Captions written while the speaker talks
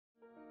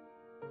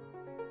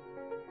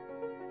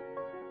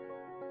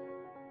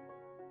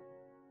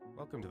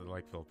Welcome to the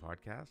Lakeville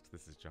Podcast.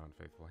 This is John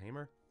Faithful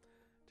Hamer.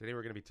 Today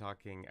we're going to be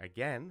talking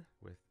again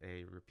with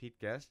a repeat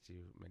guest.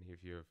 Many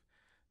of you have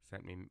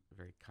sent me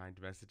very kind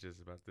messages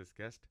about this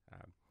guest,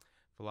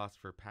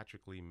 philosopher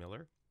Patrick Lee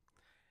Miller.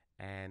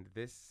 And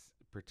this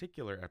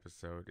particular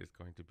episode is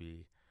going to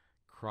be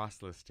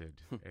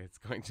cross-listed. It's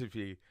going to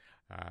be,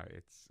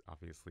 it's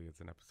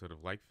an episode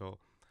of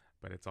Lakeville,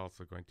 but it's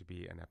also going to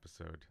be an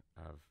episode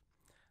of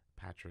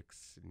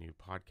Patrick's new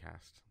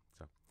podcast.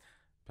 So,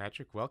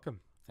 Patrick, welcome.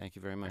 Thank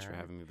you very much for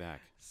having me back.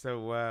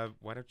 So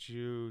why don't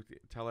you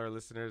tell our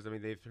listeners, I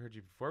mean, they've heard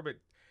you before, but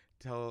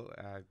tell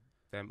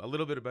them a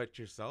little bit about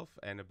yourself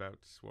and about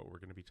what we're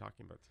going to be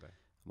talking about today.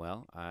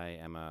 Well, I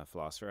am a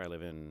philosopher. I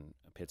live in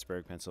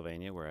Pittsburgh,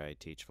 Pennsylvania, where I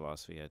teach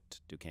philosophy at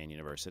Duquesne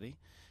University.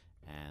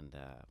 And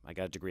I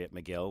got a degree at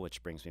McGill,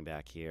 which brings me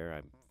back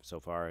here. So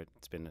far,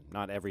 it's been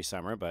not every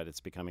summer, but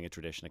it's becoming a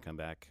tradition to come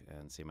back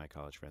and see my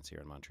college friends here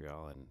in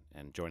Montreal.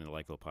 And joining the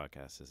Lakeville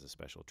podcast is a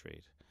special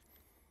treat.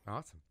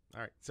 Awesome.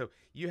 All right. So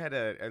you had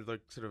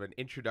sort of an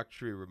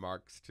introductory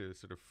remarks to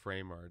sort of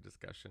frame our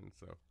discussion.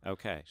 So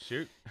okay.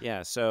 Shoot.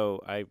 Yeah.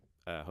 So I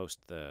host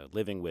the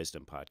Living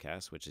Wisdom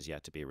podcast, which is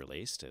yet to be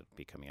released. It'll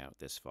be coming out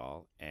this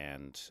fall.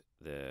 And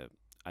the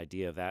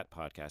idea of that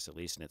podcast, at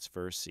least in its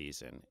first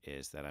season,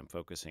 is that I'm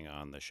focusing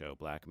on the show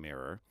Black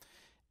Mirror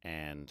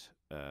and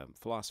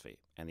philosophy.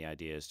 And the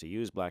idea is to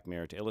use Black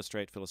Mirror to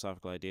illustrate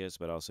philosophical ideas,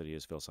 but also to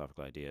use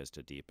philosophical ideas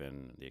to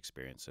deepen the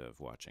experience of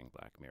watching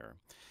Black Mirror.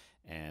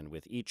 And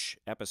with each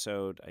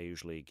episode, I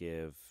usually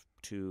give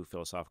 2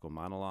 philosophical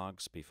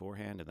monologues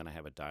beforehand, and then I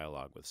have a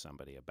dialogue with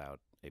somebody about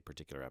a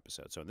particular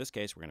episode. So in this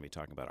case, we're going to be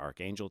talking about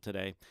Arkangel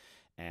today,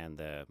 and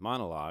the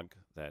monologue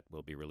that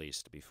will be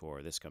released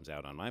before this comes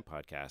out on my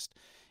podcast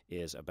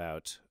is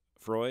about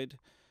Freud,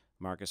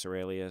 Marcus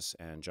Aurelius,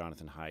 and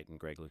Jonathan Haidt and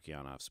Greg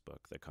Lukianoff's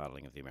book, The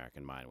Coddling of the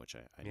American Mind, which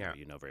I know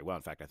you know very well.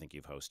 In fact, I think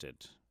you've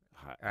hosted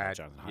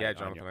Jonathan Haidt. Yeah,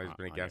 Jonathan has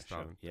been a guest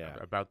on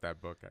about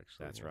that book,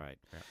 actually. That's right.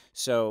 Yeah.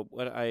 So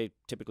what I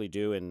typically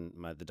do in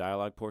the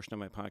dialogue portion of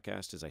my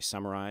podcast is I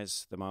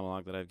summarize the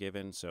monologue that I've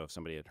given. So if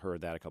somebody had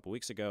heard that a couple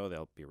weeks ago,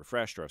 they'll be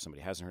refreshed, or if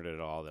somebody hasn't heard it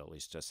at all, they'll at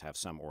least just have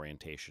some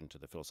orientation to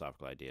the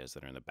philosophical ideas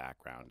that are in the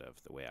background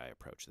of the way I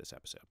approach this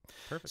episode.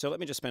 Perfect. So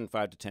let me just spend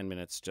 5 to 10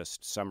 minutes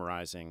just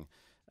summarizing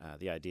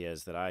the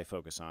ideas that I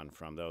focus on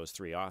from those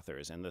 3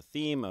 authors. And the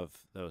theme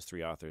of those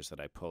 3 authors that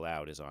I pull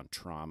out is on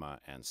trauma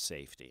and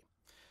safety.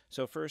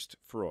 So first,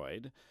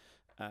 Freud.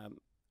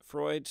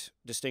 Freud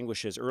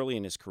distinguishes early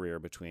in his career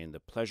between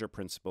the pleasure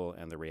principle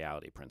and the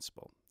reality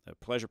principle. The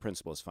pleasure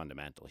principle is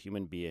fundamental.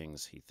 Human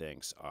beings, he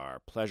thinks,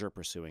 are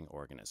pleasure-pursuing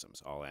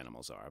organisms. All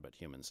animals are, but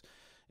humans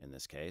in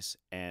this case.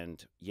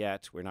 And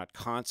yet, we're not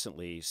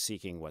constantly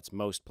seeking what's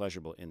most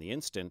pleasurable in the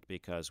instant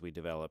because we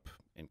develop,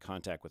 in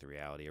contact with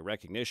reality, a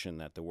recognition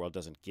that the world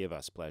doesn't give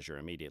us pleasure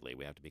immediately.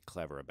 We have to be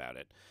clever about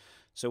it.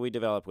 So we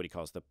develop what he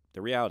calls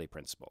the reality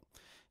principle.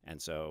 And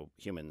so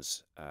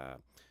humans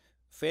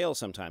fail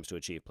sometimes to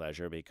achieve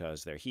pleasure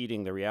because they're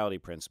heeding the reality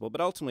principle, but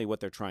ultimately what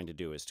they're trying to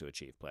do is to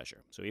achieve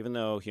pleasure. So even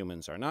though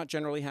humans are not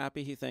generally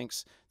happy, he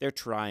thinks, they're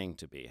trying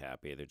to be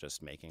happy. They're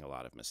just making a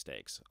lot of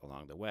mistakes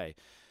along the way.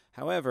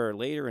 However,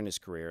 later in his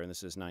career, and this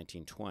is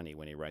 1920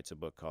 when he writes a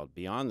book called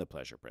Beyond the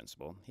Pleasure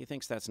Principle, he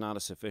thinks that's not a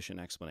sufficient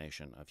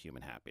explanation of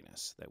human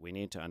happiness, that we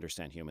need to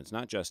understand humans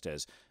not just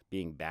as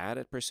being bad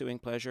at pursuing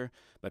pleasure,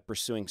 but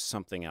pursuing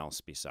something else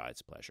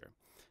besides pleasure.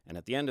 And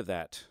at the end of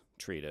that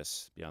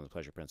treatise, Beyond the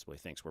Pleasure Principle, he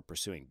thinks we're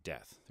pursuing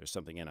death. There's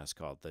something in us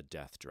called the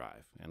death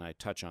drive. And I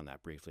touch on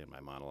that briefly in my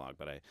monologue,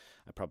 but I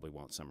probably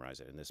won't summarize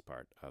it in this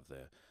part of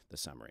the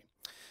summary.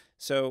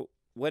 So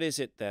what is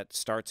it that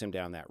starts him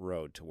down that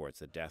road towards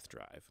the death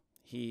drive?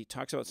 He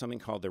talks about something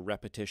called the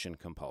repetition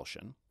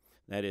compulsion.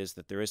 That is,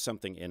 that there is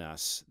something in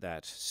us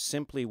that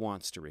simply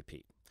wants to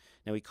repeat.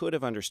 Now, he could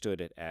have understood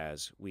it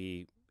as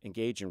we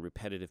engage in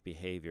repetitive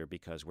behavior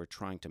because we're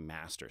trying to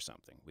master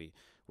something.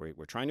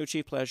 We're trying to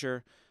achieve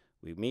pleasure.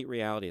 We meet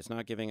reality. It's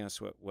not giving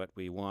us what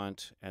we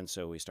want, and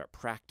so we start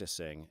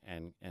practicing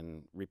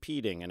and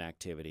repeating an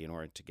activity in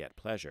order to get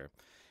pleasure.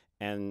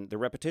 And the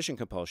repetition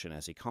compulsion,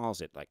 as he calls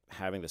it, like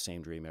having the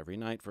same dream every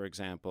night, for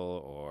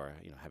example, or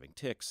having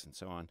tics and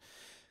so on,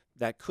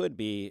 that could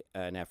be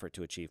an effort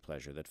to achieve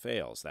pleasure that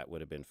fails. That would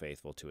have been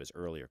faithful to his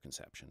earlier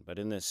conception. But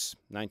in this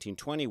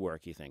 1920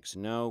 work, he thinks,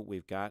 no,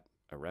 we've got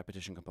a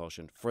repetition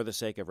compulsion for the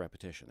sake of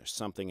repetition. There's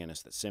something in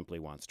us that simply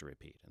wants to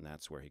repeat, and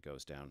that's where he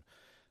goes down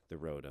the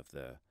road of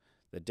the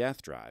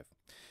death drive.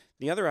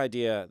 The other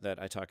idea that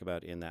I talk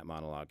about in that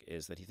monologue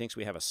is that he thinks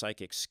we have a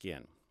psychic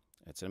skin.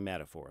 It's a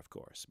metaphor, of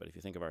course, but if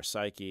you think of our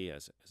psyche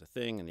as a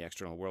thing and the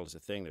external world as a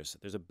thing, there's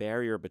a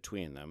barrier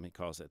between them. He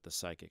calls it the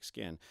psychic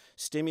skin.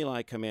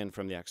 Stimuli come in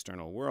from the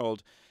external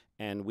world,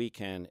 and we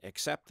can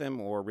accept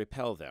them or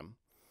repel them.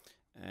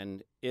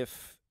 And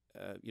if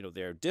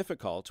they're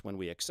difficult when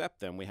we accept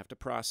them, we have to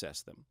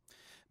process them.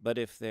 But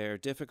if they're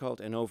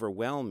difficult and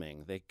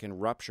overwhelming, they can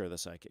rupture the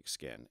psychic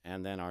skin.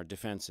 And then our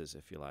defenses,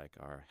 if you like,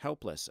 are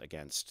helpless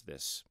against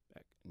this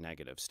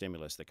negative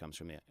stimulus that comes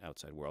from the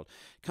outside world,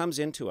 comes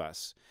into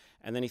us.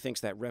 And then he thinks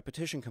that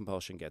repetition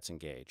compulsion gets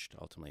engaged.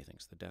 Ultimately, he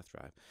thinks the death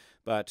drive.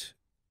 But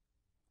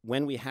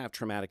when we have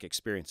traumatic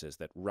experiences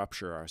that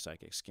rupture our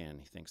psychic skin,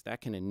 he thinks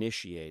that can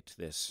initiate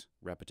this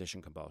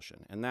repetition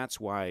compulsion. And that's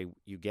why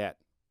you get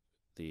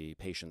the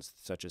patients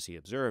such as he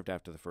observed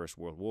after the First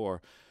World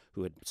War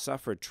who had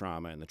suffered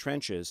trauma in the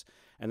trenches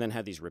and then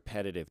had these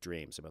repetitive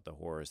dreams about the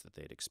horrors that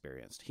they'd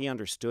experienced. He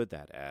understood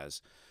that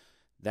as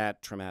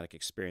that traumatic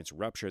experience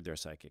ruptured their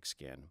psychic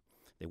skin.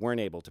 They weren't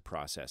able to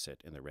process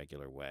it in the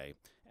regular way,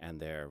 and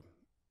their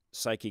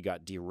psyche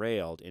got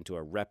derailed into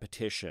a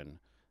repetition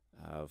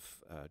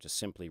of just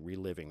simply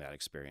reliving that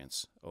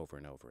experience over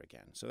and over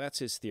again. So that's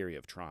his theory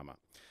of trauma.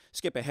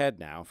 Skip ahead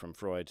now from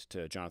Freud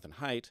to Jonathan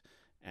Haidt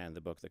and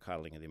the book The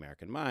Coddling of the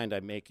American Mind. I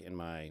make in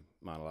my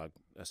monologue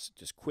a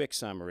just quick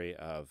summary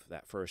of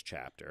that first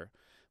chapter,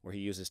 where he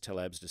uses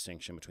Taleb's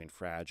distinction between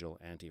fragile,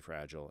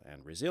 anti-fragile,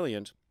 and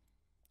resilient.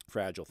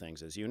 Fragile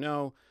things, as you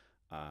know,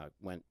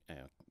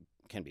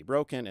 can be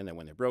broken, and then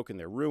when they're broken,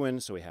 they're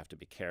ruined, so we have to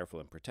be careful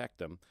and protect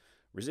them.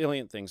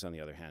 Resilient things, on the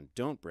other hand,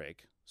 don't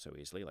break so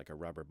easily, like a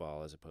rubber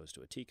ball as opposed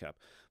to a teacup.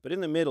 But in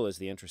the middle is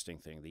the interesting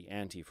thing, the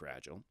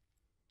anti-fragile.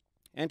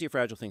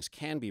 Anti-fragile things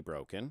can be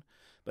broken,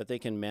 but they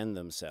can mend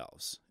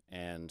themselves.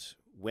 And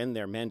when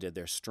they're mended,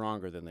 they're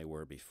stronger than they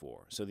were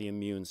before. So the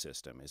immune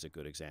system is a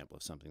good example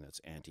of something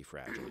that's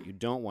anti-fragile. You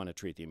don't want to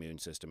treat the immune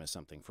system as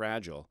something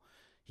fragile.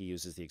 He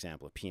uses the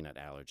example of peanut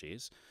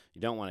allergies.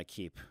 You don't want to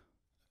keep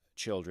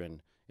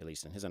children, at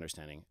least in his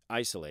understanding,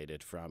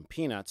 isolated from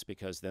peanuts,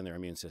 because then their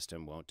immune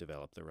system won't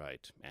develop the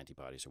right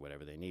antibodies or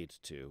whatever they need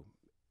to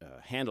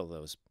handle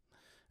those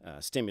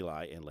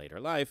stimuli in later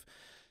life.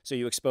 So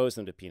you expose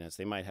them to peanuts,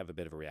 they might have a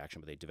bit of a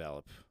reaction, but they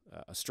develop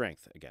a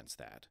strength against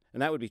that.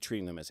 And that would be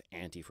treating them as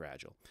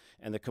anti-fragile.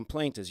 And the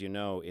complaint, as you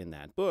know, in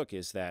that book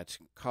is that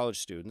college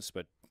students,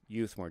 but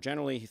youth more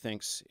generally, he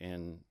thinks,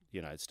 in the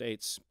United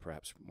States,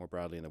 perhaps more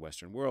broadly in the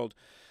Western world,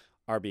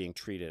 are being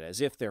treated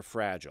as if they're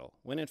fragile,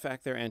 when in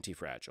fact they're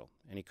anti-fragile.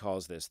 And he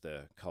calls this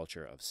the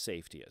culture of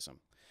safetyism.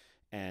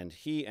 And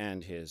he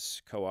and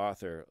his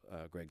co-author,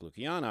 Greg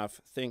Lukianoff,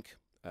 think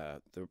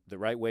the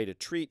right way to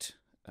treat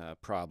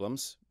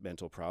problems,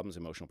 mental problems,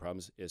 emotional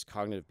problems, is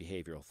cognitive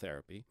behavioral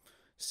therapy,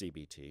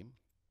 CBT,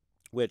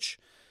 which,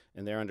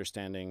 in their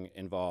understanding,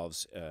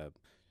 involves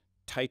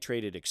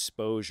titrated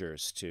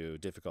exposures to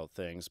difficult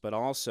things, but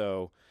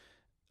also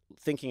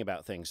thinking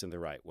about things in the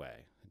right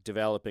way,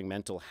 developing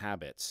mental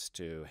habits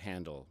to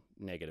handle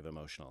negative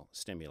emotional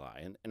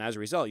stimuli. And as a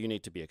result, you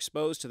need to be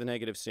exposed to the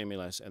negative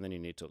stimulus, and then you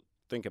need to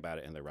think about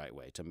it in the right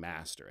way to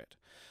master it.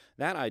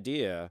 That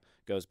idea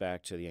goes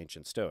back to the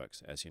ancient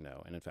Stoics, as you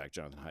know, and in fact,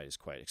 Jonathan Haidt is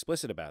quite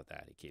explicit about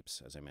that. He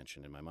keeps, as I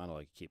mentioned in my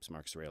monologue, he keeps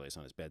Marcus Aurelius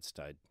on his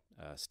bedside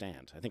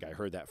stand. I think I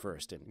heard that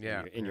first in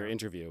your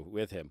interview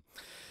with him.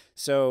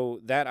 So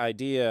that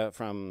idea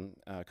from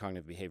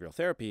cognitive behavioral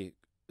therapy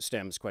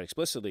stems quite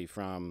explicitly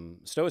from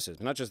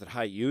Stoicism. Not just that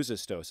Haidt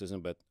uses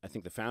Stoicism, but I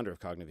think the founder of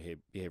cognitive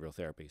behavioral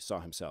therapy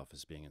saw himself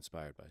as being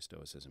inspired by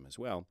Stoicism as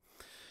well.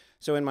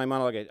 So in my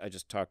monologue, I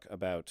just talk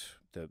about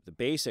the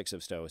basics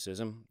of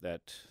Stoicism,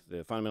 that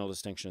the fundamental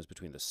distinction is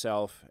between the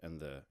self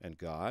and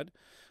God,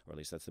 or at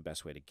least that's the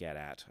best way to get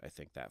at, I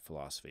think, that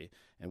philosophy.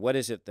 And what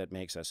is it that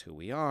makes us who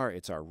we are?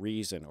 It's our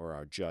reason or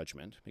our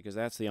judgment, because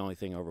that's the only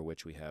thing over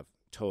which we have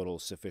total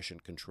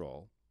sufficient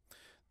control.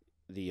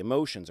 The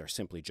emotions are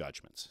simply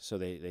judgments. So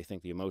they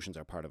think the emotions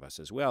are part of us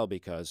as well,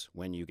 because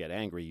when you get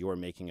angry, you're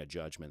making a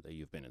judgment that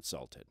you've been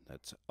insulted.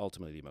 That's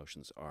ultimately the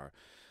emotions are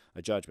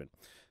a judgment.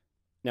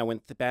 Now,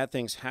 when the bad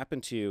things happen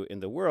to you in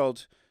the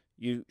world,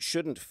 you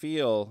shouldn't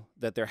feel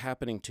that they're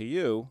happening to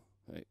you.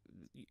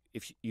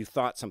 If you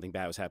thought something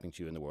bad was happening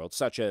to you in the world,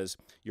 such as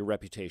your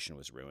reputation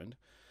was ruined,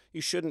 you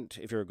shouldn't,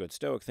 if you're a good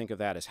Stoic, think of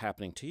that as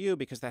happening to you,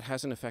 because that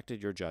hasn't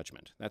affected your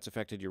judgment. That's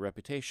affected your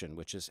reputation,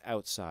 which is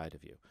outside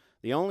of you.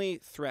 The only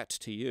threat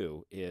to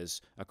you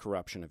is a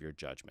corruption of your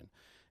judgment.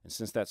 And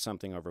since that's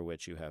something over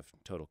which you have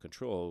total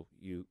control,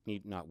 you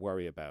need not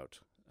worry about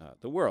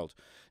the world.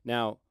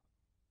 Now,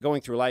 going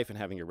through life and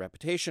having your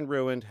reputation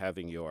ruined,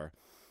 having your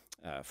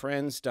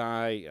friends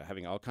die,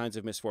 having all kinds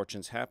of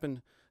misfortunes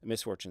happen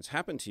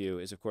to you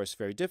is, of course,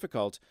 very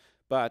difficult.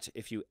 But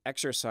if you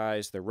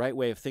exercise the right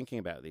way of thinking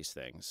about these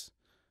things,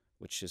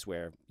 which is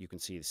where you can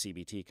see the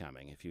CBT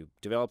coming, if you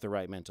develop the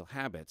right mental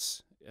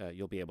habits,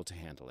 you'll be able to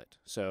handle it.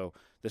 So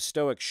the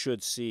Stoics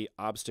should see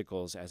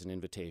obstacles as an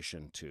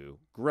invitation to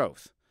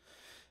growth.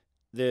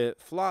 The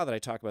flaw that I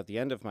talk about at the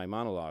end of my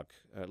monologue,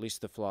 at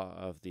least the flaw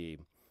of the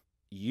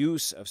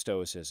use of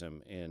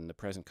Stoicism in the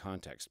present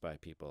context by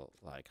people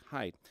like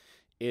Haidt,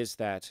 is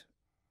that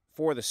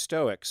for the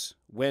Stoics,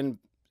 when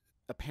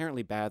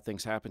apparently bad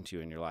things happen to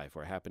you in your life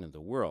or happen in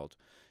the world,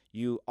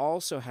 you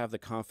also have the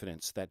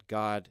confidence that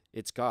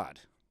it's God.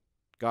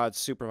 God's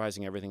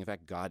supervising everything. In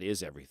fact, God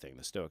is everything.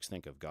 The Stoics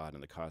think of God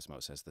and the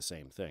cosmos as the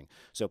same thing.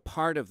 So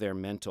part of their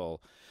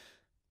mental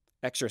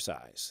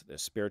exercise, the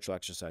spiritual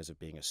exercise of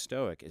being a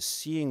Stoic, is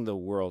seeing the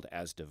world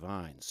as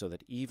divine, so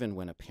that even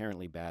when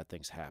apparently bad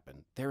things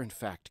happen, they're in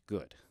fact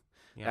good.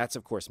 Yeah. That's,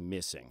 of course,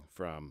 missing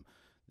from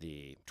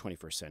the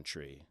 21st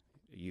century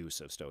use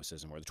of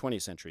Stoicism, or the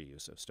 20th century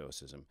use of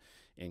Stoicism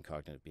in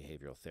cognitive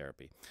behavioral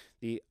therapy.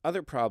 The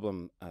other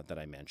problem that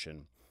I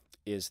mention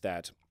is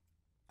that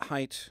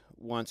Haidt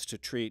wants to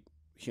treat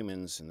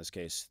humans, in this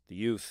case the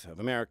youth of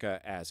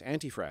America, as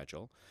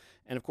anti-fragile.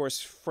 And of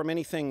course, for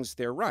many things,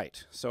 they're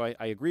right. So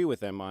I agree with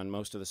them on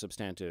most of the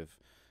substantive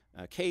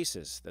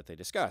cases that they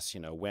discuss.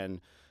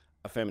 When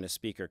a feminist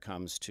speaker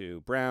comes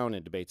to Brown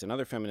and debates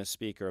another feminist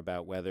speaker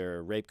about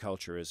whether rape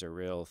culture is a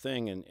real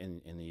thing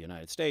in the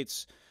United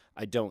States,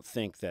 I don't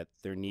think that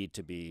there need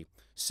to be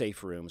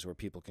safe rooms where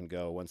people can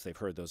go once they've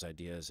heard those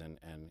ideas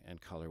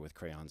and color with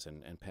crayons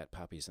and pet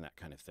puppies and that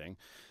kind of thing.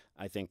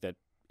 I think that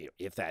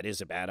if that is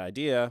a bad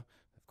idea,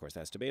 of course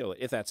that's debatable.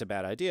 If that's a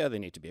bad idea, they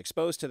need to be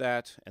exposed to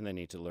that, and they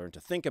need to learn to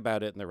think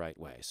about it in the right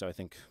way. So I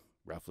think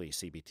roughly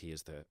CBT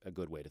is a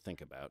good way to think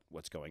about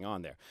what's going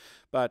on there.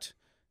 But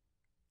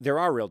there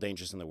are real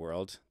dangers in the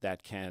world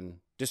that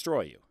can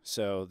destroy you.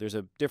 So there's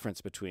a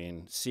difference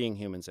between seeing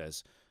humans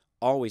as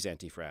always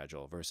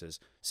anti-fragile versus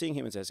seeing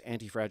humans as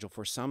anti-fragile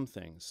for some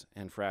things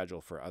and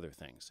fragile for other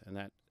things. And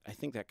that, I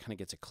think that kind of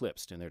gets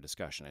eclipsed in their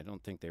discussion. I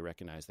don't think they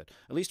recognize that,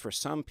 at least for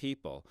some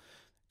people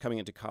coming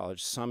into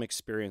college, some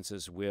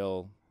experiences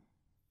will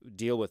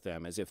deal with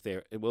them as if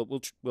it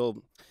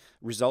will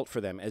result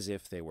for them as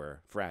if they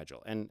were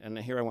fragile. And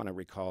here I want to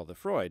recall the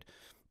Freud.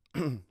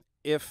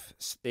 If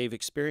they've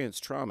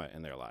experienced trauma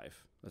in their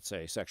life, let's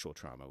say sexual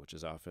trauma, which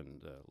is often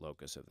the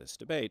locus of this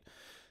debate,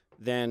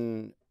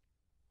 then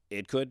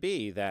it could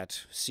be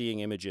that seeing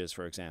images,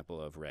 for example,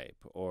 of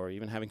rape, or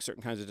even having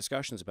certain kinds of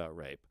discussions about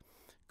rape,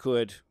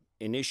 could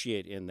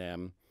initiate in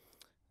them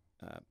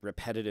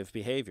repetitive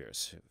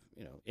behaviors,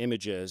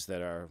 images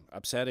that are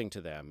upsetting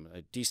to them,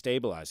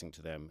 destabilizing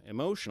to them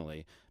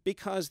emotionally,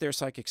 because their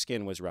psychic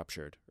skin was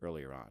ruptured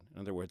earlier on.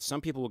 In other words,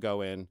 some people will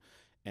go in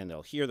and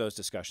they'll hear those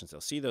discussions, they'll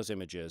see those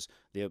images.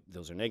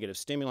 Those are negative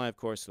stimuli, of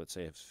course. Let's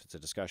say if it's a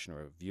discussion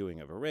or a viewing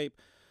of a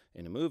rape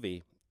in a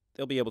movie,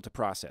 they'll be able to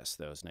process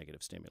those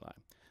negative stimuli.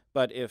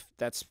 But if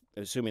that's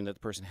assuming that the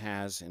person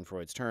has, in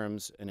Freud's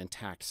terms, an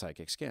intact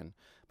psychic skin.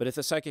 But if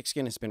the psychic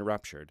skin has been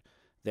ruptured,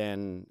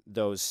 then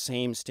those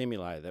same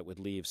stimuli that would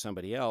leave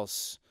somebody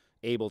else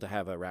able to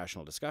have a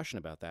rational discussion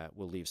about that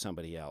will leave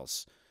somebody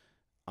else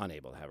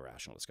unable to have a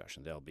rational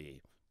discussion. They'll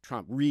be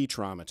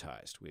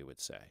re-traumatized, we would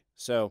say.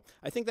 So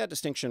I think that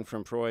distinction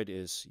from Freud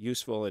is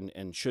useful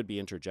and should be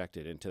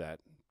interjected into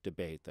that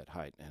debate that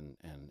Haidt and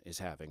is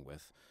having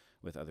with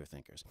other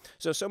thinkers.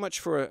 So much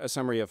for a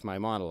summary of my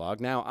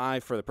monologue. Now I,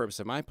 for the purpose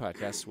of my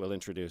podcast, will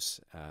introduce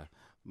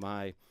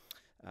my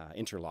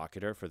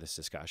interlocutor for this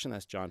discussion.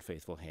 That's John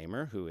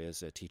Faithfull-Hamer, who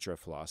is a teacher of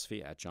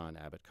philosophy at John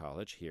Abbott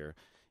College here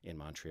in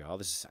Montreal.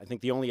 This is, I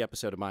think, the only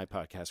episode of my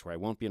podcast where I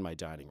won't be in my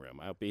dining room.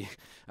 I'll be,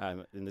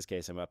 in this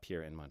case, I'm up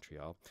here in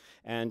Montreal.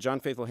 And John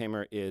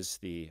Faithfull-Hamer is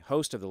the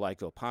host of the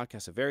Likeville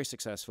podcast, a very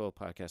successful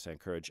podcast I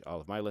encourage all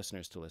of my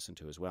listeners to listen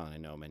to as well, and I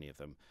know many of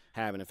them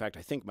have. And in fact,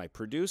 I think my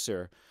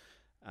producer,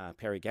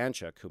 Perry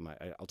Ganchuk, whom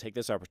I'll take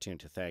this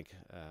opportunity to thank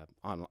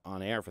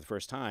on air for the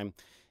first time,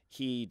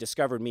 he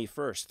discovered me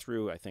first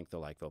through, I think, the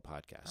Likeville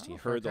podcast. He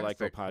heard the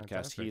Likeville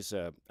podcast. Fantastic. He's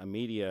a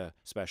media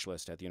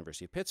specialist at the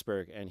University of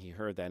Pittsburgh, and he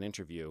heard that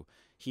interview.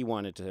 He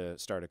wanted to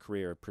start a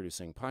career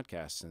producing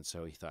podcasts, and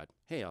so he thought,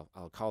 hey,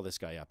 I'll call this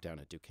guy up down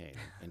at Duquesne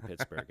in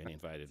Pittsburgh, and he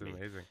invited me.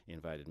 Amazing. He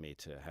invited me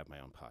to have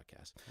my own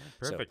podcast.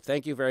 Perfect. So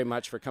thank you very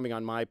much for coming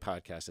on my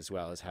podcast as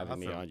well as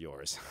having me on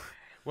yours.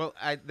 Well,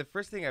 the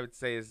first thing I would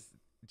say is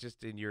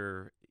just in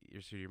your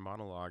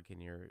monologue, in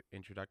your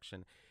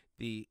introduction,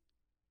 the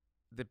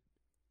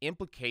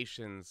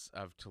implications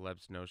of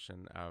Taleb's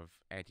notion of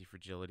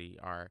anti-fragility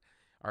are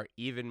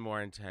even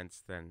more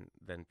intense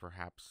than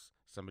perhaps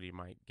somebody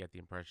might get the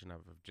impression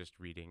of just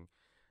reading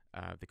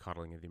The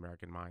Coddling of the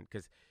American Mind.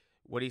 Because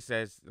what he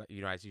says,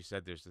 as you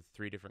said, there's the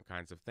three different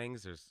kinds of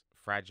things. There's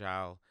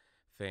fragile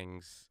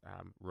things,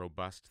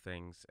 robust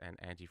things, and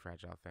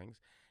anti-fragile things.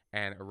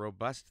 And a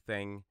robust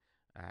thing,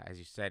 as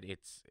you said,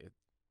 it's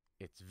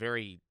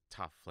very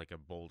tough, like a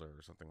boulder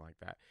or something like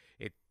that.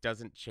 It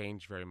doesn't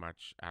change very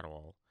much at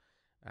all.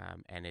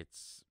 And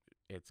it's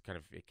kind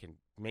of, it can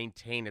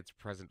maintain its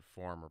present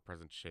form or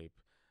present shape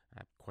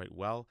quite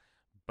well,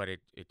 but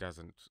it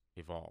doesn't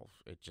evolve.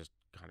 It just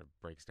kind of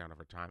breaks down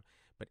over time.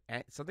 But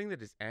something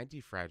that is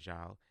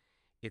anti-fragile,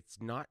 it's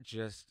not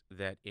just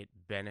that it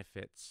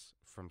benefits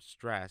from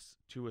stress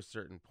to a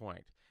certain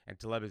point. And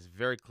Taleb is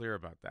very clear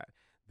about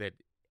that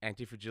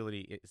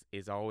anti-fragility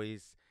is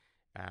always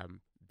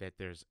that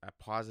there's a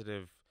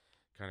positive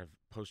kind of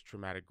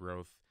post-traumatic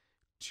growth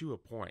to a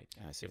point.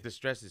 If the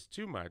stress is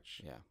too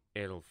much,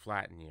 it'll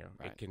flatten you.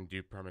 Right. It can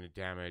do permanent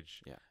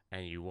damage,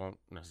 and you won't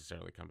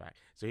necessarily come back.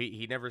 So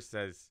he never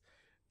says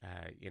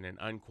in an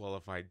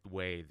unqualified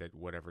way that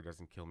whatever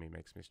doesn't kill me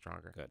makes me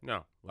stronger. Good.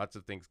 No, lots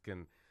of things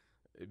can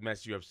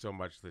mess you up so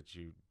much that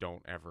you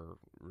don't ever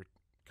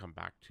come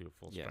back to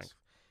full strength.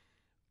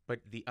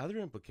 But the other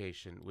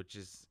implication, which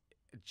is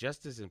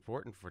just as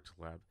important for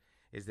Taleb,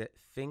 is that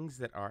things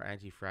that are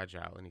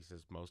anti-fragile, and he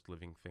says most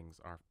living things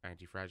are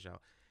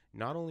anti-fragile,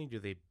 not only do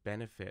they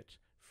benefit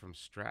from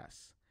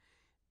stress,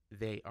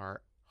 they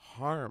are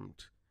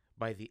harmed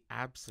by the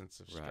absence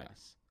of stress.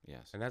 Right.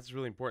 Yes. And that's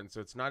really important.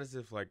 So it's not as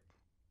if like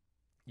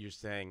you're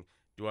saying,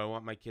 do I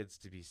want my kids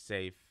to be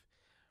safe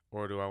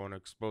or do I want to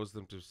expose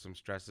them to some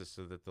stresses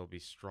so that they'll be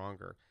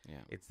stronger?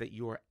 Yeah. It's that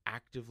you are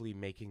actively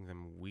making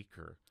them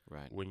weaker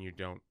Right. when you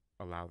don't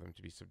allow them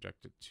to be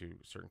subjected to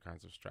certain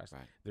kinds of stress.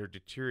 Right. They're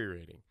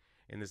deteriorating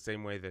in the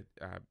same way that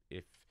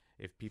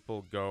if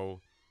people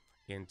go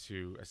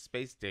into a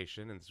space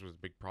station, and this was a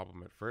big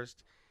problem at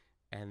first,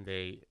 and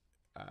they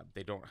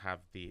don't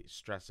have the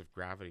stress of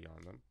gravity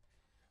on them,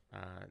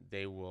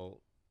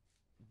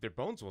 their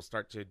bones will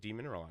start to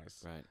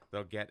demineralize. Right.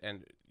 They'll get,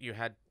 and you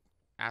had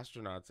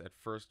astronauts at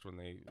first when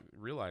they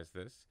realized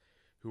this,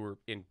 who were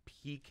in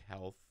peak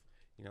health,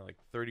 like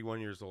 31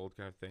 years old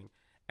kind of thing,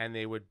 and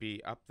they would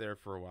be up there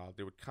for a while.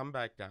 They would come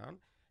back down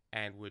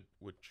and would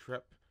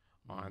trip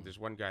on. There's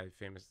one guy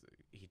famous.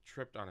 He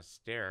tripped on a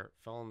stair,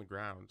 fell on the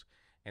ground,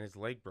 and his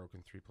leg broke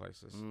in 3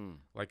 places,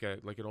 like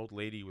an old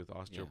lady with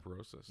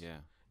osteoporosis. Yeah.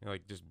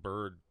 Like just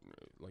bird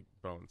like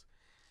bones.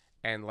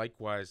 And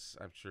likewise,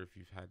 I'm sure if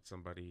you've had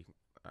somebody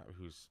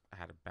who's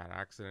had a bad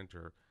accident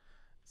or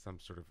some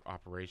sort of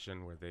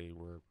operation where they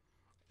were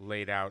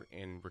laid out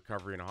in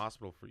recovery in a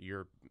hospital, for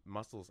your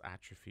muscles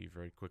atrophy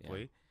very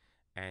quickly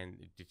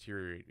and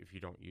deteriorate if you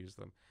don't use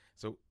them.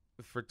 So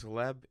for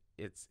Taleb,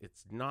 it's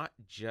not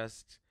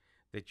just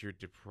that you're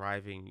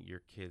depriving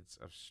your kids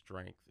of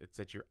strength; it's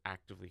that you're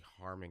actively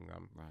harming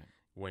them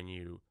when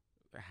you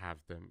have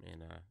them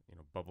in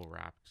a bubble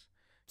wrapped.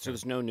 So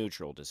there's no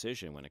neutral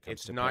decision when it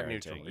comes to not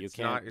parenting.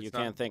 Neutral. You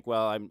can't think,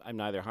 well, I'm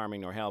neither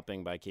harming nor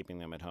helping by keeping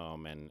them at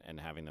home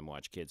and having them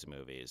watch kids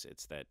movies.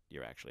 It's that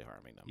you're actually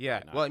harming them.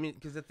 Yeah. Well, I mean,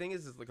 because the thing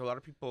is like a lot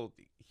of people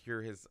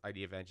hear his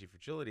idea of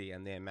anti-fragility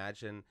and they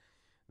imagine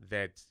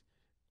that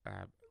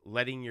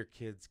letting your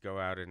kids go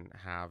out and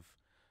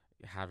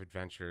have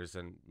adventures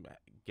and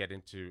get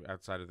into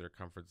outside of their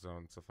comfort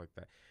zone, stuff like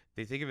that.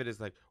 They think of it as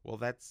like, well,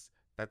 that's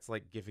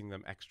like giving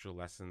them extra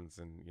lessons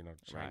in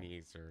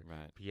Chinese or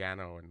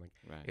piano, and like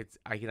it's,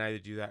 I can either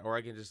do that or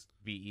I can just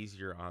be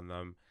easier on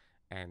them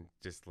and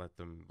just let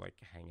them like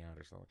hang out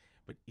or something.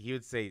 But he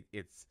would say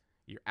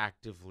you're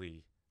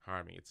actively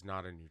harming. It's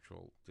not a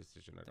neutral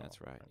decision at all. That's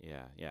right.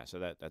 Yeah. So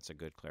that's a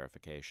good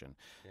clarification.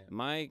 Yeah.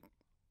 My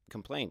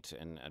complaint,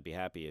 and I'd be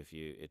happy if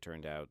it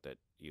turned out that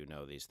you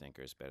know these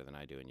thinkers better than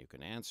I do and you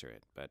can answer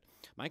it. But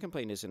my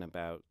complaint isn't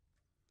about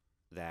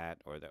that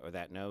or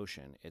that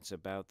notion. It's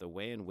about the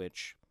way in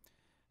which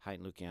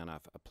Haidt and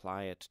Lukianoff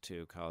apply it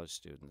to college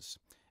students,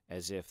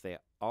 as if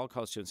all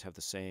college students have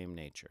the same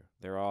nature.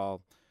 They're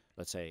all,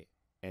 let's say,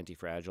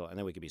 anti-fragile, and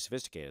then we could be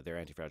sophisticated. They're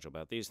anti-fragile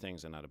about these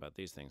things and not about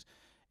these things.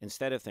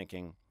 Instead of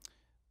thinking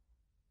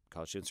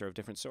college students are of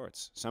different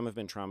sorts. Some have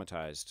been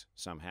traumatized,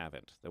 some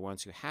haven't. The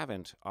ones who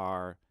haven't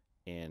are,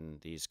 in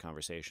these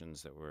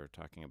conversations that we're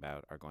talking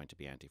about, are going to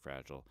be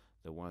anti-fragile.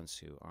 The ones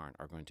who aren't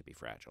are going to be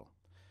fragile.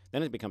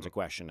 Then it becomes a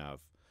question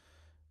of,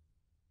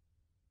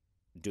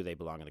 do they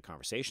belong in the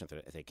conversation?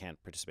 If they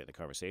can't participate in the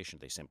conversation,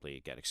 they simply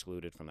get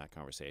excluded from that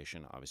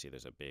conversation. Obviously,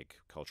 there's a big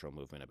cultural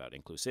movement about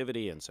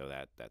inclusivity, and so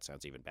that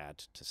sounds even bad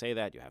to say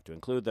that. You have to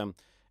include them.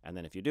 And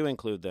then if you do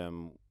include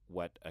them,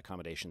 what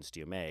accommodations do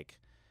you make?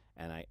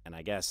 And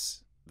I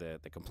guess the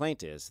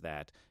complaint is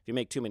that if you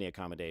make too many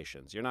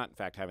accommodations, you're not, in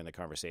fact, having the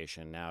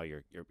conversation. Now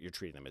you're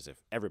treating them as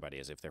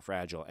if they're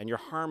fragile, and you're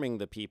harming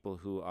the people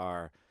who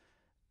are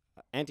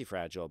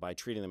anti-fragile by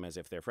treating them as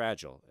if they're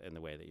fragile in the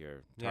way that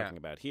you're talking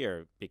about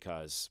here,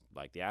 because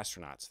like the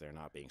astronauts, they're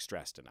not being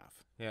stressed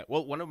enough. Yeah.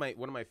 Well, one of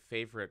my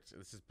favorite,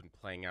 this has been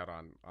playing out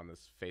on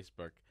this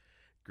Facebook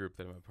group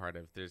that I'm a part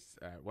of. There's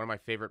one of my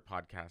favorite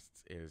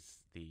podcasts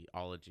is the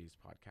Ologies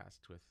podcast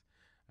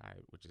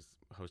which is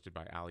hosted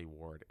by Ali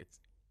Ward. It's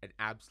an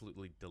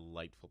absolutely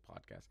delightful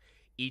podcast.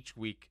 Each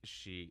week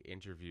she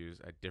interviews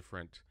a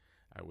different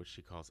which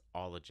she calls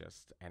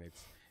ologist, and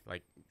it's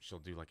like she'll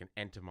do like an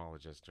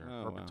entomologist or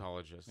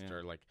herpetologist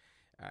or like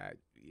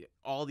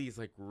all these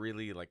like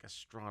really like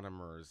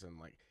astronomers and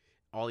like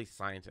all these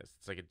scientists.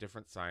 It's like a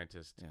different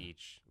scientist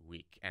each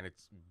week, and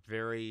it's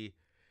very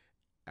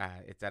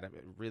it's at a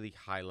really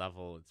high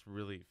level. It's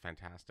really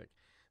fantastic.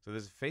 So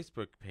there's a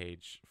Facebook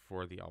page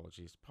for the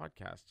Ologies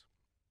podcast,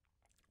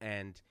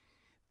 and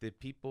the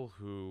people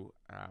who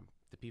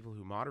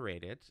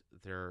moderate it,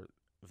 they're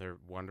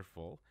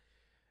wonderful.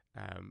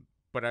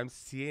 But I'm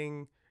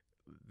seeing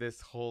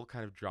this whole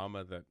kind of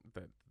drama that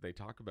they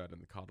talk about in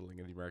the coddling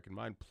of the American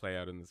mind play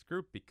out in this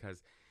group,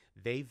 because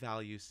they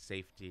value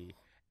safety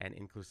and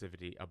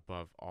inclusivity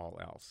above all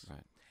else.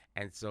 Right.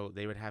 And so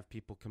they would have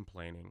people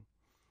complaining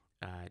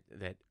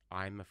that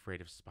I'm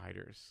afraid of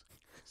spiders.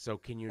 So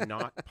can you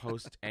not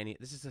post any?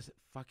 This is a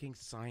fucking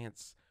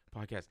science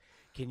podcast.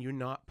 Can you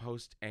not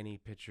post any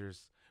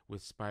pictures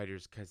with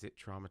spiders because it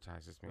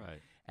traumatizes me?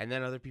 Right. And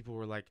then other people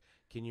were like,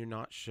 can you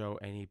not show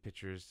any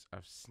pictures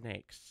of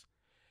snakes?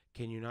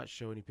 Can you not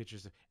show any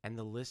pictures of, and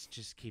the list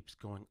just keeps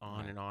going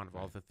on and on of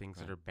all the things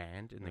that are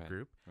banned in the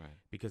group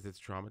because it's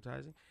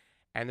traumatizing.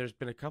 And there's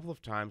been a couple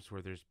of times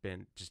where there's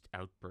been just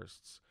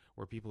outbursts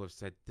where people have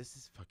said, this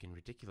is fucking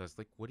ridiculous.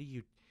 Like,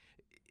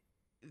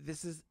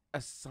 this is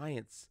a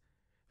science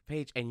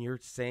page, and you're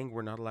saying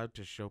we're not allowed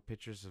to show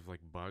pictures of like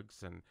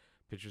bugs and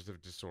pictures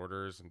of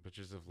disorders and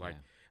pictures of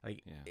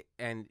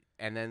and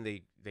then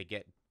they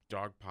get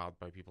dogpiled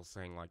by people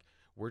saying like,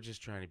 we're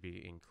just trying to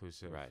be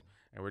inclusive, Right.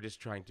 and we're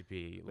just trying to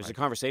be There's like, a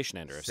conversation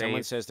ender. If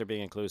someone safe. says they're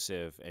being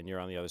inclusive and you're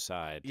on the other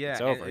side, Yeah, it's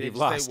and over. they You've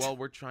just say, lost. well,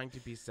 we're trying to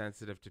be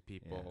sensitive to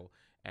people,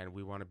 and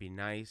we want to be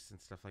nice and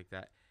stuff like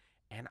that.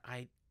 And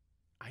I,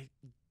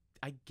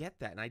 I get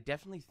that, and I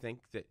definitely think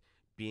that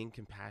being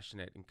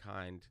compassionate and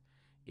kind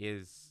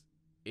is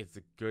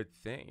a good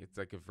thing. It's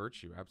like a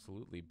virtue,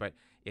 absolutely. But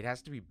it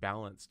has to be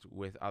balanced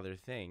with other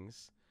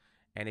things.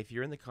 And if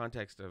you're in the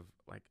context of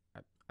like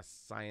a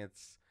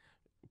science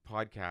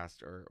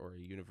podcast or a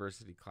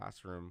university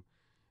classroom,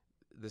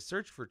 the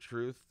search for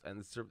truth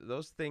and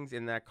those things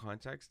in that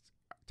context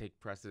take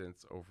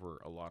precedence over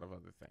a lot of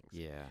other things.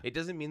 Yeah. It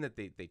doesn't mean that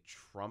they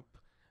trump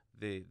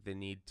the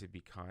need to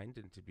be kind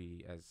and to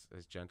be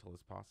as gentle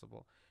as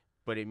possible,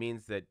 but it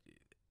means that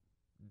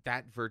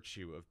that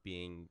virtue of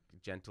being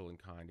gentle and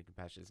kind and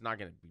compassionate is not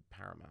going to be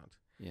paramount.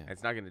 Yeah. And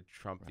it's not going to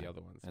trump Right. the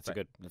other ones. That's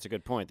a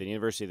good point. The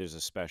university, there's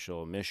a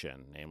special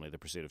mission, namely the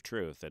pursuit of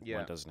truth, that Yeah.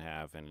 one doesn't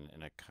have in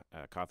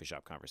a coffee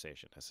shop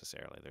conversation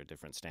necessarily. There are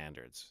different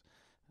standards,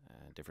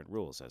 different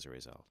rules as a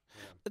result.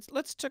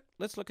 Yeah.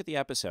 Let's look at the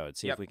episode,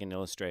 see Yep. if we can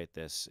illustrate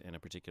this in a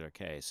particular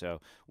case. So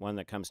one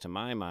that comes to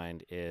my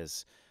mind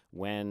is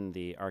when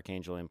the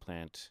Arkangel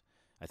implant,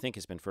 I think,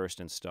 has been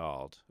first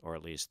installed, or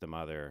at least the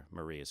mother,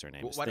 Marie is her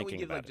name, Well, is why don't we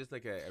thinking give about like it. just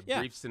like a Yeah.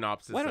 brief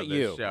synopsis Why don't of this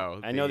you?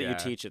 show? I know that you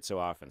teach it so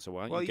often, so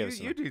why don't Well, you give us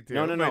you do too.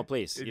 No, but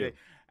please. You.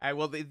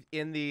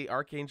 In the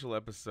Arkangel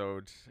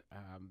episode,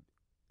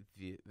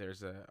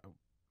 there's a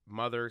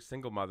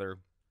single mother,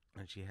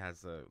 and she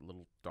has a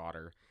little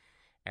daughter,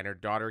 and her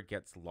daughter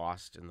gets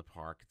lost in the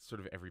park. It's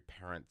sort of every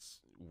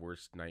parent's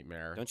worst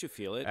nightmare. Don't you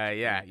feel it?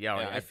 Yeah.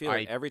 I feel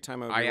it every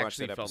time I I rewatch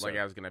actually that felt episode. like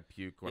I was gonna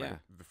puke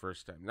the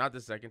first time, not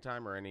the second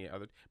time or any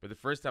other, but the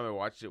first time I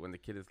watched it when the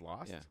kid is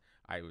lost. Yeah.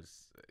 I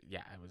was.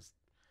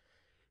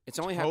 It's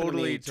only happened to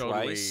me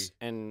Totally. twice,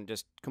 and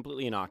just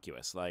completely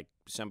innocuous. Like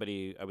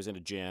I was in a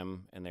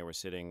gym, and they were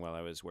sitting while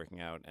I was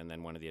working out, and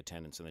then one of the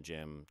attendants in the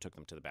gym took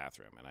them to the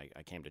bathroom, and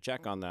I came to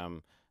check on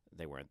them.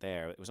 They weren't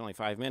there. It was only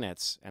 5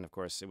 minutes, and of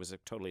course, it was a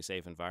totally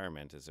safe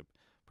environment as a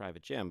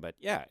private gym. But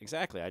yeah,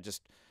 exactly.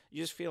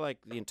 You just feel like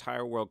the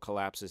entire world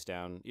collapses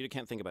down. You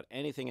can't think about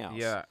anything else.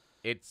 Yeah,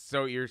 it's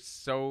such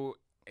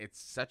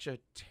a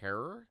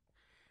terror,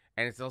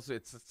 and it's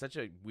such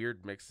a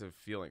weird mix of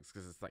feelings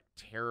because it's like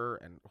terror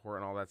and horror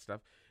and all that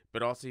stuff,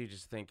 but also you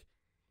just think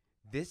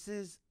this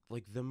is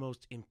like the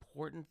most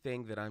important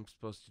thing that I'm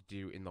supposed to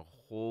do in the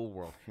whole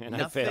world, And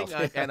I failed.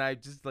 and I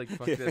just like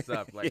fucked this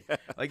up. Like, Yeah,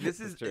 like this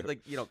is true.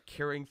 like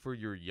caring for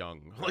your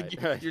young. Like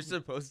Right. you're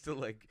supposed to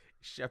like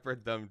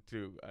shepherd them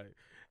to.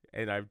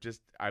 And I've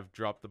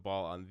dropped the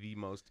ball on the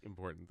most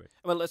important thing.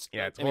 Well, It's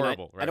I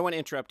horrible. I don't want to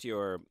interrupt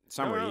your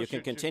summary. no, You can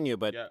shoot. continue,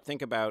 but Yeah.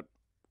 think about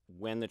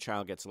when the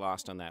child gets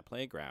lost on that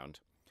playground.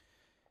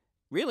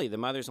 Really, the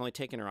mother's only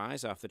taken her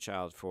eyes off the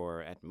child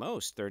for, at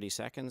most, 30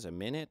 seconds, a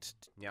minute,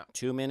 Yeah.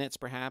 2 minutes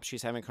perhaps.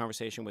 She's having a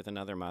conversation with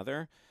another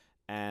mother,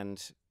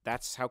 and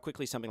that's how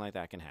quickly something like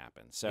that can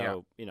happen.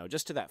 So,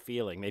 just to that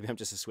feeling, maybe I'm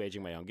just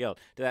assuaging my own guilt,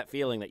 to that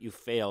feeling that you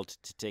failed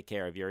to take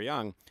care of your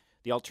young,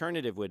 the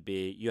alternative would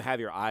be you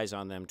have your eyes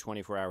on them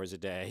 24 hours a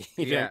day.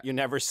 You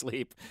never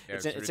sleep. Yeah,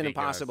 It's it's an ridiculous.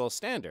 impossible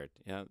standard.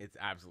 Yeah. It's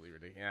absolutely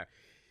ridiculous. Yeah.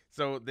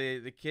 So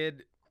the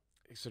kid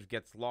sort of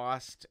gets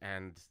lost,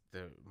 and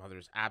the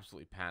mother's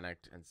absolutely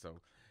panicked, and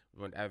so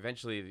when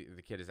eventually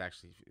the kid is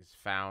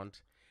found,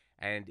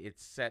 and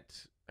it's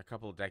set a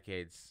couple of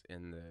decades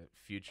in the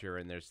future,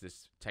 and there's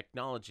this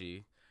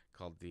technology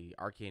called the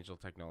Arkangel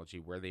technology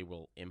where they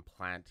will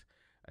implant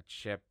a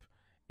chip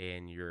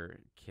in your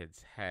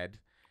kid's head.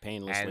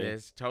 Painlessly. And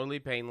it's totally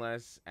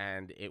painless,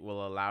 and it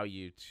will allow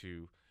you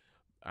to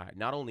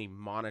not only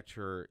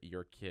monitor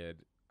your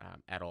kid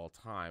at all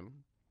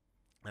times,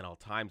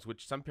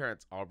 which some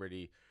parents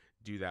already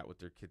do that with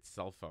their kids'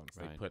 cell phones.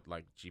 They Right. put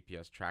like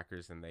GPS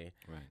trackers, and Right.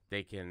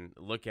 they can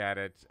look at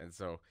it. And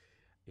so,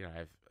 I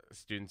have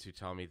students who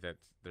tell me that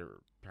their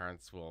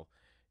parents will,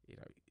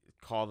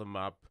 call them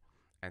up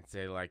and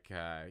say like,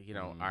 are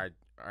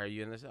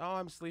you in this? Oh,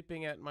 I'm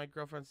sleeping at my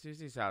girlfriend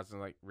Susie's house. And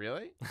I'm like,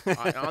 really?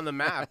 On the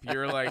map,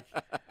 you're like,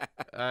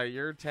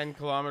 you're 10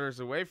 kilometers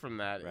away from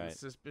that. Right. It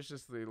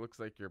suspiciously looks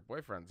like your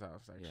boyfriend's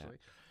house, actually.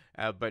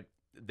 But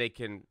they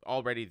can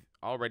already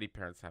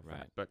parents have Right.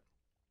 that. But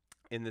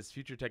in this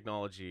future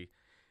technology,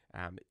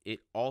 it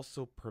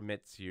also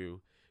permits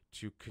you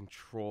to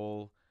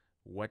control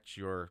what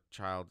your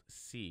child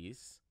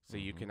sees. So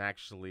you can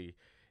actually,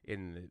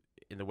 in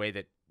the way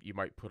that you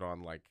might put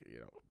on like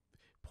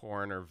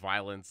porn or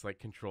violence like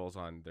controls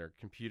on their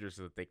computer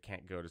so that they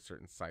can't go to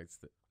certain sites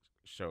that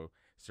show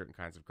certain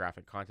kinds of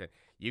graphic content,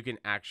 you can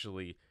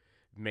actually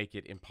make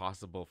it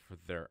impossible for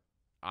their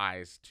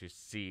eyes to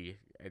see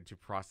and to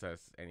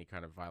process any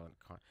kind of violent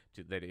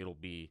that it'll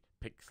be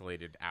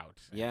pixelated out.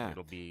 Yeah.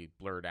 It'll be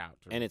blurred out.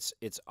 And it's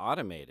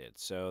automated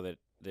so that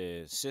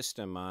the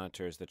system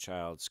monitors the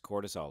child's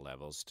cortisol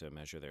levels to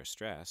measure their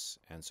stress.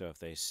 And so if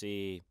they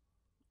see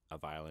a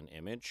violent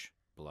image,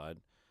 blood,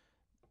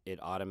 it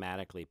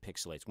automatically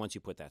pixelates. Once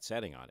you put that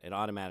setting on, it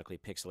automatically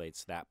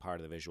pixelates that part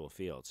of the visual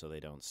field so they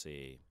don't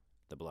see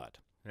the blood.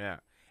 Yeah.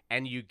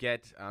 And you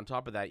get, on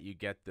top of that, you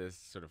get this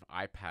sort of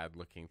iPad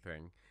looking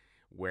thing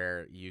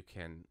where you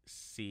can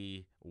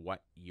see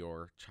what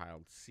your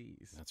child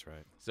sees. That's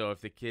right. So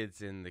if the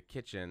kid's in the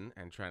kitchen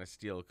and trying to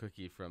steal a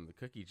cookie from the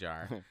cookie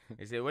jar,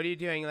 they say, "What are you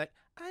doing?" You're like,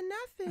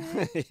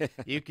 nothing. Yeah.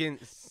 You can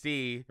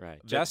see.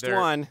 Right. that Just they're-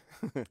 one.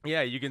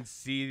 Yeah, you can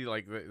see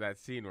like that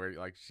scene where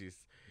like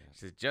she's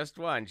just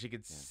one. She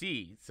could Yeah.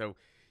 see. So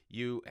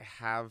you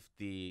have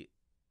the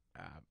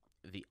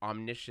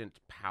omniscient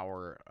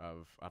power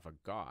of a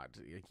god.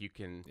 Like, you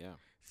can Yeah.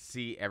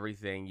 see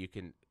everything. You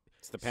can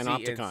It's the see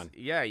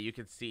panopticon. you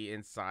can see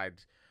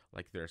inside,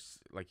 like there's,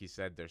 like you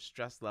said, there's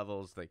stress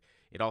levels. Like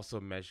it also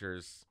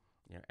measures,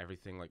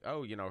 everything. Like,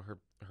 oh,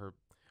 her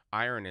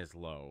iron is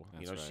low.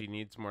 That's She right.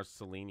 needs more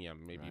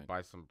selenium. Maybe Right.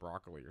 buy some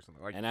broccoli or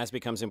something. Like, And as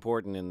becomes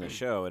important in the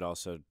show, it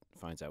also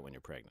finds out when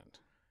you're pregnant.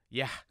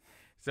 yeah.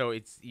 So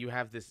you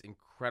have this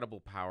incredible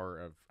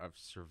power of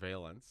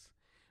surveillance,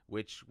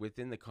 which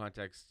within the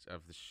context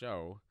of the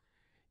show,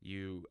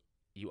 you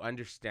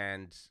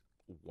understand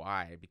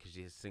why, because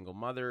she's a single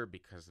mother,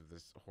 because of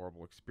this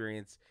horrible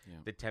experience. Yeah.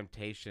 The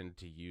temptation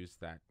to use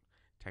that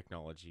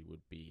technology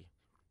would be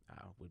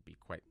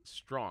quite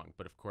strong.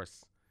 But of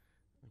course,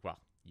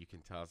 well, you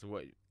can tell us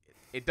what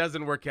it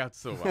doesn't work out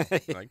so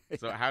well.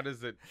 So how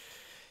does it?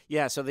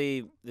 Yeah, so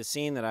the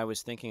scene that I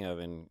was thinking of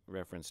in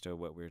reference to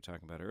what we were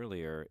talking about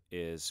earlier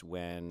is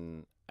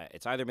when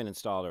it's either been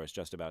installed or it's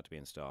just about to be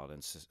installed,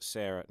 and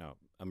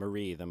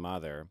Marie, the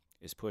mother,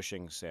 is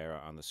pushing Sarah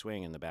on the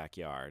swing in the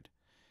backyard,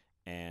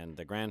 and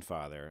the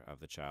grandfather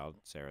of the child,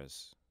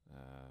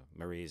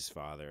 Marie's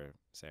father,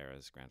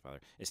 Sarah's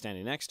grandfather, is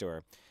standing next to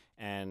her,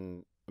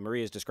 and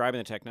Marie is describing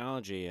the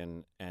technology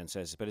and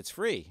says, "But it's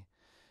free,"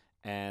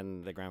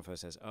 and the grandfather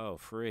says, "Oh,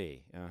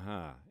 free,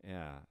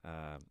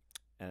 yeah."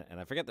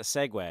 And I forget the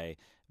segue,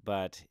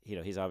 but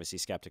he's obviously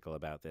skeptical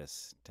about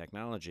this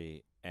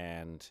technology,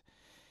 and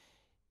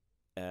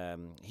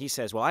he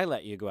says, "Well, I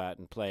let you go out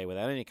and play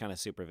without any kind of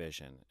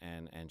supervision,"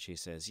 and she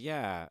says,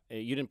 "Yeah,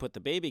 you didn't put the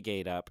baby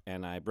gate up,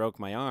 and I broke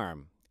my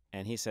arm."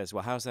 And he says,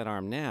 "Well, how's that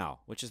arm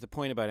now?" Which is the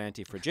point about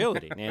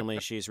anti-fragility, namely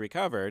she's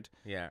recovered.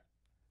 Yeah.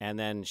 And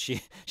then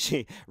she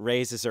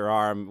raises her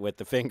arm with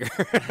the finger.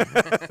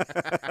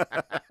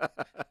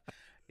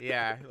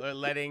 Yeah,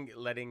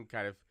 letting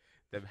kind of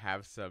them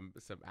have some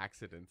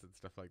accidents and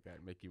stuff like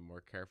that, make you more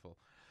careful.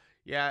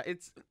 Yeah,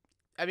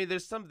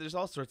 there's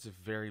all sorts of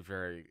very,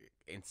 very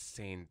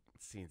insane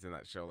scenes in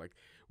that show, like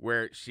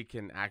where she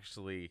can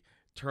actually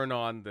turn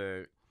on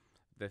the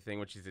thing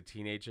when she's a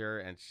teenager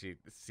and she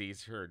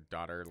sees her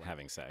daughter like,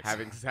 having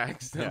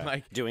sex and Yeah.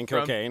 like doing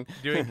cocaine.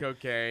 doing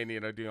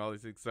all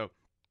these things. So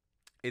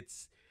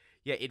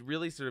it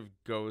really sort of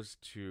goes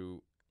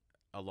to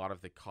a lot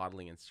of the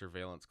coddling and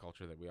surveillance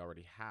culture that we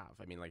already have.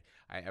 I mean, like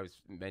I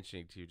was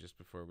mentioning to you just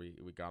before we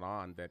got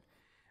on that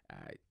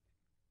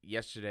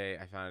yesterday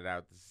I found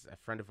out this is a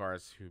friend of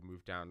ours who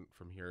moved down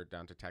from here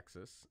down to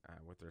Texas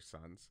with their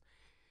sons.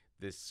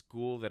 This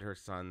school that her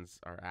sons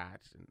are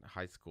at in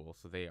high school,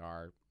 so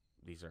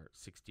these are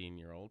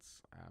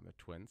 16-year-olds, they're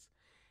twins,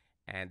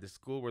 and the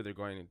school where they're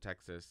going in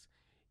Texas,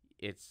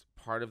 it's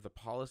part of the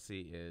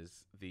policy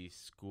is the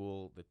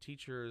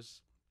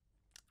teachers,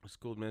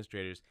 school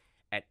administrators,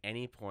 at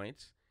any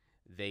point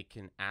they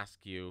can ask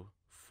you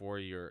for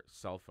your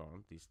cell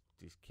phone. These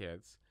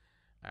kids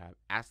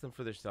ask them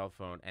for their cell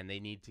phone, and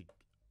they need to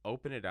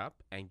open it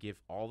up and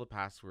give all the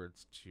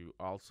passwords to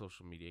all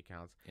social media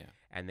accounts. Yeah.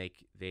 And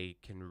they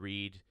can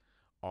read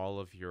all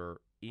of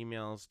your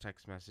emails,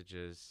 text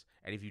messages,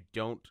 and if you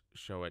don't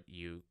show it,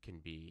 you can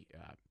be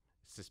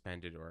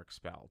suspended or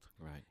expelled.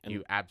 Right. And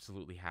you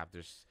absolutely have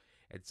this,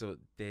 and so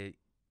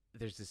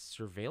there's this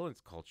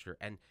surveillance culture,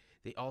 and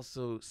they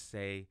also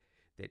say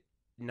that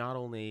not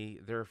only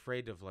they're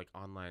afraid of like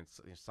online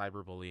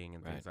cyberbullying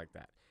and things like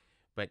that,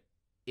 but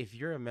if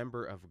you're a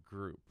member of a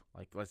group,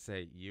 like let's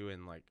say you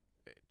and like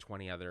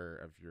 20 other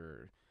of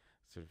your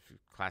sort of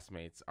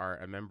classmates are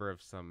a member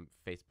of some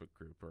Facebook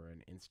group or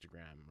an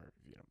Instagram or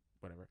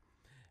whatever,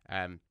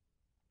 and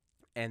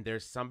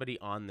there's somebody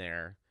on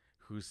there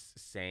who's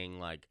saying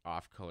like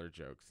off-color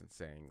jokes and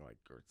saying like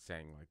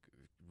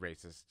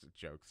racist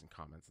jokes and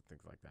comments and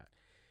things like that.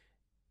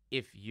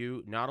 If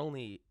you, not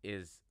only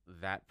is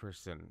that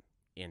person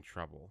in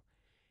trouble,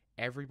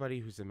 everybody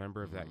who's a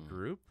member of that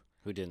group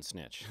who didn't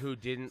snitch, who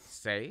didn't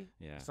say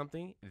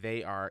something,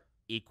 they are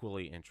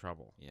equally in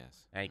trouble.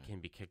 Yes. And can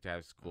be kicked out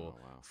of school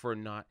for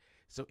not.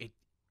 So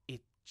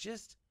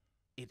it's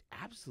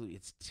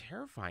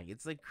terrifying.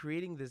 It's like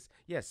creating this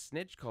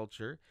snitch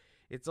culture.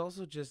 It's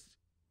also just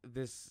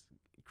this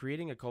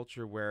creating a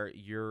culture where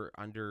you're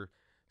under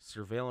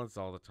surveillance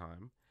all the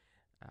time,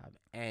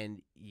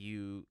 and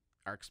you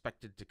are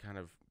expected to kind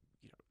of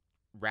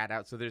rat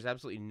out. So there's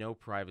absolutely no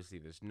privacy.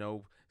 There's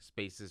no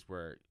spaces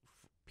where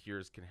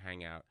peers can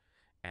hang out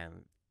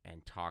and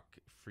talk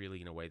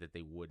freely in a way that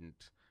they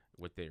wouldn't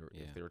what they were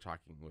Yeah. if they were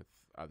talking with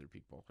other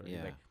people. Right?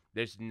 Yeah. Like,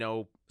 there's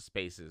no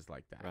spaces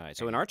like that. Right.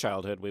 So in our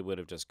childhood, we would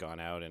have just gone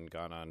out and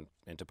gone on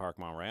into Park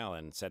Montreal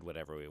and said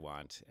whatever we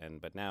want.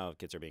 But now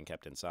kids are being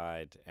kept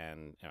inside,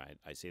 and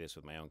I see this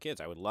with my own kids.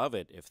 I would love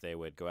it if they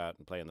would go out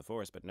and play in the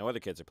forest, but no other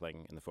kids are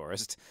playing in the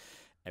forest.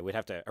 And we'd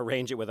have to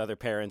arrange it with other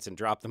parents and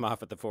drop them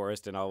off at the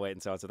forest and all wait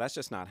and so on. So that's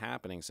just not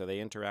happening. So they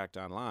interact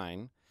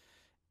online,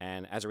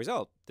 and as a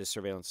result, this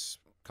surveillance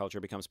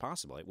culture becomes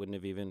possible. It wouldn't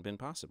have even been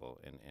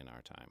possible in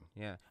our time.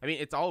 Yeah, I mean,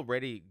 it's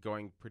already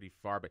going pretty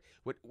far. But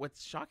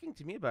what's shocking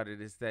to me about it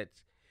is that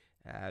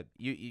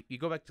you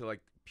go back to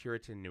like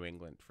Puritan New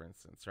England, for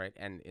instance, right?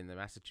 And in the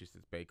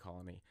Massachusetts Bay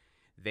Colony,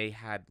 they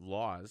had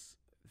laws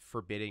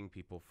forbidding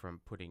people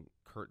from putting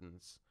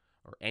curtains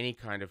or any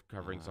kind of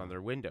coverings on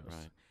their windows.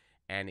 Right.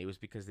 And it was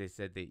because they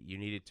said that you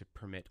needed to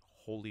permit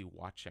holy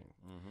watching.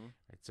 Mm-hmm.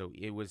 Right? So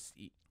it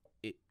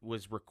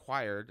was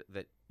required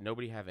that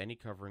nobody have any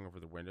covering over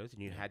the windows,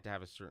 and you had to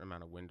have a certain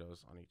amount of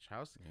windows on each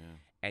house. Yeah.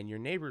 And your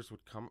neighbors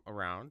would come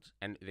around,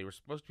 and they were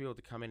supposed to be able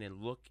to come in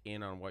and look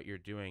in on what you're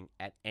doing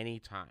at any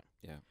time.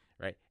 Yeah.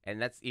 Right?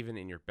 And that's even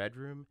in your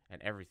bedroom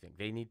and everything.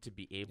 They need to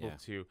be able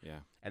to. Yeah.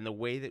 And the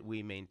way that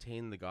we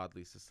maintain the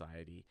godly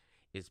society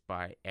is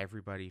by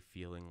everybody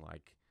feeling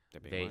like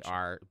they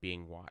are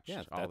being watched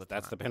all the time.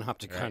 That's the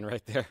panopticon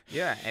right there.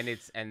 Yeah,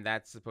 and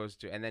that's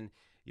supposed to, and then,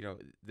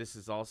 this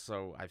is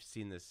also, I've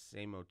seen this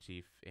same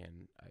motif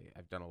in,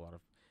 I've done a lot of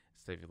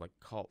stuff like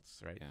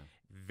cults, right? Yeah.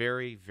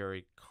 Very,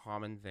 very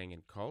common thing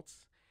in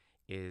cults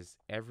is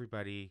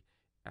everybody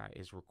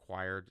is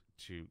required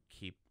to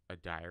keep a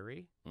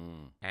diary,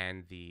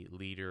 and the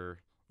leader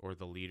or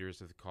the leaders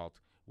of the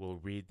cult will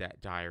read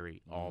that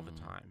diary all the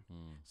time,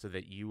 so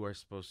that you are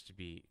supposed to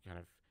be kind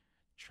of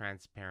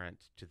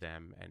transparent to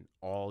them and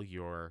all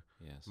your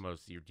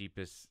your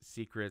deepest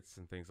secrets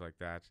and things like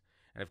that.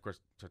 And of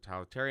course,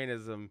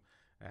 totalitarianism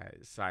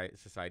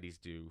societies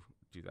do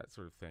that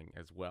sort of thing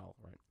as well,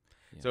 right?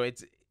 Yeah. So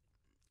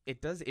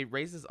it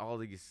raises all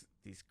these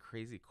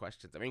crazy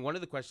questions. I mean, one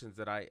of the questions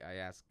that I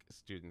ask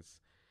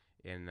students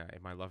in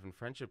my love and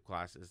friendship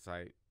class is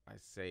I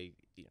say,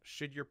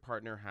 should your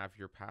partner have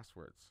your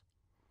passwords?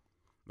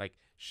 Like,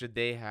 should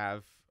they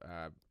have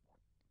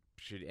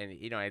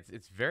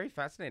it's very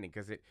fascinating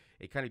because it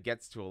kind of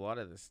gets to a lot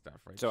of this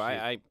stuff, right? So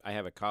I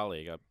have a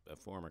colleague, a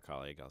former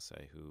colleague, I'll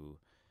say, who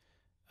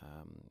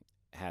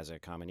has a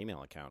common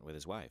email account with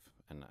his wife,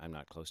 and I'm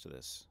not close to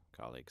this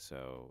colleague,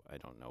 so I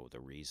don't know the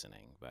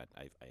reasoning, but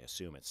I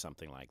assume it's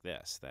something like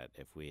this, that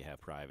if we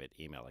have private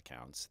email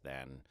accounts,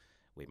 then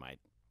we might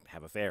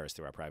have affairs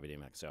through our private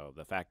email. So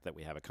the fact that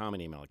we have a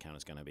common email account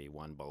is going to be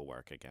one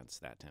bulwark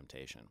against that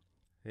temptation.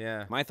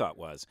 Yeah. My thought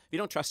was, if you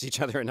don't trust each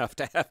other enough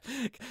to have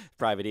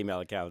private email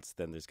accounts,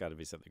 then there's got to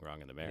be something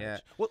wrong in the marriage. Yeah.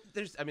 Well,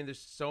 there's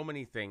so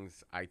many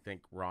things I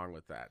think wrong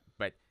with that,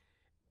 but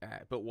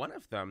one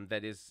of them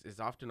that is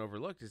often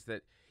overlooked is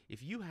that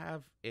if you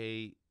have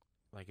a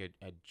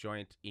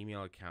joint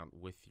email account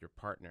with your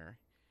partner,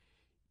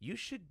 you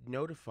should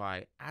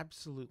notify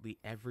absolutely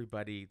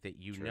everybody that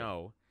you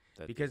know,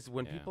 because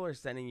when people are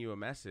sending you a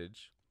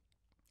message,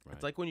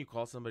 it's like when you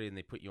call somebody and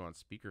they put you on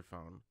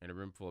speakerphone in a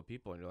room full of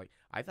people, and you're like,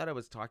 I thought I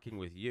was talking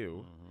with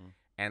you,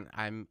 and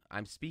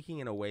I'm speaking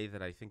in a way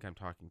that I think I'm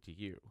talking to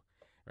you,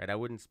 right? I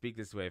wouldn't speak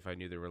this way if I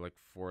knew there were like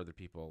 4 other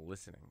people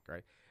listening,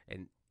 right?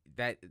 And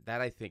that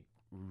I think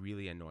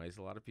really annoys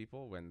a lot of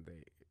people when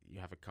you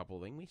have a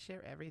couple and we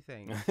share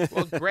everything.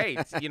 Well, great,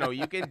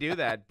 you can do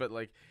that, but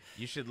like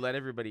you should let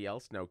everybody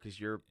else know, because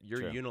you're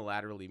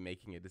unilaterally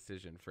making a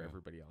decision for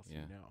everybody else.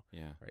 Yeah.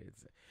 Right.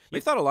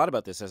 You've thought a lot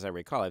about this, as I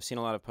recall. I've seen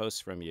a lot of posts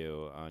from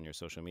you on your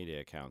social media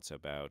accounts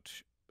about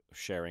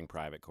sharing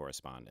private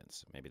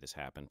correspondence. Maybe this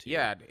happened to you.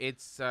 Yeah,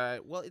 it's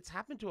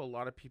happened to a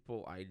lot of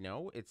people I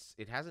know.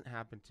 It hasn't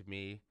happened to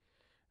me,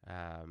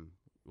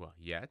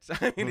 yet.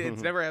 I mean,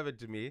 it's never happened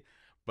to me,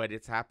 but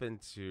it's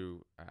happened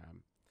to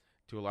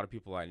a lot of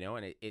people I know,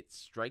 and it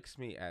strikes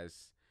me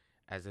as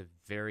a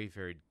very,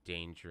 very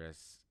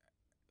dangerous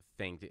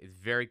thing. It's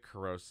very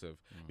corrosive.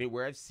 I mean,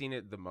 where I've seen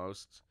it the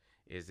most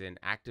is in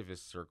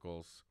activist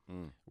circles,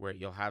 where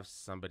you'll have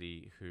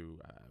somebody who,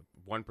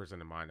 one person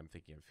in mind I'm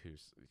thinking of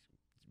who's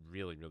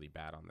really, really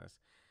bad on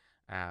this,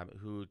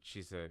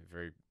 she's a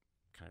very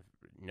kind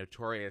of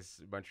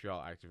notorious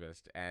Montreal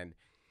activist, and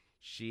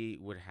she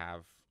would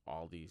have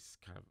all these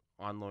kind of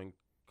ongoing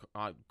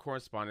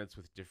correspondence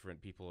with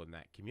different people in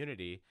that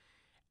community.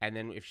 And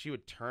then if she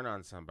would turn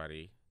on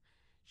somebody,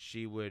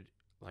 she would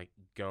like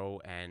go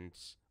and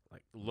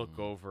like look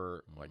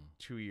over like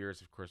 2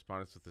 years of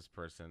correspondence with this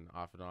person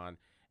off and on,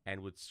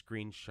 and would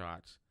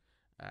screenshot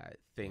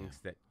things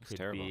that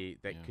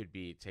could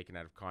be taken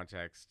out of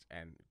context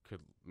and could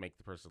make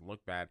the person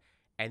look bad,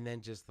 and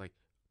then just like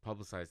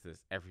publicize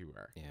this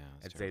everywhere.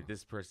 And say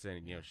this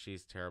person,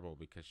 she's terrible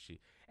because she,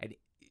 and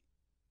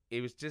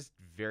it was just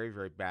very,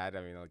 very bad.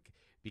 I mean, like,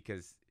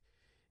 because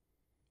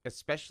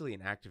especially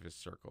in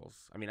activist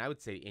circles, I mean, I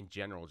would say in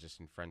general, just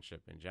in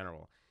friendship in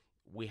general,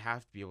 we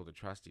have to be able to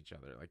trust each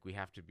other. Like, we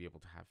have to be able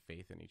to have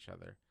faith in each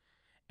other.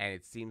 And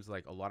it seems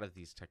like a lot of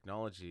these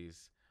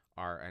technologies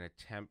are an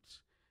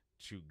attempt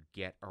to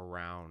get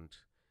around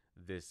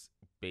this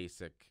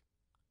basic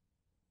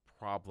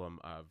problem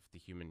of the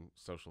human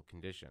social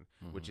condition,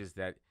 which is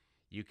that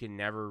you can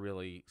never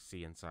really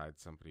see inside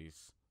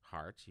somebody's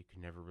heart. You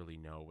can never really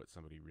know what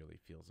somebody really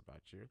feels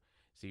about you.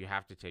 So you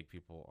have to take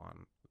people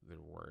on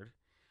their word.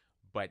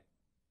 But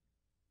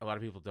a lot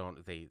of people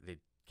don't. They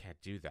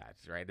can't do that,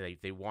 right?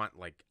 They want,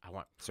 like, I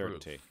want proof,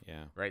 certainty.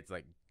 Yeah. right? It's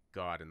like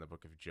God in the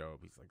book of Job.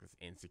 He's like this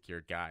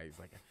insecure guy. He's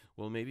like,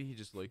 well, maybe he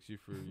just likes you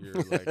for your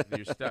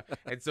your stuff.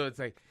 And so it's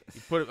like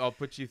I'll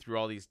put you through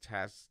all these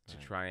tests to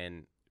try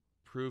and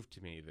prove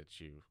to me that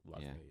you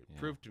love me.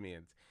 Prove to me,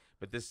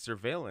 but this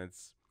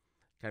surveillance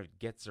kind of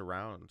gets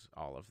around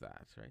all of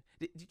that, right?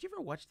 Did you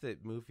ever watch the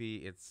movie?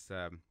 It's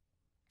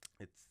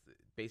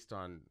based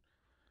on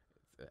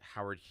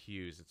Howard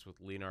Hughes. It's with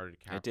Leonardo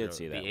DiCaprio. I did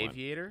see that The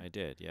Aviator. I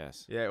did,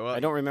 yes. Yeah, well, I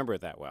don't remember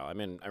it that well. I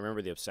mean, I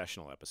remember the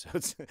obsessional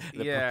episodes.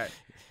 In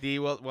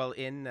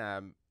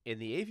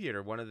The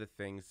Aviator, one of the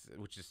things,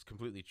 which is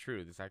completely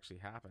true, this actually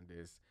happened,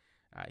 is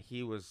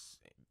he was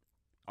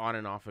on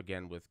and off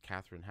again with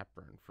Katharine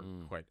Hepburn for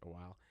quite a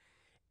while,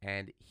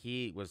 and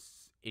he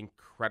was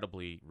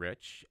incredibly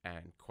rich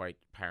and quite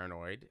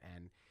paranoid,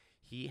 and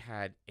he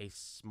had a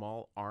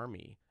small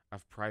army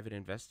of private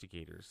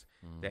investigators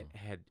that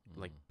had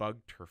like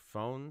bugged her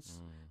phones,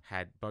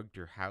 had bugged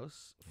her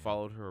house,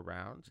 followed her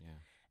around,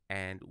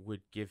 and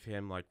would give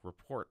him like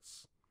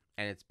reports.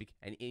 And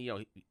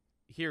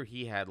here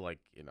he had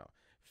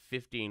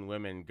 15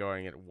 women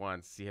going at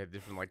once. He had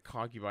different like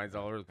concubines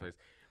all over the place,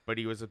 but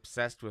he was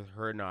obsessed with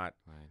her not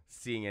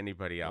seeing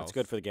anybody else. Well, it's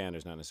good for the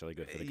ganders, not necessarily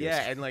good for the goose.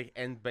 Yeah,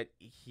 but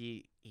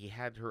he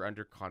had her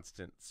under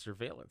constant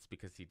surveillance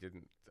because he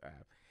didn't.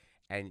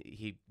 And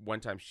one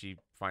time she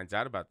finds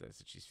out about this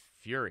and she's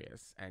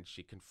furious and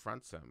she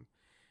confronts him,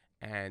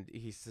 and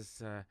he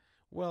says,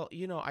 well,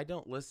 I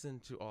don't listen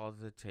to all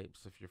the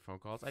tapes of your phone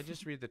calls. I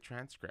just read the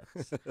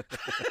transcripts.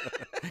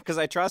 Because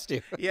I trust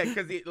you. Yeah,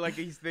 because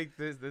he thinks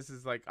this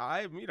is like,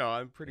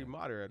 I'm pretty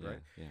moderate, right?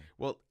 Yeah.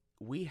 Well,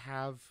 we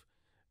have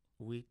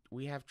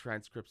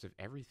transcripts of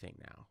everything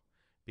now,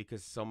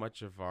 because so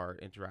much of our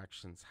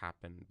interactions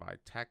happen by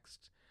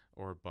text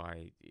or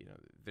by,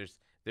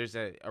 there's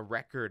a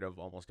record of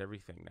almost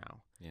everything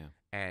now. Yeah.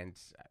 And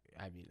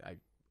I mean, I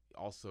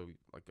also,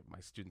 like, my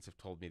students have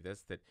told me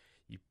this, that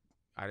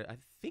I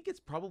think it's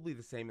probably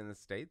the same in the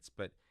States,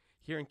 but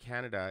here in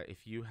Canada,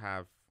 if you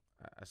have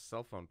a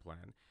cell phone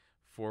plan,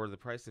 for the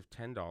price of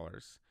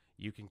 $10,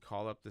 you can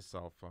call up the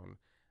cell phone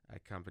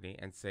company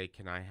and say,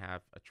 can I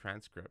have a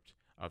transcript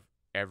of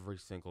every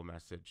single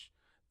message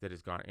that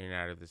has gone in and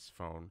out of this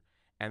phone?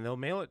 And they'll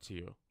mail it to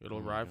you. It'll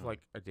arrive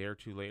like a day or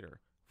two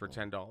later for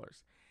 $10.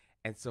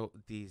 And so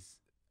these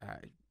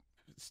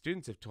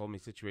students have told me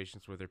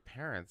situations where their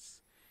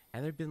parents,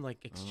 and they've been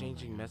like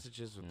exchanging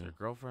messages with their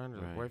girlfriend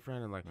or their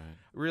boyfriend, and like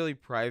really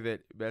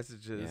private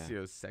messages,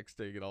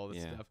 sexting and all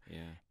this stuff. Yeah.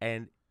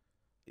 And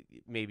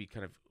maybe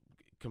kind of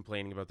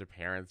complaining about their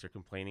parents or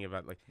complaining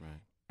about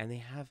and they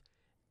have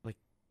like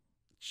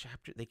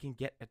they can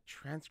get a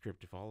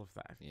transcript of all of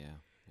that. Yeah.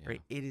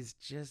 Right. It is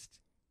just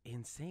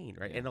insane.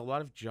 Right. Yeah. And a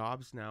lot of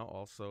jobs now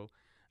also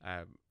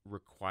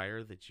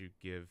require that you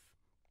give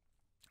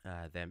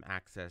them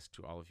access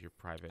to all of your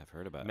private. I've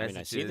heard about it. I mean,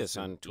 I see this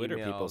on Twitter.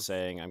 Emails. People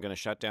saying, I'm going to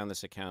shut down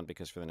this account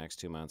because for the next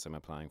 2 months I'm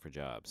applying for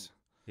jobs.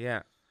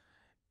 Yeah.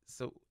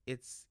 So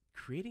it's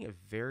creating a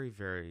very,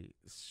 very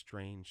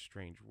strange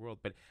world.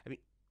 But I mean,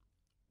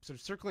 sort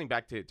of circling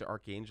back to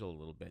Arkangel a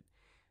little bit,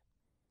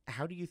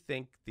 how do you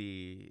think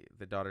the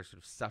daughter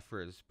sort of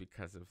suffers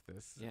because of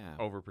this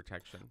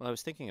overprotection? Well, I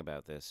was thinking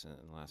about this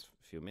in the last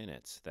few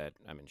minutes, that,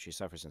 I mean, she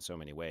suffers in so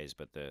many ways,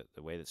 but the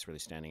way that's really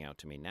standing out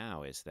to me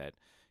now is that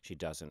she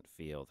doesn't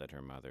feel that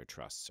her mother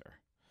trusts her.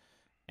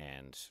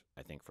 And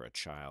I think for a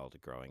child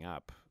growing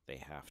up, they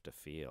have to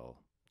feel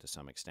to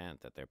some extent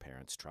that their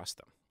parents trust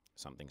them.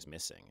 Something's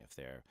missing. If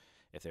they're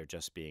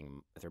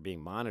being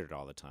monitored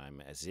all the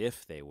time as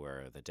if they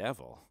were the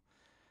devil,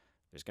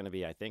 there's going to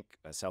be, I think,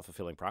 a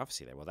self-fulfilling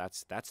prophecy there. Well,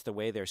 that's the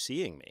way they're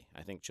seeing me.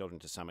 I think children,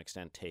 to some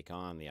extent, take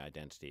on the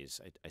identities.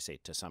 I say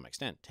to some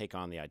extent, take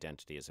on the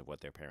identities of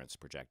what their parents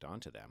project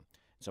onto them.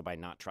 So by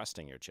not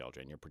trusting your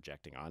children, you're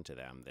projecting onto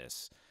them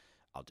this,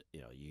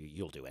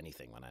 you'll do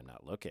anything when I'm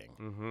not looking.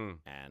 Mm-hmm.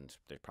 And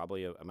there's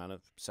probably an amount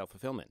of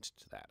self-fulfillment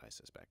to that, I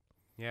suspect.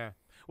 Yeah.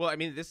 Well, I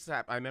mean,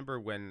 I remember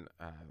when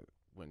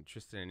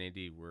Tristan and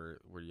Indy were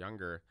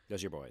younger.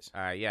 Those are your boys.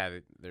 Yeah,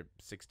 they're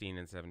 16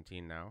 and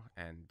 17 now.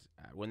 And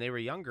when they were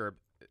younger,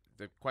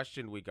 the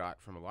question we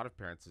got from a lot of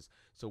parents is,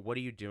 so what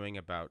are you doing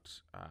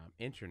about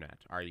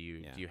internet? Do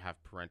you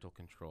have parental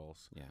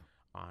controls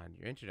on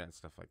your internet and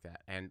stuff like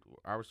that? And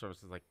our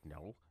response is like,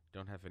 no,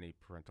 don't have any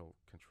parental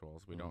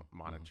controls. We don't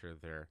monitor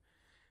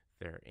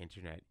their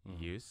internet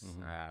use.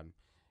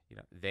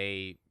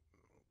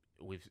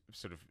 We've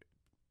sort of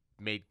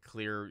made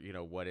clear,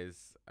 what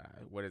is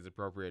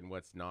appropriate and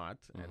what's not,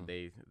 and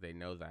they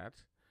know that,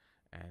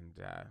 and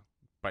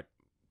but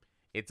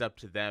it's up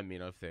to them,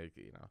 if they,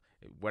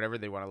 whatever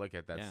they want to look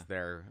at, that's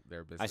their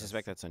business. I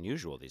suspect that's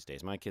unusual these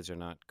days. My kids are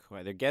not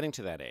quite, they're getting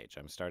to that age.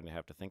 I'm starting to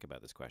have to think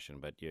about this question,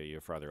 but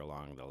you're farther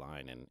along the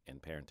line in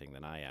parenting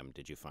than I am.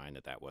 Did you find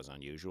that was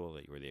unusual,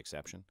 that you were the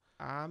exception?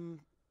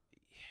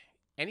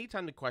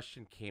 Anytime the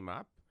question came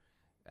up,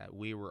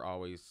 we were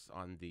always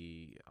on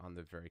the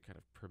very kind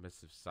of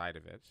permissive side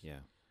of it. Yeah.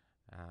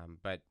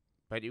 But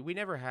we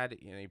never had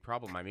any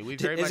problem. I mean, we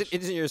very much.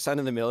 Isn't your son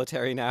in the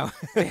military now?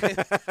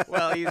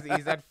 Well,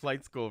 he's at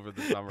flight school for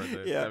the summer. The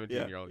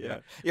 17-year-old. Yeah.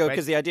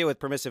 Because the idea with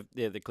permissive,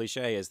 the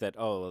cliche is that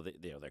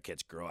their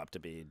kids grow up to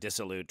be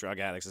dissolute drug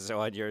addicts and so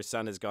on. Your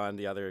son has gone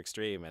the other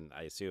extreme, and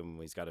I assume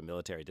he's got a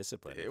military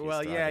discipline.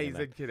 Well, yeah, he's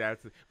in kid out.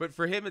 But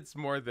for him, it's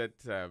more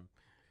that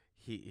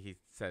he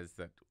says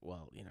that,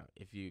 well,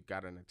 if you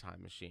got in a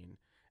time machine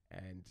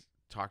and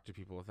talked to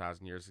people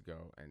 1,000 years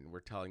ago, and we're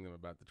telling them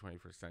about the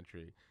 21st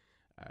century.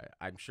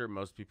 I'm sure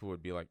most people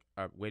would be like,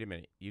 wait a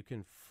minute, you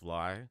can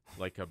fly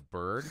like a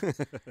bird?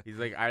 He's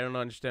like, I don't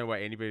understand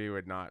why anybody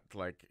would not,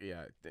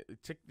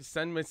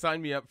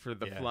 sign me up for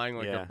the flying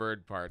like a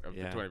bird part of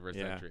the 21st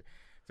century.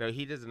 So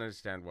he doesn't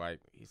understand why.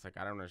 He's like,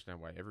 I don't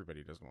understand why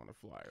everybody doesn't want to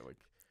fly. Like,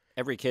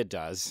 every kid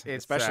does,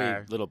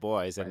 especially little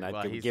boys, and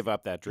I give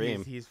up that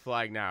dream. He's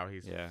flying now.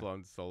 He's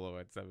flown solo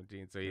at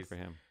 17, so he's for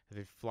him.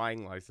 The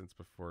flying license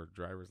before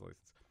driver's license.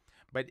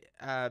 But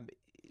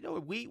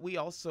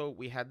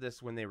we had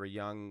this when they were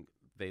young.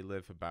 They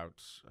live about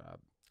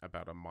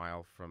a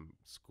mile from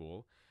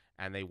school,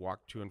 and they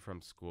walk to and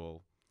from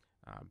school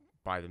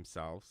by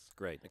themselves.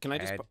 Great. Can I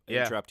just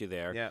interrupt you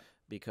there? Yeah.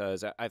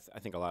 Because I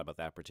think a lot about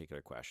that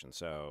particular question.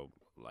 So,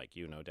 like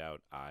you, no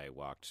doubt, I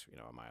walked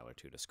a mile or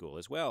two to school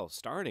as well,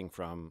 starting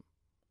from,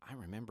 I'm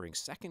remembering,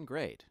 second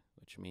grade,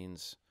 which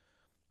means,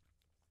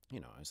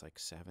 I was like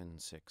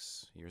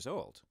 6 years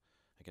old.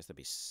 I guess that'd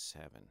be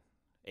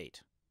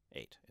 8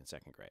 in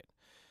second grade.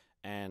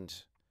 And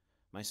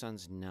my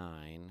son's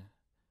 9.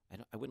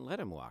 I wouldn't let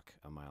him walk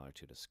a mile or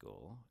two to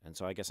school. And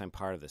so I guess I'm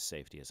part of this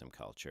safetyism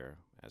culture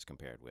as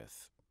compared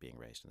with being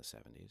raised in the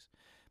 70s.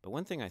 But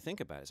one thing I think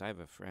about is I have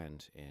a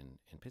friend in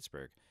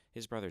Pittsburgh.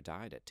 His brother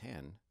died at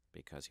 10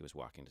 because he was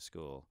walking to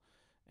school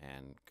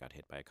and got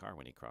hit by a car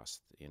when he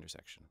crossed the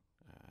intersection.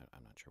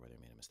 I'm not sure whether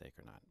he made a mistake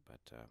or not.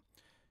 But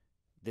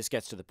this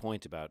gets to the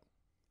point about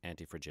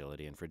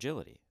anti-fragility and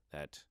fragility,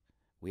 that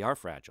we are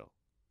fragile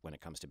when it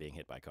comes to being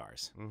hit by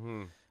cars.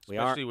 Mm-hmm.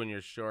 Especially when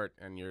you're short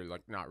and you're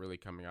like not really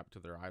coming up to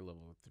their eye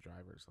level with the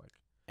drivers.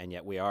 And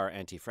yet we are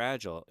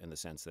anti-fragile in the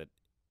sense that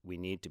we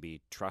need to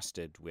be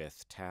trusted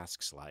with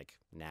tasks like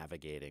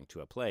navigating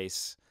to a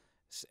place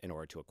in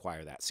order to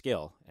acquire that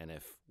skill. And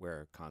if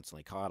we're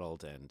constantly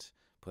coddled and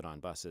put on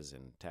buses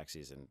and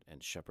taxis and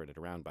shepherded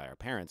around by our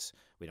parents,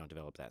 we don't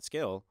develop that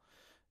skill.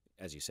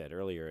 As you said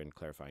earlier in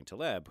clarifying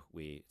Taleb,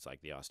 it's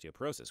like the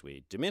osteoporosis.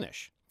 We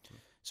diminish.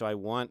 So I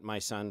want my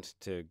son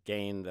to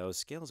gain those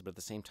skills, but at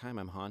the same time,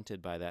 I'm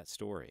haunted by that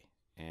story.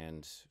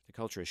 And the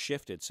culture has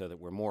shifted so that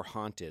we're more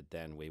haunted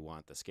than we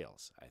want the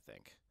skills, I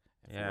think.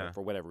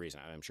 For whatever reason.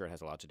 I'm sure it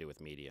has a lot to do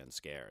with media and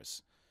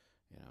scares.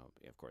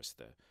 Of course,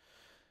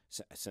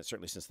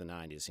 certainly since the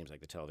 90s, it seems like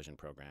the television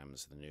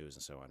programs, the news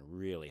and so on,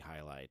 really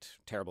highlight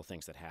terrible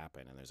things that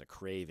happen. And there's a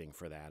craving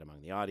for that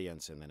among the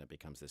audience. And then it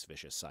becomes this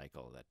vicious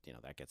cycle that,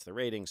 that gets the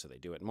ratings, so they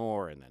do it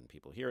more. And then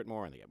people hear it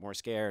more and they get more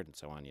scared and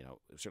so on.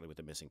 Certainly with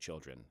the missing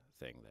children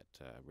thing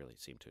that really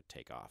seemed to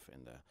take off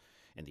in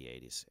the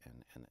 80s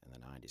and the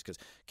 90s. Because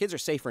kids are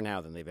safer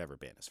now than they've ever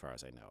been, as far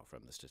as I know,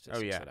 from the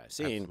statistics that I've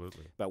seen.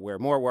 Absolutely. But we're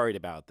more worried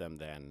about them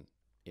than,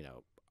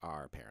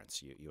 our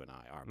parents, you and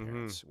I, our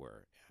parents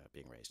were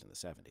being raised in the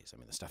 70s. I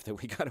mean, the stuff that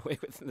we got away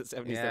with in the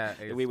 70s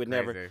that we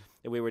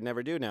would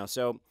never do now.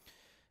 So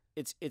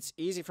it's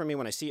easy for me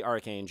when I see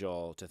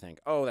Arkangel to think,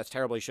 oh, that's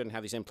terrible. You shouldn't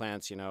have these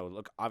implants.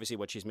 Look, obviously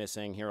what she's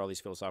missing. Here are all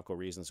these philosophical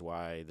reasons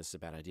why this is a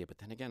bad idea. But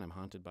then again, I'm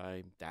haunted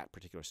by that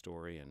particular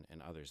story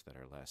and others that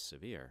are less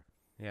severe.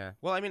 Yeah.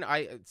 Well, I mean,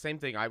 same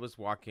thing. I was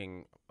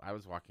walking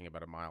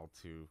about a mile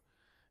to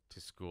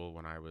school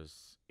when I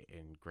was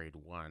in grade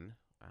 1.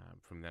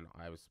 From then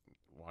I was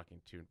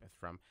walking to and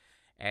from,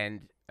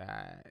 and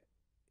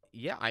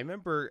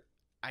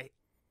I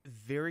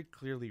very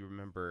clearly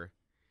remember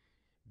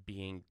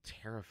being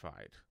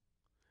terrified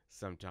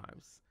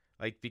sometimes,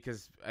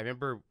 because I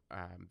remember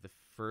the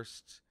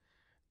first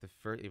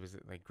it was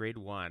like grade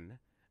 1,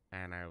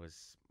 and I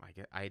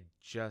had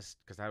just,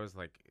 because I was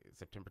like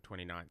September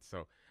 29th,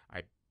 so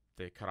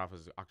the cutoff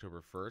was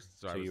October 1st,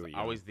 so I was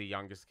always the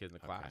youngest kid in the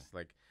class.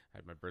 Like,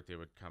 my birthday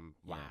would come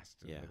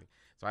last. Yeah.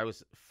 So I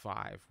was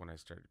 5 when I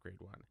started grade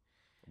 1.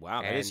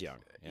 Wow, that is young.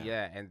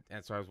 Yeah, and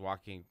so I was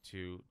walking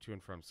to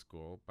and from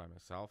school by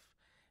myself,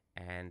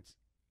 and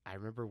I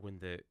remember when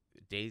the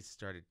days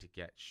started to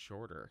get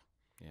shorter.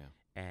 Yeah.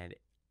 And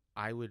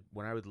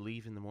when I would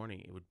leave in the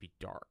morning, it would be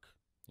dark.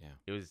 Yeah.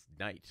 It was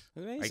night.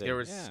 Amazing. Like, there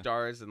were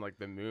stars and like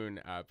the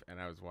moon up, and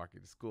I was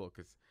walking to school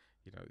because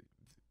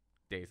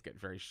days get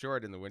very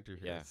short in the winter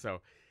here. Yeah.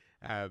 So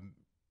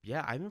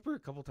yeah, I remember a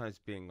couple times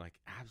being like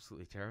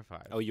absolutely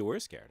terrified. Oh, you were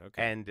scared.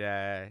 Okay. And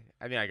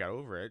I mean, I got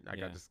over it. I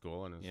Yeah. got to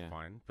school and it was Yeah.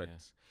 fine. But Yeah.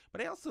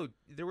 but I also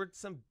there were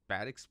some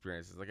bad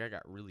experiences. Like I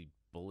got really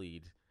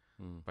bullied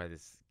Mm. by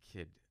this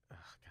kid.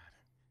 Oh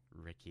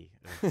God, Ricky.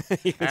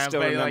 You can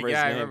still But remember his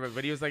yeah, I name. remember.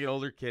 But he was like an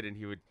older kid, and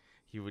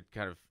he would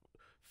kind of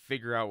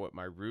figure out what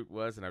my route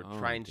was, and I would Oh,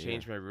 try and dear.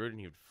 change my route, and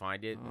he would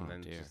find it, Oh, and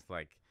then dear. just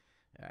like,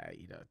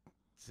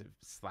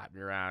 slap me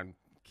around,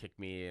 kick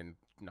me, and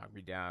knock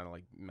me down, and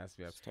like mess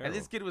me up. It's And terrible.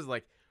 this kid was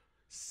like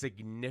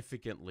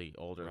significantly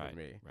older Right. than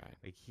me. Right.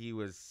 Like he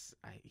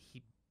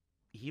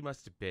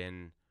must have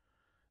been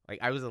like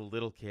I was a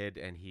little kid,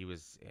 and he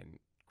was in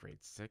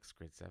grade 6,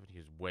 grade 7. He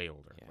was way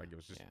older. Yeah. Like it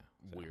was just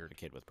So, weird. a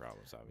kid with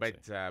problems,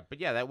 obviously. But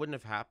yeah, that wouldn't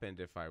have happened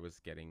if I was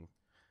getting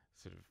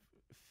sort of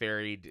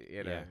ferried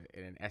in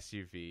in an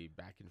SUV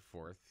back and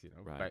forth,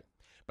 Right.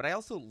 But I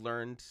also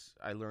learned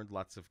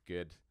lots of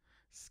good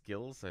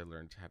skills. I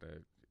learned how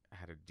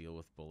to deal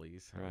with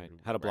bullies,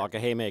 How to block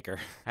a haymaker.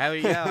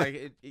 yeah,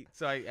 like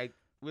so I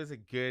was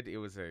it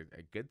was a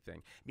good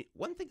thing. I mean,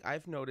 one thing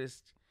I've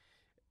noticed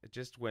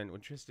just when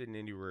Tristan and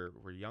Indy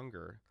were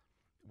younger,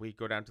 we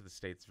go down to the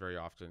States very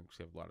often because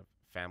we have a lot of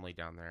family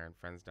down there and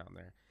friends down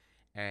there.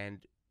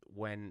 And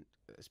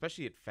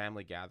especially at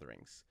family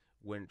gatherings,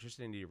 when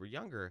Tristan and Indy were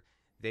younger,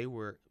 they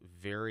were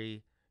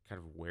very kind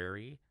of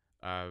wary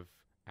of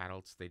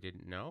adults they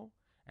didn't know.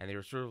 And they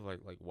were sort of like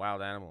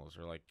wild animals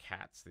or like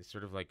cats. They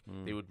sort of like,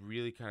 they would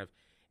really kind of,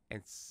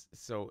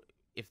 so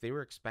if they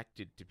were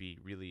expected to be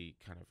really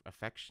kind of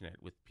affectionate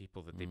with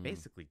people that they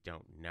basically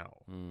don't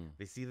know,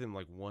 they see them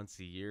like once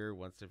a year,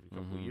 once every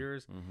couple of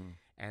years,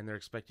 and they're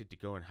expected to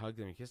go and hug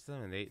them and kiss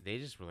them, and they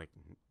just were like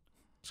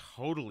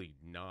totally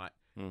not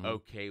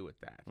okay with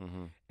that,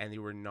 and they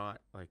were not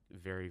like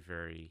very,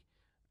 very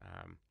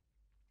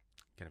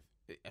kind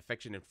of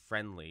affectionate,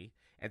 friendly,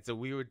 and so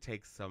we would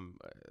take some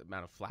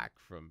amount of flack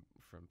from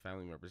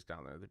family members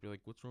down there. They'd be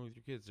like, "What's wrong with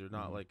your kids? They're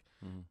not like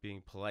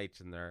being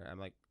polite," and I'm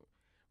like,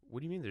 what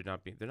do you mean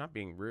they're not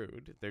being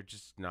rude? They're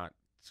just not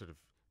sort of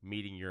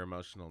meeting your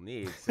emotional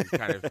needs and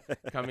kind of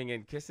coming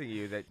and kissing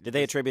you. Did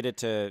they attribute it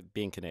to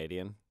being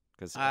Canadian?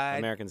 Because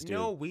Americans do.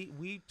 No,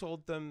 we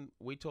told them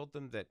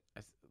that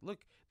look,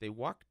 they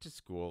walk to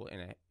school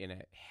in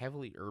a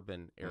heavily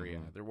urban area.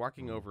 They're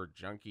walking over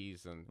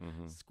junkies and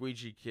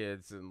squeegee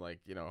kids and like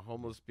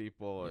homeless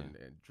people and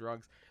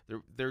drunks.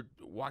 They're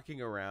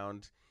walking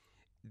around.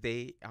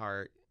 They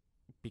are,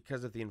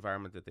 because of the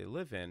environment that they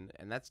live in,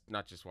 and that's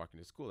not just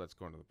walking to school, that's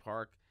going to the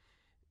park,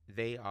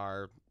 they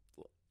are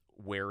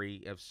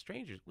wary of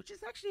strangers, which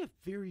is actually a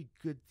very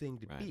good thing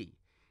to be,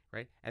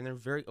 right? And they're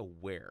very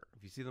aware.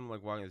 If you see them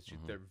like walking the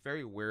street, they're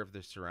very aware of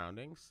their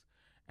surroundings,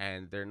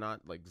 and they're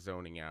not like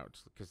zoning out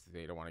because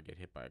they don't want to get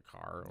hit by a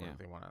car or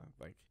they want to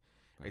like,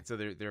 right? So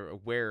they're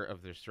aware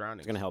of their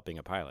surroundings. It's going to help being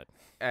a pilot.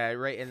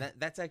 Right, and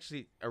that's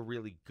actually a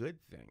really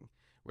good thing.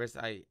 Whereas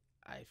I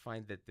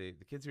find that the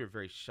kids who are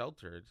very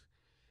sheltered,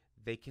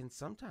 they can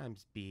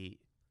sometimes be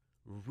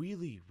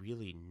really,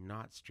 really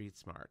not street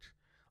smart.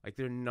 Like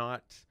they're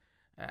not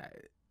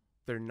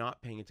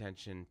paying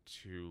attention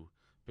to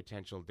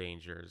potential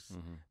dangers.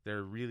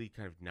 They're really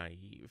kind of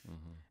naive,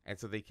 and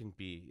so they can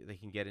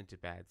get into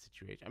bad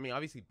situations. I mean,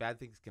 obviously, bad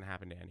things can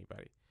happen to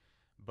anybody,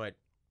 but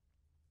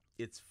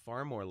it's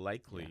far more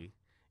likely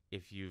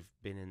if you've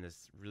been in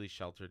this really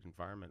sheltered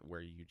environment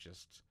where you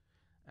just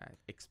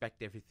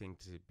expect everything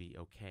to be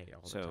okay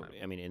all the time.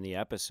 So, I mean, in the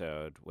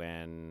episode,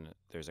 when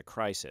there's a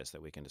crisis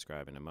that we can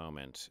describe in a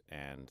moment,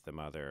 and the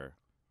mother,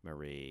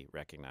 Marie,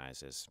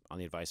 recognizes, on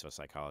the advice of a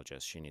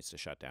psychologist, she needs to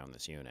shut down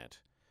this unit.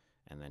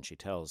 And then she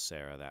tells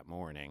Sarah that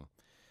morning,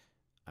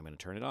 I'm going to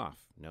turn it off.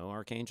 No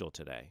Arkangel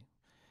today.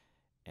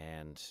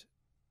 And,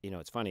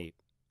 it's funny.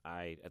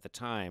 At the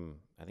time,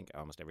 I think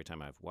almost every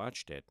time I've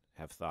watched it,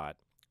 have thought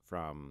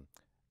from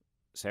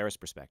Sarah's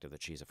perspective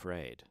that she's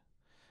afraid.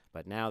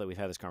 But now that we've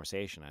had this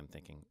conversation, I'm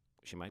thinking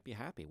she might be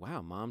happy.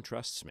 Wow, Mom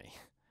trusts me.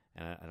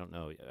 And I don't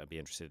know, I'd be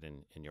interested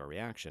in your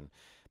reaction.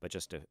 But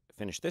just to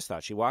finish this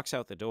thought, she walks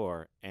out the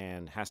door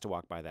and has to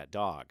walk by that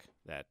dog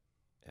that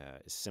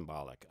is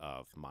symbolic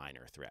of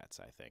minor threats,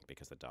 I think,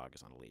 because the dog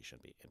is on a leash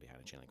and behind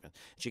a chain link fence.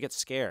 She gets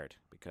scared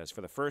because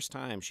for the first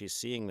time she's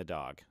seeing the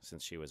dog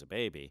since she was a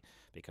baby,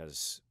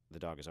 because the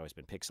dog has always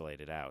been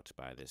pixelated out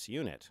by this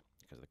unit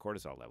because of the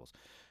cortisol levels.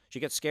 She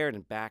gets scared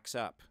and backs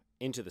up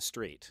into the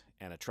street,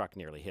 and a truck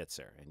nearly hits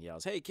her and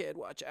yells, "Hey, kid,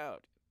 watch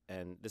out."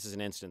 And this is an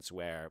instance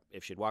where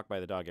if she'd walked by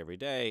the dog every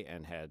day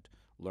and had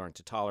learned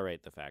to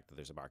tolerate the fact that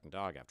there's a barking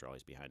dog, after all,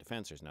 he's behind a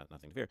fence, there's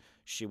nothing to fear,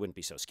 she wouldn't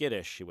be so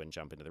skittish, she wouldn't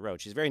jump into the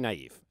road. She's very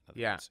naive.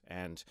 Yeah.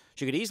 And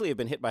she could easily have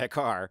been hit by a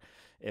car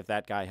if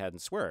that guy hadn't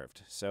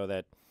swerved. So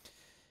that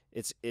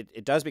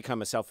it does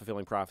become a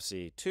self-fulfilling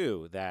prophecy,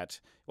 too,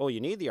 that, well,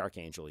 you need the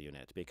Arkangel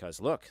unit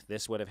because, look,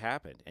 this would have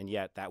happened. And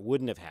yet that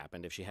wouldn't have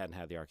happened if she hadn't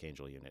had the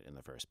Arkangel unit in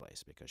the first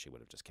place, because she would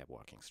have just kept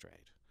walking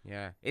straight.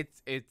 Yeah,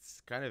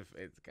 it's kind of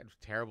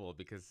terrible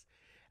because,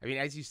 I mean,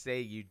 as you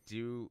say, you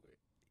do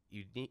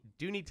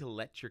need to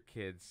let your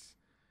kids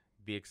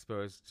be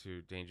exposed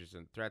to dangers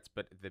and threats,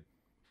 but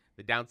the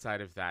the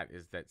downside of that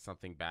is that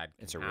something bad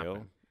can It's a happen.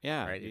 real,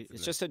 yeah. Right?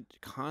 It's just a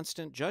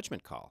constant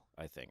judgment call.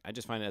 I think I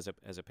just find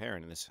as a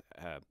parent, and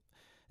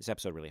this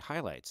episode really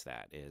highlights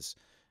that, is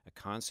a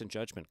constant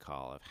judgment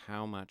call of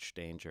how much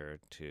danger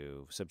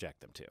to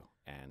subject them to.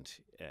 And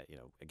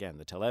again,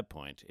 the Taleb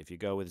point: if you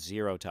go with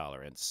zero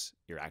tolerance,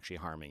 you're actually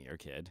harming your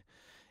kid.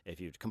 If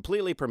you're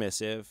completely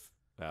permissive,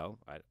 well,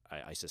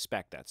 I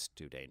suspect that's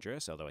too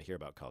dangerous, although I hear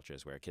about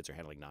cultures where kids are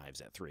handling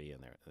knives at 3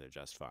 and they're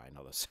just fine,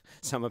 although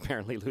some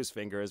apparently lose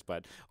fingers,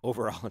 but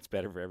overall it's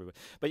better for everybody.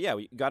 But yeah,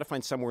 you got to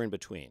find somewhere in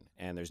between,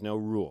 and there's no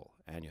rule,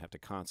 and you have to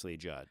constantly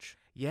judge.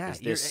 Yeah,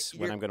 is this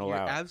what I'm going to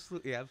allow?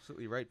 You're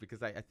absolutely right,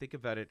 because I think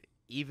about it,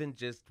 even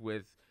just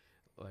with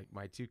like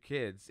my 2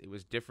 kids, it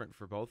was different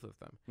for both of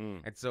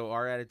them. And so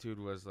our attitude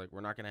was like,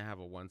 we're not going to have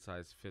a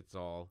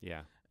one-size-fits-all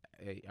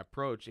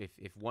approach.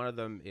 If one of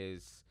them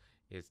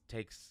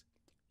takes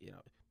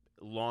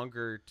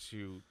longer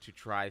to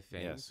try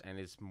things and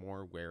is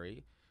more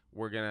wary,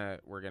 we're gonna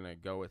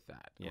go with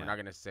that. We're not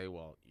gonna say,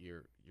 well,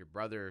 your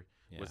brother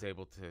was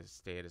able to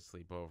stay at a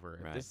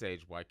sleepover at this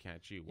age, why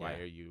can't you? Why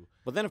are you?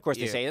 Well, then of course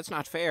they say it's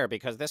not fair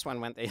because this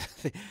one went.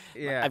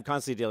 I'm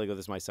constantly dealing with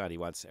this. My son, he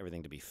wants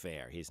everything to be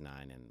fair. He's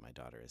 9 and my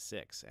daughter is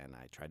 6, and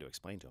I tried to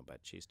explain to him, but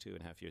she's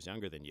 2.5 years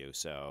younger than you,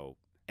 so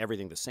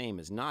everything the same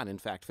is not, in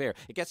fact, fair.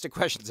 It gets to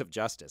questions of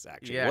justice,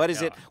 actually. Yeah, what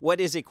is it? What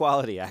is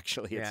equality,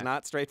 actually? It's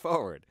not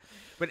straightforward.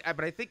 But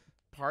I think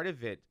part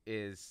of it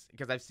is,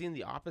 because I've seen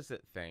the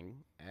opposite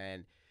thing,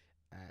 and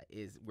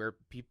is where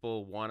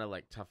people want to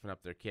like toughen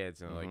up their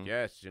kids, and they're like,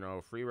 yes,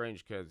 free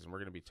range kids, and we're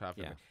going to be tough.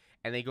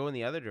 And they go in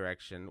the other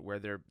direction where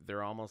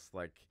they're almost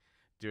like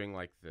doing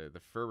like the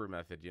Ferber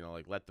method,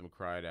 like let them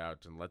cry it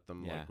out and let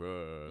them like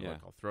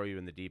I'll throw you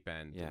in the deep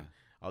end. And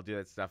I'll do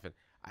that stuff. And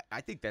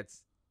I think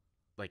that's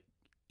like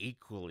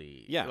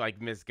equally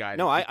like misguided.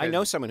 No, I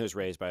know someone who's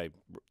raised by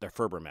the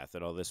Ferber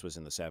method. Oh, this was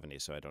in the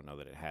 70s, so I don't know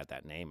that it had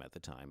that name at the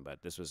time,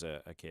 but this was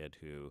a kid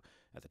who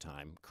at the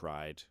time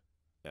cried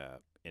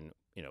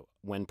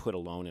when put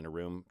alone in a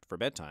room for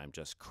bedtime,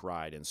 just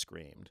cried and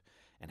screamed,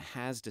 and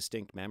has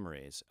distinct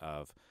memories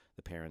of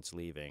the parents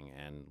leaving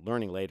and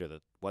learning later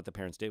that what the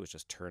parents did was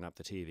just turn up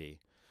the TV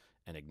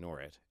and ignore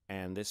it.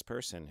 And this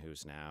person,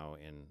 who's now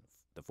in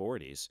the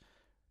 40s,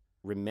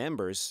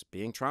 remembers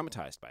being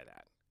traumatized by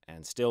that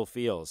and still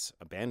feels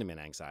abandonment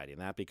anxiety,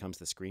 and that becomes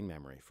the screen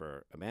memory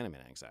for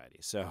abandonment anxiety.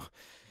 So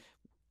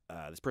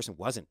this person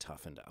wasn't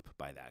toughened up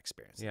by that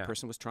experience. The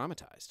person was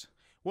traumatized.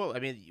 Well, I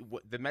mean,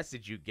 the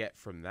message you get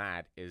from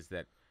that is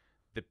that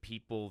the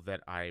people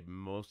that I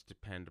most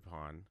depend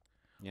upon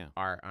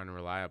are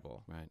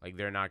unreliable. Right. Like,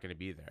 they're not going to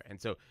be there. And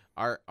so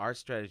our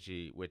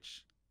strategy,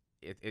 which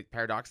it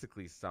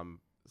paradoxically, some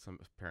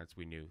parents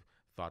we knew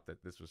thought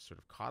that this was sort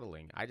of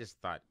coddling. I just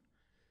thought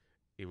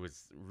it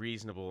was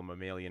reasonable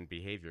mammalian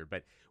behavior.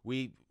 But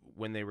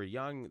when they were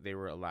young, they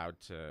were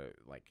allowed to,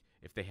 like,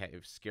 if they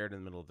were scared in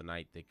the middle of the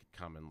night, they could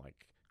come and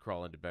like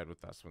crawl into bed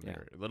with us when they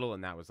were little,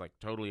 and that was like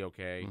totally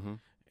okay.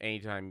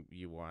 Anytime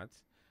you want.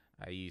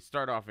 You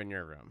start off in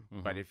your room,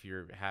 but if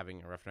you're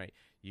having a rough night,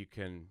 you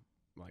can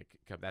like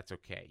that's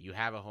okay. You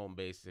have a home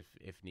base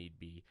if need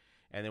be.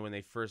 And then when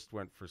they first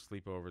went for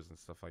sleepovers and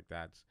stuff like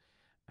that,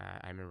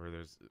 I remember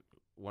there's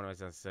one of my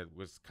sons said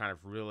was kind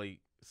of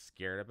really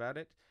scared about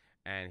it,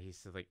 and he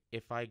said, like,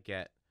 if I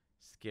get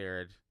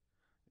scared,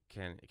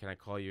 can I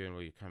call you and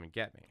will you come and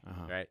get me?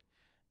 Right?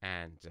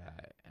 And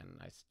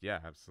I said, yeah,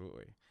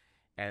 absolutely.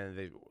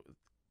 And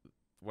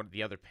one of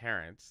the other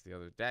parents, the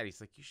other dad, he's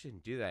like, you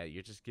shouldn't do that.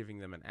 You're just giving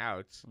them an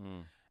out.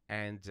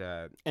 And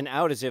an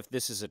out as if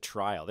this is a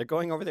trial. They're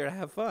going over there to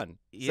have fun.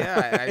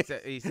 Yeah,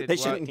 he said they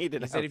shouldn't need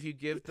it. He said if you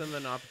give them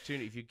an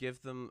opportunity, if you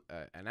give them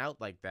an out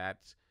like that,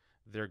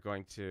 they're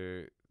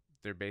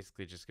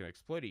basically just going to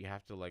exploit it. You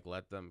have to like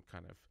let them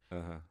kind of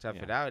tough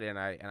it out. And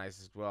I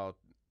said, well,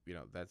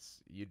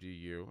 that's you do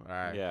you.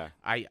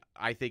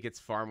 I think it's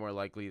far more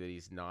likely that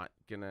he's not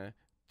gonna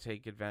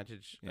take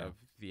advantage of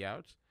the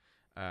out.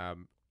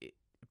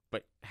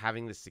 But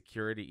having the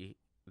security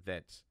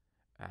that,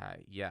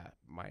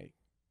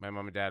 my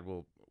mom and dad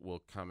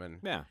will come and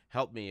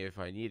help me if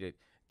I need it.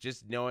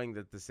 Just knowing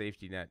that the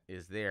safety net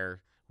is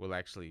there will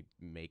actually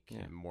make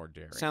him more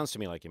daring. Sounds to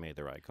me like you made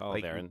the right call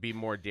there, and be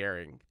more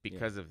daring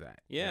because of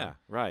that. Yeah,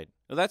 right.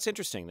 Well, that's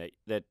interesting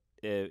that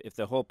if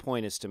the whole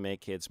point is to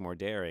make kids more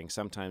daring,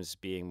 sometimes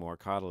being more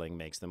coddling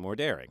makes them more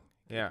daring.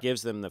 Yeah, it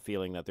gives them the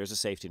feeling that there's a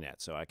safety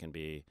net, so I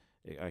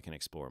can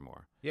explore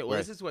more. Yeah, well,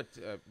 this is what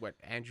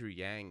Andrew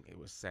Yang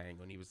was saying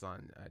when he was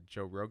on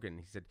Joe Rogan.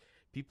 He said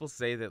people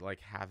say that like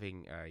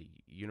having a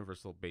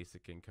universal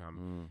basic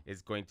income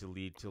is going to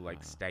lead to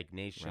like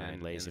stagnation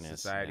and laziness in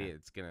society.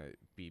 It's going to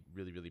be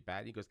really, really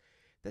bad. He goes,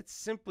 that's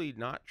simply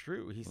not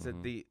true. He said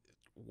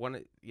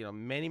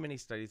many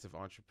studies of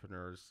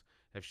entrepreneurs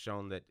have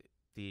shown that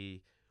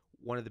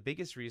one of the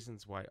biggest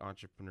reasons why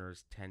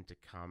entrepreneurs tend to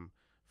come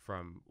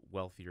from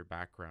wealthier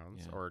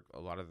backgrounds, or a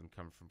lot of them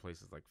come from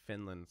places like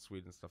Finland,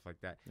 Sweden, stuff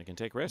like that. They can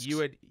take risks.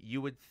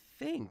 You would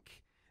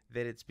think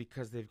that it's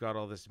because they've got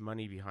all this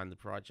money behind the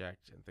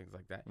project and things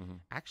like that.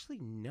 Actually,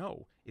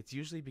 no. It's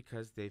usually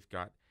because they've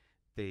got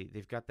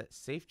they've got that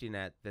safety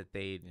net that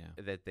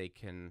Yeah.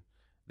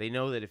 they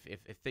know that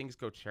if things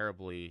go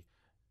terribly,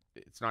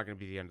 it's not going to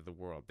be the end of the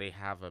world. They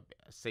have a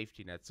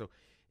safety net. So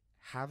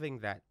having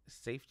that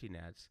safety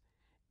net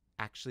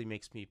actually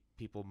makes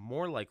people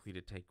more likely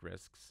to take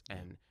risks Yeah.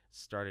 and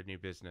start a new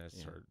business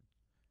Yeah. or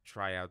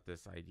try out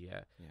this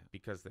idea Yeah.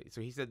 because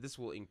so he said this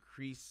will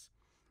increase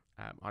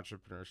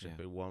entrepreneurship.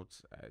 Yeah. It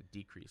won't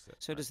decrease it.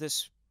 So right? does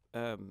this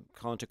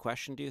call into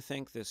question, do you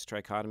think, this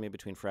trichotomy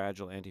between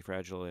fragile,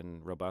 anti-fragile,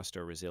 and robust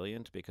or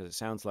resilient? Because it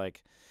sounds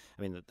like,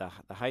 I mean, the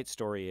height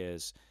story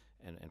is,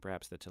 and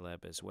perhaps the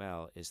Taleb as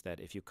well, is that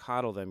if you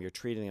coddle them, you're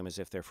treating them as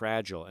if they're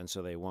fragile, and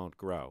so they won't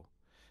grow.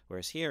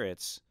 Whereas here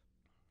it's,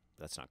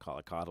 let's not call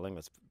it coddling,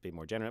 let's be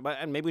more general,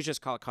 and maybe we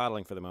just call it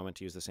coddling for the moment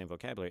to use the same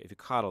vocabulary. If you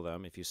coddle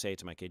them, if you say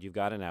to my kid, you've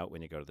got an out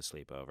when you go to the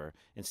sleepover,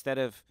 instead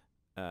of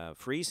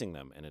freezing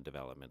them in a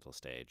developmental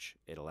stage,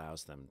 it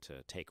allows them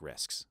to take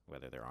risks,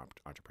 whether they're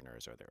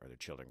entrepreneurs or their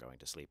children going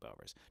to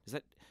sleepovers. Does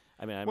that?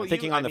 I mean, I'm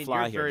thinking on the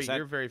fly here.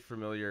 You're very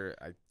familiar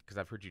because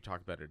I've heard you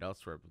talk about it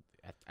elsewhere.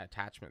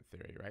 Attachment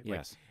theory, right?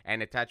 Yes.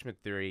 And attachment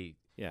theory.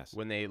 Yes.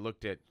 When they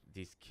looked at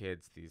these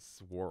kids,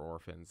 these war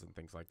orphans and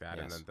things like that,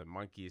 and Yes. then the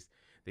monkeys,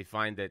 they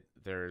find that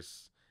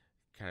there's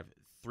kind of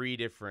three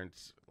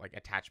different like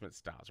attachment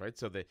styles, right?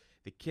 So the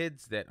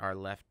kids that are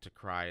left to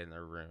cry in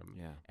their room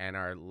Yeah. and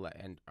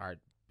are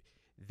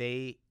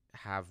they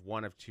have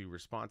one of two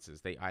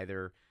responses. They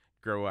either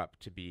grow up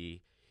to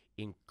be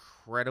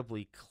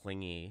incredibly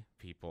clingy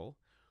people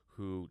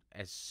who,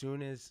 as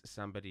soon as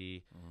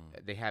somebody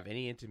they have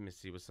any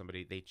intimacy with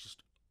somebody, they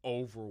just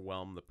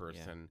overwhelm the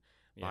person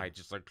by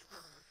just like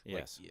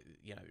Yes.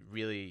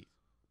 really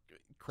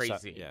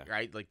crazy, yeah.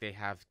 right? Like they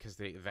have because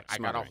I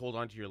gotta hold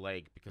on to your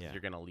leg because Yeah.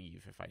 you're gonna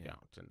leave if I Yeah.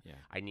 don't, and Yeah.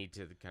 I need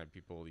to. The kind of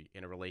people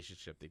in a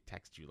relationship, they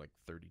text you like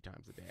 30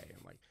 times a day,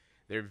 and like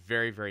they're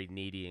very very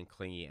needy and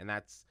clingy, and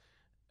that's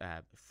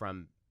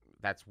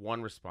that's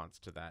one response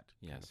to that.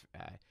 Yes.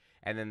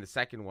 And then the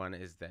second one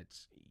is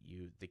that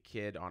the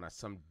kid on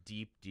some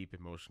deep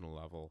emotional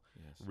level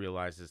Yes.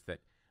 realizes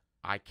that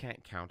I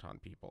can't count on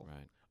people.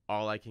 Right.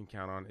 All I can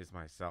count on is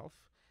myself,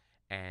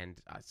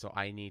 and so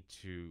I need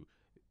to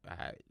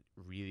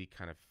really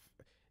kind of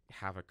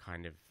have a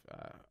kind of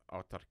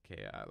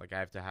autarkia. Like I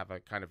have to have a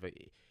kind of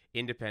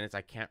independence.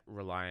 I can't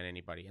rely on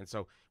anybody, and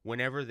so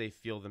whenever they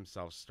feel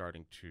themselves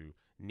starting to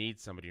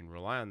need somebody and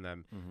rely on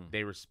them,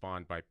 they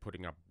respond by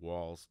putting up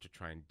walls to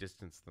try and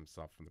distance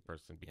themselves from the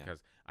person because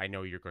I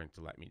know you're going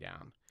to let me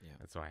down,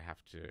 and so I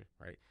have to,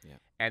 right? Yeah.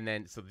 And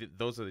then so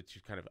those are the two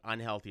kind of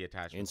unhealthy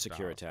attachment Insecure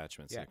styles.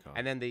 attachments. Yeah. They call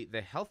And it. then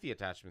the healthy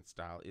attachment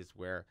style is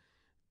where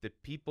the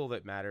people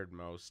that mattered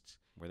most,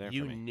 Were there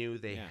you for me. knew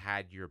they Yeah.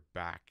 had your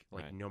back,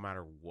 like Right. no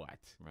matter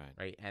what,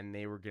 Right. And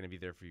they were going to be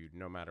there for you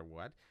no matter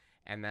what,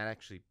 and that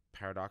actually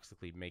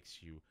paradoxically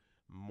makes you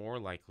more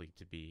likely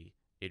to be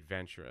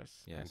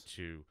adventurous and Yes.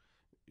 to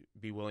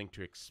be willing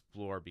to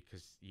explore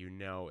because you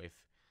know if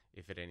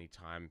at any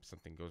time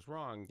something goes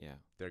wrong, Yeah.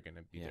 they're going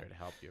to be Yeah. there to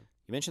help you.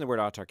 You mentioned the word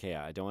autarkia.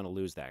 I don't want to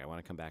lose that. I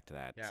want to come back to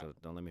that. Yeah. So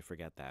don't let me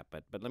forget that.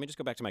 But let me just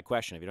go back to my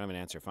question. If you don't have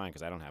an answer, fine,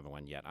 because I don't have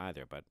one yet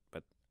either. But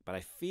I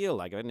feel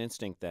like I have an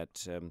instinct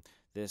that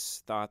this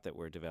thought that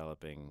we're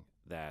developing,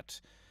 that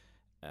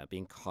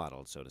being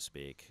coddled, so to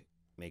speak,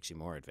 makes you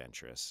more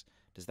adventurous.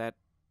 Does that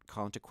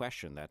call into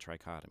question that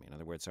trichotomy? In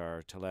other words,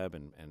 are Taleb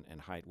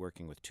and Haidt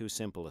working with too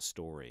simple a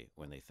story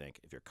when they think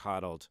if you're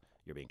coddled,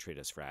 you're being treated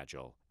as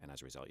fragile, and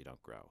as a result, you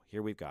don't grow?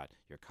 Here we've got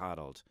you're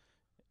coddled,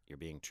 you're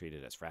being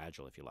treated as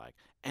fragile, if you like,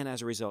 and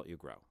as a result, you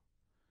grow.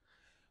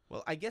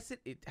 Well, I guess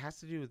it has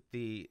to do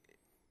with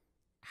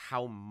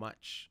how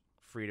much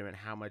freedom and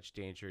how much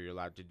danger you're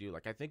allowed to do.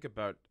 Like I think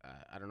about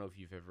I don't know if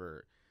you've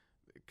ever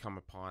come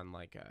upon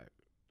like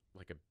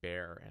a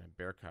bear and a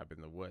bear cub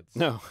in the woods.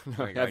 No.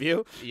 Have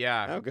you?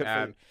 Yeah. Oh, good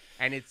for you.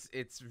 And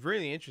it's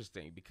really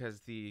interesting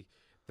because the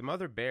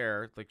mother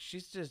bear, like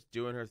she's just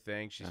doing her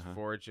thing. She's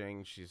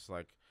foraging. She's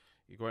like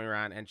going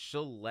around, and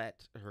she'll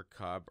let her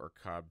cub or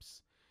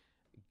cubs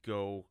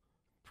go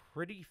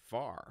pretty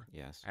far.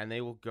 Yes. And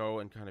they will go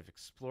and kind of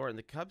explore, and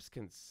the cubs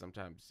can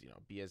sometimes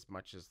be as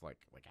much as like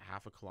a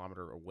half a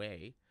kilometer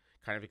away,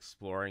 kind of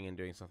exploring and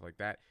doing stuff like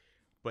that.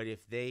 But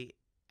if they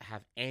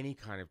have any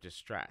kind of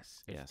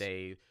distress, if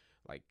they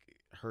like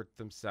hurt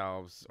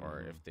themselves,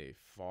 or if they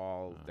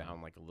fall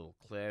down like a little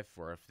cliff,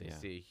 or if they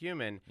see a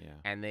human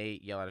and they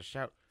yell out a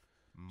shout,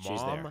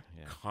 mom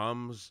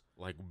comes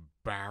like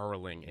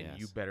barreling, and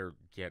you better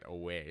get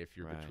away if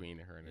you're between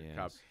her and her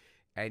cub.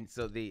 And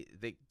so the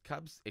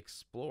cubs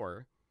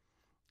explore,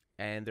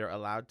 and they're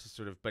allowed to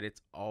sort of, but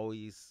it's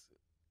always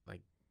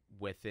like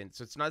within.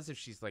 So it's not as if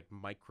she's like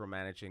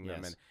micromanaging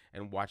them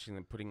and watching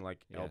them, putting like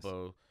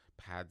elbow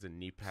pads and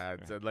knee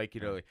pads and like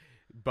like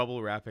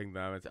bubble wrapping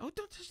them and say, oh,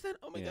 don't touch that.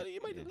 Oh my god,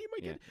 you might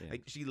get.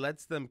 Like she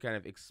lets them kind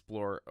of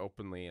explore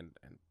openly and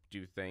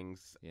do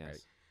things. Yes. Right?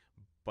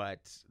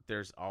 But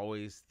there's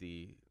always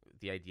the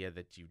idea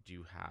that you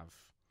do have.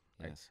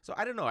 Right? Yes. So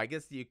I don't know. I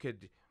guess you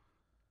could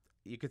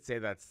say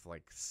that's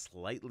like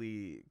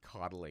slightly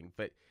coddling,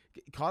 but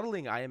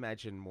coddling, I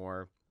imagine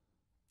more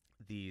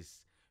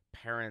these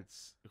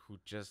parents who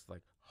just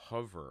like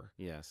hover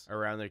Yes.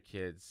 around their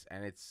kids,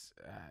 and it's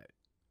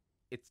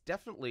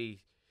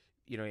definitely,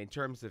 in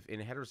terms of in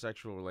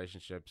heterosexual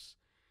relationships,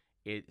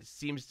 it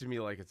seems to me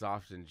like it's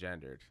often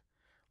gendered.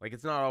 Like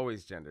it's not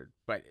always gendered,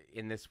 but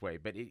in this way.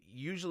 But it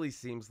usually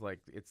seems like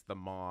it's the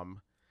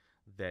mom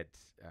that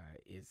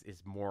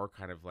is more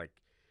kind of like,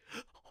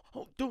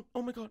 oh, don't,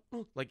 oh my god,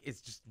 oh. Like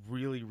it's just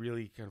really,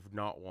 really kind of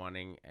not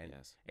wanting, and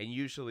Yes. and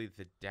usually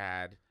the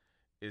dad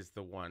is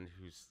the one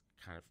who's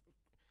kind of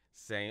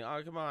saying,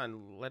 oh come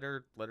on, let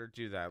her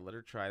do that, let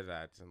her try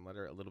that, and let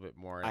her a little bit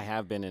more. I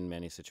have been in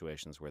many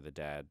situations where the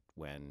dad,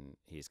 when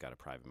he's got a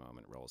private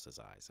moment, rolls his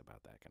eyes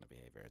about that kind of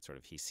behavior. It's sort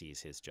of he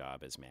sees his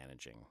job as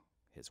managing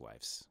his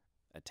wife's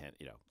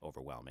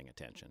overwhelming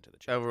attention to the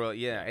child. Overall,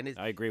 yeah, and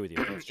I agree with you.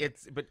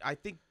 but I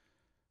think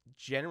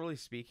generally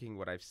speaking,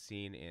 what I've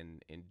seen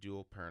in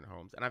dual parent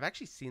homes, and I've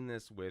actually seen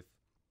this with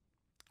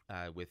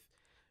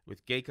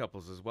gay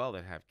couples as well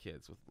that have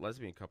kids, with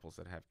lesbian couples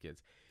that have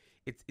kids.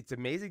 It's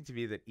amazing to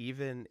me that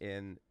even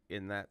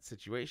in that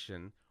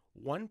situation,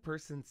 one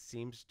person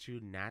seems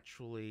to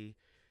naturally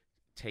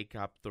take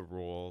up the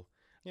role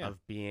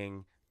of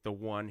being the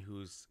one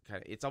who's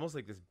kind of, it's almost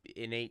like this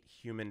innate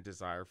human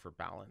desire for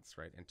balance,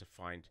 right? And to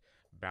find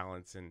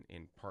balance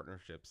in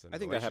partnerships and I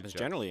think that happens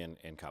generally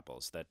in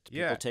couples, that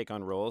Yeah. people take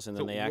on roles and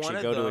then So they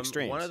actually go to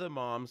extremes. One of the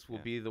moms will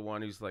Yeah. be the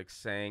one who's like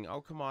saying,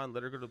 "Oh, come on,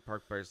 let her go to the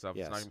park by herself."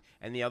 It's not Yes. gonna-"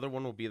 And the other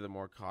one will be the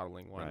more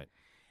coddling one. Right.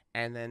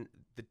 And then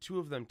the two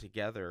of them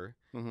together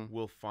Mhm.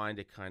 will find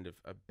a kind of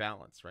a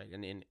balance, right?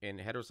 And in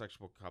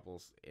heterosexual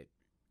couples,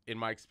 in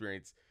my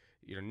experience,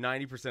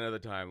 90% of the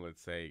time,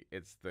 let's say,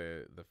 it's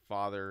the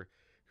father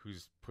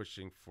who's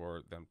pushing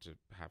for them to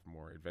have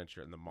more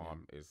adventure, and the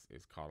mom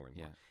is coddling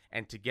more. Yeah.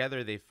 And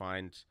together they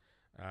find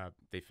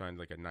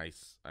like a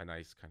nice kind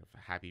of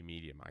happy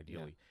medium,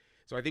 ideally.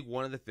 So I think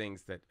one of the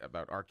things that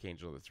about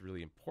Arkangel that's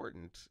really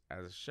important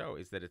as a show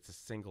is that it's a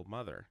single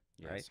mother,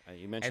 right? Yes.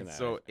 You mentioned And that.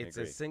 so I it's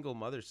agree. a single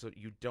mother, so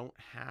you don't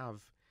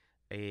have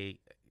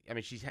I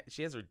mean, she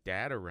has her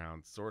dad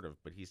around, sort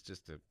of, but he's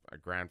just a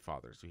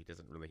grandfather, so he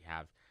doesn't really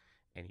have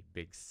any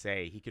big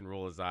say. He can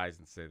roll his eyes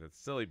and say that's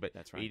silly, but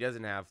That's he right.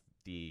 doesn't have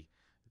the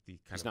kind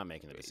He's of not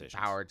making the decisions.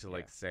 power to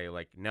like Yeah. say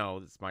like, no,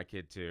 it's my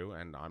kid too,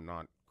 and I'm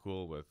not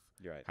cool with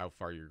You're right. how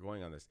far you're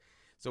going on this.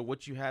 So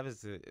what you have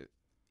is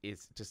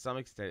to some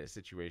extent a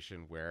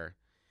situation where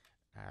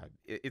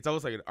it's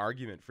almost like an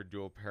argument for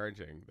dual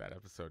parenting, that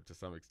episode, to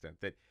some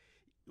extent, that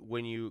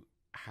when you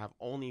have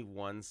only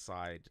one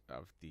side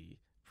of the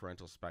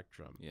parental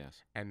spectrum,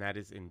 Yes. and that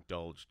is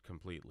indulged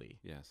completely,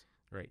 Yes.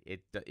 right?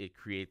 It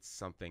creates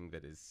something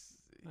that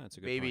is That's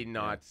a good maybe point.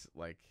 not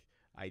like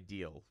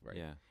ideal, right?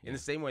 Yeah. In the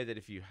same way that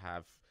if you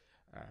have,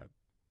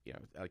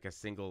 like a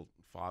single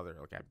father,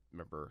 like I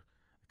remember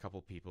a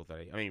couple people that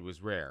I mean, it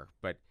was rare,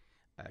 but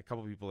a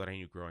couple people that I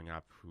knew growing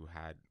up who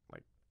had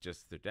like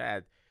just their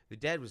dad. The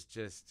dad was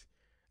just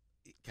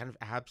kind of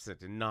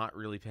absent and not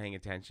really paying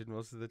attention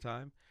most of the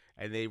time,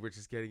 and they were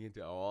just getting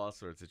into all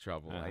sorts of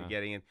trouble and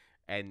getting in,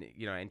 and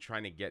and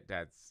trying to get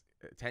dad's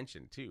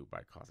attention too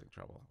by causing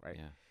trouble, right?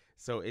 Yeah.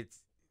 So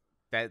it's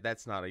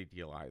that's not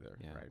ideal either,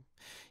 Yeah.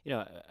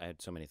 right? I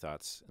had so many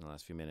thoughts in the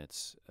last few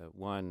minutes.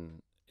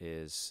 One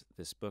is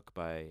this book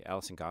by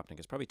Alison Gopnik.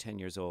 It's probably 10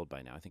 years old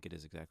by now. I think it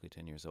is exactly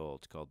 10 years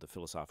old, called The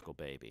Philosophical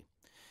Baby.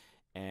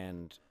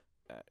 And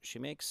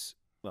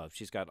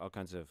she's got all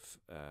kinds of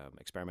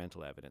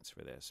experimental evidence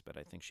for this, but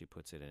I think she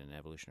puts it in an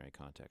evolutionary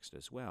context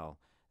as well,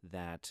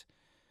 that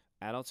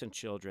adults and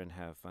children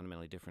have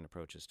fundamentally different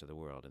approaches to the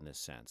world in this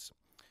sense.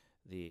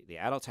 The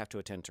adults have to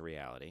attend to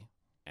reality,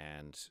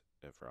 and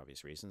for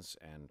obvious reasons,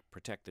 and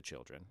protect the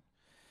children.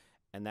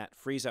 And that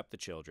frees up the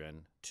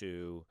children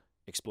to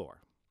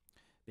explore,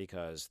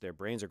 because their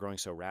brains are growing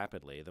so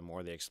rapidly. The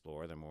more they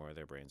explore, the more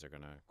their brains are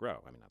going to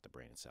grow. I mean, not the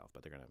brain itself,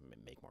 but they're going to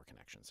make more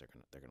connections.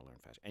 They're going to learn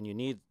faster. And you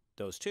need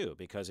those too,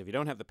 because if you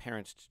don't have the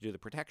parent to do the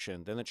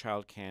protection, then the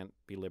child can't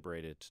be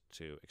liberated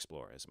to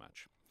explore as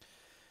much.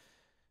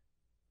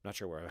 I'm not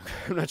sure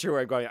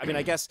where I'm going. I mean,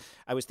 I guess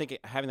I was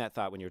having that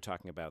thought when you were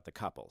talking about the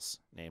couples,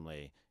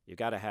 namely, you've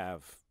got to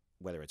have,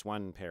 whether it's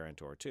one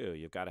parent or two,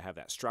 you've got to have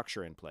that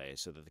structure in place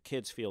so that the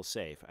kids feel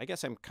safe. I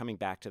guess I'm coming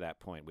back to that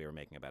point we were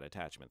making about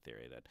attachment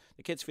theory, that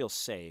the kids feel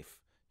safe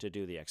to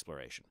do the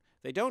exploration.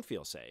 If they don't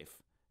feel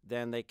safe,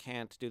 then they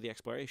can't do the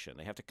exploration.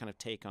 They have to kind of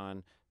take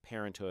on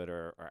parenthood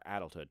or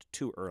adulthood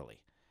too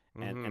early.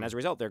 And as a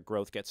result, their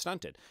growth gets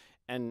stunted.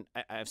 And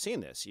I've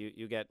seen this.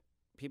 You get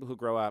people who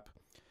grow up,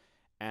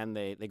 and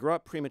they grow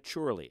up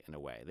prematurely in a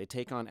way. They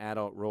take on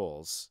adult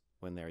roles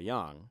when they're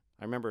young.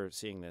 I remember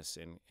seeing this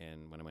in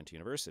when I went to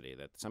university,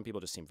 that some people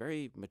just seem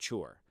very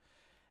mature.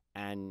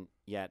 And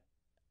yet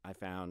I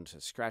found,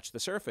 to scratch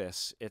the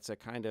surface, it's a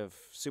kind of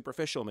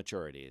superficial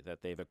maturity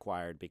that they've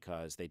acquired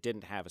because they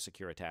didn't have a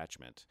secure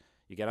attachment.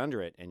 You get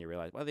under it and you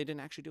realize, well, they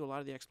didn't actually do a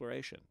lot of the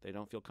exploration. They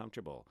don't feel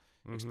comfortable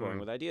exploring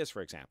with ideas,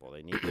 for example.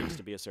 They need things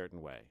to be a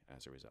certain way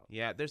as a result.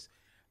 Yeah,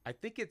 I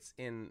think it's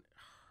in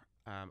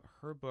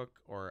her book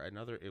or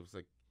another. It was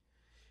like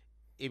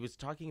it was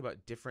talking about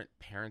different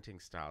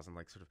parenting styles and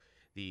like sort of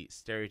the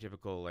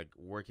stereotypical like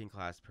working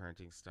class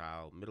parenting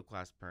style, middle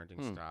class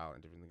parenting style,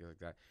 and different things like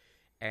that.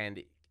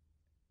 And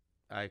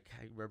I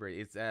can't remember.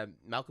 It's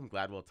Malcolm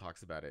Gladwell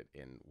talks about it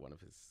in one of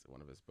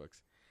his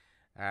books,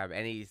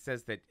 and he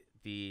says that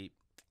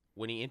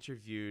when he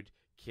interviewed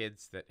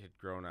kids that had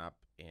grown up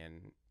in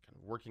kind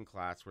of working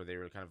class where they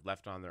were kind of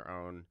left on their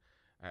own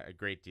a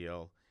great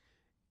deal,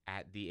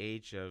 at the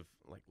age of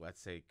like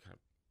let's say kind of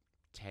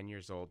 10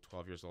 years old,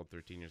 12 years old,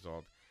 13 years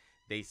old,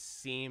 they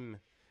seem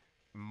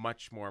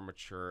much more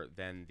mature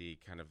than the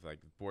kind of like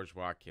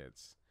bourgeois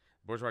kids.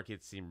 Bourgeois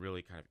kids seem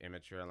really kind of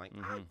immature and like,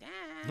 oh,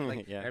 dad,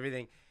 like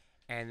everything.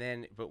 And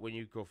then, but when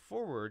you go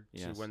forward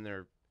to when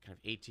they're kind of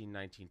 18,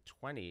 19,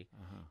 20,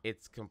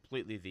 it's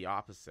completely the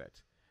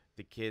opposite.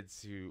 The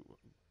kids who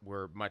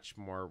were much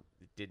more,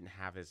 didn't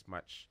have as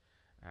much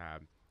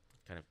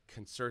kind of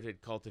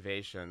concerted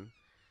cultivation,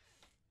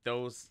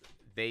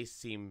 they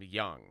seem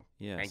young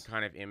and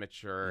kind of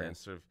immature and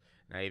sort of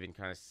naive and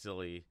kind of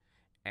silly.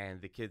 And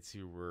the kids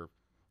who were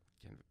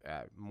kind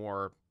of,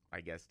 more,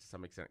 I guess, to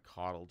some extent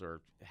coddled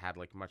or had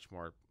like much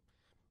more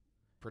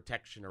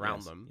protection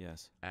around them,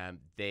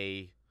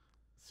 they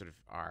sort of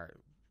are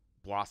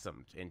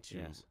blossomed into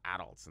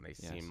adults, and they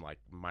seem like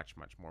much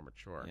more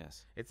mature.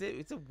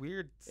 It's a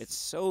weird. It's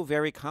so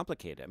very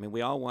complicated. I mean,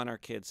 we all want our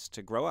kids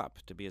to grow up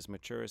to be as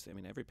mature as. I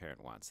mean, every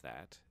parent wants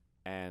that.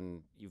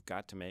 And you've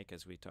got to make,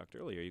 as we talked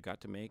earlier, you've got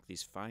to make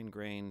these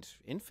fine-grained,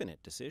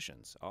 infinite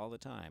decisions all the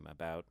time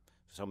about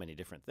so many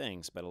different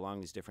things, but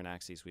along these different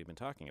axes we've been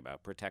talking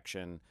about: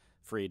 protection,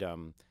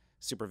 freedom,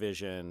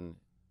 supervision,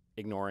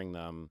 ignoring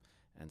them,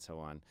 and so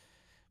on,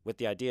 with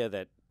the idea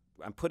that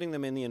I'm putting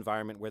them in the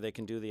environment where they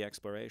can do the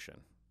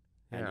exploration.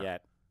 And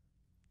yet,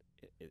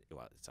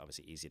 it's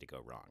obviously easy to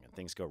go wrong, and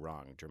things go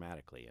wrong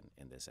dramatically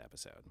in this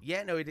episode.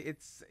 Yeah, no,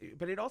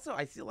 but it also,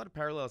 I see a lot of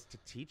parallels to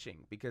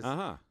teaching because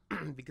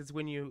because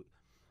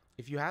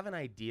if you have an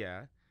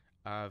idea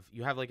of,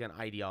 you have like an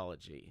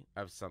ideology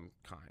of some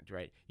kind,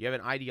 right? You have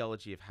an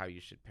ideology of how you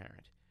should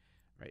parent,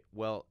 right?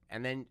 Well,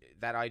 and then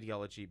that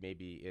ideology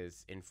maybe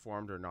is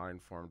informed or not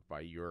informed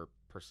by your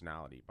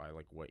personality, by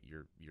like what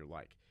you're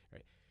like,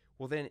 right?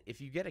 Well, then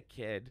if you get a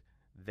kid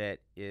that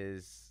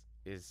is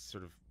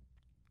sort of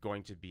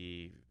going to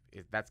be,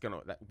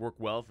 that work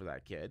well for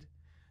that kid,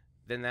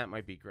 then that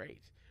might be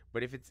great.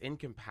 But if it's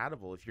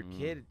incompatible, if your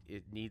kid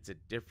needs a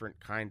different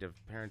kind of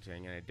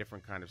parenting and a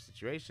different kind of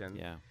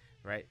situation,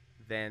 right,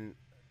 then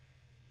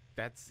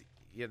that's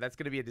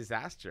going to be a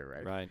disaster,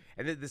 right? Right.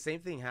 And the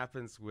same thing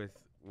happens with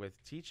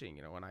teaching.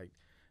 You know, when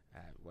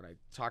I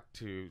talk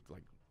to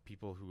like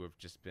people who have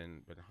just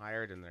been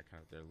hired and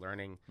they're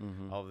learning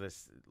all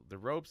this, the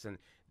ropes, and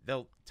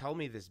they'll tell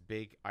me this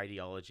big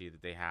ideology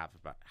that they have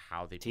about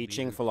how they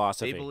teaching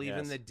philosophy. They believe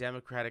in the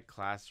democratic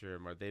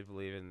classroom, or they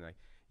believe in like,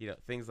 you know,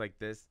 things like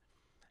this.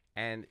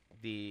 And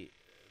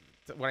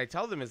what I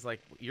tell them is like,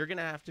 you're going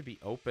to have to be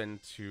open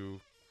to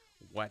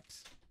what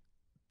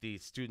the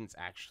students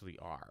actually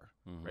are,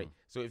 right?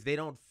 So if they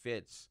don't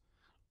fit,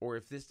 or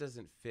if this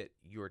doesn't fit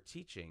your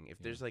teaching, if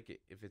there's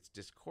like, if it's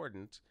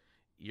discordant,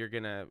 you're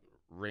going to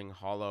ring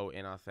hollow,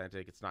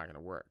 inauthentic. It's not going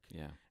to work.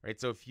 Right.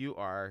 So if you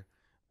are,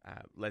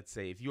 let's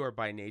say, if you are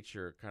by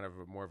nature kind of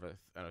more of an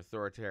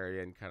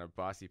authoritarian kind of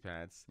bossy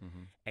pants,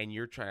 and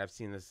you're trying, I've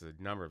seen this a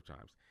number of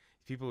times.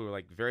 People who are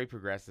like very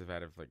progressive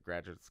out of like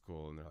graduate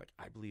school, and they're like,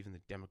 I believe in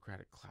the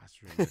democratic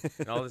classroom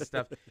and all this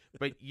stuff.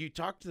 But you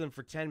talk to them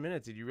for 10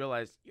 minutes and you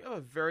realize you have a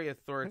very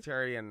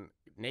authoritarian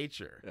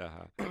nature.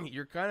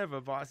 You're kind of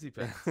a bossy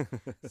pants.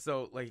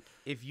 So like,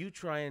 if you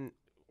try and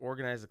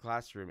organize a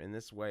classroom in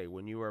this way,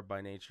 when you are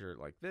by nature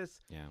like this,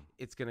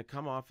 it's going to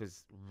come off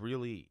as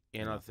really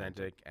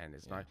inauthentic, and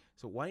it's not.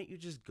 So why don't you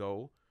just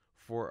go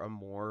for a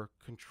more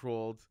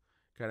controlled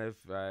kind of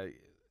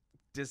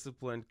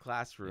disciplined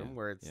classroom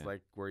where it's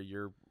like where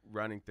you're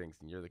running things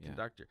and you're the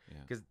conductor,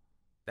 because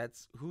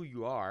that's who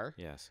you are.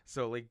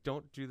 So like,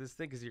 don't do this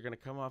thing because you're going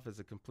to come off as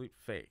a complete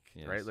fake,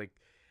 right? Like,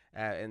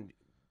 and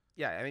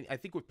I mean, I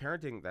think with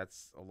parenting,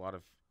 that's a lot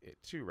of it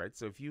too, right?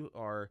 So if you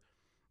are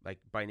like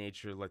by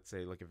nature, let's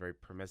say like a very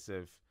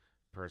permissive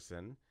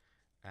person,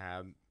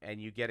 and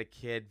you get a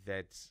kid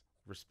that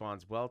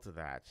responds well to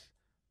that,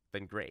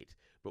 then great.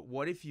 But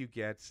what if you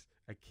get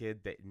a kid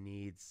that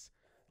needs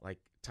like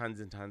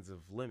tons and tons of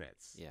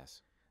limits?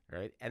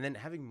 Right. And then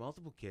having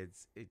multiple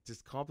kids, it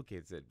just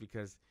complicates it,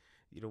 because,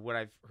 you know, what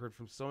I've heard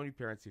from so many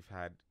parents who've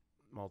had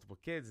multiple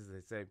kids is they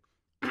say,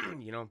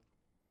 you know,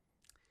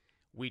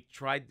 we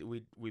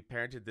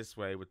parented this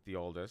way with the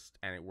oldest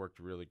and it worked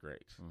really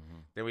great.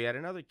 Then we had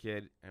another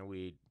kid and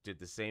we did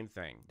the same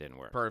thing. Didn't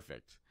work.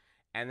 Perfect.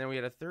 And then we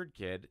had a third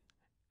kid,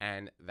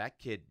 and that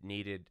kid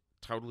needed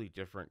totally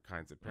different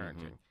kinds of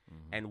parenting.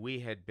 And we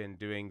had been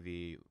doing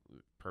the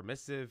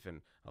permissive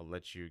and I'll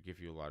let you, give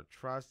you a lot of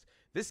trust.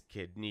 This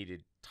kid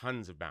needed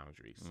tons of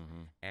boundaries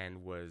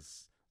and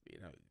was, you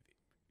know,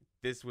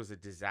 this was a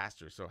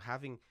disaster. So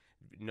having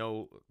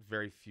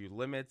very few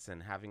limits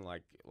and having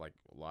like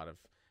a lot of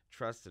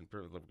trust and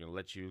we're going to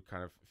let you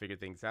kind of figure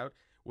things out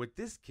with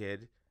this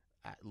kid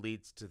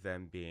leads to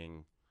them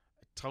being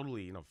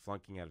totally,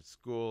 flunking out of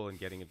school and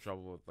getting in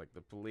trouble with like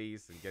the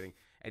police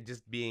and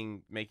just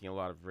making a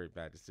lot of very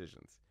bad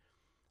decisions,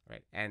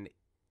 right? And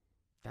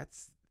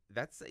that's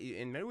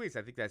in many ways,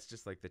 I think that's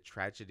just like the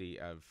tragedy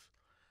of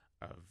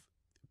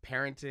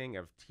parenting,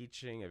 of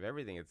teaching, of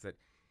everything. It's that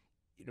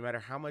no matter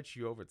how much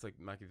it's like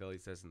Machiavelli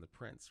says in The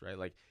Prince, right?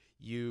 Like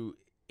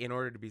in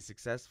order to be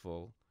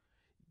successful,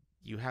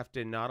 you have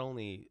to not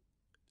only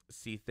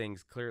see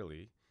things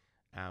clearly,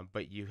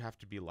 but you have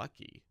to be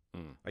lucky.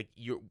 Like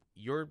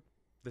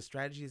the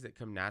strategies that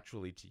come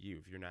naturally to you,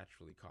 if you're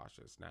naturally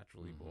cautious,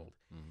 naturally bold,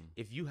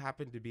 if you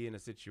happen to be in a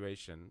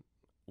situation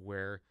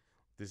where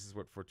this is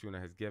what Fortuna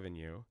has given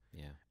you,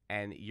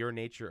 and your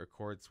nature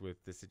accords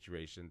with the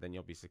situation, then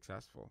you'll be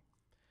successful,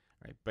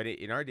 right? But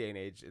in our day and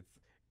age, it's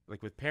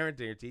like with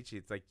parenting or teaching,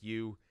 it's like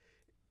you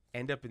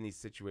end up in these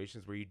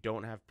situations where you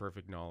don't have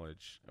perfect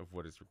knowledge of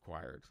what is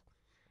required.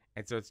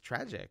 And so it's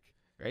tragic,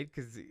 right?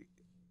 Because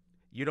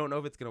you don't know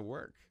if it's going to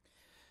work.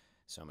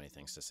 So many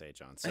things to say,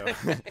 John. So,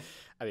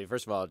 I mean,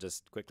 first of all, I'll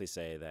just quickly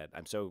say that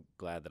I'm so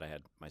glad that I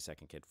had my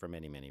second kid for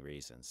many, many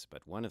reasons.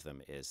 But one of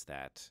them is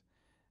that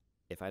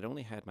if I'd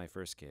only had my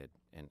first kid,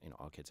 and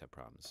all kids have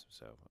problems,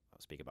 so I'll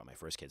speak about my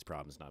first kid's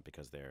problems, not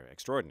because they're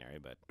extraordinary,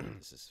 but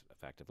this is a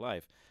fact of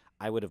life,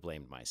 I would have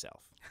blamed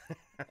myself.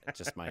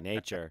 Just my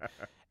nature.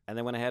 And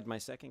then when I had my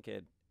second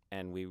kid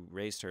and we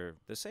raised her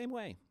the same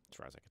way, as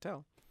far as I could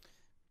tell,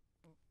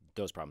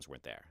 those problems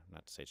weren't there.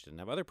 Not to say she didn't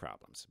have other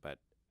problems, but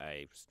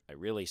I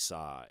really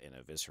saw in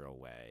a visceral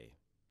way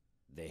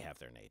they have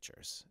their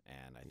natures.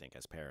 And I think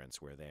as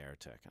parents, we're there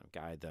to kind of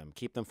guide them,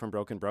 keep them from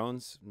broken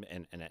bones.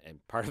 And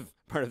part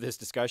of this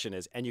discussion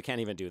is, and you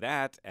can't even do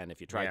that. And if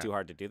you try too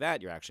hard to do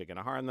that, you're actually going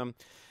to harm them.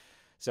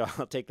 So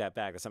I'll take that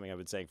back. That's something I've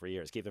been saying for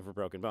years, keep them from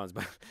broken bones.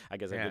 But I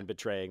guess I've been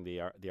betraying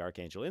the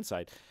Arkangel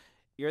insight.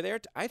 You're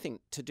there, I think,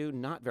 to do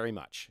not very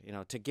much,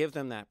 to give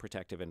them that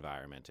protective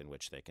environment in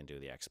which they can do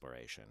the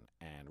exploration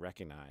and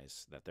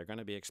recognize that they're going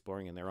to be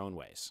exploring in their own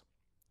ways.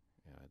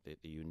 The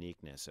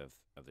uniqueness of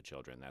the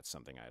children, that's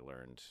something I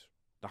learned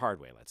the hard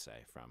way, let's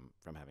say,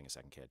 from having a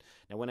second kid.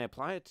 Now, when I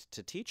apply it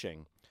to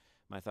teaching,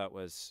 my thought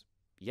was,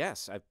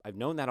 yes, I've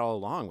known that all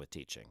along with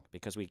teaching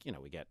because we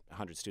get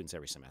 100 students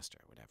every semester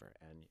or whatever.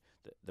 And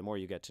the more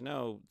you get to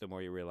know, the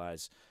more you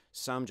realize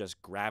some just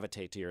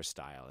gravitate to your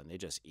style and they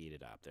just eat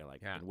it up. They're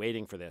like, been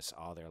waiting for this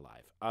all their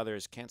life.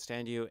 Others can't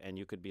stand you and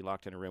you could be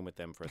locked in a room with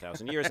them for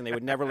 1,000 years and they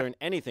would never learn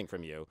anything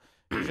from you.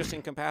 You're just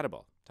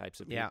incompatible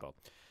types of people.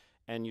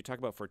 And you talk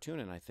about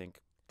Fortuna, and I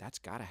think that's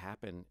got to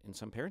happen in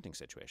some parenting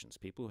situations.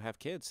 People who have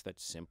kids that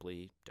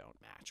simply don't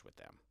match with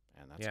them,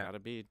 and that's got to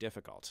be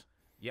difficult.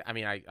 Yeah, I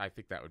mean, I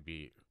think that would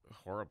be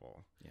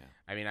horrible. Yeah.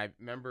 I mean, I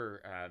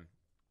remember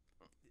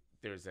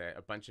there's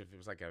a bunch of, it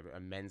was like a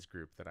men's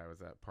group that I was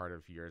a part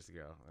of years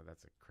ago.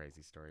 That's a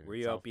crazy story. Were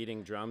you out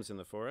beating drums in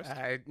the forest?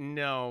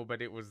 No,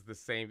 but it was the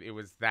same. It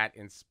was that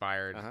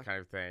inspired kind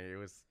of thing. It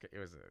was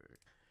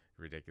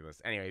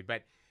ridiculous. Anyway,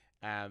 but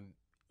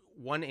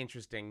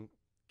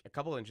a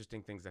couple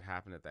interesting things that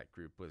happened at that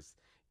group was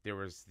there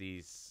was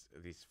these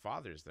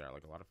fathers there,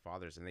 like a lot of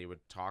fathers, and they would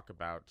talk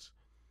about,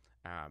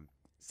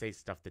 say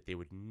stuff that they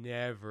would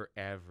never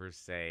ever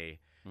say,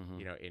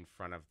 in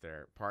front of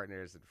their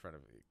partners, in front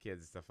of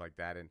kids, stuff like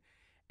that. And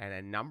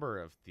a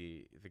number of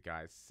the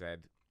guys said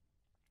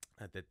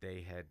that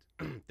they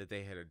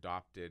had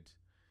adopted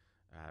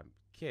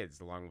kids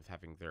along with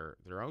having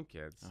their own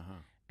kids,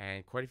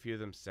 and quite a few of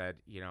them said,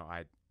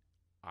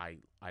 I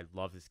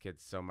love this kid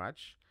so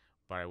much,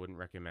 but I wouldn't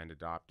recommend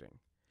adopting.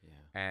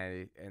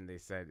 Yeah. And they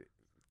said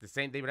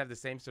they would have the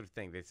same sort of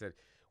thing. They said,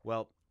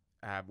 well,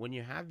 when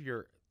you have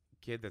your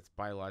kid that's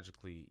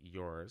biologically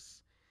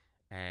yours,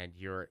 and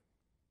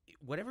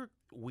whatever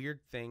weird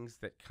things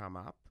that come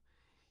up,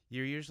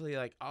 you're usually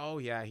like, oh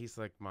yeah, he's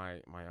like my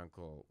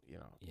uncle,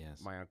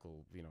 my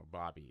uncle,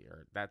 Bobby,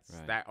 or that's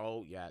that.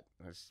 Oh yeah,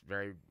 that's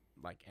very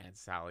like Aunt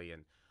Sally,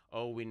 and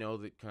we know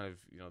that kind of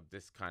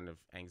this kind of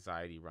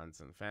anxiety runs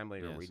in the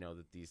family, or we know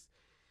that these.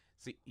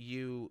 So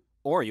you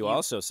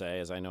also say,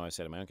 as I know I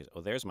said to my own kids,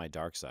 oh, there's my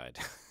dark side.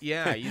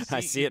 Yeah, I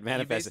see it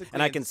manifested.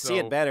 And I can see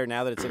it better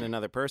now that it's in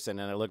another person.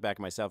 And I look back at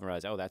myself and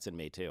realize, oh, that's in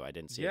me too. I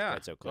didn't see it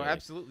quite so clearly. Oh,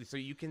 absolutely. So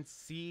you can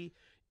see,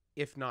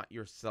 if not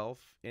yourself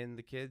in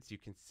the kids, you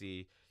can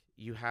see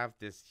you have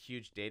this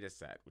huge data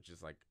set, which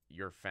is like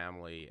your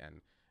family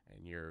and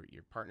your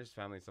partner's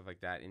family and stuff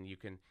like that. And you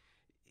can,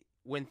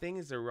 when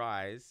things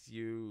arise,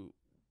 you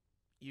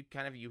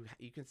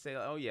can say,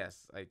 oh,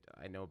 yes,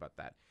 I know about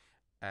that.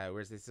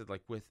 Whereas they said,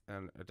 like, with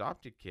an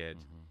adopted kid,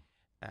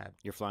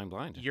 you're flying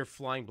blind. You're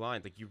flying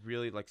blind. Like, you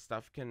really, like,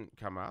 stuff can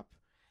come up,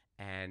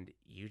 and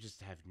you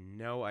just have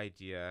no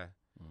idea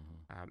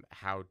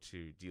how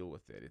to deal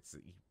with it. It's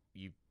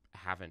you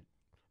haven't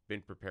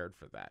been prepared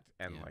for that,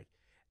 and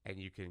and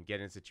you can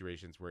get in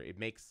situations where it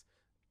makes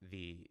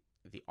the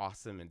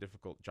awesome and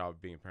difficult job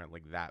of being a parent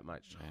like that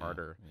much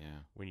harder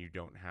when you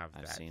don't have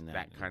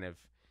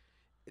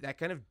that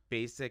kind of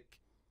basic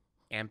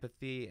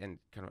empathy and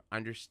kind of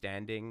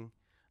understanding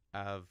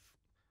of,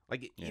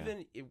 like,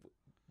 even if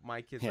my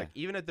kids, like,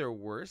 even at their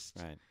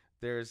worst,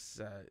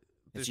 there's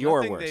there's your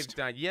nothing worst. they've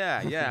done.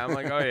 Yeah. I'm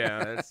like, oh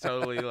yeah, that's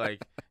totally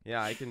like,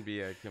 yeah, I can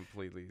be a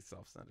completely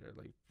self-centered,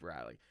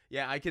 like,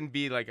 yeah, I can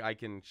be like, I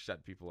can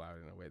shut people out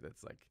in a way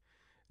that's like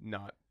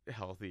not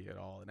healthy at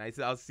all. And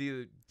I'll see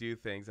you do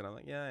things, and I'm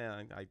like,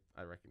 yeah,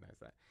 I recognize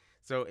that.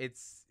 So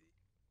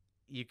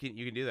you can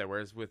do that.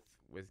 Whereas with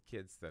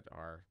kids that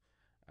are,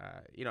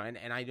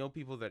 and I know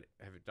people that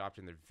have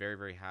adopted, and they're very,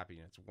 very happy,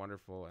 and it's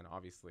wonderful, and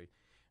obviously,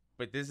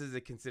 but this is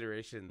a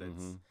consideration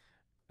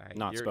that's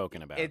not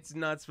spoken about. It's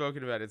not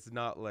spoken about. It's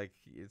not like,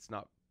 it's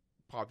not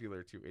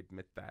popular to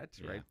admit that,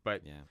 right?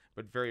 But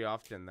very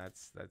often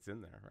that's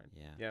in there,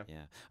 right?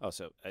 Yeah. Oh,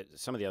 so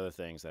some of the other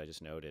things that I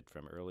just noted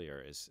from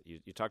earlier is you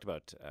talked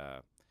about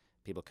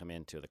people come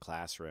into the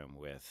classroom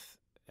with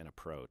an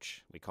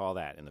approach. We call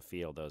that in the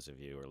field, those of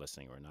you who are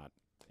listening who are not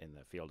in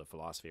the field of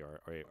philosophy,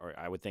 or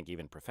I would think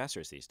even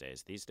professors these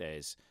days. These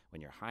days,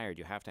 when you're hired,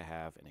 you have to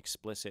have an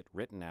explicit,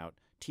 written out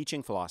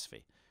teaching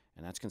philosophy.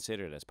 And that's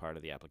considered as part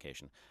of the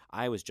application.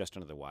 I was just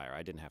under the wire.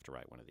 I didn't have to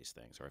write one of these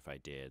things, or if I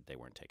did, they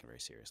weren't taken very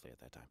seriously at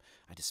that time.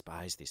 I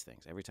despise these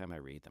things. Every time I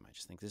read them, I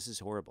just think this is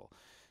horrible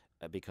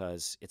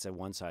because it's a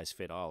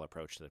one-size-fit-all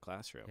approach to the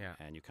classroom. Yeah.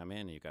 And you come in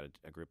and you've got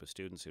a group of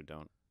students who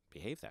don't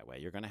behave that way.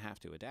 You're going to have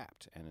to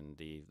adapt. And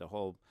the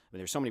whole,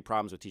 there's so many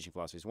problems with teaching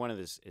philosophies. One of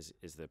this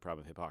is the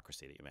problem of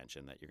hypocrisy that you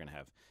mentioned, that you're going to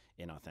have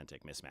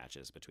inauthentic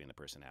mismatches between the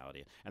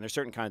personality. And there's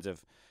certain kinds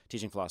of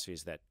teaching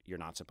philosophies that you're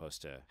not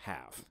supposed to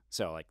have.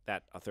 So like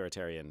that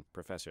authoritarian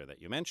professor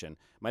that you mentioned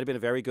might have been a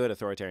very good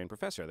authoritarian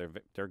professor. There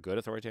are good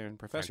authoritarian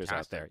professors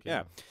Fantastic, out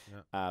there.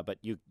 Yeah. But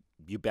you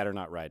better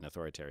not write an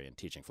authoritarian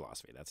teaching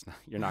philosophy.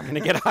 You're not going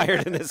to get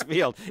hired in this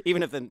field,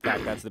 even if in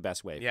fact that's the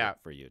best way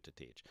for you to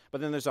teach.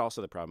 But then there's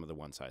also the problem of the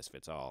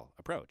one-size-fits-all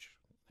approach,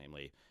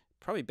 namely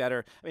probably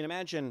better. I mean,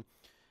 imagine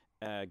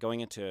going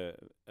into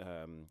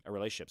a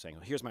relationship saying,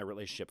 well, here's my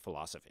relationship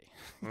philosophy.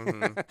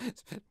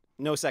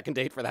 No second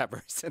date for that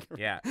person.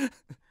 Yeah.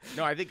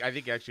 No, I think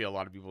actually a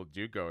lot of people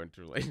do go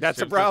into relationships.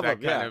 That's a problem.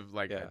 With that kind of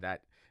like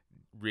that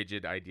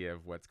rigid idea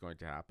of what's going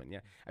to happen. Yeah.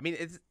 I mean,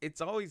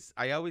 it's always,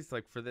 I always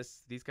like for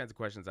these kinds of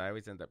questions, I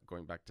always end up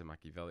going back to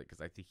Machiavelli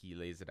because I think he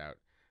lays it out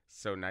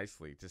so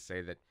nicely to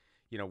say that,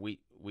 we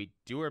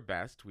do our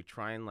best. We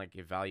try and like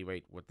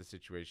evaluate what the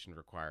situation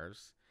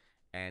requires.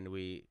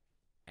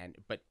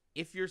 But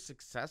if you're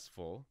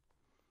successful,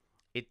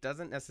 it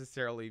doesn't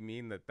necessarily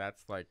mean that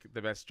that's like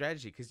the best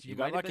strategy, because you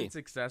might have been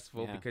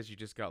successful because you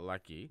just got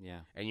lucky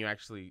and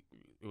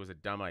it was a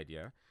dumb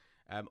idea.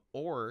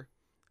 Or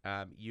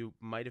you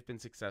might have been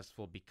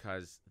successful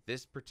because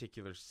this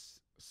particular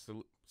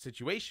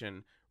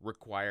situation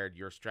required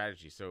your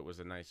strategy. So it was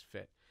a nice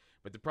fit.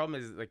 But the problem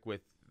is like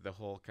with the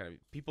whole kind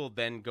of, people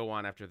then go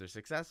on after they're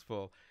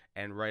successful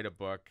and write a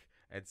book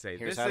and say,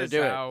 here's this how is to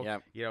do how,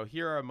 it.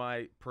 here are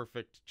my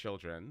perfect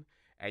children.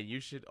 And you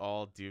should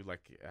all do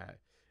like,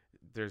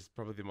 there's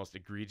probably the most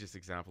egregious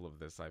example of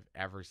this I've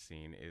ever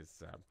seen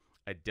is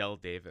Adele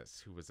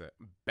Davis, who was a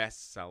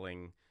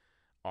best-selling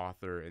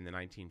author in the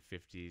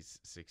 1950s,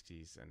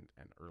 60s,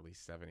 and early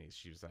 70s.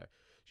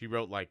 She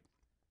wrote like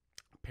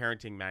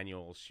parenting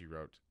manuals. She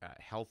wrote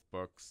health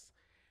books,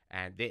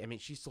 and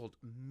she sold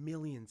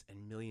millions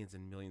and millions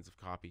and millions of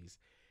copies.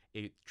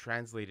 It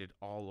translated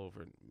all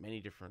over many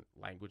different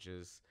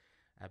languages.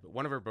 But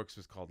one of her books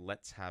was called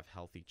 "Let's Have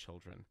Healthy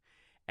Children."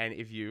 And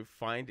if you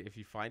find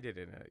it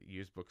in a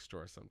used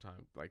bookstore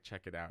sometime, like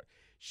check it out.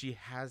 She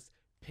has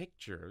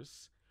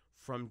pictures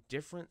from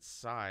different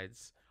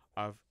sides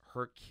of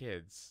her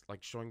kids,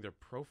 like showing their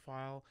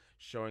profile,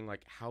 showing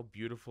like how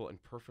beautiful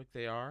and perfect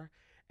they are.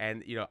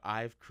 And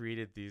I've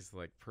created these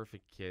like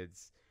perfect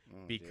kids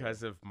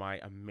because of my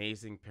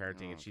amazing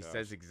parenting. And she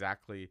says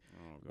exactly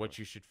what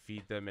you should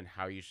feed them and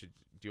how you should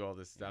do all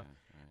this stuff.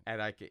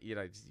 And I can, you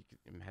can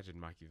imagine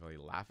Machiavelli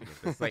laughing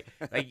at this. like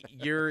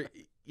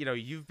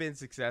you've been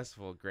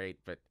successful, great,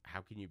 but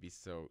how can you be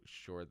so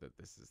sure that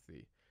this is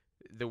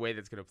the way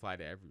that's going to apply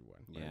to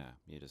everyone? Right? Yeah,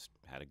 you just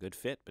had a good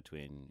fit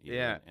between you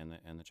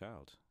and the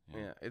child.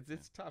 Yeah,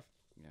 it's tough.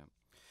 Yeah.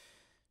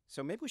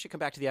 So maybe we should come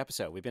back to the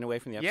episode. We've been away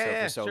from the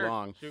episode for so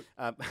long.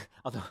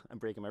 Although I'm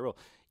breaking my rule.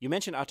 You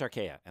mentioned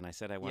autarkeia, and I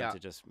said I wanted to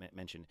just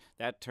mention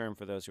that term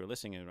for those who are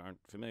listening and aren't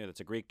familiar. That's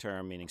a Greek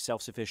term meaning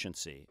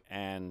self-sufficiency.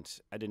 And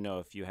I didn't know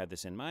if you had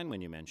this in mind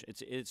when you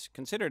mentioned it's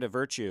considered a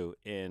virtue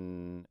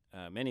in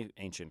many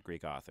ancient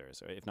Greek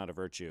authors, or if not a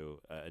virtue,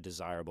 a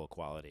desirable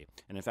quality.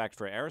 And in fact,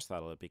 for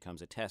Aristotle, it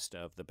becomes a test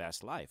of the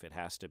best life. It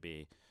has to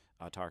be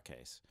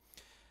autarkes,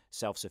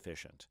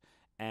 self-sufficient.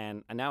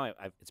 And now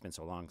it's been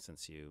so long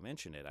since you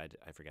mentioned it,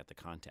 I forget the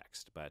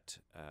context. But,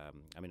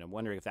 I'm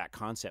wondering if that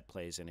concept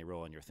plays any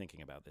role in your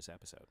thinking about this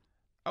episode.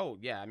 Oh,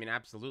 yeah.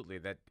 Absolutely.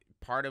 That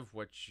part of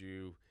what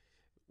you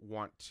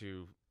want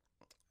to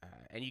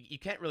and you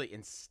can't really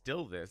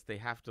instill this. They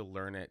have to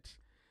learn it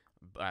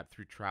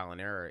through trial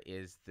and error,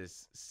 is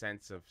this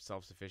sense of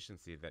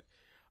self-sufficiency that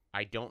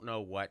I don't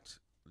know what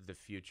the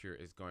future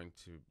is going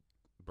to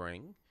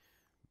bring,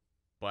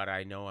 but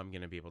I know I'm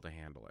going to be able to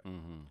handle it.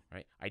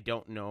 Right? I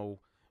don't know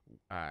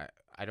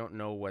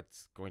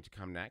what's going to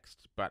come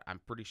next, but I'm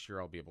pretty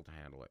sure I'll be able to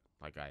handle it.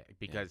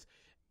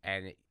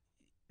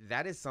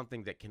 that is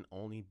something that can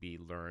only be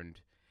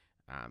learned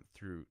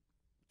through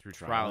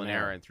Trial and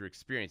error. and through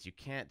experience. You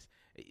can't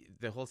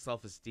the whole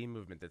self-esteem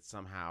movement that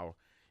somehow,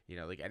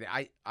 like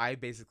I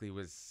basically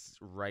was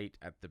right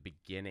at the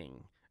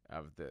beginning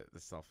of the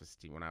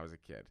self-esteem when I was a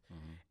kid.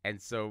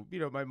 And so,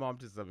 my mom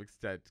to some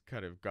extent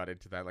kind of got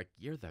into that, like,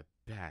 you're the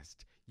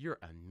best. You're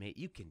amazing.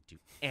 You can do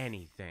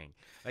anything.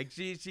 Like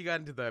she got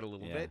into that a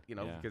little bit,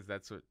 because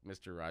that's what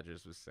Mr.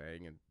 Rogers was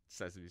saying and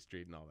Sesame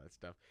Street and all that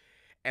stuff.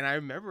 And I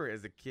remember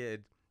as a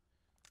kid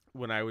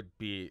when I would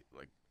be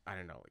like, I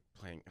don't know, like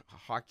playing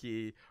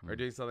hockey or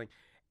doing something,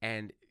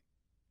 and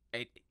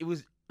it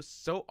was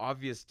so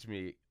obvious to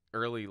me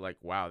early, like,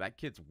 wow, that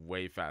kid's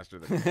way faster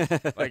than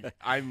me. Like,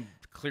 I'm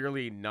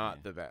clearly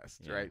not the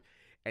best, right?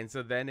 And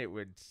so then it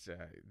would,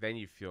 then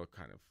you feel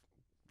kind of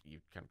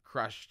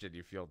crushed, and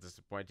you feel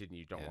disappointed, and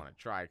you don't want to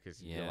try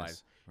because you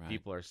realize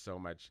people are so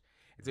much.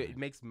 And so it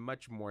makes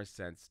much more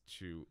sense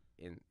to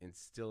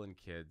instill in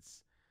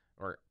kids,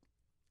 or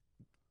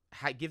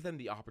give them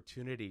the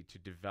opportunity to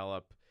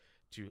develop,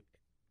 to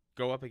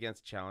go up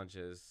against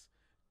challenges,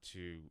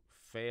 to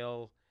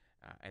fail,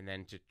 and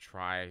then to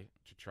try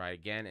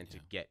again, and to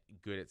get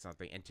good at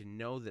something, and to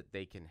know that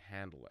they can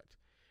handle it,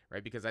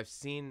 right? Because I've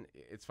seen,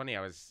 it's funny,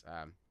 I was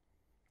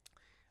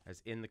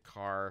in the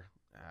car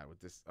with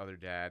this other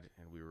dad,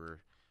 and we were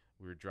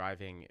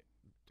driving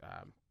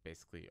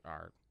basically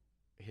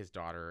his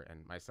daughter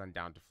and my son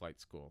down to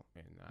flight school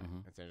in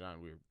St.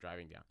 John. We were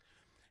driving down,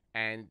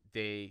 and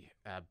they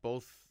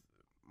both,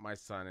 my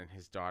son and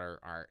his daughter,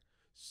 are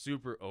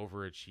super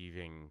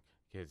overachieving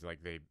kids.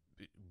 Like, they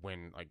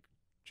win like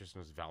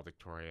Christmas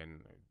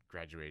valedictorian,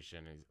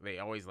 graduation. They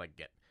always like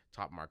get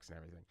top marks and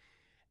everything.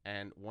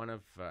 And one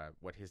of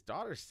what his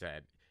daughter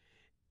said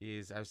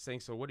is, I was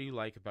saying, so what do you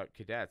like about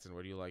cadets, and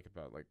what do you like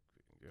about, like,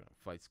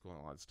 flight school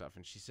and all that stuff?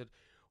 And she said,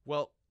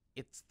 well,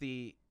 it's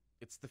the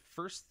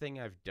first thing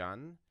I've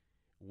done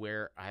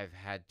where I've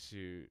had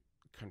to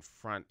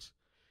confront,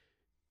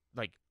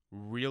 like,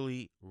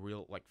 really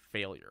real, like,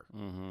 failure.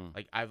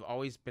 Like,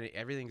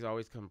 everything's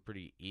always come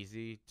pretty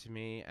easy to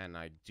me, and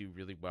I do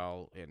really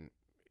well in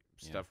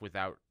stuff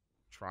without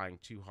trying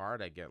too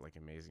hard. I get, like,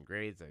 amazing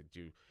grades. I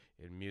do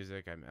in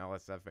music. I'm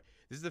LSF.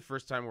 This is the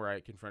first time where I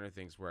confronted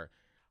things where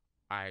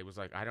I was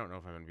like, I don't know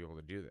if I'm going to be able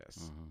to do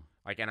this.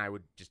 Like, and I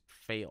would just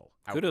fail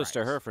outright. Kudos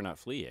to her for not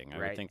fleeing. I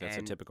would think that's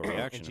a typical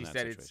reaction. And she in that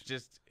said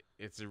situation.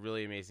 it's a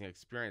really amazing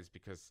experience,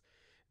 because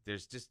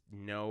there's just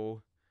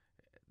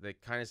the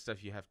kind of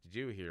stuff you have to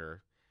do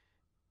here.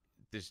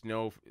 There's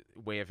no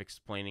way of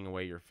explaining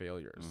away your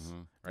failures,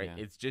 right?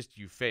 Yeah. It's just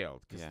you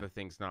failed because the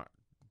thing's not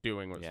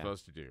doing what it's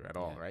supposed to do at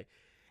all, right?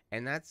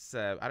 And that's,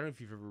 I don't know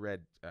if you've ever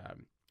read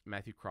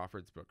Matthew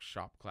Crawford's book,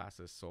 Shop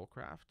Class's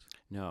Soulcraft.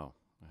 No,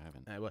 I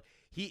haven't. Well,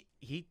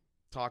 he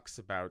talks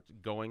about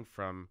going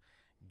from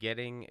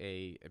getting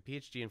a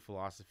PhD in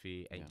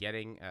philosophy and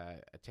getting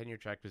a tenure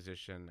track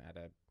position at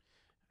a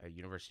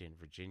university in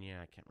Virginia.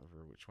 I can't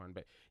remember which one,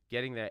 but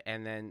getting that.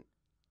 And then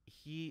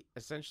he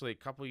essentially, a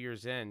couple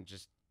years in,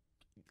 just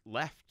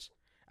left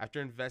after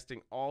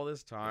investing all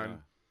this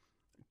time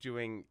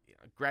doing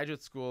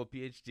graduate school,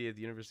 PhD at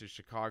the University of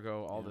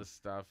Chicago, all this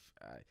stuff.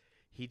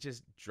 He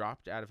just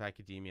dropped out of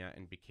academia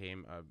and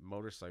became a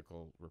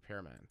motorcycle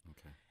repairman.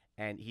 Okay.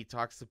 And he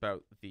talks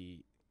about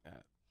the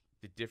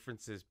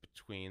differences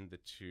between the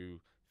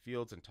two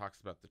fields, and talks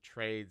about the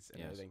trades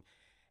and everything.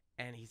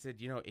 And he said,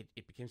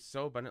 it became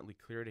so abundantly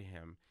clear to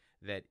him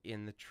that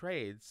in the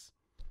trades,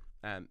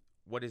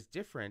 what is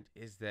different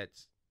is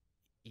that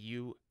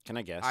you can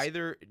I guess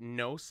either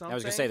know something. I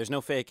was gonna say there's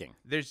no faking.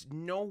 There's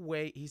no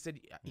way. He said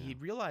he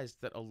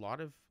realized that a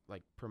lot of,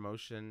 like,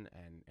 promotion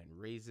and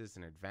raises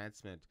and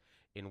advancement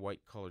in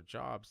white collar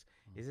jobs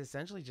is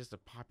essentially just a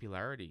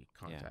popularity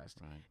contest.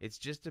 Yeah, right. It's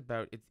just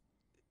about it,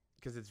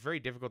 because it's very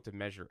difficult to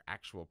measure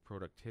actual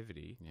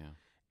productivity. Yeah.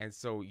 And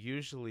so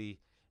usually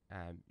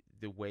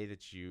the way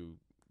that you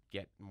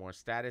get more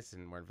status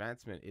and more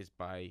advancement is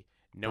by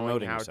knowing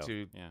Promoting how yourself.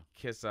 to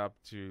kiss up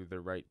to the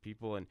right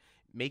people and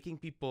making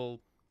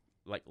people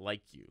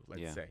like you,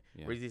 let's say.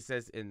 Yeah. Whereas he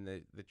says in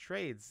the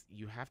trades,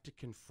 you have to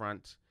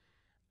confront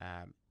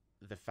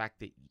the fact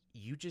that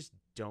you just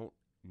don't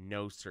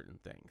know certain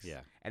things. Yeah.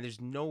 And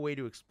there's no way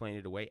to explain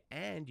it away.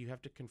 And you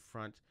have to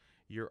confront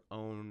your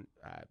own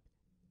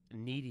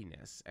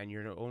neediness and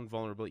your own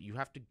vulnerability. You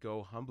have to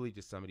go humbly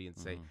to somebody and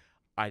say,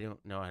 I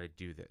don't know how to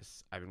do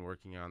this. I've been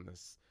working on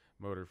this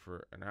motor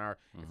for an hour.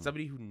 And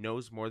somebody who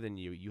knows more than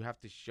you have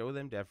to show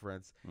them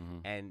deference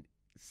and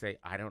say,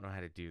 I don't know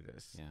how to do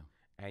this. Yeah.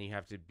 And you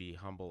have to be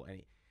humble.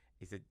 And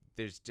he said,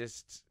 there's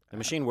just... The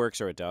machine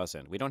works or it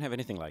doesn't. We don't have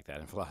anything like that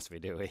in philosophy,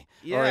 do we?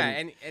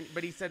 Yeah,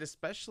 but he said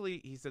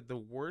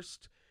the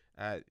worst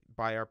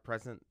by our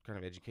present kind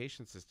of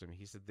education system,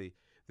 he said the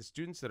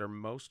students that are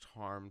most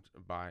harmed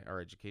by our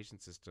education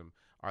system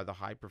are the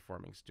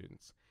high-performing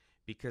students,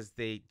 because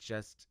they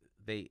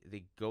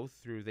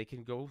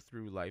can go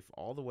through life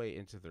all the way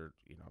into their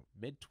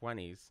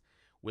mid-20s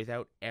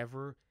without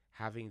ever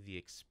having the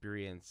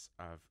experience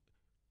of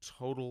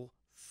total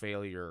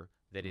failure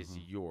that is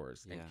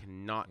yours and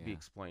cannot be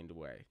explained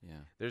away. Yeah.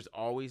 There's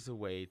always a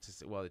way to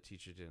say, well, the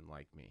teacher didn't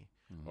like me,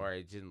 or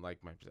I didn't like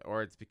my,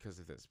 or it's because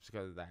of this,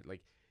 because of that.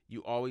 Like,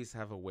 you always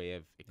have a way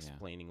of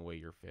explaining away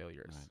your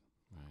failures. Right.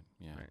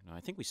 Yeah. No, I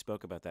think we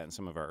spoke about that in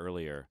some of our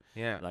earlier,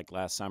 Yeah. like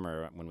last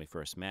summer when we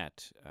first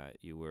met,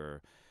 you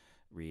were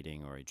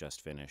reading or you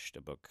just finished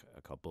a book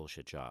called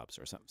Bullshit Jobs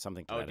or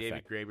something to that David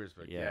effect. Graeber's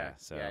book. Yeah.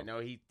 So, no,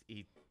 he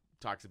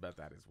talks about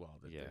that as well.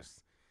 That Yeah.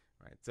 there's,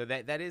 right. So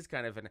that is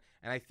kind of and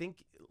I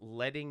think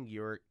letting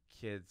your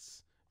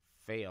kids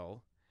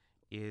fail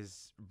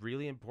is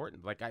really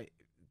important. Like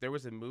there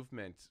was a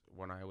movement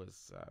when I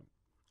was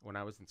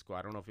in school.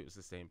 I don't know if it was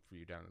the same for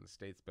you down in the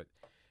States, but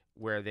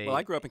where they. Well,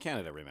 I grew up in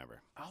Canada,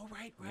 remember? Oh,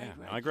 right. Yeah.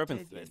 No, I grew up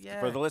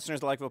for the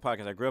listeners of the Likeville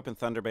podcast, I grew up in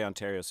Thunder Bay,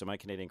 Ontario, so my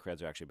Canadian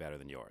creds are actually better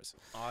than yours.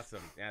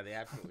 Awesome. Yeah, they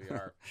absolutely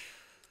are.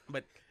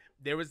 But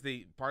there was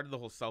the part of the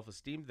whole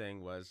self-esteem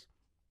thing was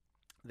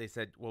they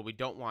said, well, we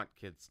don't want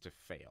kids to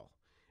fail,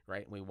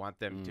 right? We want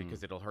them to,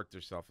 because it'll hurt their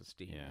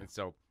self-esteem. Yeah. And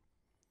so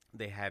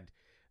they had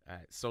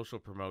social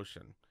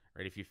promotion,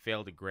 right? If you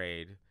failed a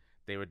grade,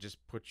 they would just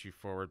put you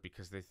forward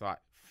because they thought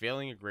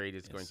failing a grade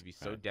is going to be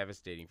so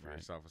devastating for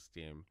your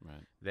self-esteem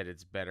that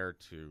it's better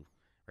to,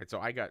 right? So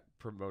I got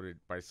promoted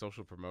by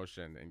social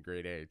promotion in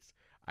grade 8.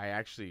 I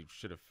actually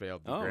should have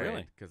failed the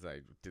grade because I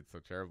did so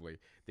terribly.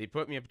 They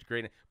put me up to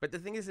grade 8. But the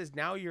thing is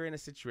now you're in a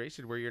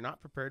situation where you're not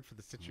prepared for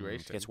the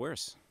situation. It gets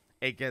worse.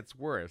 It gets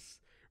worse,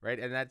 right?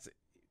 And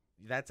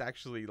that's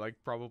actually like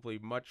probably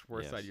much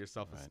worse on your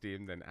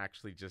self-esteem than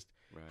actually just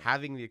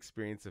having the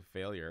experience of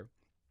failure.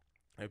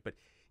 Right? But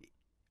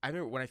I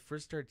remember when I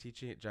first started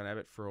teaching at John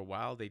Abbott, for a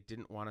while they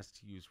didn't want us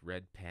to use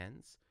red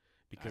pens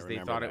because they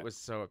thought it was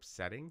so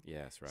upsetting.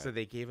 Yes, right. So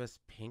they gave us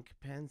pink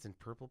pens and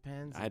purple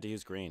pens. I had to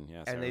use green,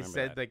 yes. And they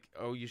said, like,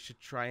 oh, you should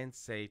try and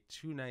say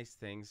 2 nice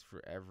things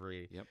for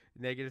every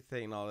negative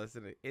thing and all this.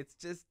 And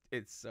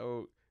it's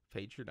so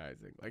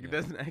patronizing. Like, it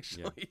doesn't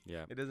actually,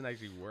 it doesn't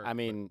actually work. I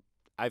mean,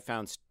 I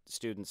found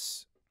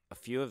students, a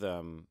few of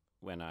them,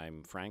 when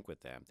I'm frank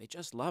with them, they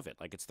just love it.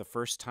 Like, it's the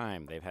first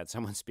time they've had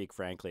someone speak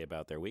frankly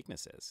about their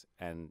weaknesses.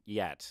 And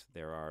yet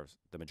there are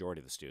the majority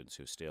of the students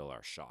who still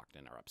are shocked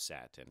and are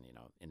upset and,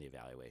 in the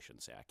evaluation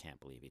say, I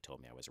can't believe he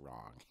told me I was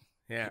wrong.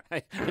 Yeah.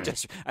 I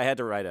had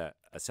to write a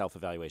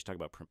self-evaluation, talk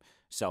about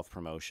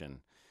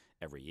self-promotion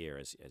every year.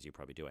 As you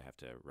probably do, I have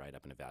to write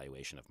up an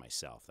evaluation of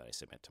myself that I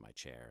submit to my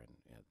chair,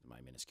 and my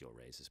minuscule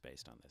raise is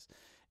based on this.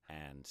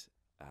 And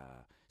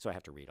so I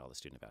have to read all the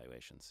student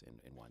evaluations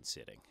in one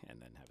sitting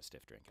and then have a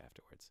stiff drink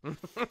afterwards.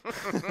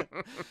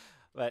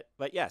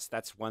 But yes,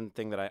 that's one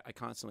thing that I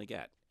constantly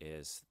get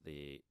is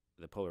the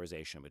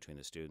polarization between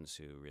the students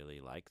who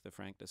really like the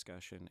frank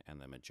discussion and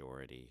the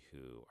majority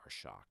who are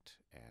shocked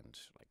and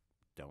like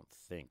don't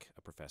think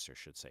a professor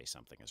should say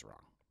something is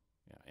wrong.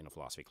 In a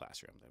philosophy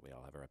classroom, that we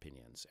all have our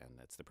opinions, and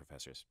it's the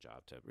professor's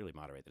job to really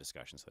moderate the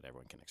discussion so that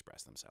everyone can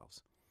express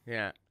themselves.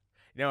 Yeah.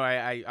 No,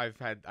 I've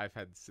had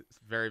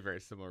very, very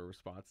similar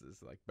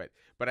responses. Like,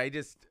 but I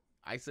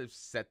sort of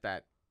set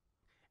that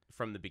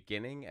from the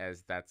beginning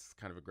as that's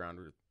kind of a ground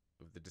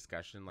of the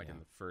discussion, like in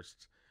the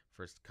first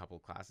couple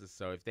classes.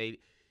 So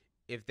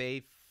if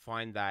they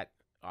find that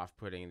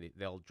off-putting,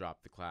 they'll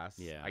drop the class.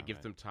 Yeah, I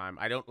give them time.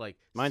 I don't like.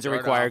 Mine's a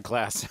required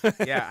class.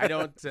 Yeah, I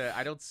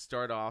don't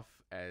start off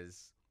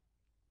as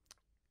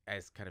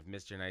kind of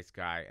Mr. Nice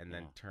Guy and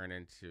then turn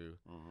into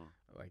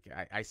like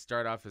I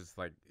start off as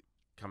like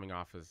coming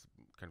off as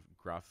kind of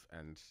gruff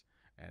and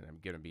I'm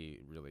gonna be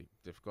really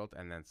difficult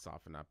and then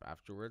soften up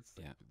afterwards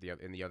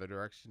in the other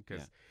direction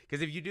because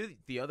if you do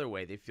the other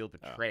way they feel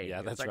betrayed.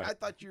 Yeah, that's like, right. I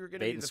thought you were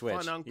gonna be the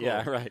fun uncle.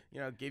 Yeah, right.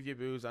 Give you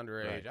booze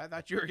underage. I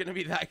thought you were gonna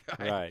be that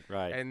guy.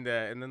 Right. And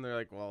then they're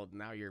like, well,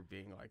 now you're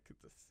being like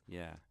this.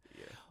 Yeah.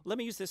 Let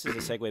me use this as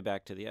a segue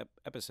back to the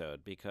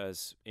episode,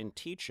 because in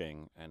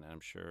teaching, and I'm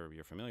sure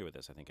you're familiar with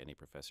this, I think any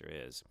professor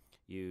is,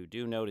 you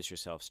do notice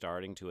yourself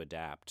starting to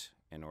adapt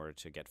in order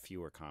to get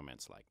fewer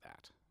comments like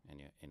that.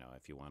 And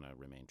if you want to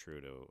remain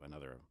true to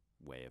another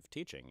way of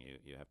teaching,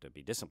 you have to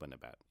be disciplined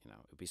about, it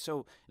would be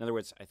so, in other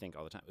words, I think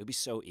all the time, it would be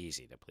so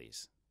easy to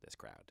please this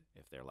crowd.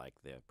 If they're like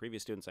the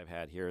previous students I've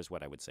had, here's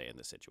what I would say in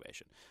this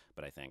situation.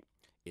 But I think,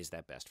 is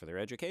that best for their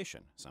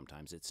education?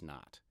 Sometimes it's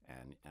not.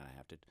 And I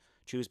have to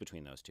choose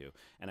between those two.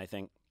 And I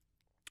think,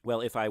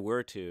 well, if I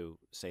were to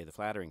say the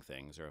flattering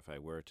things, or if I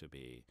were to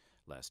be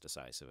less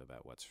decisive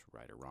about what's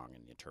right or wrong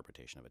in the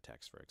interpretation of a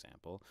text, for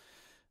example,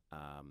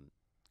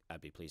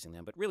 I'd be pleasing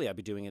them. But really, I'd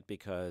be doing it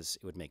because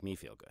it would make me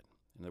feel good.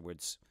 In other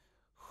words,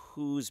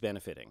 who's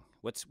benefiting?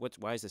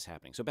 Why is this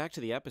happening? So back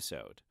to the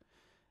episode.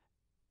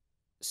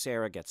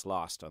 Sarah gets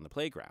lost on the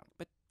playground.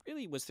 But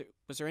really, was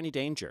there any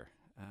danger?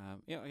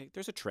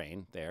 There's a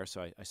train there,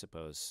 so I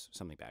suppose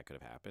something bad could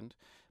have happened.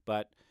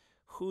 But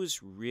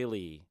who's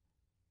really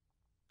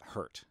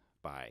hurt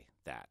by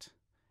that?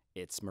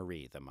 It's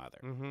Marie, the mother.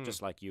 Mm-hmm.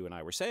 Just like you and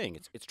I were saying,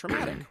 it's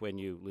traumatic when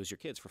you lose your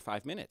kids for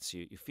 5 minutes.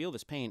 You feel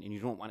this pain, and you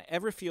don't want to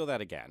ever feel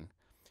that again.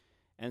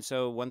 And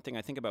so one thing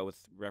I think about with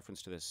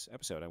reference to this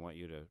episode, I want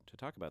you to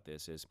talk about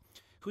this, is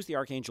who's the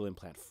Arkangel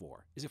implant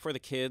for? Is it for the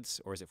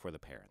kids, or is it for the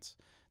parents?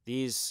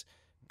 These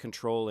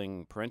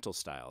controlling parental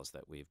styles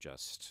that we've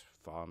just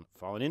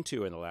fallen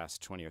into in the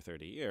last 20 or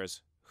 30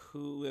 years,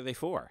 who are they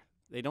for?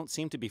 They don't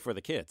seem to be for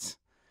the kids.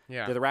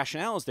 Yeah. They're the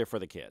rationales, they're for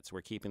the kids.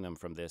 We're keeping them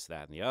from this,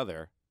 that, and the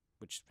other,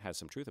 which has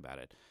some truth about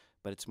it.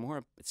 But it's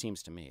more, it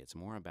seems to me, it's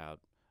more about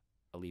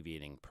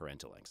alleviating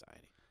parental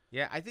anxiety.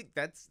 Yeah, I think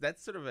that's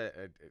sort of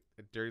a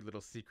dirty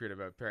little secret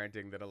about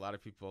parenting that a lot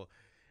of people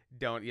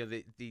don't.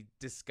 The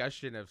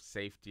discussion of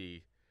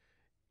safety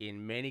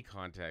in many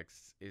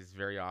contexts is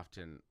very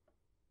often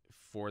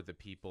for the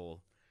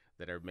people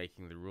that are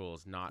making the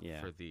rules, not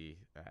for the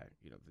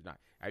not.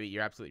 I mean,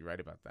 you're absolutely right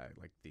about that.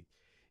 Like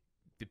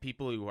the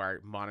people who are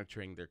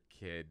monitoring their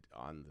kid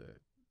on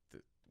the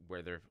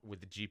where they're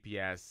with the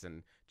GPS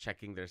and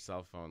checking their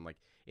cell phone, like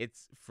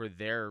it's for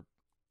their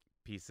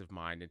peace of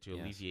mind and to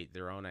alleviate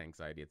their own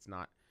anxiety. It's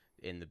not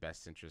in the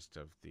best interest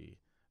of the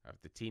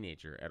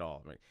teenager at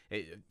all. I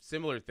mean,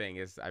 similar thing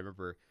is, I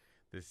remember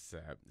this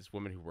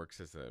woman who works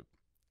as a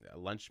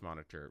lunch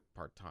monitor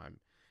part-time.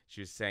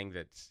 She was saying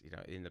that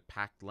in the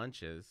packed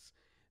lunches,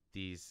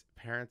 these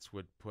parents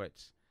would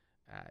put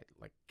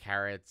like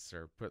carrots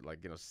or put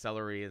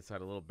celery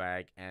inside a little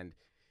bag, and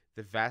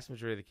the vast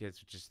majority of the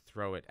kids would just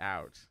throw it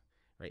out,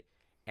 right?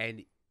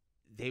 And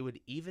they would,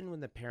 even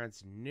when the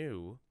parents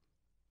knew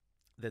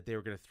that they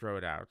were going to throw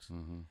it out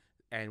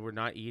and were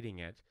not eating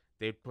it,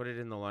 they'd put it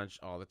in the lunch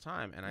all the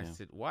time. And I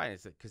said, why? I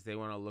said, because they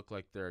want to look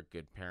like they're a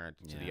good parent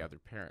to the other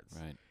parents.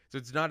 Right. So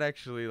it's not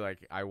actually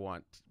like I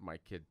want my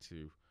kid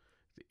to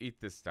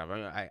eat this stuff. I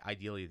mean,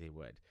 ideally they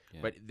would,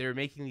 but they're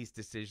making these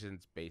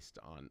decisions based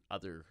on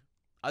other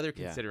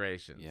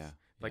considerations,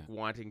 like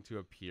wanting to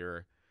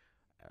appear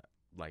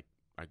like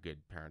a good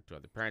parent to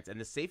other parents. And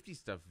the safety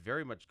stuff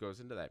very much goes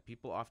into that.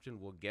 People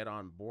often will get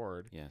on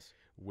board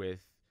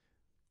with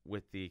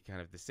the kind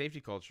of the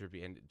safety culture,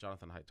 and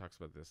Jonathan Haidt talks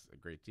about this a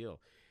great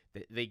deal.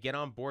 They get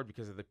on board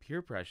because of the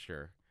peer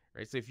pressure,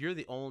 right? So if you're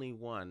the only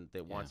one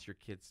that wants your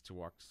kids to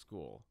walk to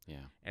school,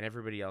 and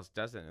everybody else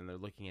doesn't, and they're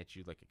looking at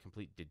you like a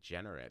complete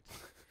degenerate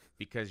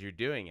because you're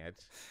doing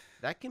it,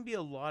 that can be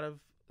a lot of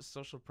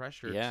social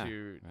pressure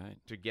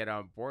to get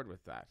on board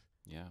with that.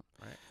 Yeah.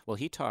 Right. Well,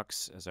 he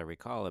talks, as I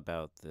recall,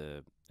 about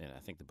and I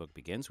think the book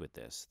begins with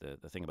this,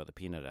 the thing about the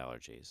peanut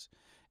allergies,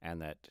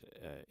 and that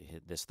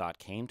this thought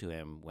came to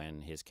him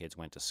when his kids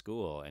went to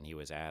school, and he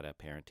was at a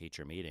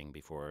parent-teacher meeting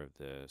before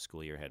the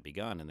school year had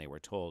begun, and they were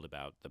told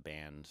about the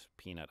banned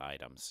peanut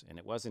items. And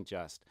it wasn't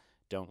just,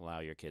 don't allow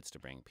your kids to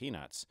bring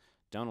peanuts.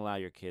 Don't allow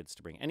your kids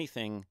to bring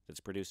anything that's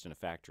produced in a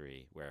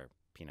factory where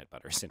peanut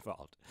butter is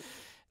involved.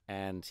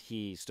 And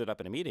he stood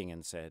up in a meeting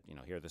and said,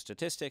 here are the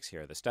statistics,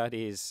 here are the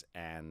studies.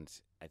 And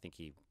I think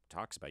he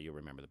talks about, you'll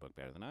remember the book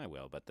better than I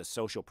will, but the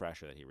social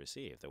pressure that he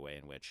received, the way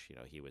in which,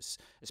 he was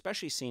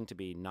especially seen to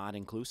be not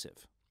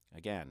inclusive.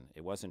 Again,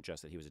 it wasn't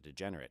just that he was a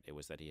degenerate. It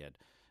was that he had,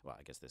 well,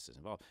 I guess this is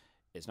involved.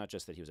 It's not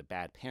just that he was a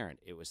bad parent.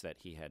 It was that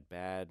he had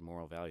bad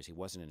moral values. He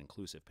wasn't an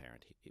inclusive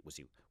parent. Was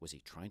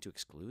he trying to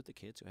exclude the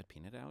kids who had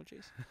peanut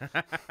allergies?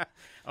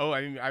 Oh,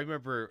 I mean, I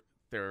remember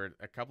there were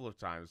a couple of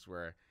times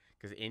where,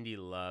 because Indy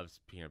loves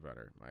peanut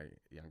butter, my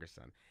younger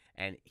son,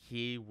 and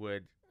he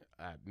would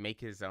make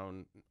his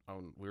own.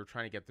 We were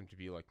trying to get them to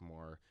be like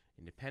more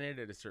independent.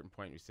 At a certain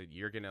point, we said,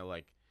 you're gonna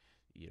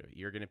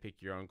you're gonna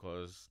pick your own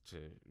clothes to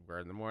wear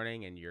in the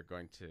morning, and you're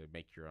going to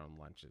make your own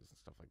lunches and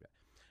stuff like that.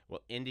 Well,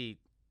 Indy,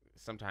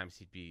 sometimes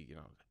he'd be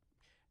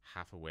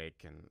half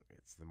awake, and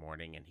it's the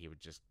morning, and he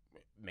would just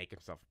make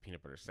himself a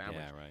peanut butter sandwich.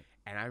 Yeah, right.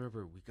 And I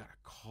remember we got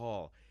a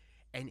call,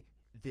 and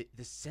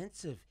the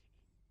sense of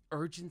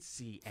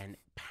urgency and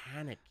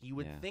panic. You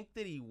would think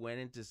that he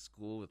went into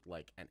school with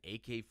like an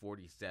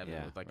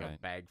AK-47 with like a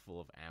bag full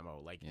of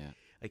ammo. Like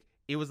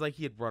it was like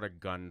he had brought a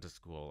gun to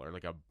school, or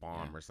like a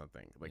bomb or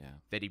something. Like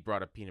that he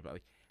brought a peanut butter.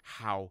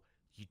 Like,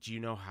 do you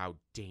know how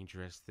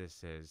dangerous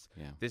this is?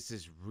 Yeah. This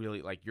is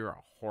really, like, you're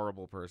a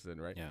horrible person,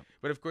 right? Yeah.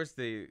 But of course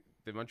the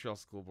Montreal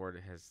School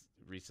Board has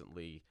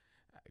recently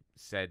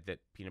said that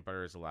peanut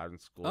butter is allowed in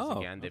schools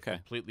again. They've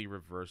completely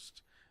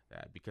reversed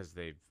because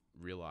they've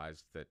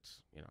realized that,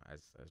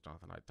 as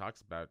Jonathan Haidt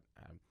talks about,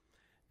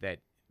 that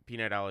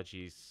peanut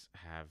allergies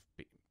have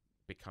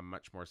become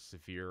much more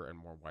severe and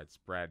more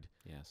widespread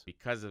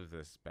because of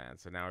this ban.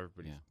 So now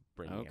everybody's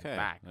bringing it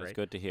back. That's right?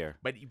 Good to hear.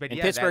 But in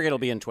Pittsburgh, it'll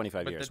be in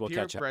 25 years. We'll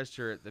catch up.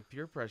 The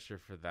peer pressure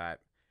for that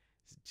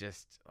is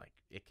just like,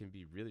 it can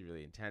be really,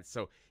 really intense.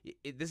 So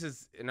this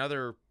is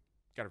another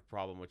kind of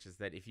problem, which is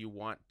that if you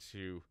want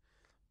to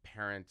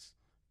parent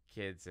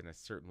kids in a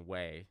certain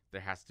way,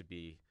 there has to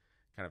be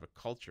kind of a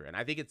culture. And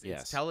I think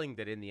it's telling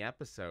that in the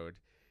episode,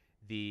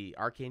 the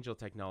Arkangel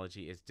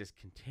technology is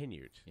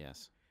discontinued.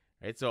 Yes.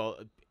 Right. So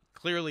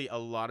clearly a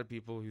lot of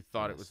people who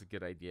thought it was a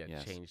good idea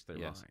changed their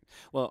mind.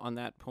 Well, on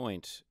that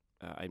point,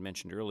 I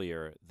mentioned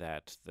earlier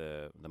that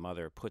the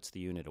mother puts the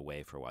unit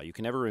away for a while. You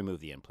can never remove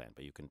the implant,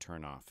 but you can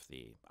turn off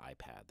the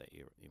iPad that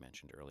you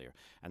mentioned earlier.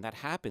 And that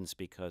happens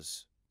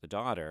because the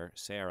daughter,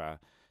 Sarah,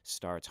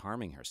 starts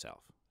harming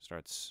herself,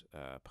 starts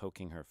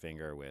poking her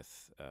finger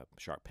with a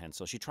sharp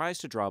pencil. She tries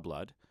to draw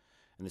blood,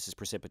 and this is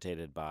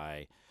precipitated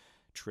by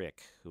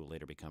Trick, who will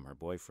later become her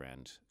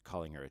boyfriend,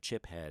 calling her a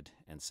chiphead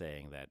and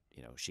saying that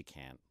she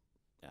can't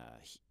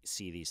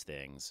see these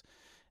things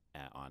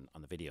on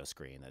the video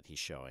screen that he's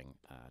showing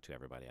to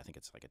everybody. I think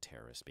it's like a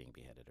terrorist being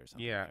beheaded or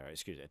something. Yeah. Or,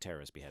 excuse me, a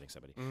terrorist beheading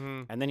somebody.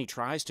 Mm-hmm. And then he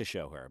tries to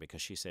show her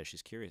because she says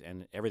she's curious,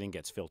 and everything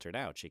gets filtered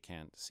out. She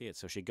can't see it.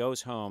 So she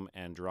goes home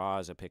and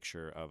draws a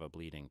picture of a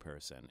bleeding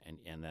person,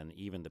 and then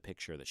even the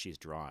picture that she's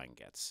drawing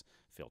gets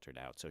filtered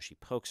out. So she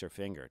pokes her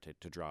finger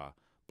to draw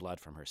blood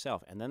from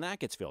herself, and then that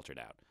gets filtered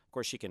out. Of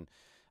course,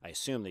 I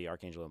assume the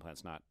Arkangel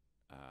implant's not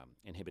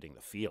inhibiting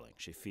the feeling.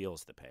 She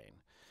feels the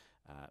pain.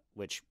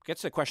 Which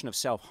gets to the question of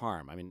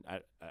self-harm. I mean,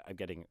 I'm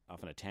getting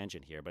off on a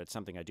tangent here, but it's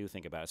something I do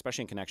think about,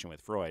 especially in connection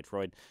with Freud.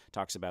 Freud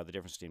talks about the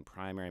difference between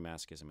primary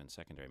masochism and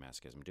secondary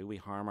masochism. Do we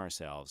harm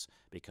ourselves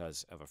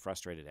because of a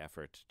frustrated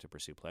effort to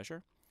pursue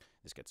pleasure?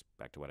 This gets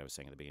back to what I was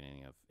saying at the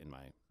beginning in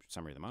my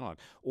summary of the monologue.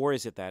 Or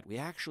is it that we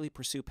actually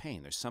pursue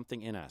pain? There's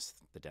something in us,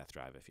 the death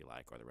drive, if you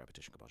like, or the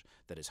repetition compulsion,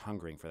 that is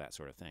hungering for that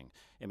sort of thing.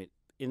 I mean,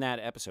 in that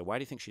episode, why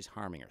do you think she's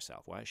harming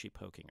herself? Why is she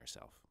poking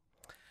herself?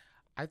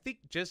 I think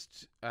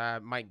just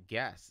my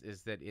guess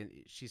is that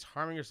she's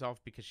harming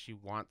herself because she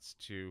wants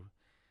to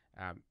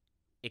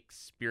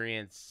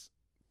experience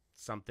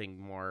something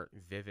more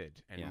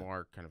vivid and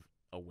more kind of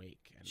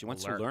awake. And she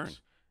wants alert. to learn.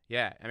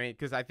 Yeah, I mean,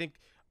 because I think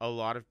a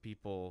lot of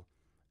people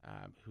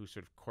who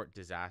sort of court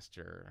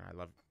disaster, and I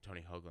love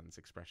Tony Hoagland's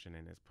expression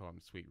in his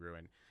poem Sweet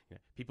Ruin,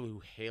 people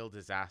who hail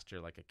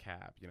disaster like a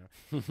cab,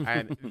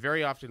 and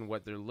very often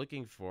what they're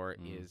looking for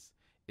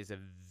is a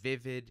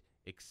vivid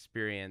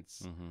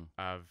experience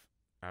of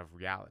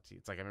reality.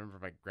 It's like, I remember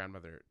my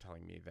grandmother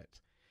telling me that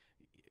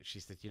she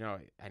said,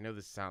 I know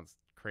this sounds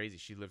crazy.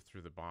 She lived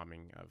through the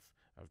bombing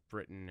of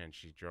Britain, and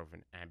she drove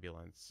an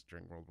ambulance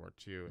during World War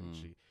II, and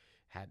she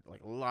had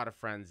like a lot of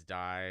friends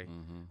die,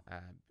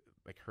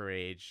 like her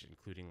age,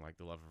 including like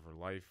the love of her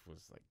life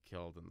was like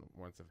killed in the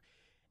war and stuff.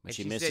 And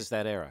she misses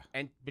that era.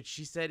 But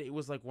she said it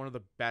was like one of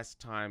the best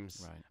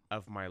times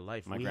of my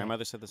life. My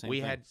grandmother said the same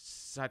thing. We had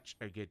such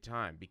a good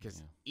time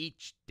because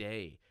each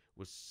day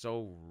was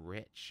so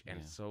rich and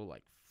so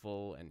like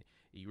full, and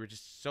you were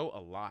just so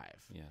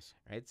alive. Yes.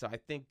 Right. So I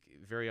think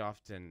very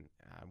often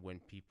when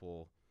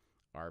people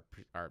are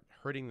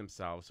hurting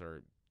themselves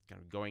or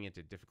kind of going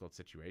into difficult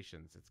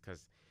situations, it's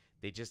because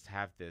they just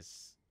have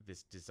this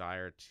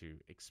desire to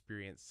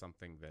experience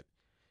something that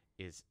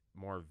is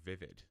more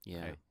vivid.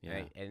 Yeah. Right?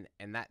 Yeah.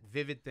 And that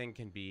vivid thing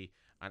can be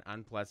an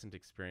unpleasant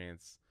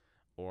experience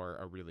or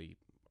a really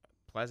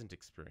pleasant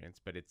experience,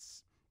 but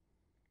it's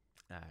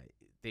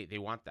they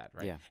want that,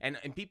 right? Yeah.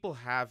 And people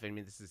have, I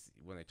mean, this is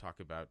when they talk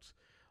about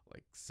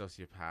like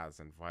sociopaths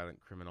and violent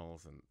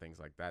criminals and things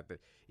like that, that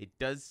it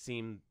does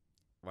seem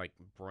like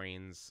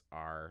brains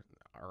are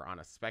on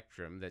a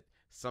spectrum, that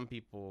some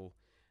people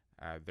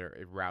their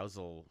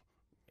arousal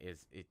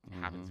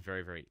happens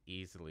very, very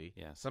easily.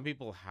 Yes. Some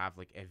people have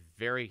like a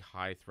very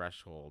high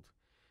threshold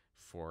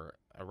for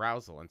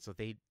arousal, and so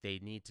they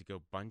need to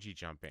go bungee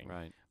jumping,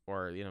 Right.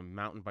 or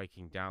mountain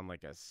biking down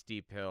like a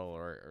steep hill,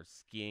 or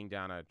skiing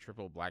down a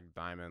triple black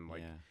diamond.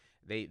 Like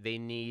they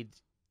need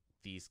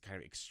these kind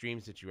of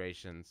extreme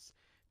situations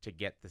to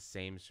get the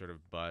same sort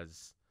of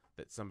buzz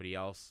that somebody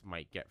else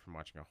might get from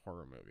watching a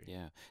horror movie.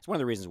 Yeah. It's one of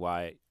the reasons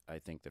why I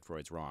think that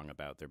Freud's wrong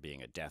about there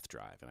being a death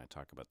drive, and I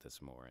talk about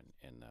this more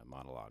in the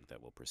monologue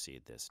that will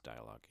precede this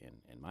dialogue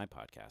in my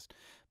podcast.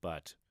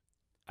 But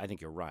I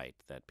think you're right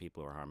that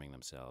people are harming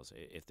themselves.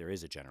 If there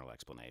is a general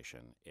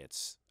explanation,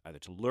 it's either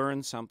to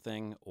learn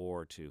something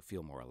or to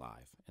feel more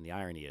alive. And the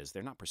irony is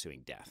they're not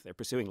pursuing death. They're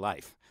pursuing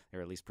life.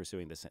 They're at least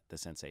pursuing the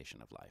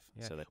sensation of life.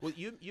 Yeah. So that, well,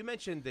 you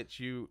mentioned that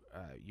you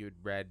had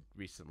read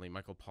recently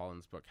Michael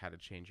Pollan's book, How to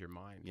Change Your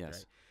Mind. Yes.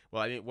 Right?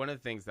 Well, I mean, one of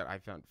the things that I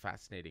found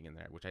fascinating in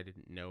there, which I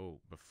didn't know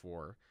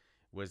before,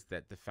 was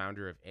that the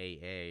founder of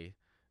AA,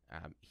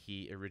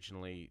 he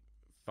originally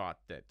thought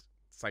that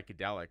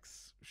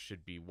psychedelics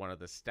should be one of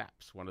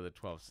the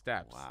 12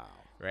 steps. Wow.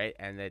 Right.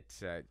 And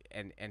that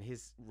and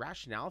his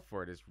rationale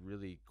for it is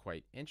really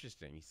quite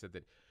interesting. He said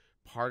that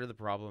part of the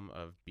problem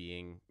of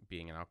being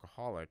an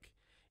alcoholic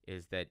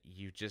is that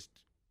you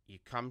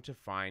come to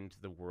find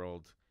the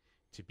world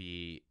to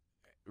be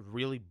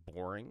really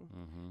boring,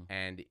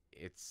 and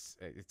it's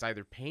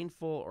either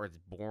painful or it's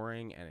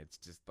boring, and it's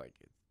just like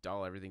it's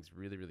dull. Everything's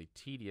really, really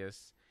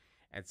tedious,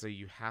 and so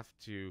you have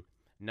to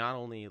not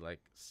only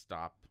like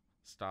stop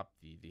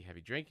the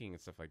heavy drinking and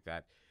stuff like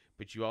that,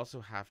 but you also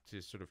have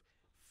to sort of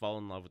fall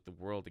in love with the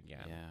world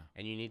again. Yeah.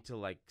 And you need to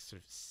like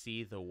sort of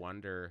see the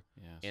wonder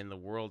in the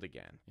world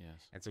again.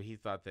 Yes. And so he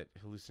thought that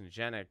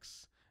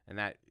hallucinogenics, and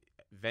that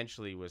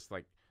eventually was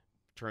like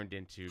turned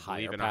into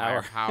believe in a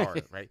higher power,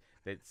 right?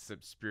 That's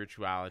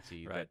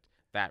spirituality, Right.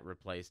 that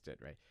replaced it,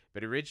 right?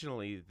 But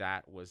originally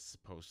that was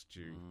supposed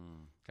to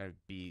kind of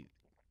be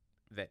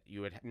that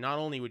you would not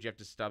only would you have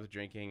to stop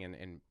drinking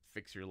and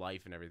fix your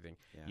life and everything,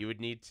 you would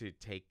need to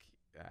take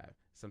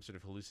some sort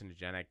of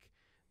hallucinogenic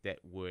that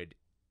would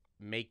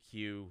make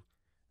you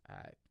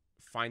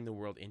find the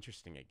world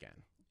interesting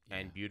again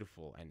and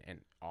beautiful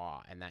and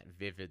awe and that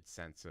vivid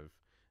sense of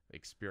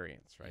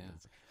experience, right?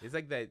 Yeah. It's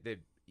like the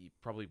you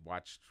probably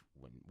watched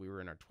when we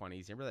were in our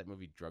 20s. Remember that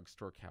movie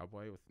Drugstore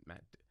Cowboy with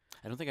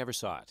I don't think I ever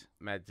saw it.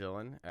 Matt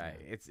Dillon? Yeah.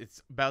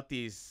 It's about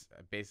these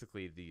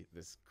basically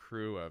this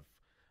crew of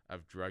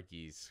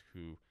druggies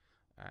who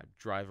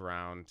drive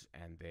around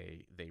and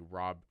they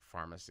rob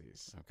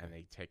pharmacies and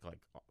they take like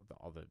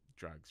all the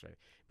drugs, right?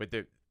 But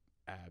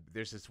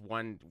there's this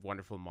one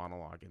wonderful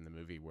monologue in the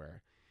movie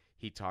where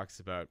he talks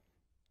about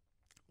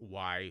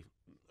why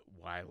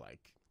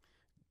like,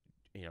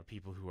 you know,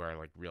 people who are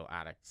like real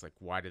addicts, like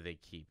why do they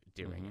keep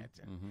doing it?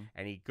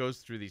 And he goes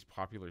through these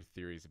popular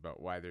theories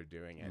about why they're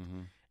doing it.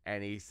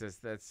 And he says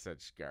that's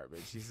such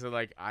garbage. He said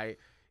like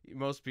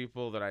most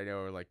people that I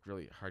know are like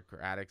really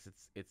hardcore addicts.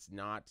 It's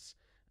not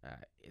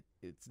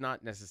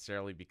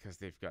necessarily because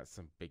they've got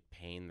some big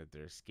pain that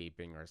they're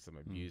escaping or some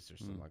abuse or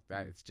something like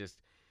that. It's just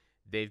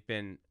they've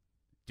been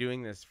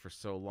doing this for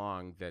so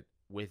long that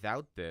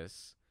without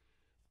this,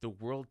 the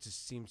world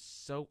just seems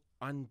so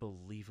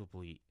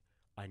unbelievably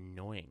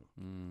annoying.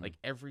 Like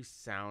every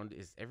sound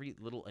is every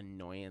little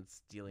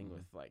annoyance dealing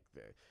with like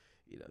the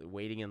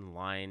waiting in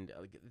line,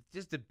 like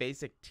just the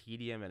basic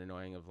tedium and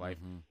annoying of life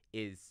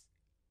is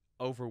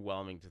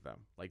overwhelming to them.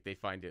 Like they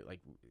find it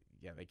like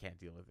they can't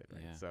deal with it,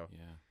 right?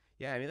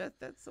 I mean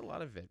that's a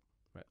lot of it.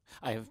 But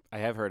I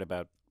have heard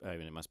about, I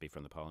mean, it must be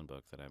from the Pollen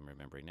book that I'm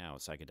remembering now,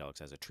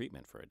 psychedelics as a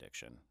treatment for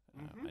addiction.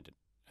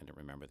 I didn't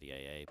remember the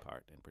AA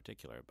part in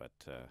particular, but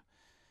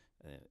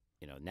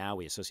now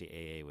we associate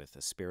AA with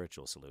a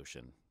spiritual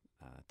solution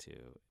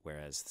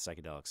whereas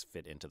psychedelics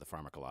fit into the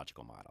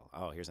pharmacological model.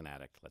 Oh, here's an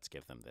addict, let's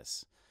give them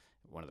this.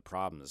 One of the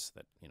problems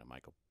that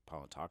Michael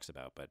Pollan talks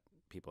about, but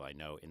people I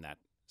know in that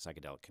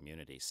psychedelic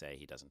community say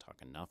he doesn't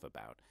talk enough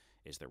about,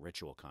 is the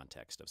ritual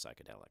context of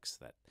psychedelics,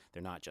 that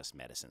they're not just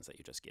medicines that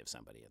you just give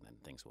somebody and then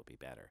things will be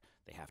better.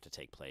 They have to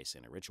take place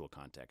in a ritual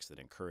context that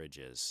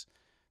encourages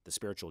the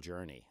spiritual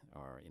journey,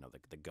 or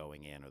the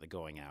going in or the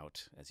going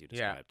out, as you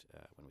described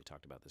when we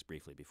talked about this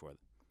briefly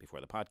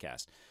before the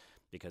podcast,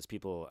 because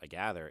people I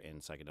gather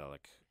in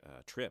psychedelic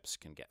trips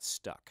can get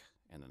stuck,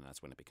 and then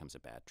that's when it becomes a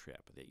bad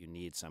trip. That you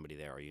need somebody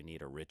there, or you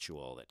need a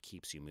ritual that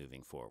keeps you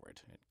moving forward.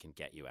 It can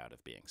get you out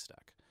of being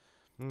stuck.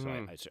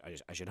 So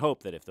I should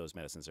hope that if those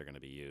medicines are going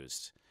to be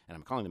used, and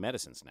I'm calling them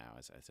medicines now,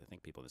 as I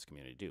think people in this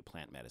community do,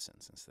 plant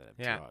medicines instead of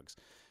drugs.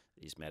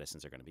 These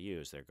medicines are going to be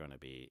used. They're going to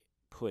be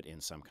put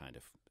in some kind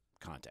of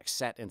context.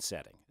 Set and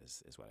setting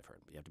is what I've heard.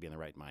 You have to be in the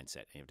right mindset,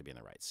 and you have to be in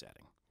the right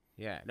setting.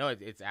 Yeah, no,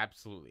 it's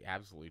absolutely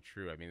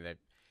true. I mean, that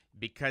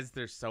because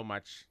there's so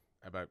much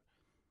about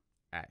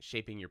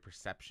shaping your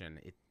perception,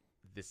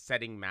 the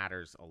setting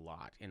matters a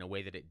lot in a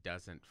way that it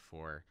doesn't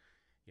for,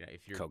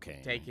 if you're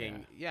cocaine,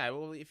 taking,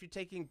 if you're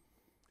taking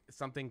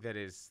something that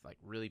is like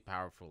really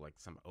powerful, like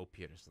some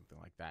opiate or something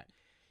like that,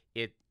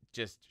 it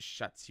just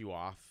shuts you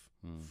off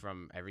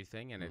from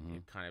everything, and it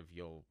kind of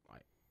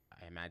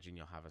I imagine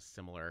you'll have a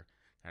similar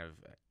kind of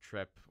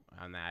trip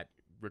on that,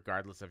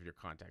 regardless of your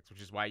context,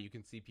 which is why you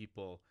can see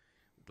people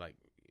like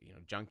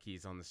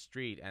junkies on the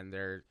street, and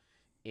they're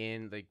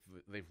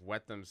they've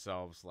wet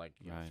themselves like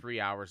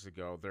 3 hours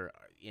ago. They're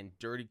in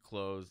dirty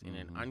clothes in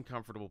an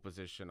uncomfortable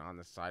position on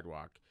the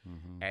sidewalk,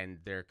 and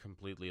they're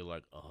completely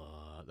like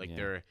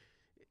they're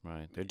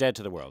they're dead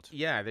to the world.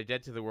 Yeah, they're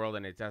dead to the world,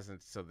 and it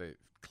doesn't. So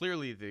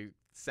clearly the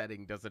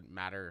setting doesn't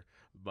matter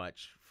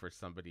much for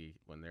somebody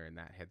when they're in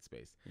that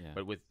headspace.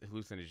 But with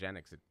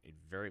hallucinogenics, it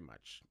very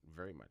much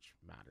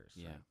matters.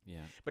 Yeah.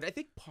 But I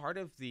think part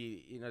of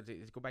the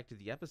to go back to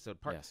the episode,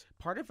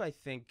 part of I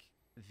think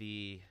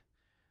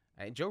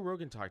and Joe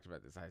Rogan talked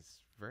about this. It's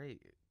very,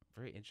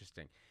 very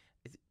interesting.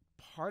 It's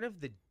part of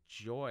the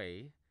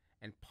joy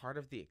and part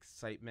of the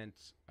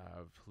excitement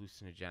of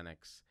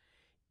hallucinogenics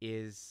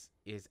is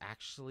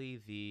actually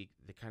the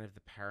kind of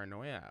the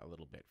paranoia a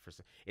little bit.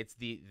 It's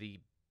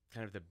the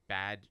kind of the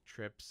bad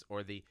trips,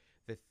 or the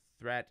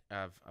threat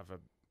of a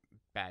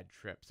bad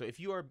trip. So if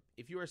you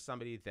are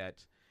somebody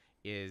that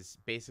is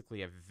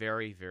basically a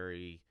very,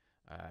 very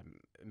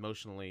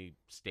emotionally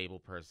stable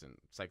person,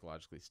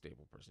 psychologically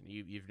stable person,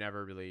 you've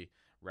never really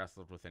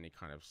wrestled with any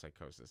kind of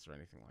psychosis or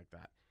anything like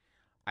that,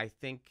 I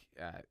think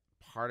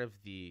part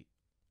of the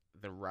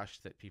rush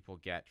that people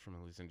get from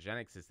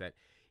hallucinogenics is that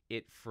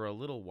it, for a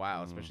little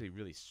while, especially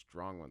really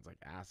strong ones like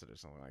acid or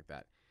something like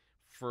that,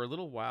 for a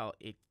little while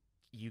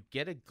you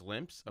get a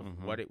glimpse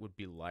of what it would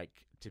be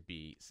like to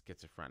be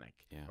schizophrenic,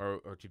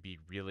 or to be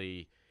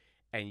really,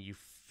 and you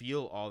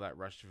feel all that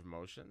rush of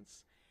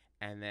emotions,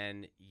 and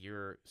then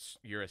you're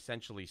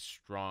essentially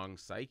strong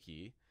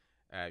psyche.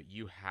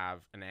 You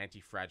have an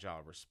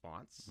anti-fragile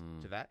response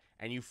to that,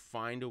 and you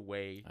find a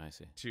way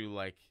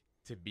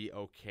to be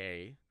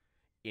okay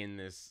in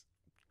this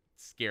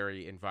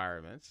scary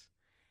environment.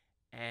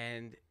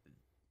 And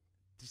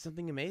there's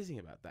something amazing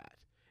about that.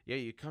 Yeah,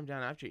 you come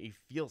down after it, you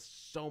feel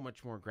so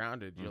much more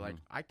grounded. You're like,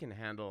 I can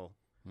handle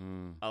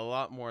a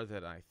lot more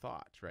than I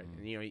thought, right?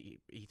 And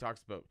he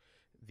talks about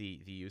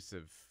the use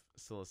of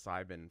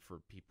psilocybin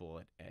for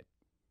people at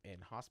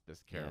in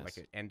hospice care, Yes. like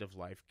an end of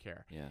life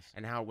care, Yes.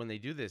 and how when they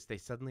do this, they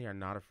suddenly are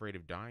not afraid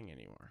of dying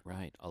anymore.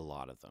 Right. A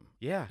lot of them.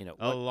 Yeah, You know,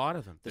 a lot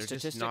of them. the They're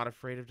just statistic- not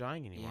afraid of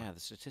dying anymore. Yeah, the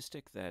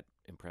statistic that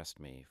impressed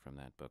me from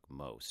that book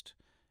most,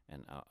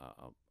 and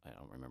I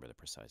don't remember the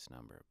precise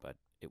number, but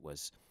it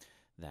was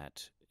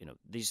that,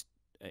 these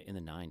in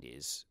the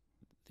 90s,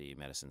 the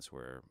medicines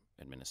were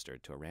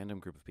administered to a random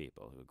group of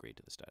people who agreed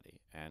to the study.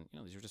 And,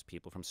 these were just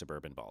people from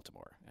suburban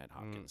Baltimore at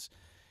Hopkins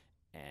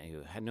and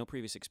who had no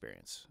previous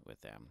experience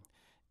with them.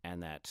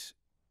 And that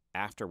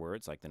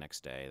afterwards, like the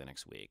next day, the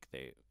next week,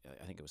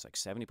 I think it was like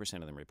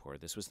 70% of them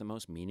reported this was the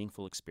most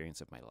meaningful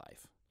experience of my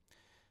life.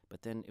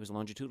 But then it was a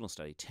longitudinal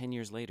study. 10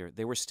 years later,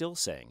 they were still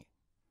saying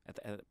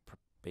at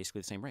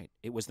basically the same rate,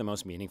 it was the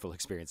most meaningful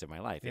experience of my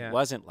life. Yeah. It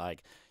wasn't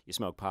like you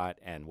smoke pot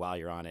and while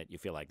you're on it, you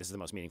feel like this is the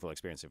most meaningful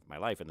experience of my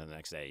life. And then the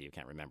next day, you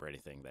can't remember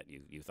anything that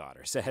you thought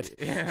or said.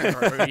 Yeah,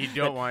 or you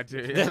don't want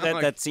to.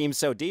 That seems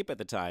so deep at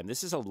the time.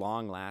 This is a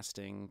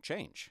long-lasting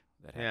change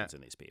that happens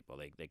in these people.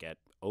 They get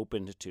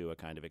opened to a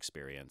kind of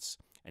experience.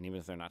 And even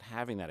if they're not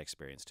having that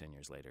experience 10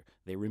 years later,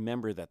 they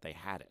remember that they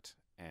had it.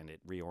 And it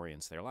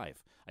reorients their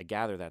life. I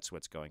gather that's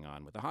what's going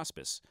on with the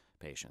hospice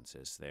patients.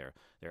 Is they're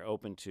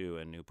open to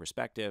a new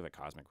perspective, a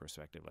cosmic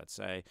perspective, let's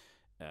say,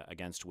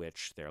 against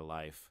which their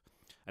life,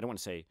 I don't want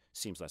to say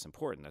seems less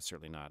important. That's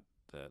certainly not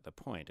the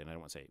point, and I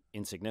don't want to say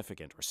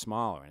insignificant or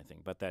small or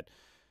anything, but that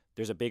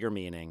there's a bigger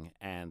meaning,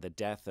 and the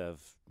death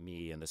of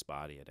me and this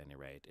body, at any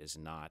rate, is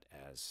not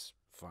as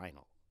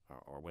final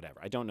or whatever.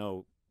 I don't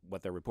know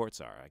what their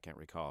reports are. I can't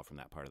recall from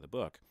that part of the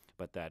book,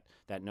 but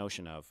that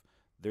notion of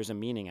there's a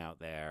meaning out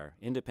there,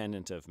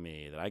 independent of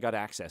me, that I got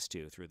access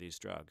to through these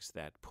drugs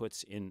that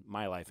puts in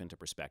my life into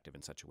perspective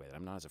in such a way that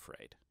I'm not as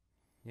afraid.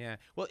 Yeah.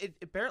 Well,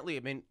 apparently,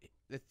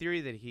 the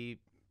theory that he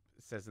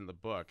says in the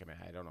book,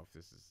 I don't know if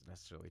this is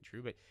necessarily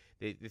true, but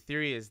the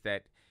theory is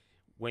that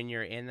when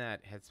you're in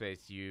that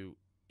headspace, you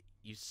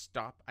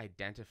stop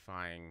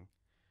identifying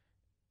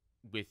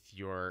with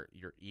your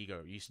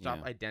ego. You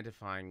stop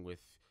identifying with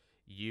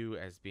you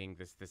as being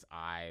this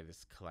I,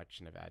 this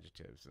collection of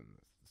adjectives and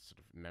sort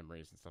of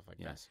memories and stuff like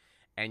that.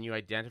 And you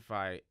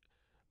identify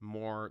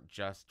more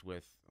just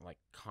with like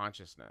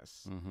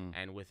consciousness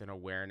and with an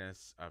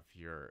awareness of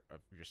your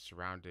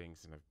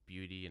surroundings and of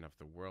beauty and of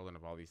the world and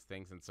of all these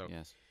things. And so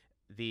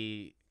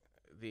the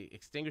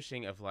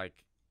extinguishing of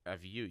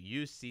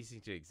you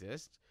ceasing to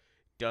exist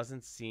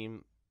doesn't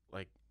seem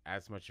like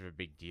as much of a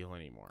big deal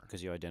anymore,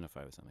 because you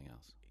identify with something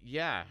else.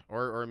 Yeah,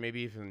 or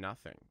maybe even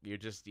nothing. You're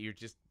just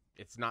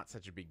it's not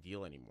such a big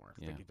deal anymore.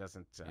 Like it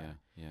doesn't.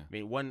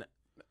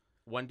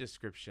 One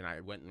description, I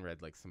went and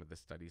read like some of the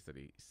studies that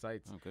he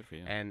cites. Oh, good for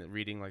you. And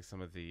reading like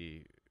some of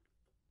the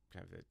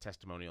kind of the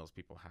testimonials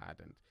people had,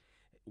 and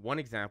one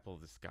example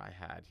this guy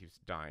had, he was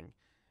dying,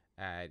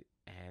 and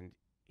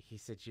he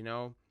said,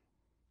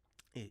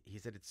 he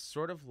said it's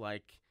sort of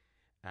like,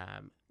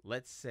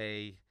 let's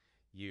say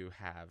you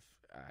have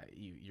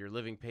you're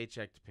living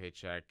paycheck to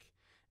paycheck,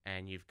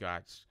 and you've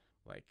got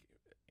like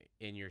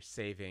in your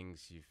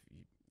savings you've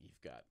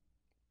got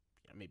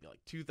maybe like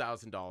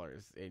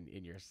 $2,000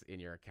 in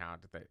your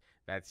account.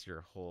 That's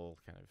your whole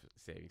kind of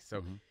savings.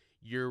 So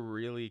you're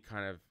really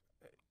kind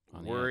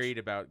of worried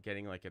about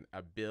getting like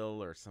a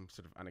bill or some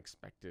sort of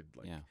unexpected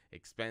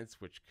expense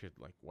which could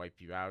like wipe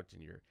you out,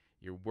 and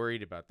you're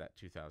worried about that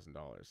 $2,000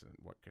 and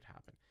what could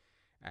happen.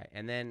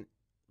 And then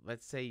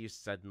let's say you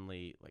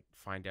suddenly like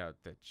find out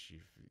that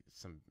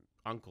some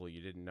uncle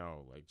you didn't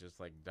know like just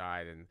like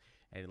died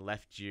and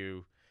left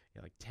you,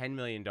 like $10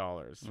 million,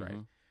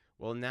 right?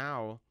 Well,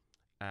 now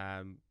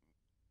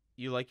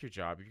you like your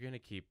job, you're going to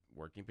keep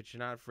working, but you're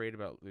not afraid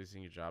about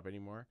losing your job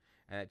anymore.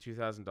 And at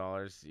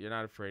 $2,000, you're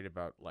not afraid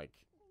about like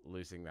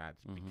losing that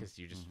because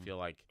you just feel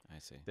like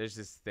there's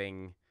this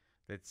thing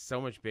that's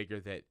so much bigger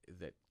that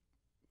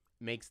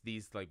makes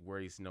these like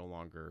worries no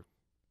longer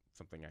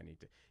something I need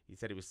to. He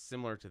said it was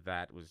similar to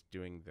that, was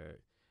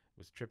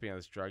tripping on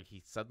this drug.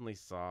 He suddenly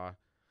saw,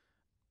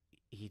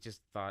 he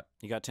just thought,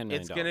 you got $10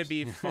 million. It's going to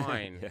be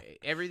fine.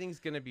 Everything's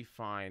going to be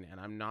fine. And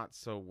I'm not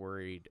so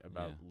worried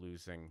about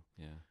losing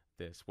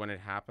this. When it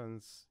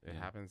happens, it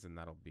happens, and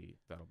that'll be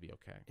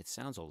okay. It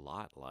sounds a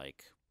lot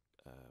like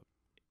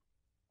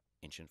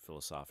ancient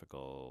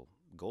philosophical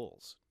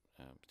goals.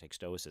 Take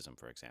Stoicism,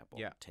 for example.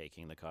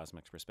 Taking the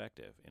cosmic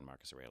perspective in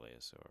Marcus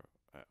Aurelius, or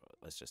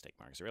let's just take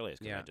Marcus Aurelius,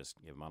 because I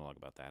just gave a monologue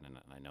about that, and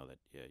I know that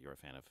you're a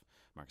fan of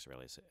Marcus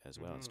Aurelius as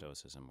well, and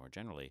Stoicism more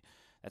generally.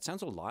 That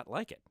sounds a lot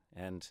like it.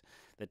 And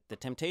the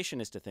temptation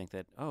is to think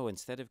that,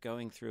 instead of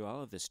going through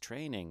all of this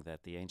training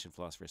that the ancient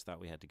philosophers thought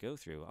we had to go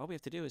through, all we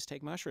have to do is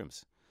take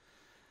mushrooms.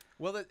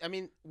 Well,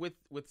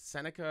 with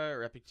Seneca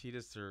or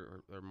Epictetus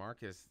or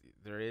Marcus,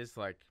 there is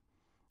like,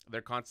 they're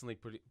constantly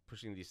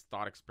pushing these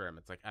thought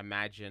experiments, like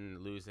imagine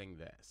losing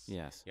this.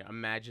 Yes.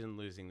 Imagine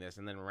losing this,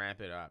 and then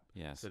ramp it up.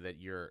 Yes. So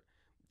that you're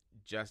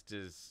just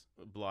as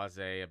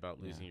blasé about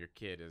losing your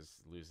kid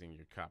as losing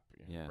your cup,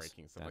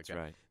 breaking stuff like that.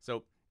 That's right.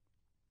 So,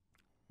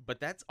 but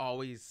that's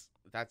always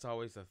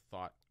a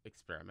thought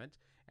experiment,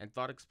 and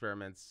thought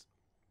experiments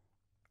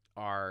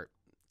are,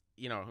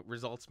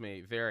 results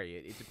may vary.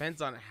 It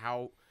depends on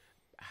how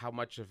how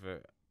much of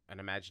an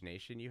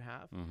imagination you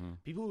have. Mm-hmm.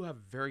 People who have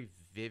very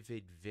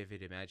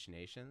vivid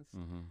imaginations,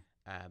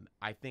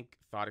 I think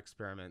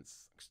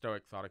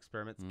Stoic thought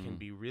experiments can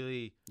be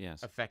really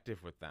Yes.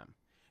 effective with them,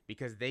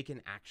 because they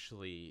can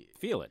actually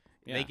Feel it.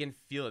 Yeah. they can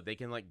feel it. They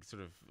can like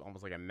sort of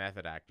almost like a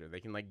method actor. They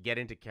can like get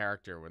into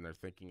character when they're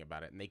thinking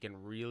about it, and they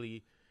can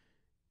really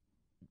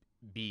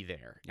be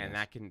there, and Yes.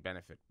 that can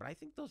benefit. But I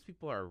think those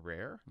people are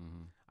rare.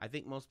 Mm-hmm. I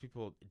think most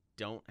people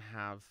don't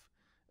have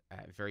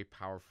very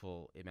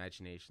powerful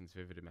imaginations,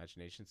 vivid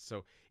imaginations.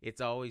 So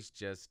it's always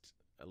just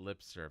a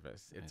lip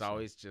service. It's see.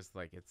 always just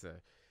like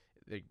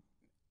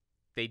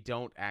they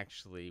don't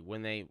actually,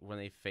 when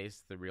they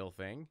face the real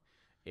thing,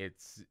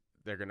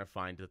 they're gonna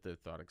find that the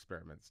thought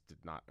experiments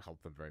did not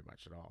help them very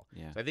much at all.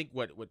 Yeah. So I think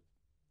what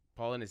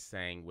Paulin is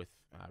saying with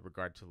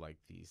regard to like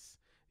these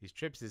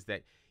trips is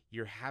that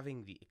you're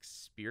having the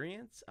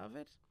experience of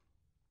it,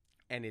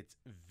 and it's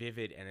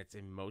vivid and it's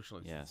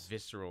emotional, it's Yes.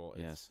 visceral,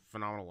 Yes. it's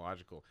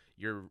phenomenological.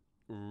 You're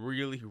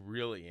really,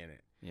 really in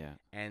it. Yeah.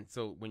 And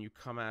so when you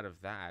come out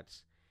of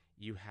that,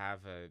 you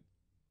have a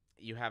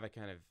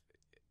kind of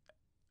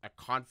a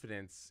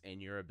confidence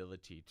in your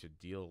ability to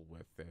deal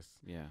with this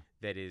Yeah.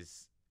 that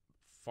is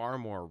far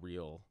more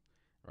real,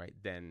 right,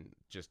 than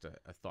just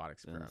a thought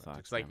experiment.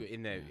 It's like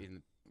in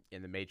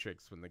the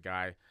Matrix, when the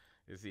guy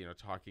is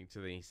talking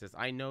to he says,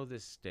 "I know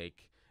this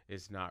steak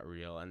is not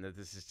real, and that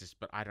this is just,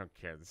 but I don't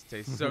care. This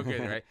tastes so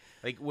good," right?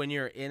 Like when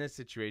you're in a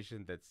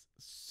situation that's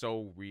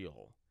so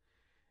real,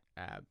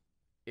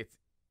 it's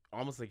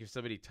almost like if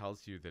somebody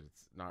tells you that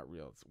it's not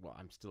real, it's, well,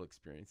 I'm still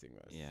experiencing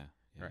this. Yeah.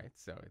 Right.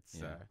 So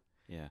it's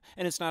yeah,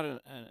 and it's not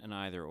an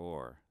either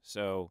or.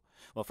 So,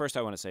 well, first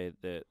I want to say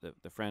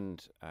the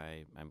friend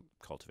I'm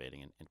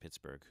cultivating in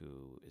Pittsburgh,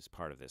 who is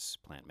part of this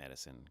plant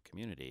medicine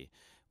community,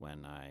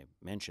 when I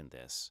mentioned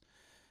this,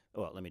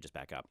 well, let me just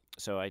back up.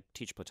 So I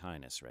teach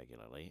Plotinus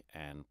regularly,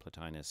 and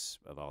Plotinus,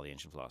 of all the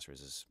ancient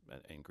philosophers, is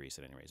in Greece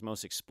at any rate, is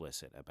most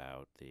explicit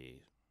about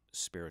the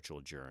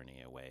spiritual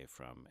journey away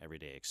from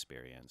everyday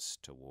experience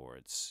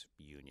towards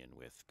union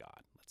with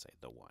God, let's say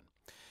the one.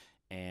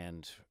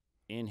 And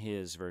in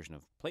his version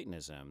of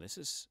Platonism, this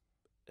is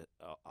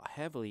a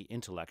heavily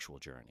intellectual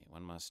journey.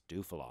 One must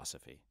do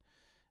philosophy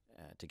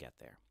to get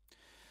there.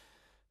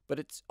 But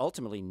it's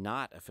ultimately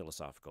not a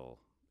philosophical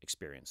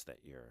experience that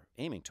you're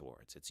aiming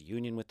towards. It's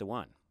union with the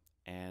one.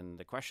 And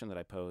the question that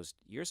I posed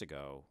years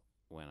ago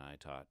when I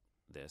taught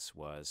this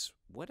was,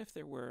 what if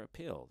there were a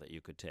pill that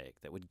you could take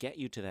that would get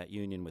you to that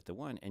union with the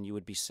one, and you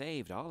would be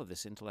saved all of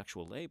this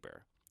intellectual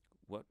labor?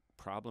 What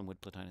problem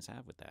would Plotinus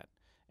have with that?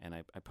 And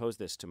I posed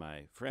this to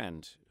my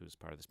friend who's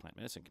part of this plant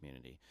medicine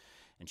community,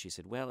 and she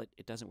said, well,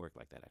 it doesn't work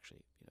like that,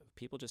 actually. If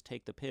people just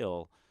take the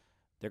pill,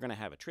 they're going to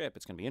have a trip.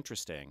 It's going to be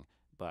interesting,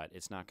 but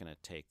it's not going to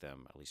take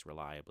them, at least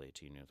reliably,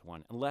 to union with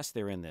one, unless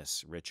they're in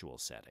this ritual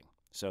setting,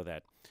 so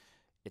that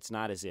it's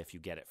not as if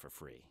you get it for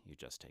free. You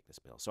just take this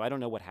pill. So I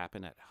don't know what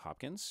happened at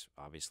Hopkins.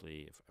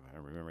 Obviously, if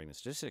I'm remembering the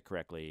statistic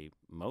correctly,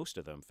 most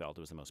of them felt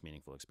it was the most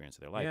meaningful experience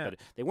of their life. Yeah. But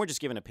they weren't just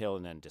given a pill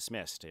and then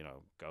dismissed,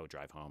 go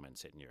drive home and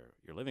sit in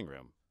your living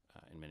room.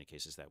 In many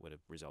cases, that would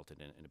have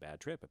resulted in a bad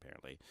trip,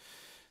 apparently.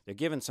 They're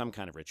given some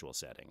kind of ritual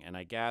setting. And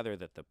I gather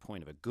that the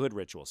point of a good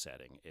ritual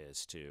setting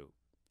is to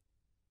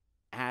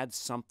add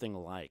something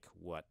like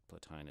what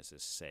Plotinus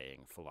is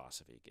saying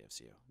philosophy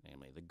gives you.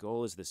 Namely, the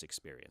goal is this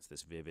experience,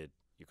 this vivid,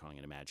 you're calling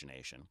it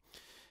imagination.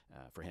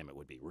 For him, it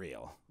would be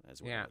real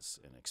as well as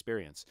an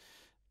experience.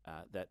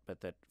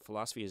 But that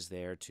philosophy is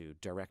there to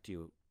direct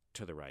you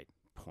to the right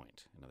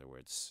point. In other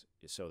words,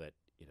 so that,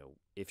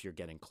 if you're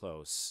getting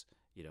close,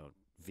 you don't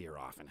veer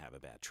off and have a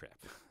bad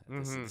trip.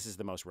 This is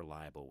the most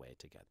reliable way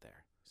to get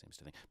there, seems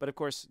to think. But of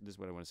course, this is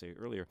what I want to say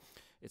earlier,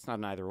 it's not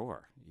an either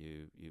or.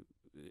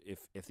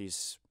 If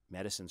these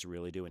medicines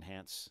really do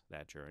enhance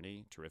that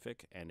journey,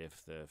 terrific. And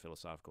if the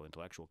philosophical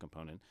intellectual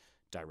component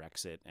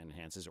directs it and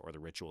enhances, or the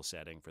ritual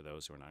setting for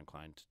those who are not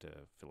inclined to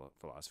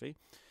philosophy,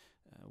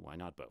 why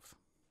not both?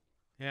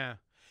 Yeah.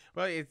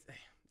 Well, it's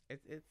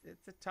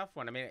a tough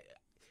one. I mean,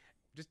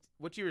 just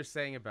what you were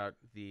saying about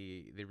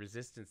the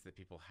resistance that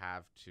people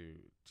have to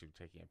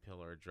taking a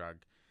pill or a drug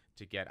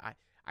to get,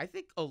 I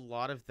think a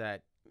lot of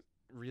that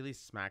really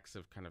smacks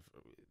of kind of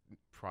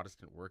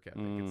Protestant work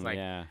ethic. It's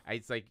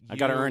like I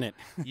got to earn it.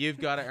 You've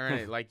got to earn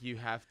it. Like you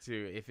have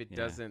to. If it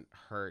doesn't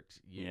hurt,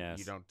 you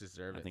don't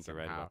deserve it. I think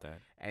somehow. You're right about that.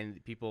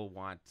 And people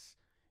want,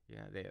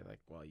 they're like,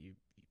 well,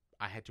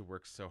 I had to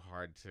work so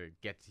hard to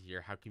get to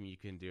here. How come you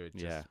can do it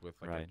just with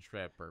like a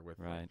trip or with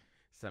like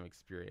some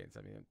experience?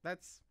 I mean,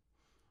 that's.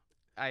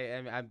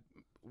 I'm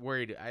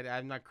worried.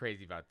 I'm not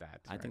crazy about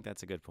that. I think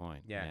that's a good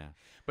point. Yeah.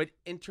 But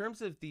in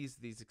terms of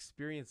these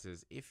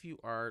experiences, if you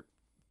are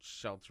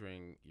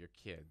sheltering your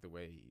kid the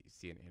way you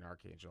see it in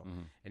Arkangel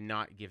and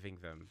not giving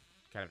them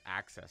kind of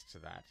access to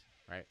that,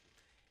 right?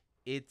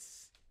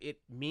 It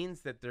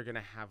means that they're going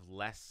to have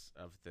less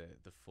of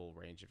the full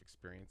range of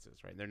experiences,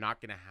 right? They're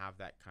not going to have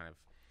that kind of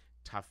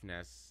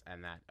toughness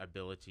and that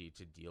ability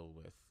to deal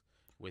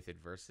with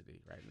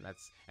adversity, right?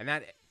 And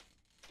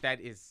that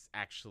is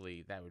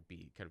actually, that would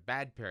be kind of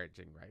bad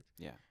parenting, right?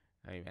 Yeah.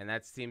 I mean, and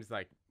that seems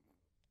like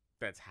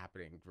that's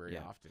happening very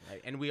Yeah. often,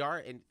 right?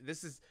 And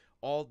this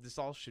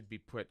all should be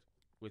put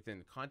within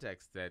the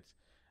context that,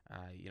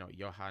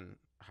 Johan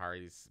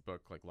Hari's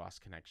book, like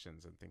Lost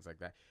Connections and things like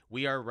that.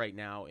 We are right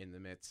now in the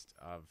midst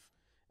of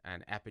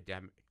an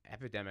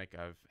epidemic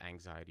of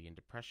anxiety and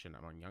depression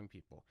among young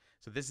people.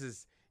 So this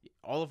is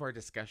all of our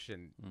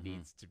discussion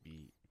needs to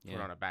be put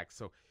on a back.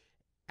 So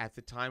at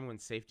the time when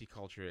safety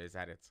culture is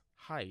at its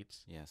height,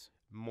 Yes.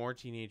 more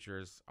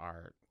teenagers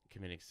are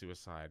committing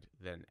suicide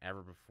than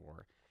ever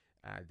before.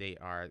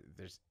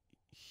 There's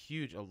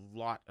a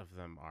lot of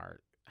them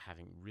are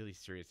having really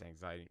serious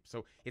anxiety.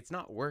 So it's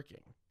not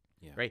working,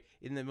 right?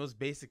 In the most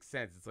basic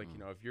sense, it's like,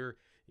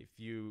 if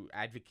you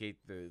advocate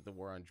the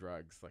war on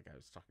drugs, like I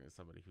was talking to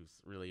somebody who's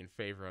really in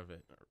favor of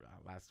it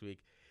last week,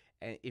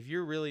 and if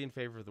you're really in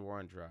favor of the war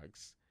on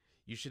drugs,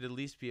 you should at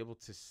least be able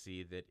to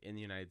see that in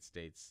the United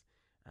States,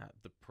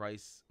 the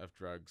price of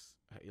drugs,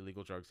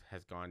 illegal drugs,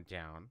 has gone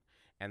down,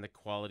 and the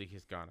quality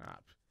has gone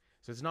up.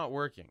 So it's not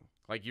working.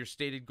 Like your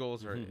stated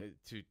goals are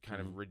to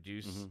kind of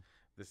reduce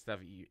the stuff.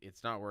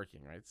 It's not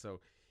working, right? So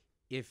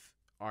if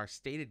our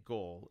stated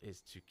goal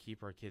is to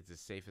keep our kids as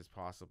safe as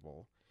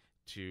possible,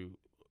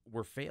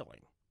 we're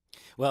failing.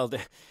 Well,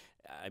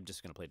 I'm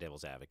just going to play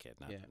devil's advocate.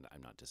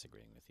 I'm not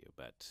disagreeing with you,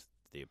 but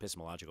the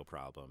epistemological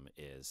problem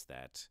is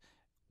that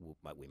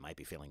we might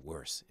be feeling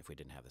worse if we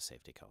didn't have the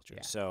safety culture.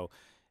 Yeah. So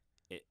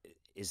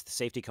is the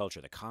safety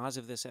culture the cause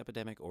of this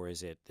epidemic, or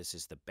is it this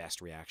is the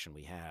best reaction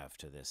we have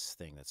to this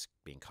thing that's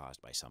being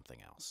caused by something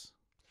else?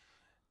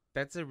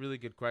 That's a really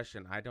good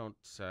question.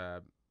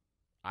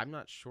 I'm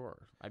not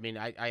sure. I mean,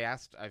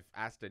 I've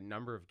asked a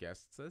number of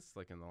guests this,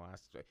 like in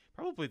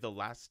probably the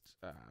last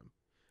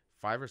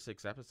 5 or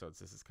 6 episodes,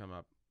 this has come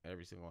up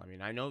every single. I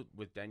mean, I know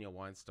with Daniel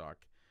Weinstock,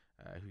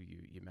 who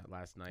you met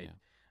last night,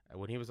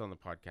 when he was on the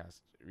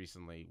podcast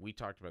recently, we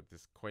talked about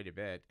this quite a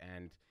bit,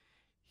 and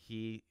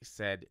he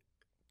said,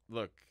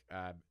 look,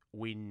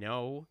 we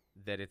know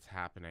that it's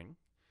happening.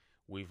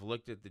 We've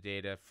looked at the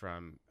data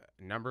from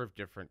a number of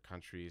different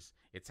countries.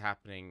 It's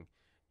happening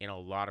in a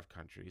lot of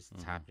countries.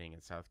 It's happening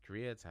in South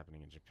Korea. It's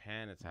happening in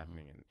Japan. It's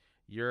happening in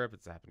Europe.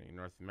 It's happening in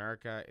North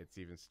America. It's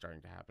even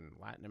starting to happen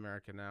in Latin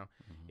America now.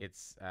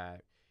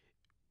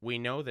 We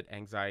know that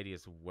anxiety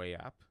is way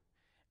up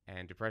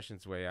and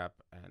depression's way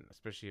up, and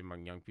especially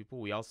among young people.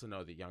 We also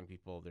know that young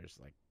people, there's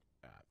like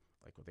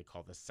what they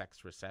call the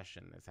sex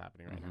recession that's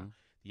happening right now.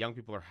 The young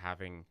people are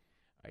having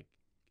like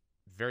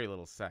very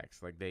little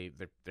sex. Like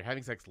they're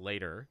having sex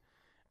later,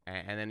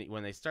 and then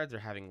when they start, they're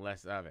having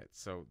less of it.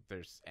 So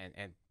there's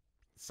and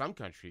some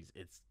countries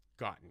it's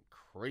gotten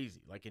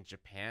crazy. Like in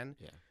Japan,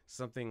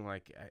 something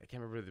like I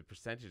can't remember the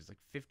percentage. Like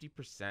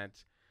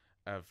 50%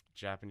 of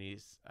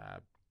Japanese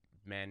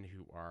men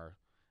who are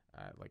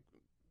like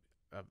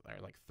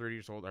 30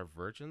 years old are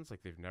virgins.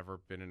 Like they've never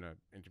been in an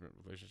intimate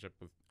relationship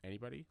with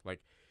anybody.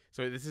 Like,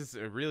 so this is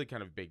a really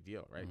kind of big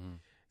deal, right?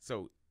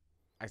 So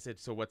I said,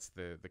 so what's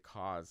the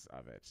cause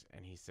of it?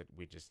 And he said,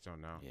 we just don't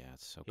know. Yeah,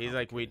 it's so He's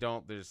like, we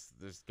don't, there's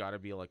got to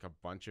be like a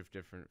bunch of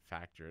different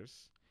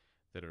factors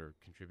that are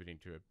contributing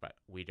to it, but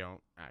we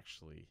don't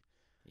actually.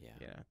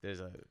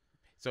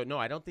 So no,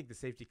 I don't think the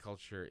safety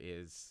culture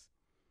is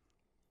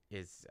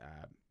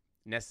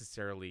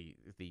necessarily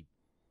the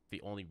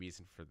only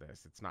reason for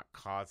this. It's not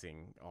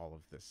causing all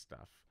of this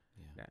stuff.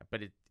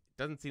 But it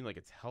doesn't seem like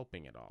it's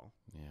helping at all.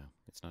 Yeah,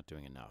 it's not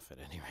doing enough at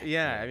any rate.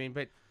 Yeah, I mean,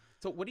 but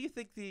so what do you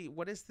think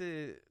what is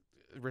the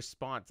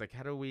response? Like,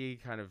 how do we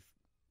kind of,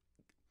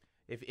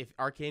 if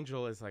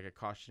Arkangel is like a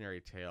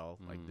cautionary tale,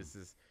 like this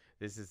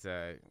is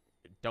a,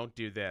 don't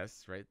do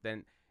this, right?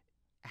 Then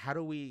how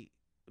do we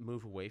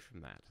move away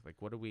from that? Like,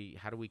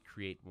 how do we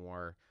create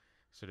more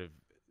sort of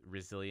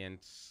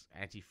resilient,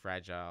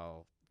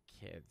 anti-fragile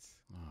kids?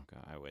 Oh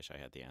God, I wish I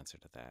had the answer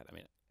to that. I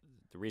mean,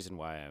 the reason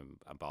why I'm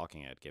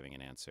balking at giving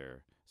an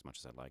answer as much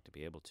as I'd like to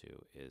be able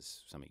to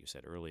is something you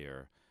said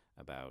earlier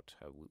about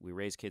how we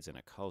raise kids in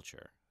a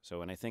culture. So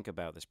when I think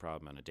about this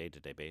problem on a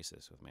day-to-day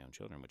basis with my own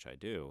children, which I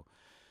do,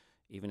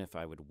 even if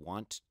I would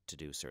want to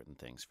do certain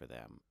things for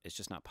them, it's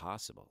just not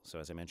possible. So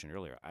as I mentioned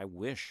earlier, I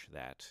wish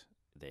that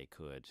they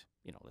could,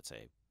 let's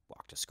say,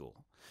 walk to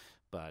school.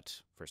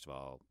 But first of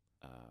all,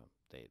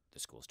 the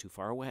school's too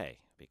far away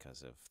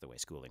because of the way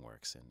schooling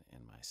works in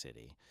my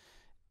city.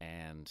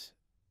 And,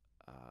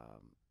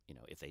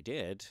 if they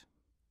did,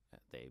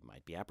 they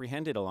might be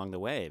apprehended along the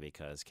way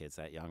because kids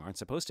that young aren't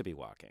supposed to be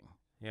walking.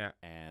 Yeah.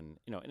 And,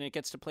 and it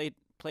gets to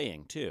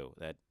playing too.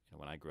 That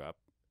when I grew up,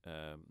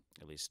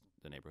 at least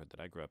the neighborhood that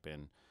I grew up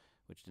in,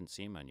 which didn't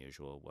seem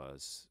unusual,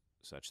 was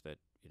such that,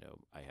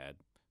 I had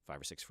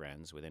 5 or 6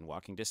 friends within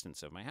walking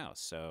distance of my house.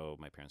 So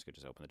my parents could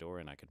just open the door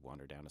and I could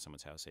wander down to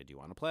someone's house, say, do you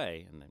want to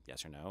play? And then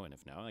yes or no. And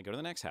if no, I go to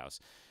the next house.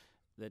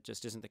 That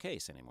just isn't the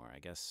case anymore. I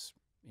guess,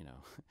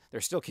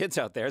 there's still kids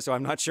out there. So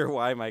I'm not sure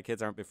why my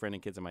kids aren't befriending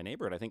kids in my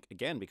neighborhood. I think,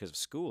 again, because of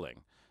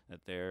schooling,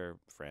 that their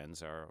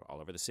friends are all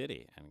over the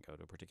city and go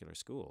to a particular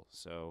school.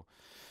 So,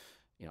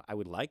 I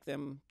would like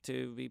them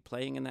to be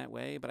playing in that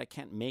way, but I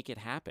can't make it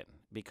happen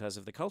because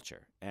of the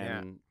culture.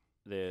 And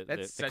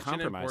that's the such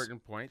compromise. an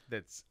important point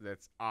that's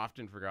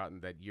often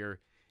forgotten, that your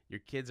your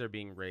kids are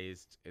being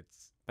raised.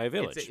 It's by a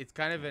village. It's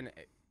kind of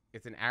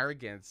an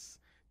arrogance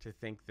to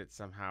think that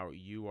somehow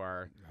you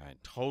are Right.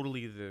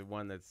 totally the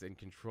one that's in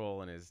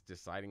control and is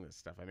deciding this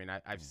stuff. I mean,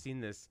 I've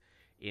seen this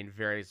in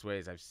various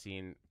ways. I've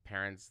seen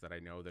parents that I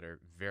know that are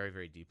very,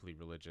 very deeply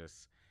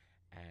religious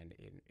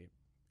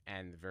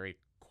and very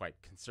quite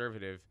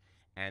conservative,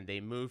 and they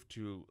move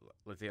to,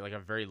 let's say, like a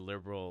very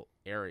liberal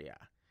area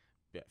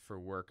for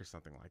work or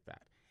something like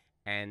that.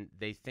 And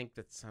they think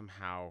that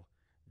somehow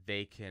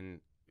they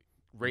can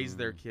raise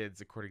their kids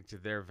according to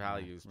their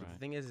values. But the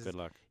thing is Good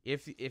luck.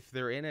 if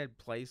they're in a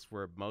place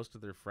where most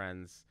of their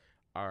friends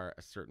are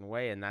a certain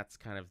way, and that's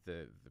kind of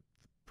the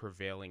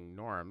prevailing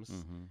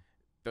norms,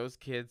 those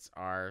kids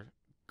are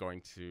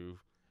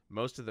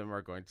most of them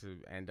are going to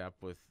end up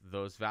with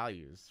those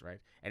values, right?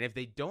 And if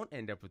they don't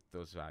end up with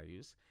those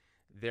values,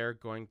 they're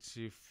going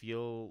to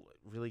feel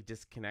really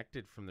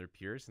disconnected from their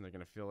peers, and they're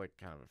going to feel like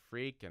kind of a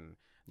freak, and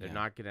they're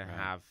not going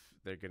to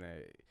they're going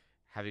to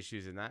have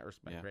issues in that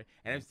respect, right?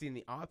 And I've seen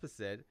the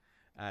opposite.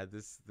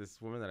 This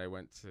woman that I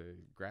went to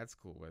grad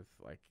school with,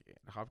 like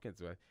Hopkins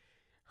with,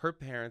 her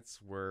parents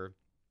were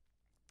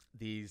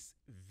these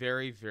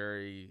very,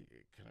 very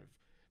kind of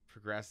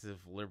progressive,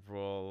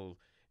 liberal,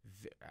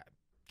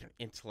 kind of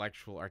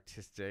intellectual,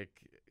 artistic,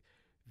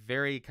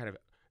 very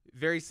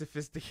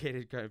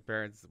sophisticated kind of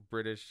parents,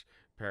 British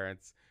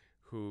parents,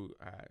 who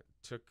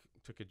took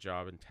a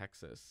job in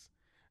Texas,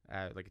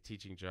 like a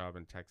teaching job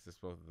in Texas,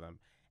 both of them.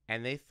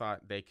 And they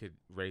thought they could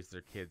raise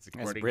their kids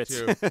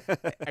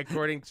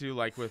according to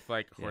like with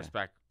like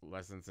horseback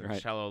lessons and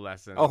cello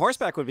lessons. Oh,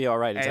 horseback would be all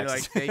right in and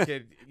Texas. like they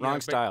could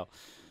wrong style.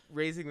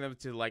 Raising them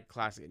to like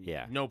classic,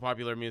 no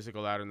popular music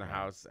allowed in the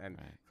house, and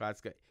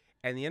classical.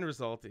 And the end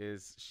result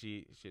is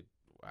she it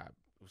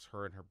was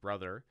her and her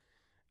brother.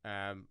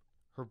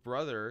 Her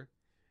brother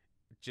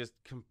just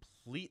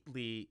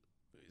completely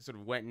sort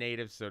of went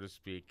native, so to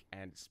speak,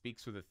 and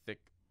speaks with a thick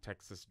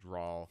Texas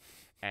drawl,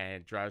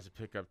 and drives a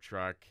pickup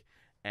truck,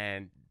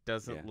 and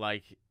doesn't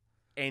like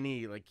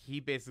any, like he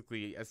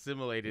basically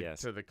assimilated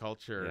to the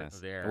culture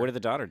there. And what did the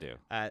daughter do?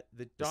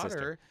 The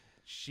daughter,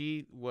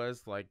 she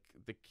was like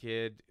the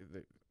kid,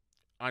 the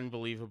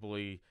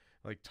unbelievably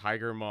like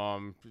tiger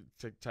mom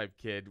type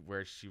kid,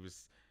 where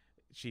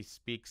she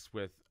speaks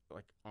with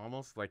like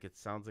almost like it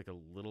sounds like a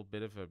little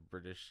bit of a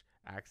British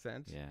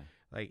accent. Yeah.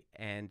 Like,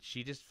 and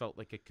she just felt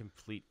like a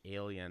complete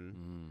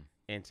alien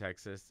in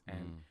Texas,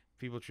 and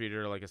people treated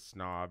her like a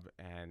snob,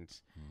 and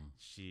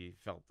she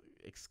felt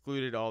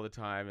excluded all the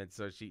time, and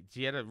so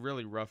she had a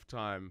really rough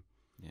time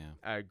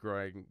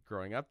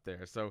growing up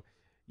there. So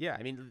yeah,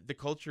 I mean, the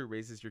culture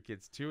raises your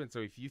kids too, and so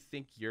if you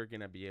think you're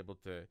gonna be able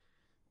to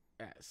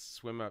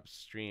swim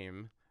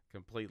upstream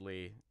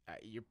completely,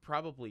 you're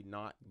probably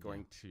not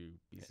going to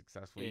be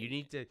successful. You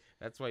need to,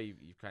 that's why you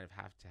kind of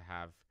have to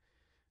have,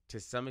 to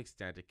some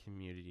extent, a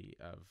community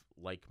of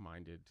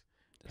like-minded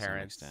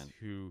parents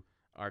who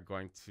are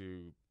going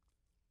to,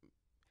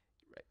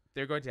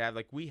 they're going to have,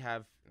 like we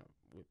have,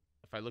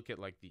 if I look at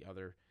like the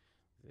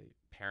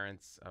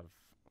parents of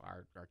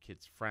our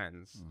kids'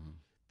 friends,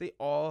 they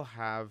all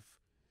have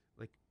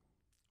like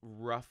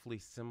roughly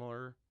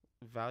similar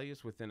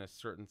values within a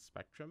certain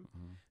spectrum.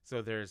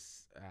 So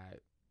there's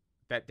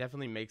that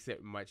definitely makes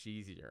it much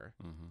easier.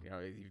 You know,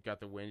 if you've got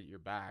the wind at your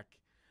back,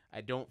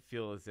 I don't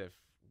feel as if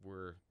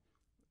we're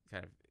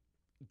kind of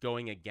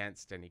going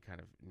against any kind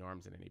of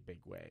norms in any big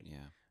way. Yeah.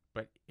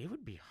 But it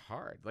would be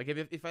hard. Like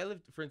if I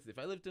lived, for instance,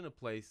 if I lived in a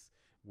place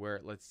where,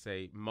 let's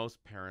say,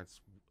 most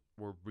parents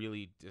were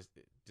really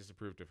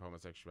disapproved of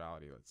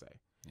homosexuality, let's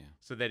say,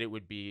 so that it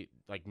would be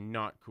like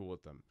not cool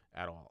with them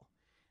at all.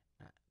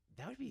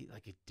 That would be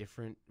like a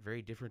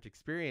very different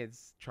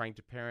experience trying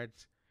to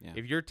parent. Yeah.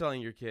 If you're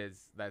telling your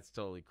kids that's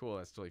totally cool,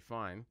 that's totally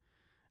fine,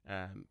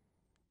 and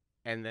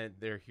then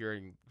they're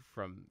hearing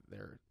from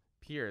their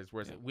peers,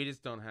 whereas we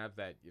just don't have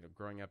that. You know,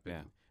 growing up in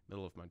the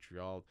middle of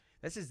Montreal,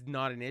 this is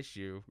not an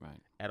issue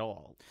at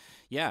all.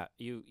 Yeah,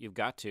 you've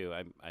got to.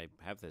 I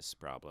have this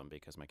problem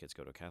because my kids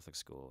go to a Catholic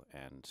school,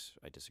 and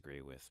I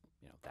disagree with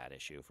that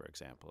issue, for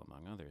example,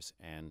 among others.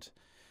 And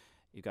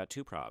you've got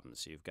two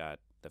problems. You've got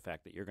the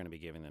fact that you're going to be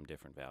giving them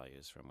different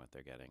values from what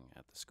they're getting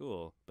at the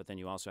school, but then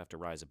you also have to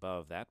rise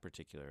above that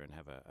particular and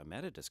have a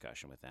meta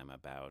discussion with them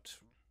about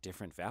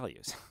different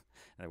values.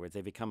 In other words,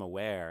 they become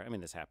aware. I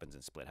mean, this happens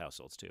in split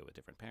households too with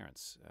different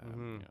parents.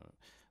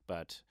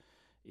 But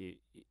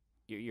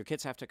your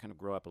kids have to kind of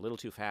grow up a little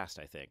too fast,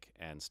 I think,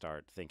 and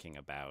start thinking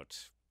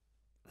about,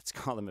 let's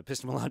call them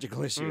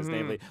epistemological issues,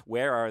 namely,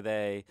 where are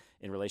they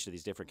in relation to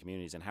these different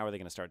communities, and how are they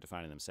going to start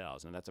defining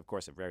themselves? And that's, of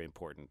course, a very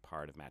important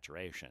part of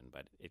maturation,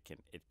 but it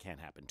can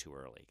happen too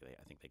early.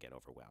 I think they get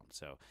overwhelmed.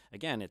 So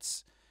again,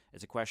 it's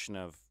a question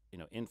of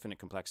infinite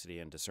complexity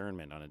and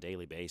discernment on a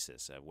daily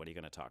basis. What are you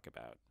going to talk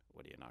about?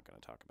 What are you not going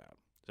to talk about?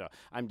 So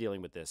I'm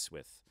dealing with this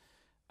with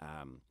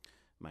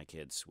my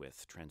kids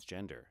with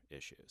transgender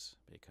issues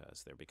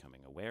because they're becoming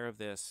aware of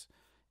this.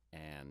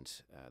 And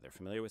they're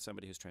familiar with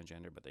somebody who's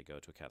transgender, but they go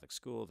to a Catholic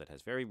school that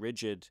has very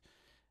rigid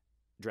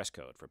dress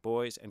code for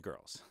boys and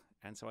girls.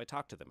 And so I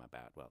talk to them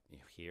about, well,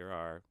 here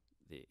are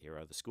here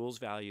are the school's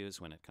values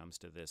when it comes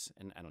to this.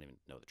 And I don't even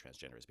know that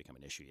transgender has become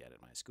an issue yet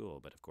at my school,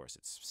 but of course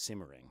it's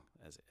simmering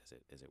as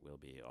it will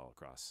be all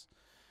across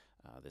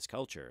this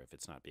culture. If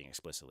it's not being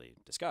explicitly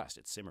discussed,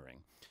 it's simmering.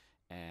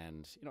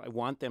 And I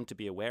want them to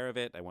be aware of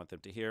it. I want them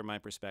to hear my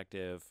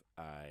perspective.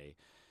 I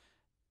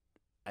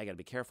got to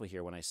be careful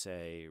here when I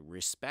say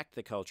respect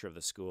the culture of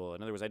the school.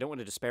 In other words, I don't want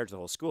to disparage the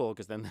whole school,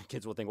 because then the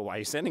kids will think, well, why are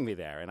you sending me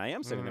there? And I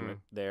am sending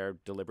them there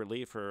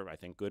deliberately for, I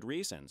think, good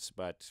reasons.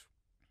 But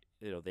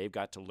they've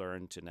got to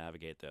learn to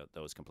navigate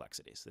those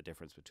complexities, the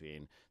difference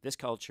between this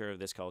culture,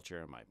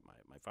 my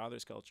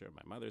father's culture,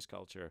 my mother's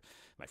culture,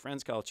 my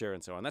friend's culture,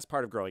 and so on. That's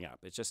part of growing up.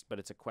 But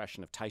it's a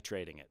question of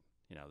titrating it.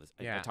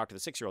 I talk to the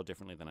 6-year-old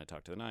differently than I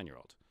talk to the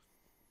 9-year-old.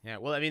 Yeah,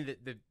 well, I mean,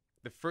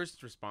 the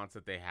first response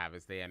that they have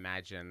is they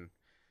imagine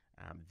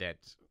that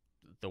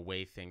the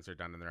way things are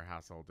done in their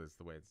household is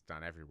the way it's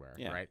done everywhere,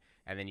 right?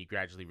 And then you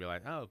gradually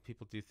realize, oh,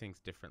 people do things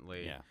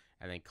differently,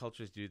 and then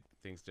cultures do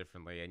things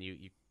differently, and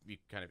you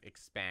kind of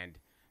expand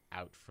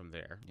out from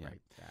there,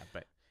 right?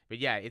 But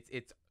yeah,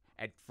 it's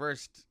at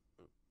first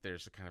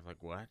there's a kind of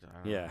like, what?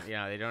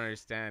 They don't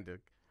understand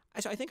it.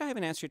 So I think I have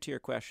an answer to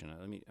your question.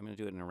 I'm going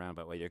to do it in a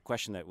roundabout way. Your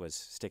question that was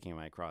sticking in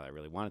my craw that I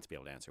really wanted to be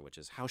able to answer, which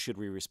is, how should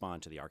we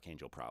respond to the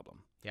Arkangel problem?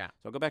 Yeah.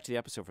 So I'll go back to the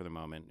episode for the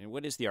moment. And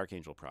what is the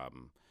Arkangel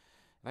problem?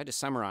 If I had to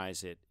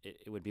summarize it,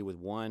 it would be with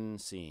one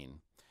scene.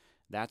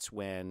 That's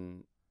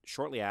when,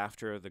 shortly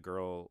after the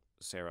girl,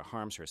 Sarah,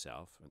 harms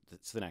herself,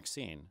 it's the next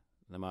scene,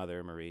 the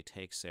mother, Marie,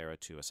 takes Sarah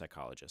to a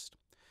psychologist.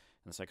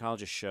 And the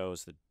psychologist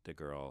shows the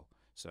girl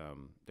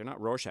they're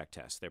not Rorschach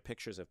tests, they're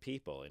pictures of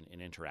people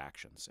in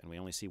interactions, and we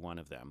only see one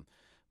of them.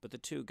 But the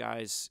two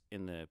guys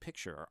in the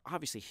picture are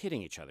obviously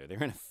hitting each other.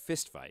 They're in a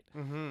fist fight.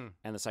 Mm-hmm.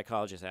 And the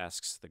psychologist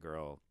asks the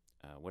girl,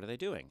 what are they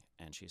doing?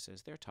 And she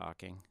says, they're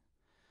talking.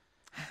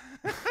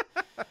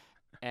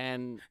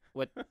 And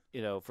what,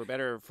 for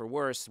better or for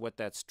worse, what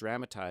that's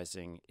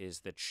dramatizing is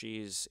that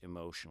she's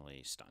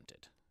emotionally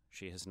stunted.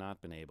 She has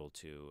not been able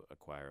to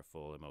acquire a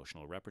full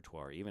emotional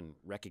repertoire, even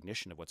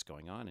recognition of what's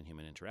going on in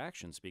human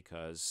interactions,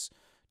 because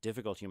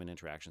difficult human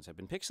interactions have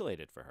been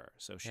pixelated for her.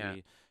 So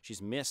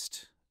she's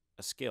missed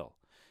a skill.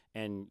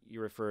 And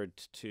you referred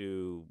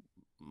to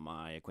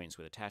my acquaintance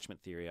with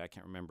attachment theory. I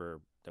can't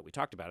remember that we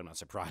talked about it. I'm not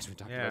surprised. We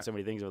talked about so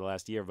many things over the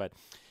last year. But,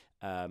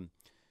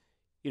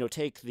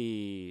 take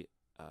the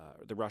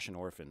Russian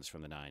orphans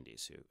from the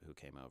 90s who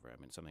came over.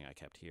 I mean, something I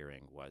kept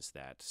hearing was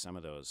that some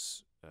of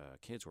those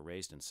kids were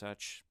raised in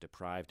such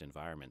deprived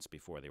environments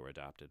before they were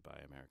adopted by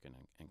American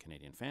and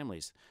Canadian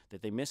families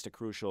that they missed a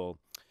crucial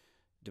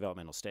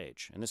developmental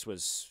stage. And this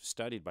was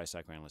studied by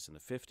psychoanalysts in the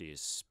 50s.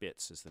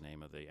 Spitz is the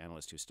name of the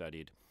analyst who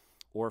studied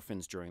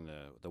orphans during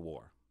the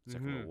war,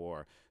 Second World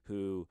War,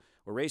 who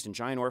were raised in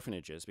giant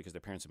orphanages because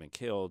their parents had been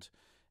killed,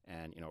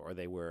 and or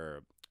they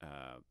were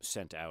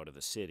sent out of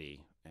the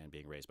city and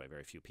being raised by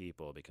very few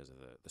people because of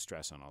the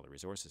stress on all the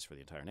resources for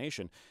the entire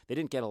nation. They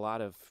didn't get a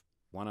lot of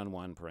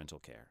one-on-one parental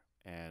care,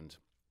 and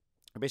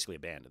were basically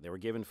abandoned. They were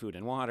given food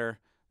and water.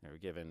 They were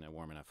given a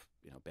warm enough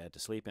bed to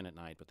sleep in at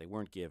night, but they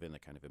weren't given the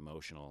kind of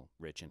emotional,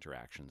 rich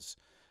interactions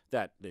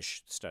that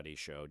this study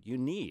showed you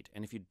need.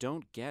 And if you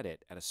don't get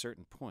it at a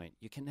certain point,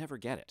 you can never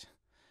get it.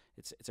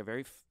 It's a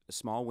very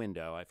small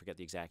window. I forget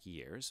the exact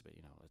years, but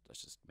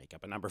let's just make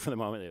up a number for the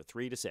moment,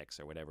 3 to 6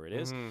 or whatever it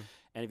is. And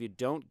if you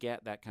don't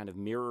get that kind of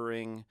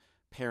mirroring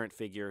parent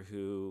figure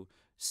who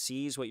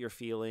sees what you're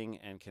feeling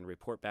and can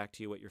report back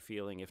to you what you're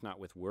feeling, if not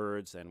with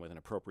words, then with an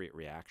appropriate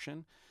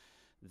reaction,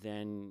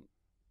 then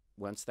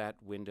once that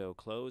window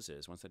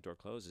closes, once that door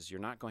closes, you're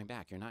not going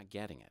back. You're not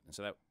getting it. And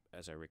so that,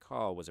 as I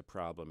recall, was a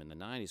problem in the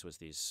 90s, was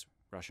these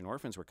Russian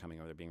orphans were coming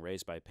over. They're being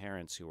raised by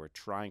parents who were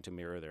trying to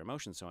mirror their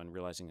emotions, so I'm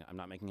realizing I'm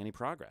not making any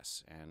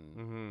progress.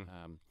 And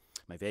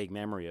my vague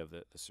memory of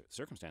the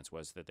circumstance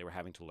was that they were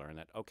having to learn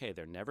that, okay,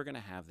 they're never going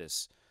to have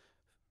this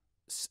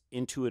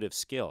intuitive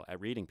skill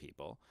at reading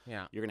people.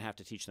 Yeah. You're going to have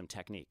to teach them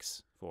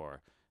techniques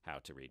for how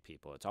to read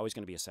people. It's always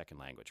going to be a second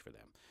language for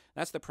them.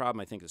 That's the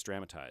problem, I think, that's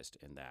dramatized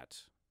in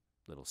that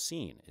little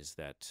scene, is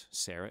that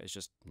Sarah is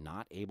just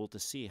not able to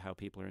see how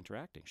people are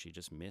interacting. She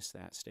just missed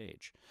that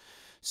stage.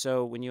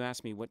 So when you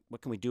ask me what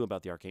can we do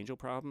about the Arkangel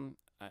problem,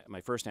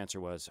 my first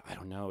answer was, I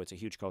don't know. It's a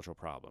huge cultural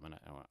problem, and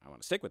I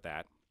want to stick with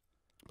that.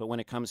 But when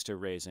it comes to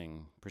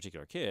raising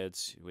particular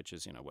kids, which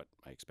is what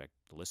I expect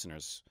the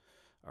listeners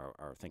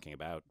are thinking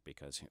about,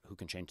 because who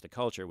can change the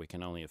culture? We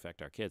can only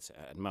affect our kids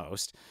at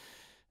most.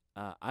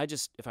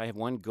 If I have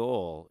one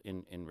goal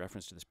in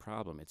reference to this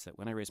problem, it's that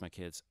when I raise my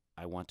kids,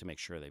 I want to make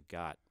sure they've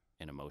got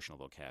an emotional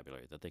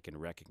vocabulary, that they can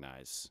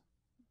recognize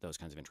those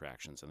kinds of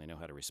interactions and they know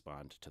how to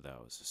respond to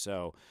those.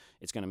 So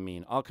it's going to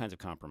mean all kinds of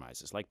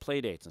compromises, like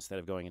play dates instead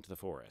of going into the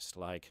forest,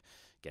 like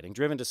getting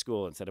driven to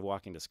school instead of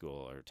walking to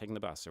school, or taking the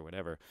bus or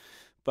whatever.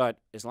 But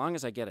as long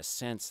as I get a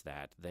sense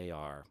that they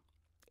are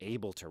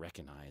able to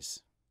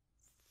recognize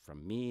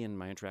from me and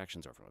my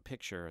interactions, or from a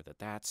picture, that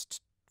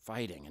that's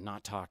fighting and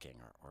not talking,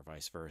 or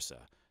vice versa,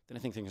 then I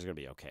think things are going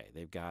to be okay.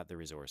 They've got the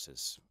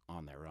resources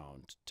on their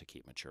own to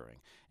keep maturing.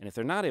 And if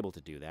they're not able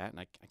to do that, and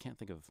I can't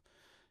think of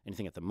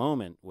anything at the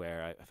moment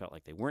where I felt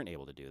like they weren't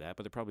able to do that,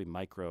 but they're probably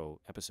micro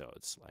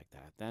episodes like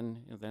that.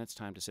 Then then it's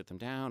time to sit them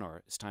down,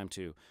 or it's time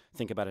to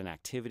think about an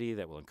activity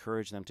that will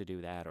encourage them to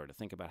do that, or to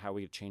think about how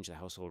we change the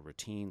household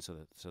routine so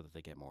that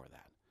they get more of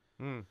that.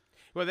 Mm.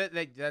 Well,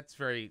 that's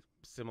very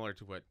similar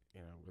to what,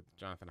 with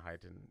Jonathan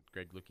Haidt and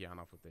Greg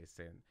Lukianoff, what they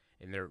say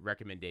in their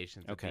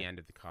recommendations at the end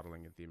of the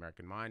Coddling of the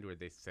American Mind, where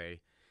they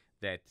say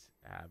that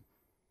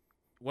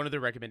one of the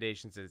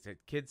recommendations is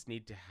that kids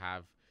need to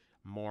have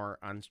more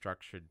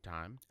unstructured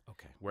time,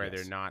 where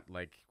they're not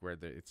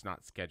it's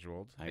not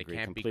scheduled. They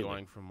can't completely. be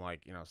going from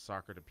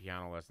soccer to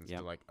piano lessons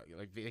to like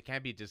they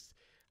can't be just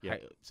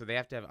so they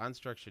have to have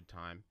unstructured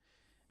time,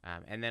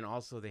 and then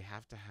also they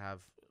have to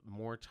have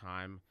more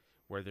time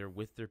where they're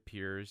with their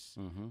peers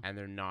and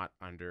they're not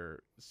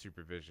under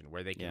supervision,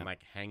 where they can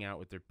hang out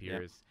with their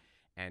peers,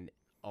 and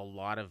a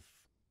lot of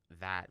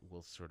that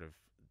will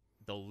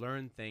they'll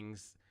learn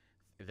things,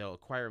 they'll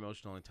acquire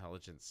emotional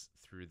intelligence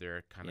through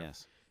their kind of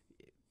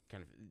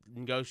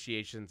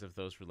negotiations of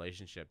those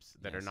relationships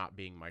that are not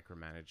being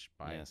micromanaged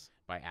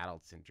by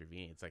adults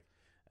intervening. It's like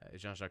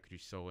Jean-Jacques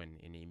Rousseau in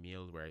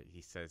Emile, where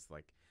he says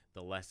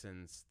the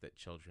lessons that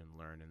children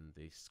learn in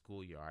the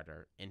schoolyard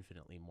are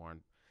infinitely more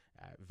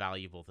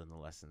valuable than the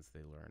lessons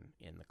they learn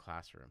in the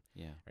classroom.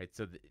 Right.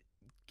 So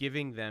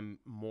giving them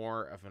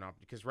more of an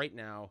opportunity, because right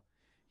now,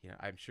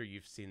 I'm sure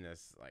you've seen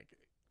this.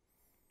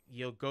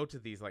 You'll go to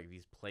these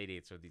play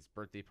dates or these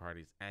birthday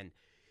parties, and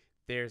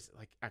there's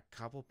a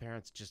couple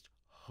parents just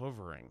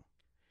hovering,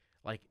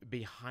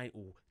 behind,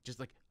 just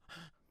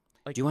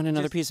do you want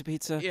another just, piece of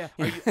pizza? Yeah.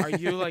 Are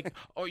you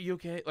are you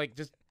okay?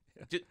 Just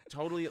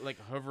totally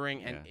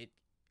hovering, and it,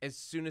 as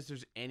soon as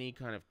there's any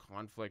kind of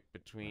conflict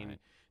between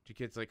two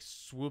kids,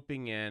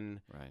 swooping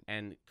in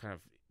and kind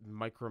of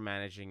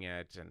micromanaging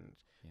it and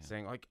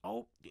saying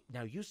oh,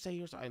 now you say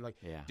yours, and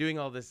doing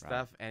all this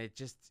stuff, and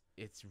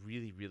it's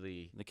really,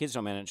 really, the kids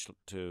don't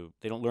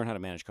they don't learn how to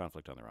manage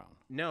conflict on their own.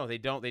 No, they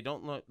don't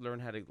learn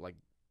how to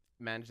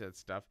manage that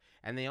stuff,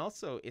 and they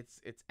also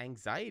it's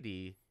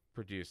anxiety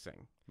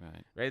producing,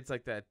 right? It's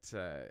like that.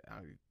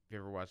 Have you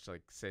ever watched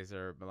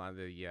Cesar Millan,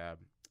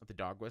 the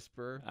dog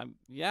whisperer?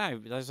 Yeah,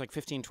 that was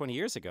 15, 20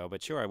 years ago,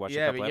 but sure, I watched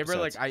a couple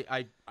episodes.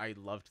 episodes. I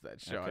loved that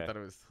show. I thought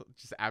it was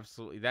just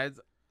absolutely,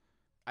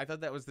 I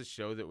thought that was the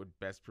show that would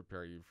best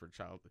prepare you for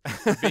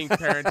being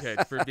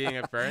parented, for being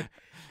a parent.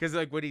 Because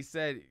what he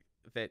said,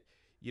 that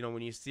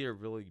when you see a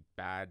really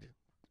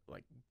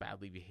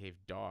badly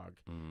behaved dog,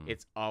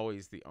 it's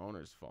always the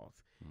owner's fault.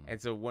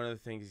 And so one of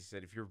the things he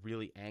said, if you're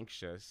really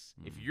anxious,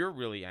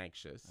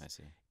 I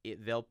see.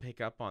 They'll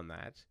pick up on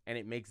that, and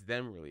it makes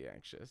them really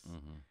anxious.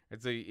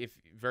 And so if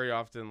very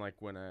often,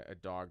 when a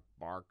dog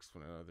barks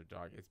when another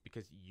dog, it's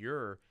because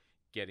you're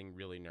getting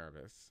really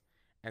nervous.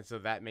 And so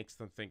that makes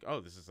them think, oh,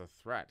 this is a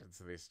threat. And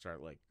so they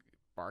start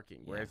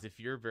barking. Whereas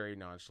if you're very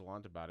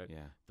nonchalant about it,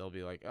 they'll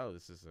be like, oh,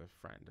 this is a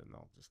friend. And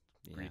they'll just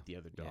greet the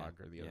other dog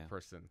or the other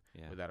person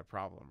without a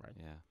problem, right?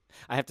 Yeah.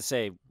 I have to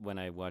say, when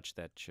I watched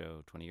that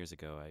show 20 years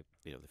ago,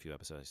 the few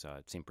episodes I saw,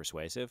 it seemed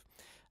persuasive.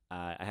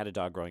 I had a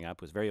dog growing up.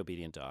 It was a very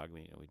obedient dog.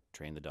 We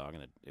trained the dog,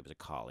 and it was a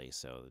collie.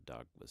 So the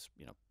dog was,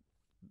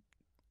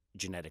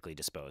 genetically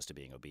disposed to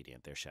being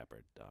obedient. They're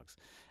shepherd dogs.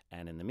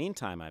 And in the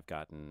meantime, I've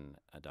gotten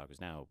a dog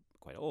who's now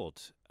quite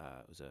old.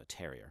 It was a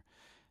terrier.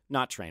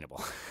 Not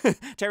trainable.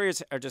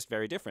 Terriers are just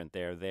very different.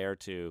 They're there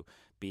to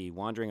be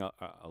wandering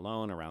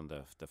alone around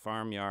the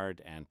farmyard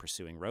and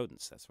pursuing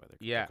rodents. That's why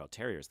they're called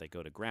terriers. They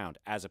go to ground,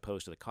 as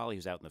opposed to the collie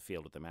who's out in the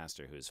field with the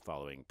master, who's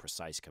following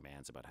precise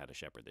commands about how to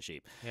shepherd the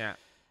sheep. Yeah.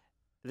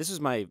 This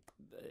was my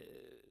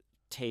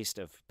taste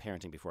of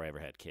parenting before I ever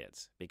had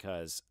kids,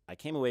 because I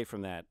came away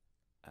from that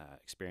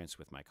experience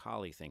with my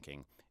collie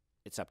thinking,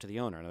 it's up to the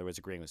owner. In other words,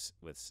 agreeing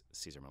with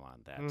Cesar Millan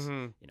that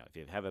if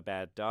you have a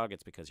bad dog,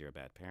 it's because you're a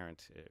bad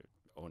parent.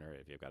 Owner,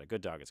 if you've got a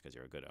good dog, it's because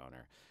you're a good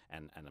owner.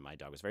 And my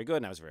dog was very good,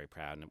 and I was very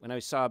proud. And when I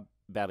saw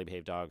badly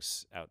behaved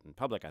dogs out in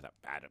public, I thought,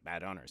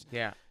 bad owners.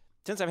 Yeah.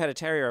 Since I've had a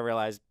terrier, I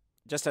realized,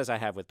 just as I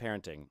have with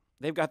parenting,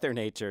 they've got their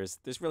natures.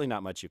 There's really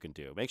not much you can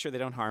do. Make sure they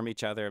don't harm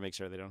each other. Make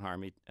sure they don't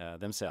harm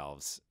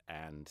themselves.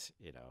 And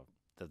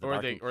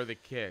or the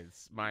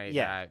kids.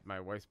 My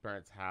wife's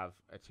parents have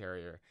a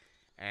terrier,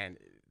 and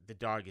the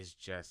dog is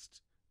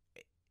just,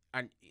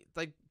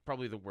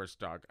 probably the worst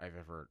dog I've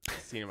ever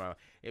seen in my life.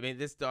 I mean,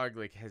 this dog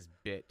has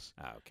bit,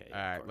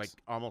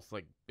 almost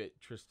bit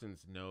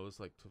Tristan's nose.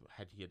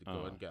 He had to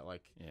go and get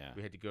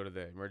we had to go to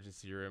the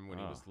emergency room when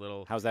he was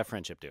little. How's that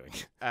friendship doing?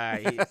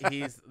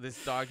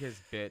 This dog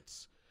has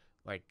bit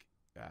my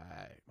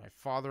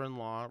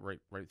father-in-law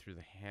right through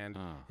the hand.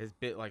 Has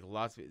bit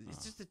lots of.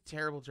 It's just a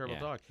terrible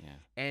dog. Yeah.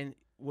 And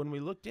when we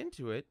looked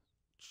into it,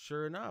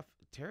 sure enough,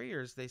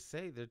 terriers, they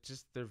say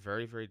they're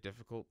very, very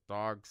difficult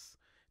dogs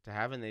to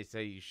have, and they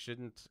say you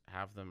shouldn't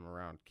have them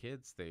around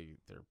kids.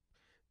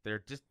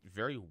 They're just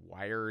very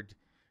wired,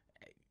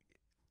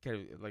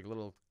 kind of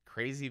little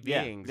crazy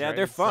beings. Yeah, right?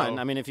 They're fun.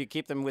 I mean, if you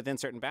keep them within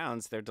certain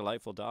bounds, they're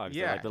delightful dogs.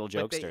 They're like little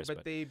jokesters.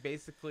 But they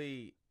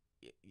basically,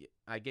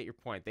 I get your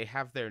point. They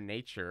have their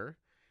nature,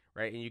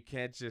 right? And you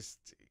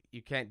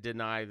can't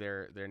deny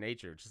their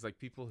nature. Just like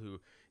people who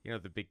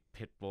the big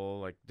pit bull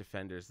like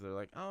defenders. They're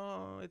like,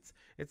 oh,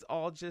 it's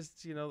all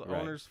just the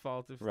Right. owner's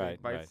fault if they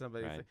Right, bite right,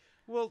 somebody. It's right. like,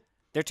 well,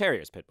 They're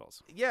terriers, pit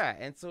bulls. yeah,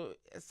 and so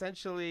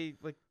essentially,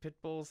 like pit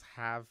bulls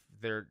have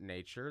their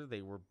nature.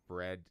 They were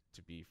bred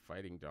to be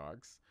fighting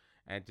dogs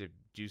and to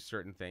do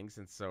certain things,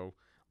 and so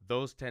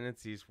those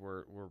tendencies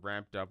were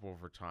ramped up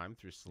over time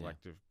through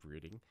selective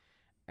breeding.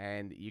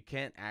 And you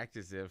can't act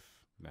as if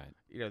Right.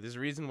 there's a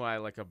reason why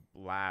like a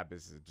lab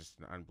is just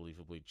an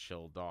unbelievably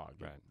chill dog.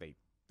 Right. They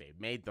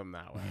made them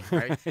that way,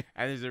 right?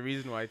 And there's a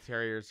reason why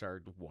terriers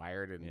are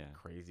wired and Yeah.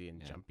 crazy and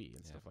Yeah. jumpy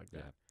and stuff like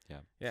that.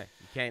 Yeah. Yeah,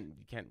 you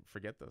can't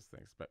forget those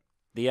things. But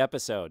The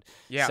episode.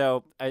 yeah,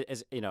 So,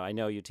 as you know, I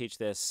know you teach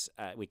this.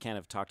 We kind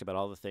of talked about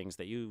all the things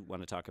that you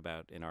want to talk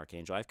about in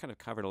Arkangel. I've kind of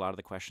covered a lot of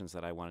the questions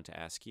that I wanted to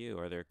ask you.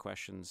 Are there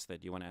questions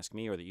that you want to ask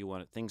me, or that you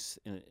want things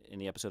in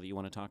the episode that you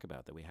want to talk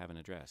about that we haven't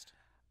addressed?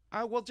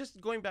 well, just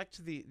going back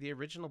to the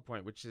original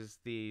point, which is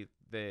the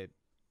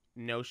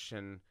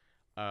notion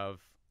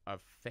of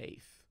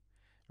faith,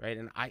 right?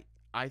 And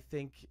I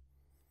think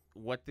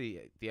what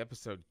the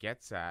episode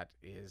gets at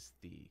is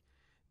the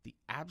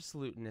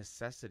absolute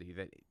necessity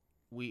that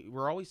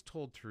we're always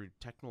told through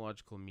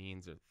technological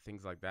means or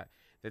things like that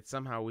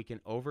somehow we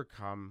can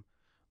overcome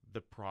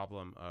the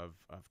problem of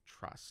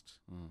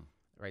trust,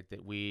 right?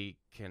 That we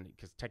can,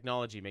 because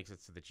technology makes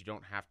it so that you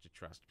don't have to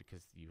trust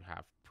because you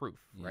have proof,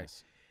 right?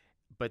 Yes.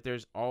 But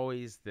there's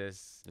always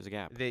this There's a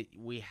gap. that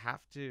we have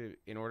to,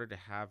 in order to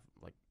have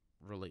like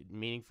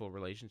meaningful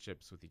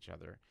relationships with each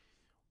other,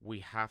 we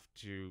have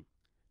to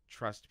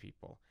trust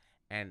people.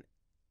 And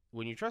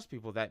when you trust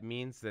people, that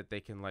means that they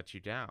can let you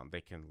down.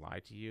 They can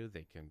lie to you.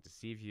 They can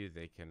deceive you.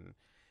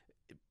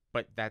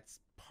 But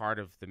that's part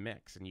of the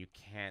mix, and you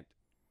can't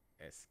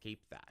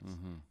escape that,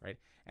 right?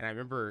 And I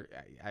remember,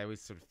 I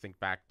always sort of think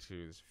back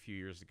to this a few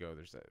years ago.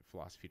 There's a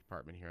philosophy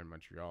department here in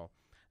Montreal.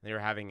 They were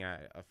having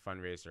a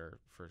fundraiser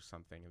for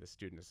something, the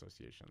student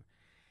association.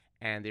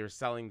 And they were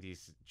selling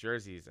these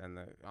jerseys, and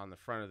on the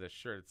front of the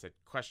shirt it said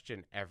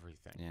 "Question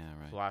everything." Yeah,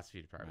 right.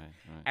 Philosophy department.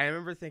 Right. And I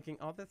remember thinking,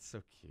 "Oh, that's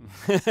so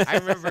cute." I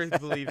remember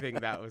believing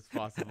that was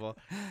possible.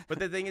 But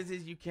the thing is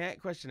you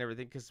can't question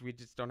everything because we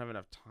just don't have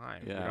enough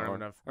time. Yeah, we don't have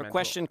enough. or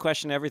mental...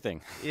 question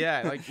everything.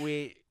 Yeah, like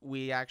we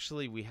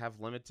have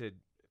limited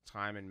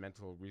time and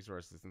mental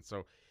resources, and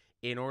so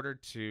in order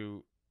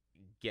to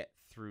get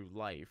through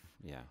life,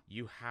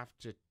 you have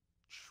to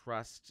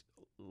trust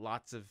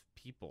lots of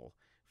people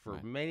for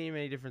many,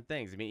 many different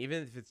things. I mean,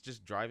 even if it's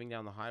just driving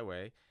down the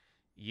highway,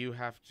 you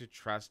have to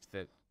trust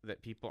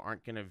that people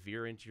aren't going to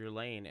veer into your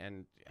lane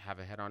and have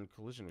a head-on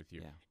collision with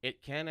you.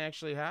 It can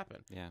actually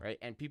happen, right?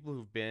 And people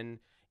who've been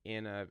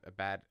in a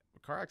bad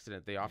car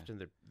accident, they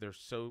often they're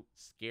so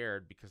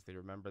scared because they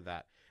remember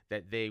that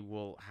they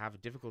will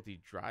have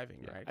difficulty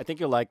driving, right? I think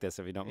you'll like this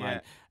if you don't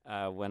mind.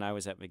 When I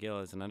was at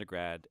McGill as an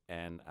undergrad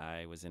and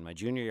I was in my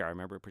junior year, I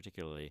remember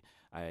particularly,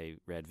 I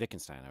read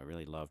Wittgenstein. I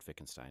really loved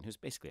Wittgenstein, who's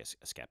basically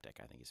a skeptic.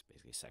 I think he's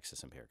basically a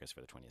sexist empiricist for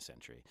the 20th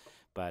century.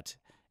 But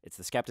it's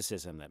the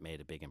skepticism that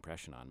made a big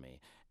impression on me.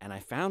 And I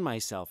found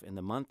myself in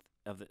the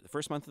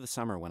first month of the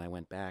summer when I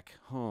went back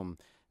home,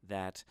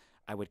 that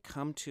I would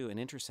come to an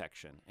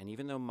intersection, and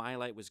even though my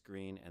light was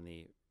green and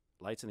the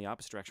lights in the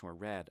opposite direction were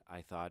red,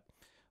 I thought,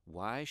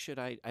 why should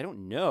I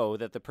don't know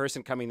that the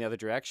person coming the other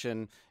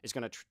direction is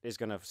going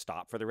to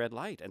stop for the red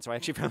light. And so I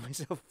actually found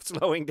myself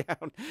slowing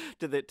down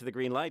to the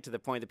green light, to the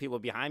point that people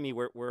behind me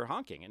were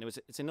honking. And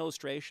it's an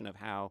illustration of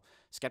how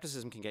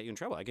skepticism can get you in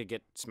trouble. I could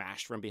get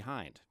smashed from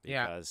behind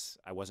because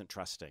I wasn't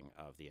trusting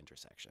of the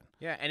intersection.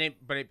 Yeah, and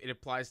it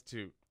applies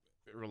to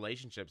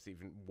relationships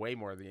even way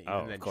more than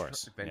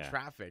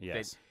traffic.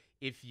 Yes. That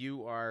if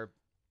you are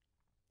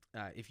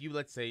if you,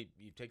 let's say,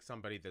 you take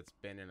somebody that's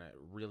been in a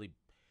really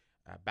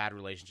bad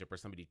relationship, or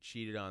somebody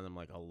cheated on them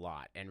like a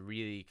lot and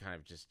really kind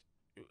of just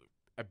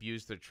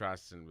abused their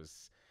trust and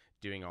was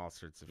doing all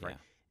sorts of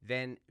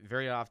then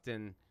very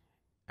often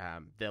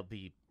they'll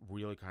be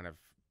really kind of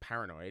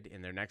paranoid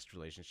in their next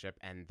relationship,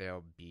 and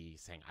they'll be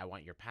saying, I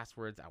want your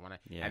passwords, I want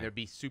to, and they'll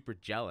be super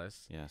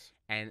jealous. Yes.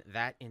 And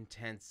that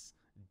intense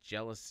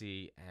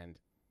jealousy and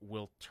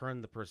will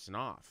turn the person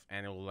off,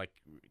 and it will like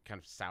kind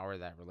of sour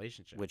that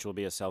relationship, which will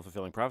be a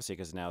self-fulfilling prophecy,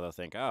 because now they'll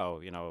think,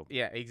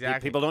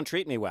 exactly, people don't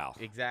treat me well.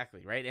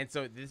 Exactly, right? And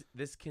so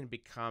this can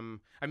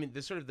become, I mean,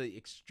 this sort of the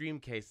extreme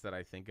case that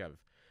I think of,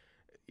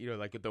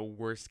 like the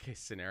worst case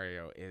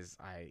scenario is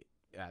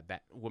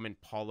that woman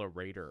Paula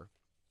Rader.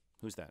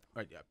 Who's that?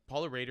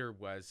 Paula Rader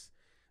was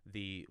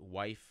the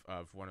wife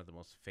of one of the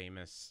most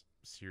famous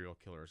serial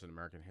killers in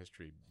American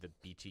history, the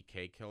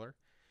BTK killer,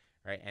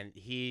 right? And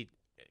he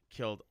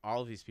killed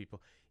all of these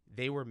people.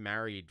 They were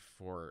married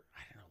for,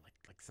 I don't know,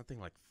 like something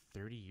like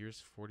 30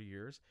 years, 40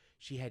 years.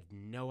 She had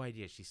no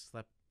idea. She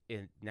slept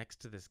next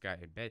to this guy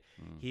in bed.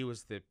 He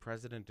was the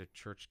president of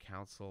church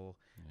council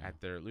at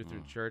their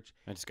Lutheran church.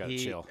 I just got to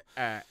chill.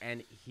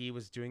 And he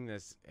was doing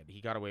this, and he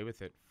got away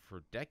with it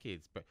for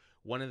decades. But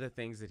one of the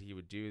things that he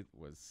would do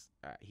was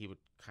he would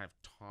kind of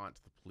taunt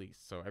the police.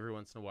 So every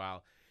once in a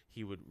while,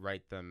 he would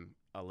write them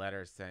a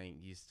letter saying,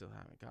 "You still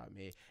haven't got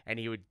me," and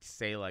he would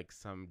say like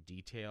some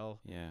detail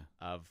Yeah.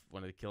 of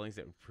one of the killings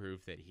that would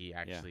prove that he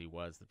actually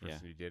was the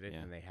person who did it,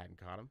 and they hadn't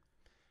caught him.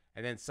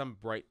 And then some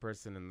bright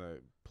person in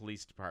the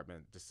police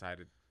department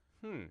decided,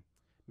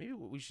 maybe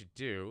what we should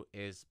do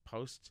is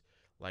post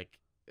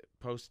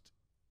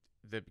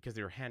because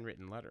they were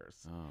handwritten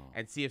letters,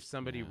 and see if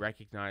somebody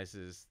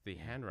recognizes the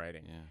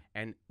handwriting. Yeah.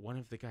 And one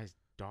of the guy's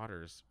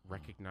daughters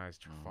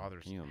recognized her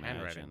father's Can you handwriting.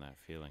 imagine that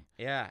feeling?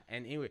 Yeah,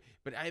 and anyway,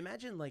 but I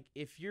imagine like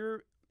if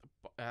you're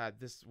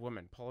this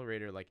woman, Paula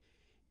Rader, like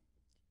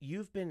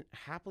you've been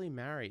happily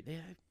married. They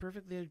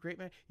had great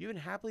marriage. You've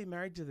been happily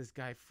married to this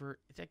guy for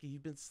a decade.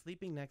 You've been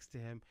sleeping next to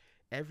him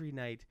every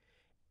night,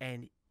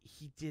 and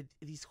he did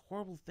these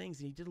horrible things,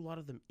 and he did a lot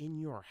of them in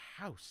your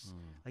house.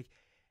 Like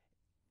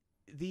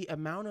the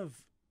amount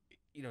of,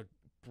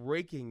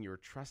 breaking your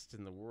trust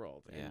in the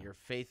world and your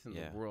faith in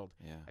the world.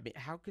 Yeah. I mean,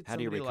 how could How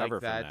do you somebody recover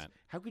like from that, that?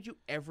 how could you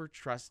ever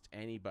trust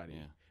anybody?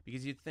 Yeah.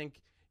 Because you'd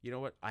think, you know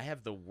what, I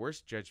have the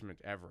worst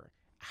judgment ever.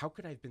 How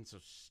could I have been so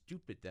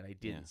stupid that I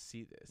didn't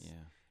see this? Yeah.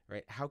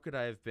 Right? How could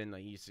I have been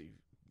like, you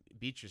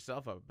beat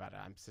yourself up about it?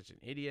 I'm such an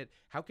idiot.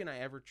 How can I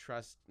ever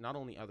trust not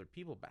only other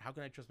people, but how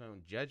can I trust my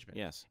own judgment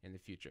in the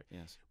future?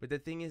 Yes. But the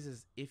thing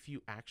is if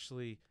you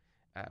actually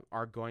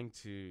are going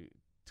to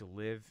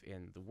live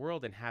in the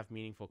world and have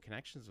meaningful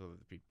connections with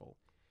other people,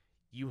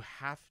 you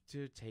have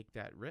to take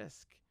that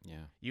risk.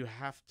 Yeah. You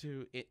have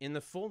to, in the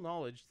full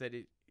knowledge that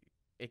it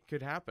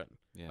could happen.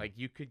 Yeah. Like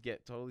you could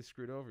get totally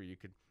screwed over.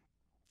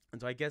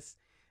 And so I guess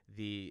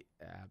the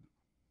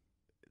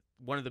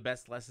one of the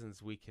best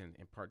lessons we can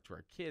impart to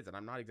our kids, and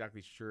I'm not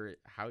exactly sure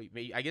how.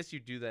 I guess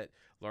you do that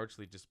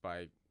largely just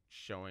by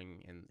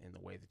showing in the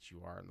way that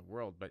you are in the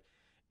world, but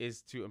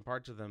is to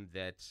impart to them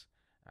that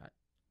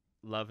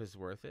love is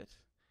worth it.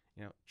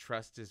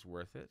 Trust is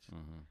worth it.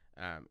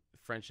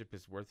 Friendship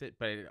is worth it,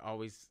 but it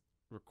always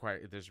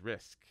there's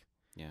risk.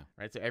 Yeah.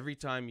 Right. So every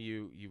time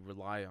you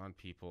rely on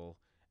people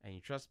and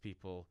you trust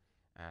people,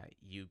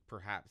 you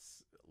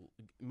perhaps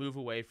move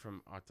away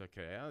from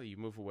autokeia. You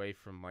move away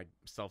from like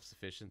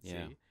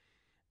self-sufficiency,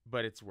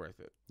 but it's worth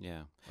it.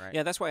 Yeah. Right.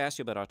 Yeah. That's why I asked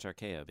you about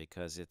autarkeia,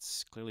 because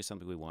it's clearly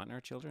something we want in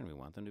our children. We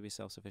want them to be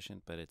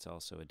self-sufficient, but it's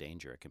also a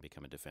danger. It can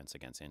become a defense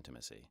against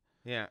intimacy.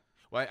 Yeah.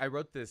 Well, I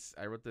wrote this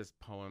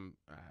poem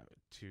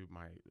to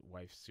my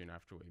wife soon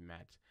after we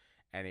met,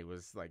 and it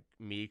was like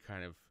me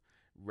kind of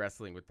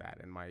wrestling with that.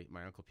 And my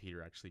Uncle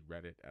Peter actually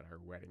read it at our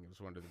wedding. It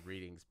was one of the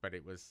readings, but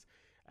it was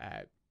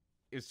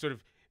sort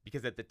of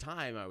because at the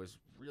time I was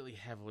really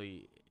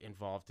heavily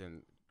involved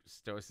in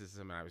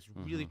Stoicism, and I was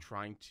really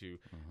trying to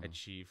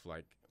achieve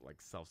like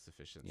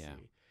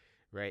self-sufficiency,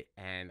 right?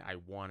 And I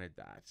wanted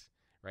that,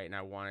 right? And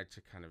I wanted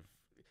to kind of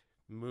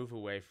move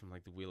away from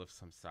like the wheel of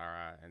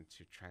samsara and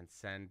to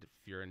transcend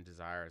fear and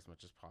desire as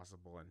much as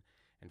possible,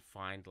 and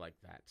find like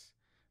that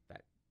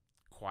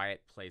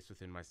quiet place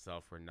within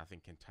myself where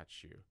nothing can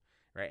touch you,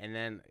 right? And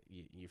then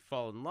you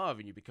fall in love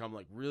and you become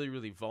like really,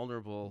 really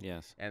vulnerable.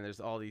 Yes. And there's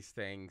all these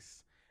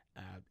things,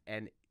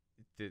 and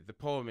the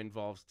poem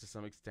involves to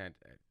some extent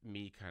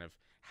me kind of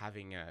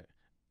having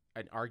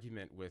an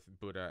argument with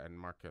Buddha and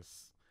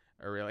Marcus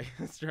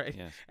Aurelius, right?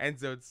 Yes. And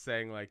so it's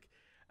saying like,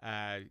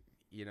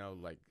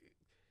 like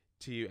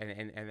to you,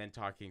 and then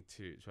talking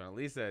to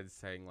Annalisa and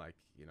saying like,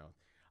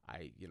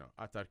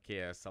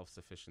 autarkeia,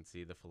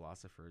 self-sufficiency, the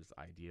philosopher's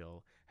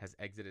ideal, has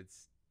exited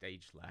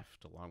stage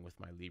left along with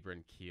my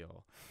Libran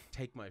keel.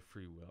 Take my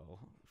free will,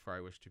 for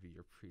I wish to be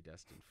your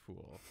predestined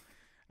fool.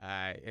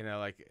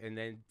 And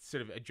then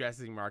sort of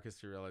addressing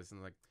Marcus Aurelius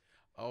and like,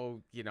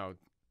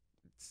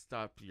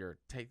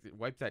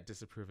 wipe that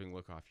disapproving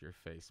look off your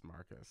face,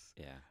 Marcus.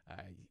 Yeah.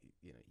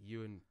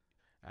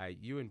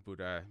 You and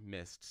Buddha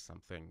missed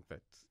something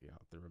that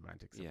the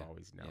romantics have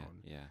always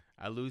known. Yeah.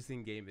 A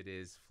losing game it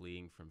is,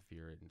 fleeing from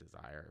fear and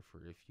desire. For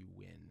if you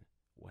win,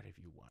 what have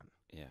you won?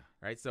 Yeah.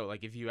 Right. So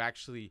like, if you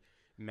actually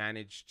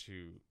manage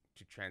to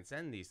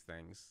transcend these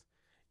things,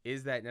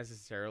 is that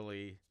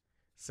necessarily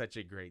such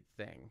a great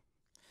thing?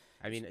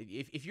 I mean,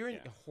 if you're in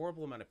a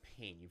horrible amount of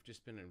pain, you've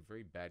just been in a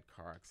very bad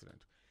car accident,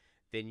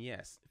 then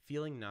yes,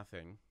 feeling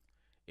nothing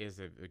is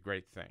a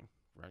great thing,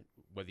 right?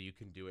 Whether you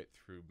can do it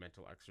through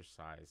mental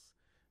exercise,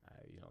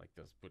 like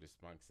those Buddhist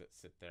monks that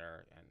sit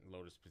there and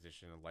lotus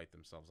position and light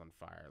themselves on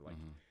fire. Like,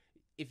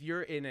 if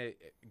you're in a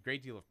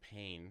great deal of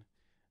pain,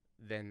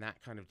 then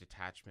that kind of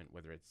detachment,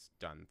 whether it's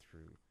done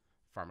through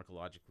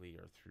pharmacologically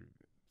or through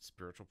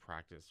spiritual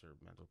practice or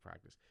mental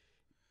practice,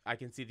 I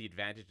can see the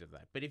advantage of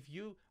that. But if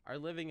you are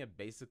living a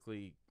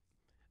basically,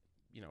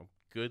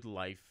 good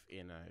life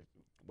in a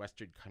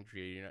Western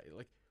country,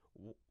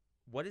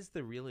 what is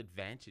the real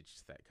advantage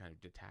to that kind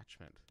of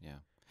detachment? Yeah.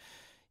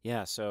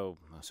 Yeah, so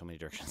many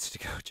directions to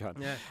go, John.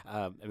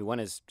 Yeah. One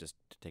is, just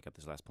to take up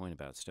this last point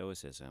about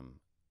Stoicism,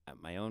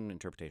 my own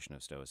interpretation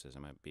of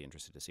Stoicism, I'd be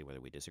interested to see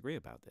whether we disagree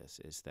about this,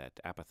 is that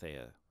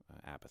apatheia,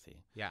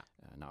 apathy, Yeah.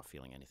 not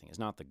feeling anything, is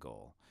not the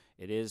goal.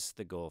 It is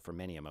the goal for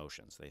many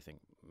emotions. They think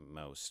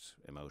most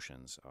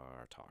emotions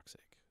are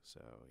toxic.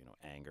 So,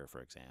 anger,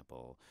 for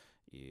example,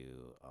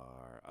 you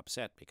are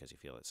upset because you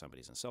feel that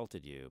somebody's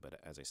insulted you. But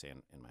as I say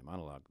in my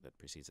monologue that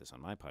precedes this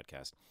on my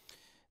podcast,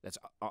 that's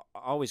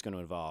always going to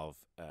involve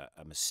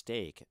a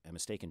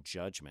mistaken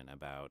judgment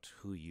about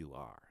who you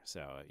are.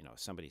 So, if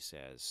somebody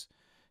says,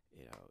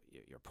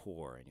 you're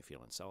poor and you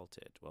feel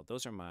insulted. Well,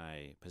 those are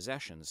my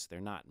possessions. They're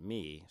not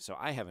me. So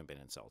I haven't been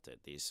insulted.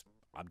 These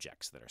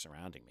objects that are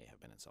surrounding me have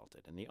been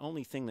insulted. And the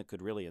only thing that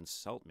could really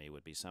insult me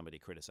would be somebody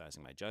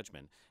criticizing my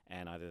judgment.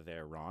 And either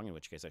they're wrong, in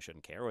which case I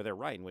shouldn't care, or they're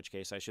right, in which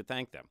case I should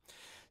thank them.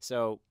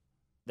 So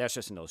that's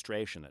just an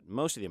illustration that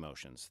most of the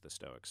emotions the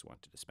Stoics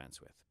want to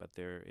dispense with. But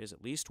there is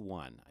at least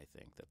one, I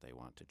think, that they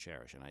want to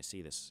cherish. And I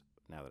see this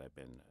now that I've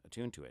been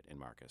attuned to it in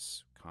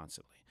Marcus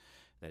constantly.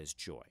 That is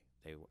joy.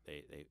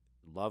 They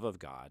love of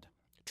God,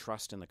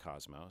 trust in the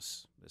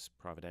cosmos, this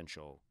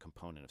providential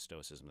component of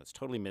Stoicism that's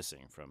totally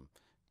missing from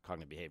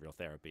cognitive behavioral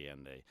therapy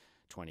and the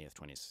 20th,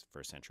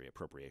 21st century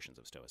appropriations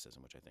of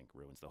Stoicism, which I think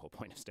ruins the whole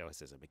point of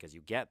Stoicism, because you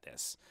get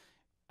this,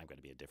 I'm going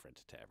to be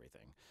indifferent to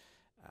everything.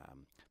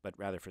 But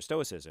rather for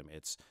Stoicism,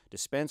 it's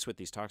dispense with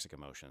these toxic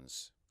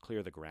emotions,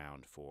 clear the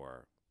ground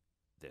for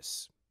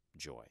this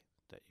joy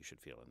that you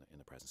should feel in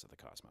the presence of the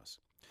cosmos.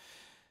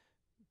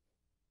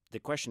 The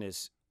question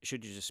is,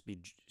 should you just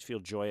feel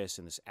joyous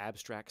in this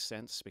abstract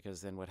sense?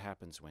 Because then what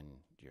happens when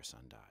your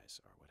son dies,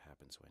 or what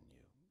happens when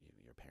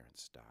your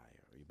parents die,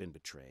 or you've been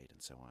betrayed,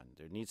 and so on?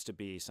 There needs to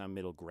be some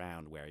middle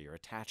ground where you're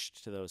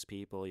attached to those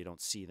people. You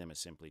don't see them as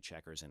simply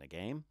checkers in a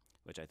game,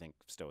 which I think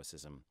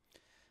Stoicism,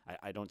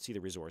 I don't see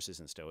the resources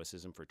in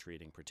Stoicism for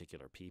treating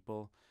particular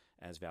people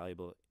as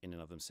valuable in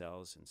and of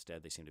themselves.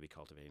 Instead, they seem to be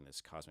cultivating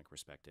this cosmic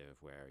perspective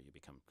where you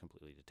become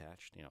completely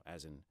detached,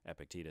 as in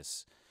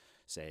Epictetus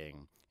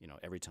saying,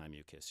 every time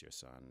you kiss your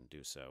son,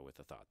 do so with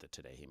the thought that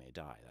today he may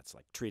die. That's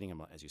like treating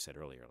him, as you said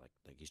earlier, like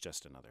he's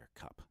just another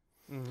cup.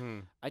 Mm-hmm.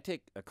 I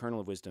take a kernel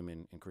of wisdom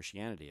in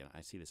Christianity, and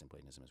I see this in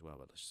Platonism as well,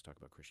 but let's just talk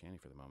about Christianity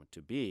for the moment,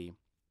 to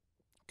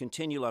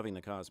continue loving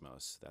the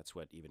cosmos. That's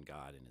what even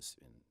God in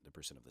the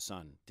person of the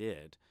Son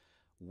did,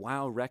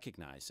 while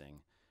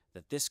recognizing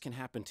that this can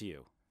happen to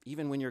you,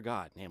 even when you're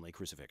God, namely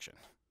crucifixion.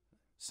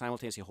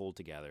 Simultaneously hold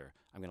together,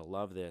 I'm going to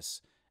love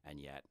this, and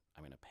yet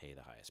I'm going to pay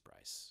the highest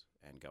price.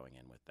 And going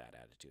in with that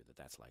attitude that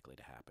that's likely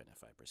to happen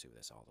if I pursue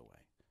this all the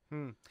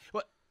way.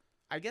 Well,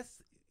 I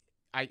guess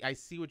I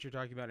see what you're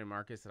talking about in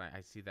Marcus, and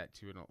I see that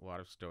too in a lot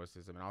of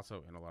Stoicism and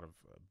also in a lot of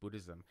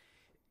Buddhism.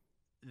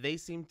 They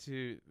seem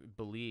to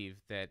believe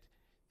that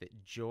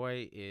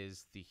joy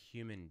is the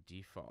human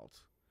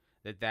default.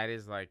 That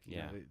is like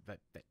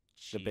that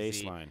cheesy, the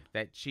baseline.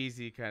 That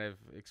cheesy kind of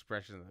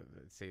expression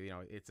that say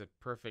it's a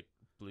perfect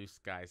blue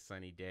sky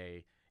sunny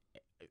day,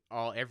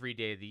 every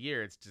day of the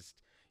year. It's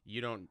just you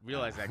don't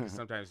realize that because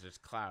sometimes there's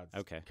clouds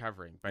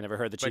covering. But I never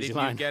heard the cheesy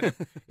line. But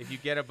if you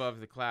get above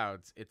the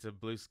clouds, it's a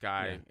blue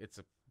sky. Yeah. It's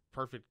a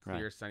perfect,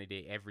 clear, sunny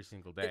day every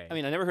single day. I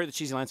never heard the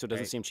cheesy line, so it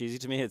doesn't seem cheesy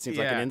to me. It seems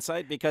like an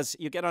insight, because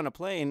you get on a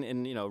plane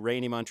in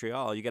rainy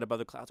Montreal, you get above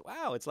the clouds.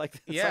 Wow, it's like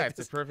it's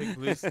a perfect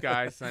blue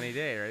sky, sunny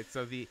day, right?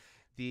 So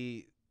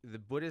the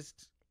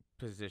Buddhist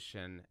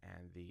position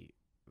and the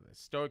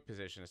Stoic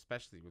position,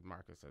 especially with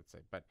Marcus, I'd say,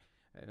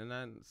 and I'm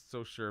not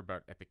so sure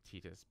about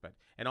Epictetus,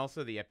 and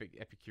also the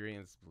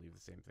Epicureans believe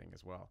the same thing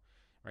as well,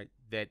 right?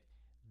 That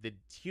the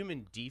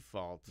human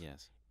default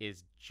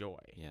is joy.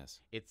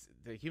 Yes. It's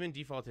the human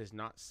default is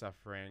not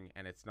suffering,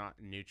 and it's not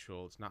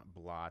neutral, it's not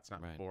blah, it's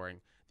not boring.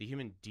 The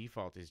human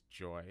default is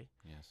joy.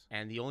 Yes.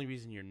 And the only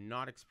reason you're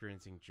not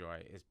experiencing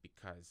joy is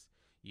because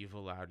you've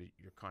allowed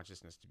your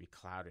consciousness to be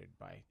clouded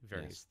by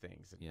various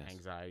things and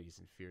anxieties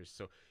and fears.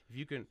 So if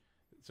you can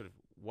sort of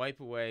wipe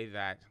away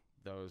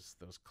those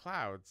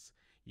clouds,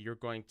 you're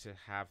going to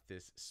have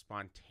this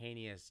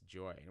spontaneous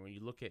joy. And when you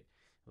look at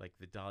like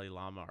the Dalai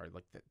Lama, or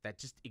like that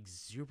just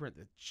exuberant,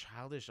 the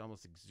childish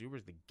almost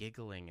exuberance, the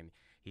giggling, and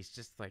he's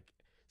just like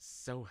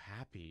so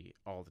happy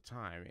all the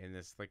time, in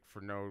this like for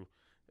no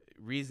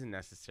reason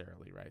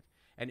necessarily, right?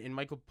 And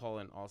Michael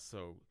Pollan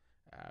also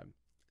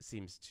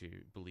seems to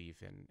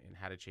believe in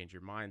How to Change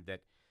Your Mind,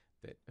 that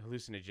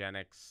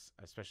hallucinogenics,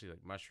 especially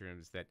like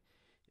mushrooms, that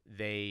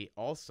they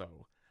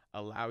also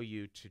allow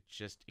you to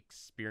just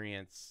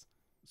experience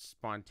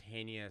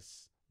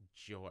spontaneous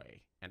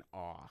joy and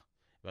awe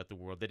about the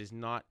world that is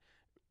not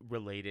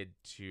related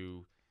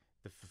to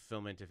the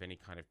fulfillment of any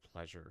kind of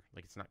pleasure.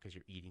 Like, it's not because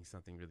you're eating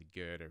something really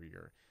good, or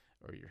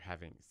you're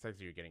having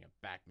sex, or you're getting a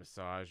back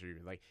massage, or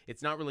you're like,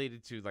 it's not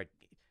related to like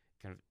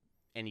kind of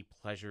any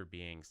pleasure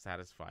being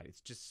satisfied.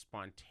 It's just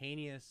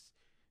spontaneous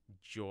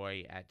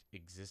joy at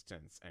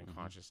existence and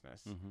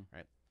consciousness,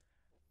 right?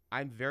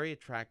 I'm very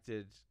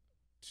attracted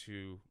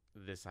to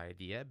this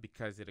idea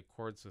because it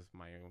accords with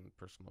my own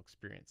personal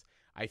experience.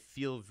 I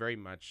feel very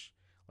much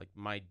like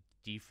my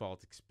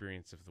default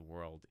experience of the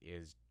world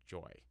is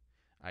joy.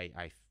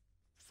 I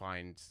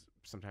find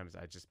sometimes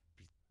I just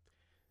be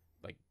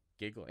like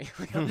giggling.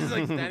 Like I'm just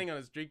like standing on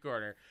a street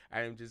corner,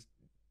 and I'm just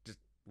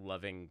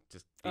loving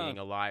just being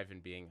alive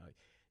and being like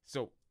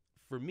So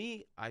for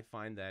me, I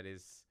find that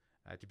is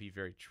to be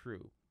very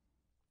true.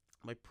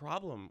 My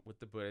problem with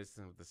the Buddhists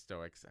and with the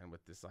Stoics and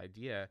with this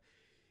idea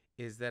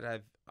is that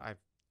I've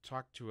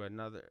talked to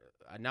enough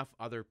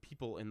other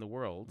people in the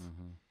world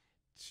Mm-hmm.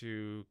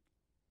 to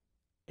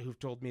who've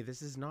told me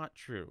this is not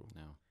true.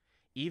 No.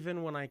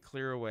 Even when I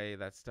clear away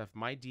that stuff,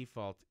 my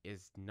default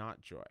is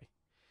not joy.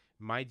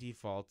 My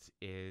default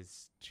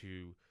is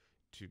to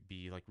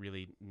be like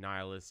really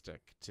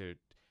nihilistic, to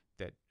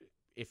that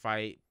if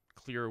I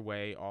clear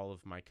away all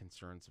of my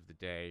concerns of the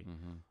day,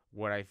 Mm-hmm.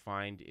 what I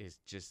find is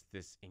just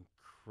this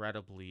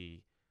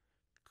incredibly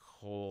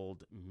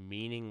cold,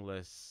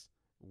 meaningless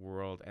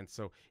world. And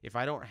so if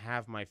I don't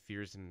have my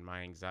fears and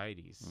my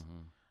anxieties,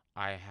 Mm-hmm.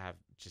 I have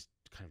just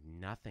kind of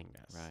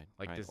nothingness. Right.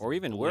 Like right. this Or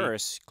even bleak-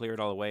 worse, clear it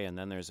all away, and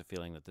then there's a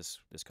feeling that this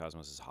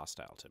cosmos is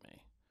hostile to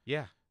me.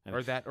 Yeah. And-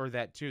 Or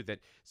that too. That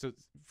so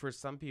for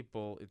some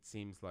people it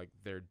seems like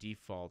their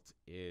default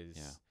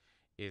is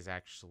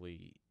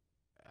actually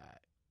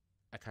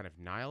a kind of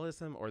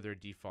nihilism, or their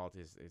default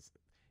is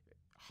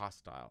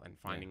hostile and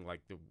finding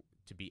like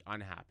to be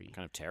unhappy.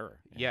 Kind of terror.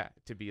 Yeah,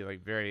 to be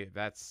like very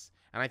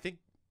and I think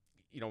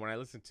when I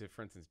listen to,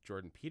 for instance,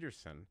 Jordan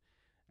Peterson,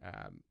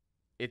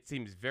 it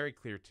seems very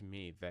clear to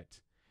me that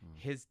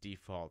his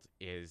default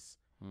is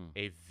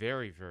a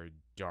very, very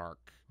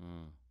dark,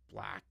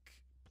 black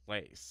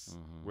place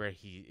where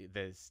he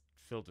is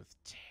filled with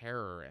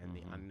terror and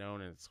the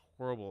unknown, and it's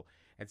horrible.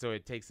 And so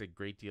it takes a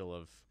great deal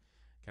of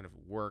kind of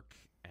work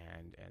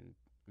and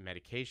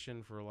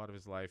medication for a lot of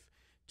his life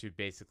to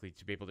be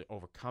able to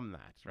overcome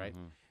that, right?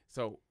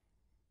 So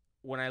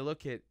when I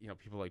look at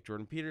people like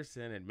Jordan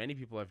Peterson and many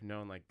people I've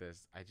known like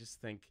this, I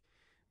just think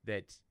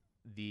that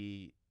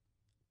the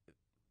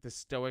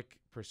Stoic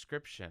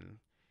prescription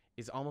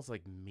is almost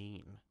like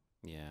mean.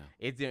 Yeah.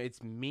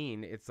 It's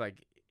mean. It's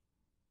like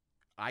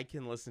I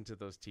can listen to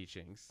those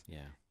teachings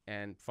Yeah.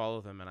 and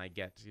follow them, and I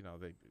get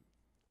the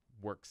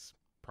works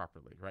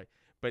properly, right?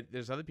 But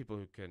there's other people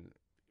who can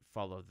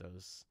follow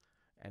those,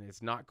 and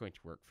it's not going to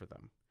work for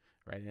them,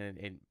 right?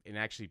 And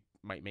actually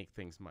might make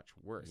things much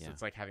worse. Yeah.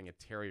 It's like having a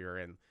terrier,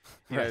 and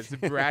it's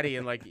bratty,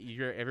 and like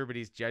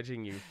everybody's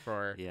judging you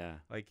for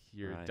like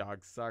your Right.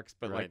 dog sucks,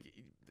 but Right.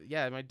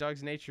 like my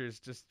dog's nature is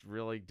just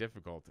really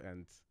difficult,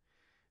 and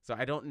so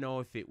I don't know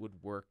if it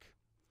would work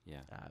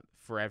Yeah.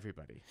 for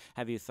everybody.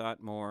 Have you thought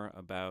more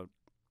about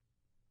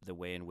the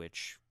way in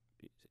which,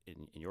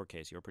 in your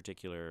case, your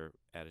particular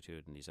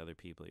attitude and these other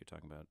people you're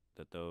talking about,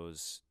 that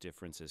those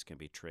differences can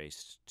be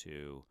traced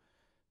to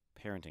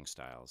parenting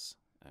styles?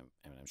 And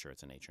I'm sure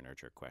it's a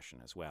nature-nurture question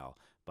as well,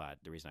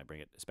 but the reason I bring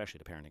it especially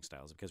to parenting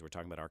styles is because we're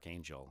talking about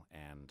Arkangel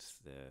and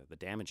the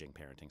damaging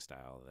parenting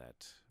style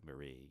that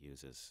Marie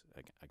uses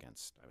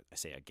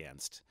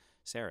against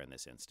Sarah in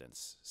this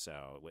instance.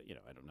 So,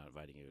 I'm not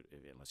inviting you,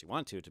 unless you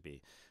want to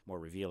be more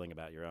revealing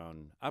about your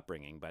own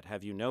upbringing, but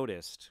have you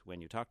noticed when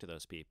you talk to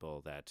those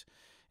people that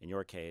in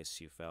your case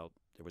you felt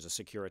there was a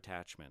secure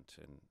attachment,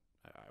 and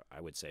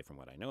I would say from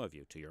what I know of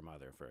you, to your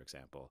mother, for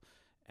example,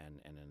 and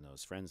in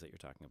those friends that you're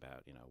talking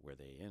about, were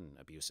they in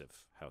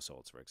abusive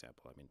households, for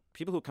example? I mean,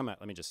 people who come out,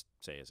 let me just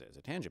say as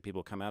a tangent, people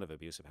who come out of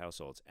abusive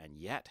households and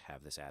yet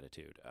have this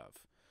attitude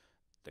of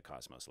the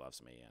cosmos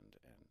loves me, and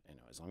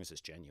as long as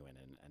it's genuine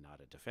and not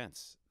a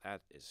defense,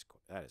 that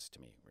is to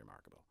me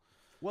remarkable.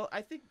 Well,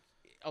 I think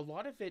a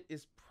lot of it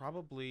is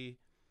probably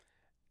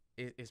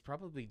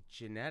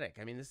genetic.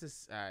 I mean, this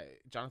is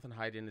Jonathan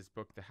Haidt in his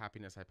book, The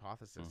Happiness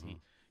Hypothesis.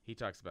 He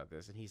talks about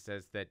this, and he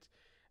says that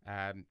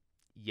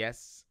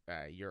yes,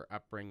 your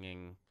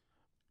upbringing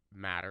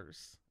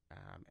matters,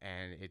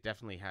 and it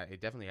definitely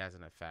has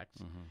an effect.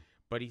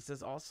 But he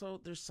says also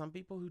there's some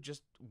people who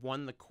just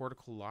won the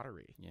cortical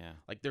lottery. Yeah.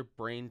 Like their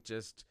brain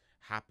just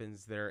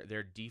happens,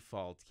 their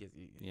default.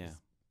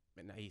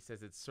 And he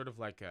says it's sort of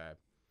like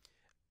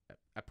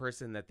a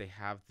person that they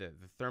have the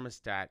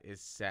thermostat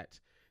is set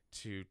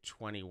to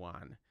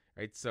 21,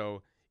 right?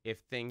 So if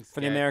things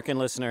for the American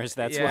listeners,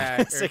 that's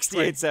what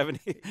 68,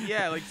 70.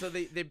 Yeah, like so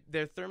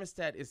their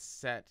thermostat is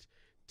set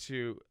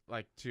to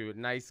a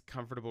nice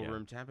comfortable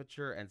room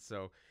temperature, and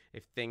so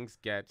if things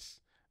get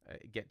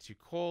too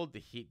cold, the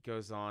heat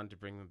goes on to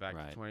bring them back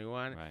to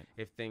 21. Right.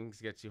 If things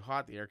get too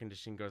hot, the air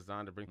conditioning goes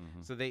on to bring.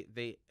 So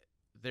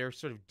their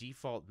sort of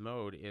default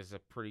mode is a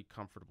pretty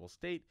comfortable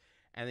state,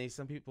 and there's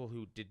some people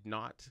who did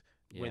not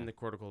win the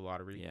cortical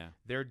lottery. Yeah.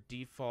 Their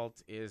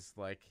default is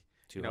like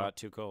too hot,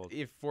 too cold.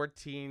 If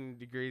 14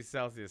 degrees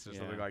Celsius or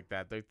something like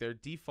that, their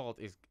default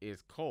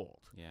is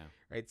cold. Yeah.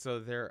 Right. So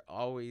they're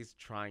always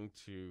trying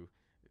to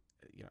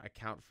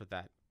account for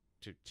that,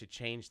 to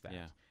change that.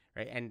 Yeah.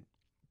 Right. And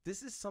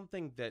this is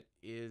something that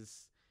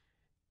is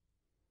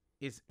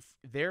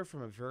there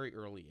from a very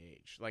early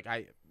age. Like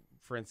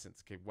for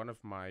instance, one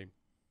of my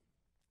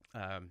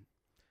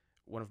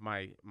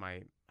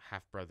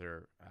half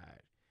brother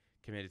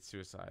committed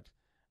suicide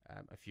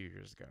a few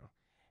years ago,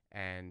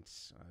 and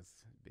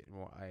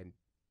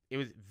it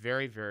was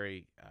very,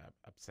 very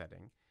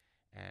upsetting.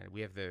 And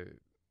we have the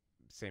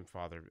same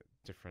father,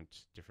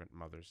 different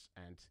mothers.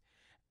 And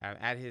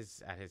at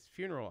his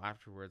funeral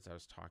afterwards, I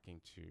was talking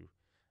to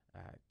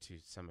to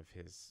some of to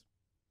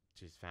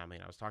his family,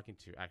 and I was talking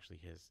to actually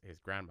his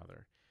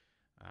grandmother,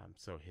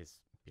 so his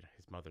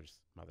mother's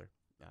mother,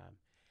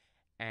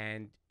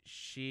 and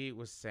she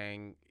was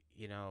saying,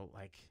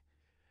 like,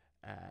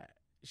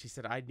 she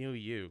said, I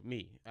knew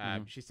me.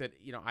 She said,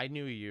 I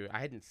knew you.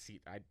 I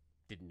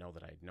didn't know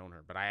that I had known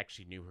her, but I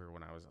actually knew her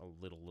when I was a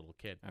little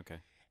kid. Okay.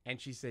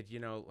 And she said,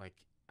 like,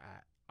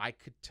 I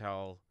could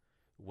tell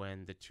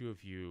when the two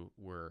of you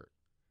were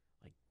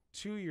like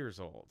 2 years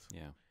old.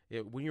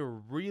 Yeah. When you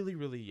were really,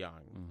 really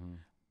young, Mm-hmm.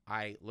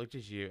 I looked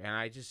at you and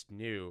I just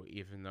knew,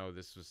 even though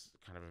this was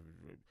kind of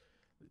a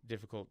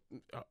difficult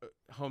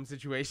home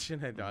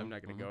situation, and I'm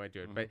not going to go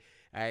into it, but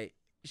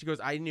she goes,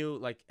 I knew,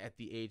 like, at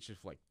the age of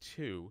like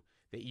 2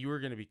 that you were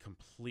going to be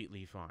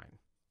completely fine.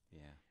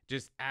 Yeah.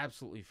 Just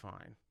absolutely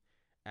fine.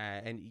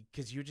 And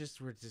because you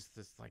just were just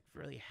this like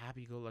really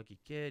happy-go-lucky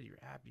kid. You're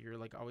happy. You're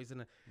like always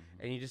and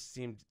you just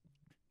seemed,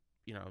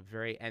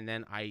 very. And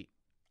then I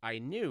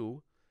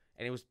knew,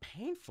 and it was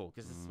painful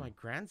because this is my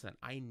grandson.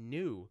 I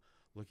knew,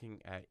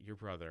 looking at your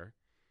brother,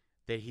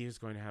 that he was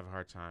going to have a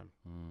hard time.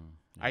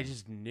 Yeah. I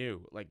just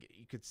knew, like,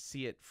 you could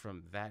see it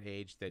from that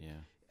age that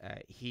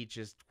he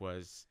just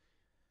was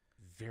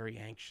very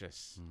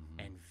anxious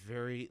and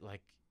very,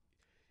 like,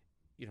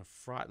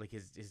 fraught. Like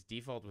his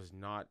default was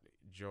not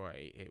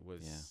joy. It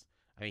was,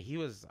 I mean, he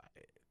was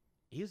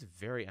a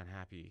very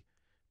unhappy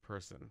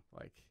person,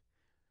 like,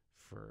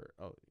 for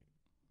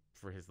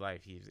his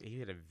life. He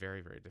had a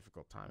very, very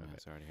difficult time of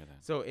it. Sorry to hear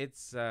that. So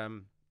it's,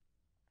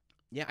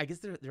 I guess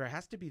there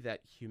has to be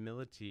that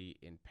humility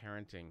in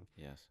parenting.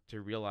 Yes.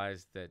 To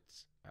realize that,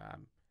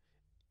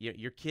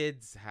 your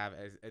kids have,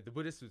 as the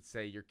Buddhists would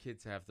say, your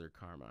kids have their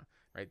karma,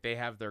 right? They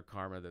have their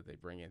karma that they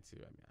bring into.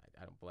 I mean,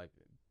 I don't believe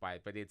by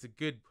it, but it's a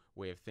good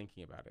way of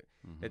thinking about it.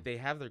 That they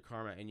have their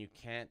karma, and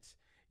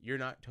you're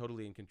not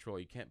totally in control.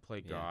 You can't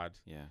play God.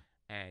 Yeah.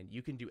 And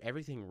you can do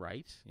everything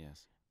right.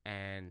 Yes.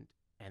 And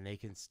they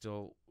can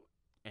still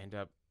end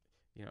up,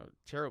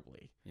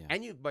 terribly. Yeah.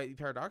 And but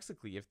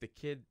paradoxically, if the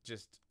kid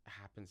just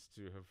happens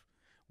to have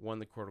won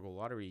the cortical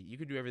lottery, you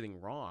could do everything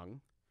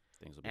wrong,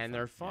 things will be and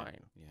they're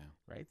fine. Yeah.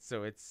 Right.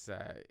 So it's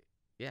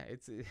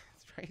it's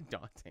very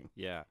daunting.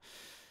 Yeah.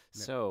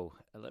 So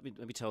let me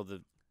tell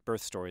the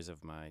birth stories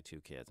of my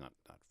 2 kids, not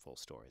full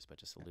stories, but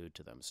just allude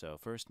to them. So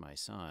first, my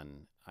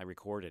son, I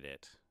recorded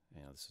it.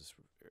 This was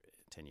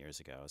 10 years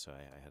ago, so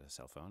I had a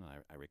cell phone,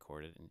 and I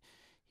recorded it. And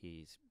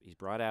he's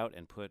brought out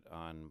and put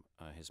on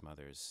his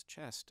mother's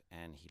chest,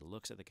 and he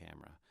looks at the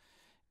camera.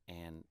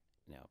 And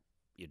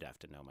you'd have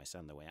to know my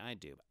son the way I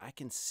do, but I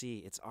can see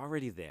it's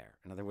already there.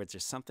 In other words,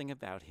 there's something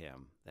about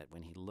him that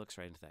when he looks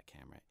right into that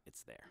camera,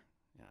 it's there.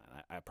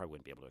 And I probably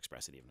wouldn't be able to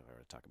express it even if I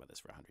were to talk about this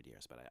for 100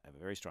 years, but I have a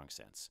very strong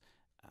sense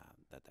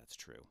that that's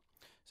true.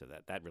 So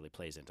that really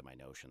plays into my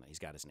notion that he's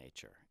got his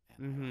nature,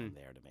 and I'm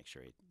there to make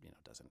sure he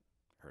doesn't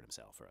hurt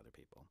himself or other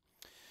people.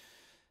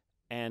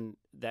 And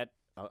that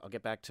I'll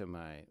get back to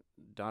my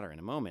daughter in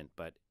a moment,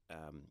 but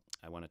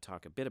I want to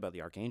talk a bit about the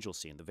Arkangel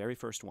scene, the very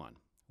first one,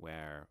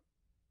 where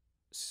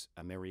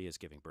Mary is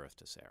giving birth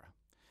to Sarah.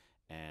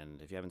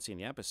 And if you haven't seen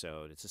the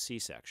episode, it's a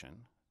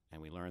C-section,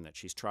 and we learn that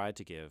she's tried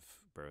to give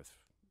birth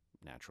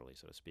naturally,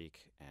 so to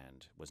speak,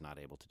 and was not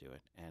able to do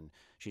it. And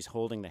she's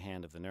holding the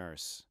hand of the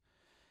nurse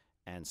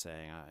and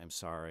saying, I'm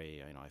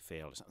sorry, I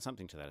failed,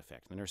 something to that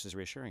effect. The nurse is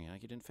reassuring you,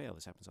 you didn't fail,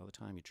 this happens all the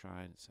time, you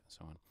tried, so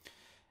on.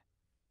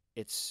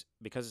 It's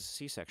because it's a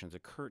C-section, there's a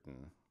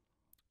curtain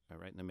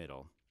right in the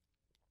middle,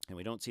 and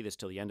we don't see this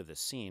till the end of the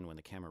scene when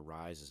the camera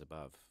rises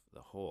above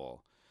the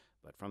hole.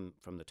 But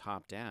from the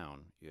top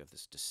down, you have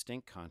this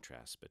distinct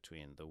contrast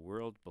between the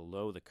world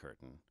below the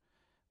curtain,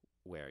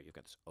 where you've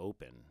got this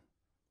open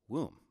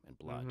womb and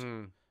blood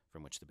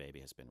from which the baby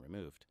has been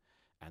removed,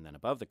 and then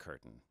above the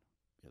curtain,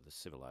 the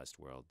civilized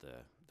world,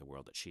 the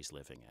world that she's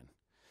living in,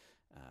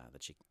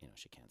 that she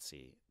can't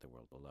see the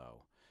world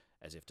below,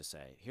 as if to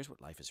say, here's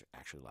what life is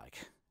actually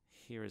like.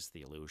 Here is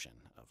the illusion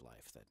of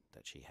life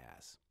that she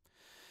has.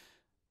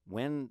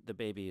 When the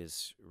baby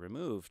is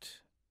removed,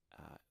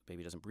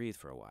 baby doesn't breathe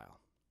for a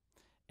while.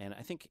 And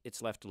I think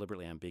it's left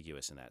deliberately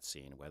ambiguous in that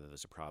scene whether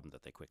there's a problem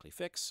that they quickly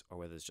fix or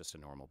whether it's just a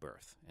normal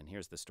birth. And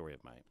here's the story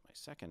of my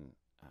second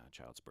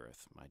child's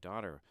birth. My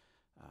daughter,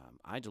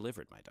 I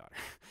delivered my daughter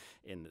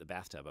in the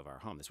bathtub of our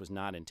home. This was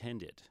not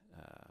intended.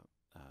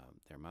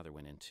 Their mother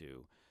went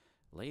into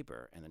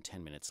labor, and then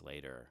 10 minutes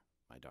later,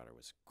 my daughter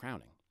was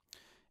crowning.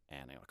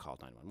 And I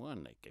called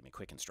 911. They gave me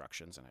quick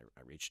instructions, and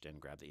I reached in,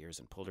 grabbed the ears,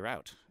 and pulled her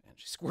out. And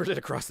she squirted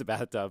across the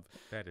bathtub.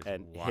 That is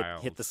and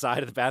wild. Hit the side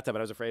of the bathtub.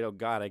 And I was afraid, oh,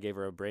 God, I gave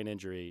her a brain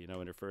injury,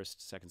 in her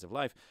first seconds of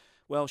life.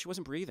 Well, she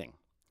wasn't breathing.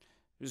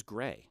 It was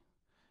gray.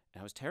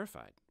 And I was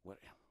terrified. Oh,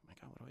 my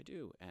God, what do I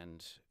do?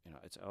 And,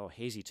 it's all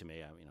hazy to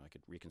me. I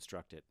could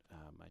reconstruct it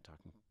by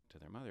talking to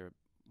their mother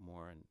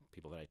more and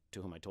people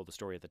to whom I told the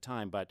story at the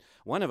time. But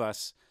one of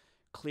us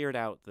cleared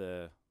out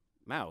the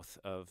mouth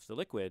of the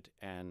liquid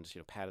and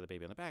patted the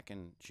baby on the back,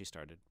 and she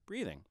started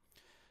breathing.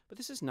 But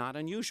this is not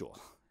unusual.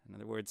 In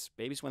other words,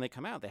 babies, when they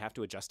come out, they have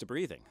to adjust to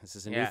breathing. This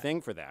is a new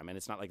thing for them, and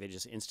it's not like they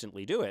just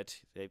instantly do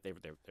it. Their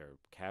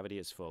cavity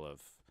is full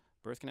of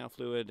birth canal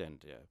fluid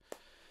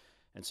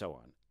and so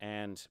on.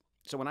 And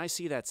so when I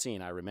see that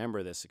scene, I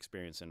remember this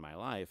experience in my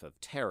life of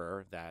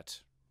terror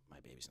that my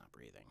baby's not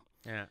breathing.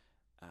 Yeah.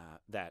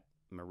 That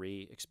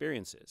Marie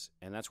experiences.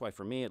 And that's why,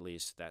 for me at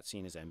least, that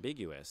scene is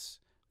ambiguous,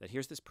 that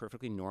here's this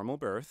perfectly normal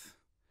birth,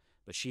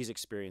 but she's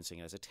experiencing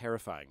it as a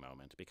terrifying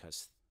moment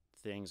because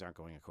things aren't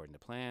going according to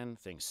plan.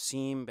 Things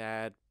seem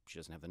bad. She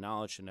doesn't have the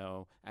knowledge to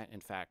know.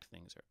 In fact,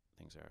 things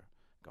are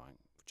going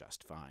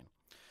just fine.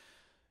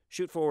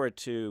 Shoot forward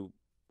to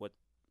what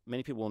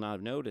many people will not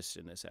have noticed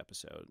in this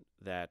episode,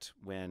 that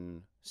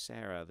when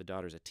Sarah, the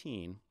daughter's a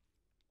teen,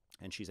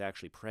 and she's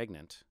actually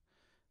pregnant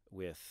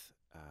with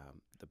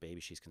the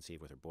baby she's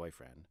conceived with her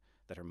boyfriend,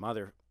 that her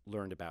mother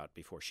learned about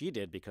before she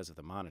did because of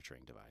the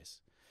monitoring device.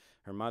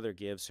 Her mother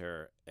gives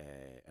her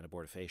an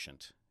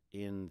abortifacient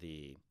in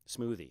the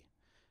smoothie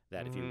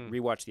that if you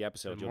rewatch the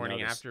episode, The you'll morning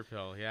notice. after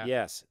pill, yeah.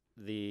 Yes,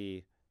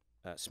 the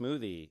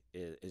smoothie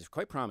is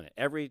quite prominent.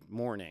 Every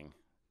morning,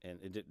 and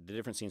the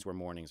different scenes where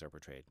mornings are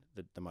portrayed,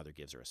 the mother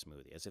gives her a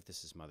smoothie, as if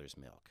this is mother's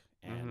milk.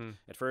 And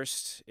at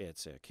first,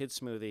 it's a kid's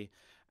smoothie,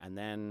 and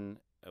then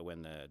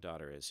when the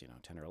daughter is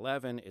 10 or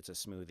 11, it's a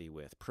smoothie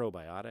with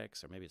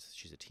probiotics, or maybe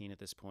she's a teen at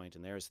this point,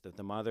 and there's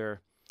the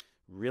mother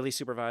really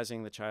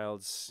supervising the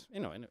child's,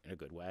 in a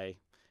good way.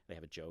 They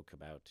have a joke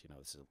about,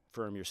 this is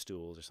firm your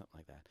stools or something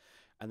like that.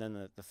 And then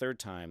the third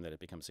time that it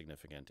becomes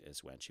significant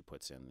is when she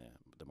puts in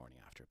the morning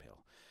after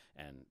pill.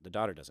 And the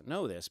daughter doesn't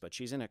know this, but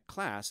she's in a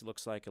class, it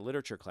looks like a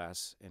literature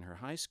class in her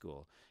high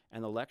school,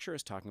 and the lecturer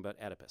is talking about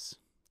Oedipus,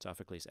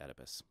 Sophocles'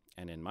 Oedipus.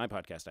 And in my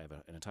podcast, I have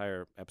an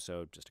entire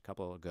episode just a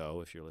couple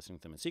ago, if you're listening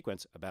to them in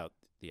sequence, about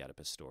the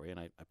Oedipus story, and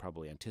I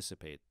probably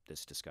anticipate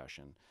this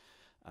discussion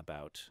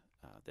about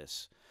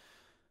this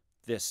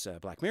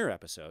Black Mirror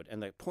episode.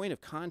 And the point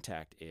of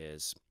contact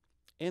is,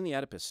 in the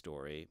Oedipus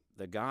story,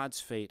 the gods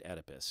fate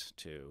Oedipus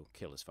to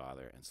kill his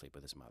father and sleep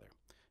with his mother.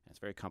 And it's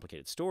a very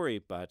complicated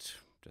story, but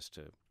just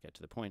to get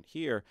to the point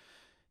here,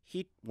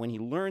 when he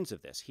learns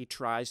of this, he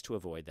tries to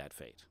avoid that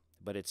fate.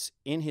 But it's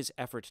in his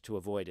effort to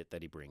avoid it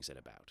that he brings it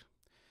about.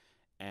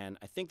 And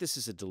I think this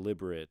is a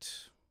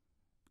deliberate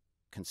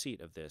conceit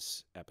of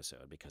this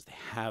episode, because they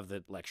have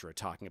the lecturer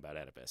talking about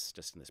Oedipus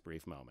just in this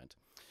brief moment.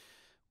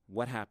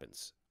 What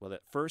happens? Well,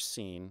 that first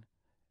scene,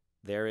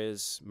 there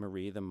is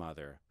Marie, the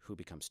mother, who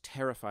becomes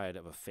terrified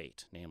of a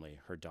fate, namely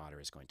her daughter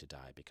is going to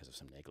die because of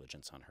some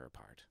negligence on her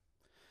part.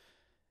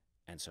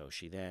 And so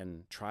she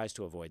then tries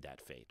to avoid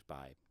that fate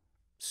by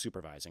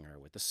supervising her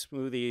with the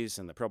smoothies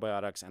and the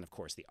probiotics and, of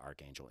course, the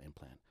Arkangel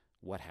implant.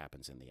 What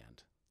happens in the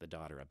end? The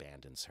daughter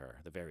abandons her,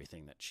 the very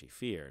thing that she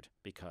feared,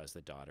 because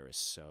the daughter is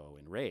so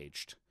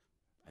enraged,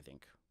 I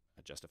think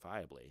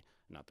justifiably,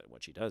 not that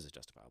what she does is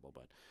justifiable,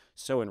 but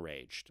so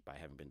enraged by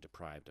having been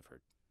deprived of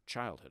her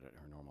childhood,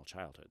 her normal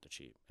childhood, that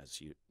she, as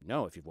you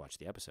know, if you've watched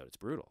the episode, it's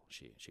brutal.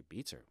 She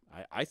beats her.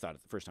 I thought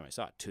it the first time I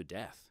saw it, to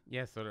death.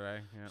 Yeah, so did I.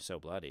 Yeah. So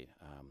bloody.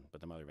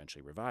 But the mother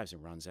eventually revives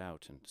and runs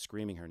out and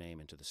screaming her name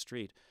into the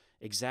street,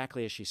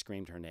 exactly as she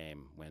screamed her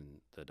name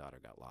when the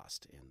daughter got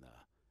lost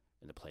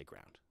in the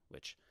playground,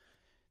 which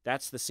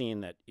that's the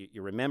scene that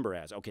you remember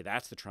as, okay,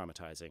 that's the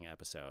traumatizing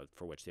episode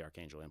for which the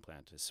Arkangel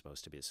implant is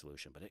supposed to be a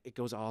solution. But it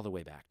goes all the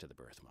way back to the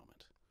birth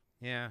moment.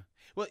 Yeah.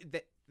 Well,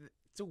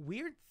 it's a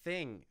weird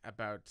thing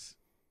about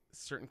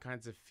certain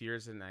kinds of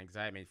fears and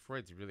anxiety. I mean,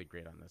 Freud's really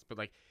great on this, but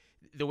like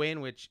the way in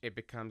which it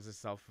becomes a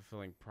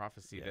self-fulfilling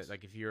prophecy. Yes. That,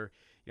 like, if you're,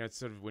 it's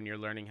sort of when you're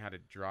learning how to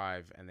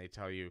drive and they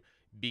tell you,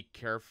 be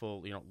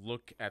careful,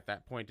 look at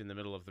that point in the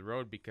middle of the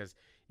road, because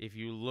if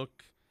you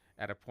look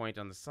at a point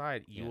on the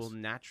side, you will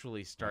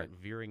naturally start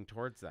veering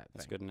towards that thing.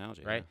 That's a good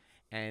analogy. Right.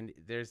 Yeah. And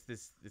there's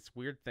this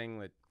weird thing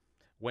that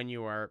when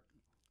you are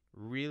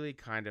really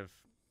kind of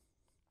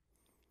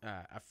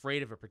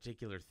afraid of a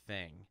particular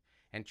thing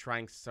and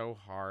trying so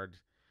hard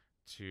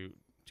to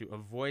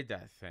avoid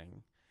that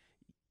thing,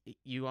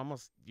 you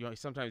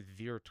sometimes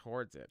veer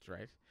towards it,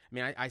 right? I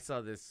mean, I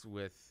saw this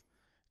with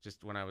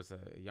just when I was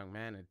a young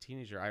man, a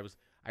teenager. I was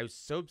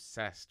so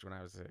obsessed when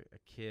I was a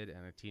kid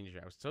and a teenager.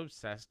 I was so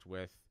obsessed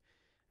with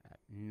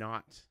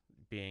not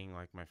being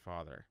like my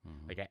father.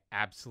 Mm-hmm. Like, I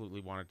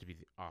absolutely wanted to be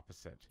the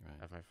opposite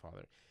of my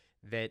father.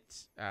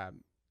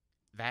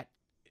 That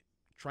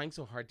trying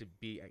so hard to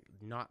be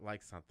not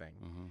like something,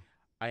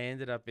 I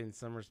ended up in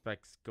some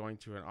respects going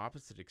to an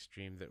opposite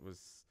extreme that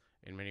was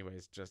in many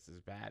ways just as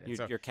bad.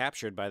 And You're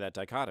captured by that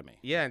dichotomy.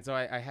 Yeah, and so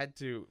I had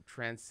to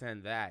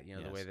transcend that, Yes.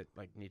 the way that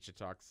like Nietzsche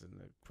talks in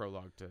the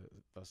prologue to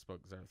Thus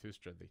Spoke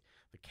Zarathustra,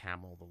 the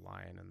camel, the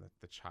lion, and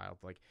the child.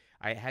 Like,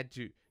 I had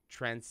to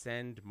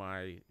transcend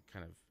my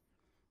kind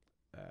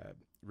of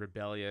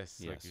rebellious,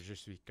 like je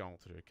suis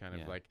contre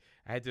kind of like,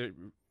 I had to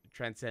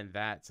transcend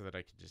that so that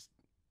I could just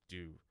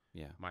do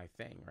my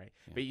thing, right?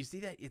 Yeah. But you see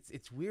that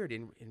it's weird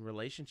in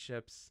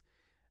relationships.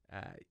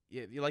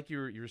 Like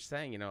you were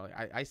saying,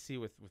 I see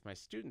with my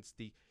students,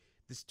 the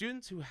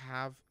students who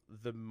have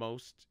the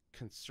most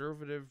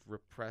conservative,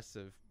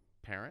 repressive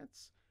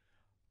parents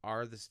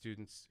are the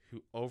students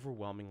who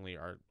overwhelmingly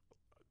are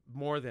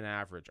more than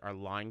average, are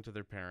lying to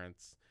their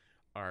parents,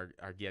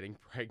 are getting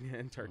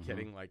pregnant, are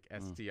getting like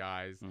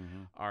STIs,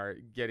 Mm-hmm. are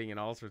getting in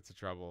all sorts of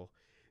trouble.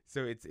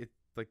 So it's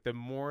like the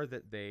more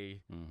that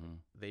they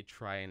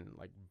try and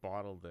like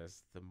bottle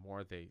this, the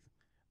more they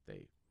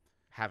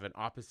have an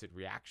opposite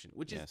reaction,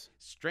 which is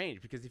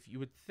strange, because if you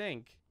would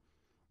think,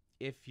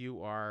 if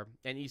you are,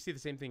 and you see the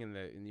same thing in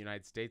the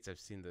United States. I've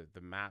seen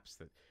the maps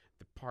that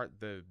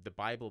the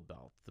Bible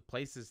Belt, the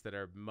places that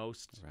are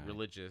most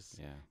religious,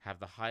 have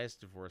the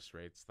highest divorce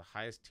rates, the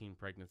highest teen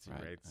pregnancy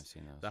rates. I've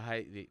seen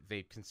those.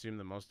 They consume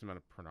the most amount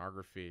of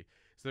pornography.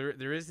 So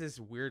there is this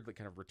weird like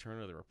kind of return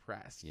of the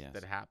repressed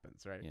that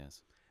happens, right?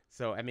 Yes.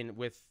 So I mean,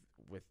 with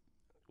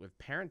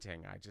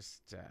parenting, I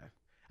just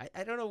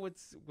I don't know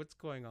what's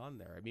going on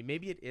there. I mean,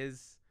 maybe it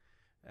is,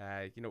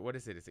 what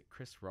is it? Is it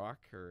Chris Rock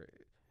or,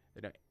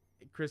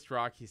 Chris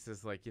Rock? He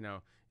says like,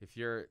 if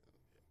you're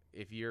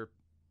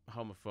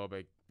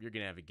homophobic, you're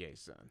gonna have a gay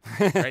son,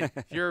 right?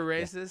 If you're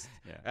a racist,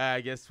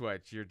 guess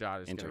what? Your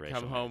daughter's gonna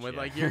come home with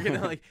like, you're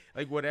gonna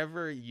like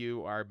whatever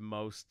you are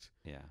most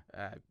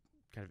kind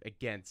of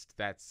against.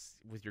 That's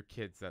with your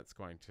kids. That's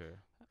going to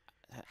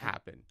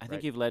happen. I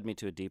think you've led me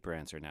to a deeper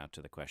answer now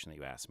to the question that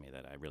you asked me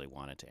that I really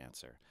wanted to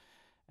answer.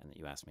 And that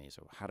you asked me,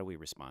 so how do we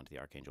respond to the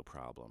Arkangel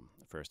problem?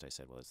 First I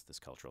said, well, it's this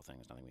cultural thing.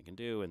 There's nothing we can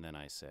do. And then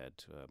I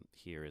said,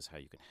 here is how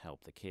you can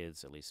help the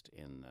kids, at least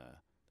in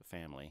the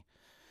family.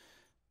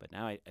 But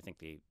now I think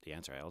the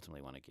answer I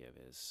ultimately want to give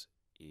is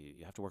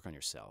you have to work on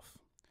yourself.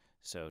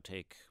 So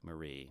take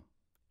Marie.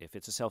 If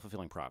it's a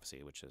self-fulfilling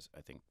prophecy, which is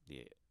I think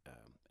the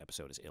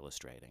episode is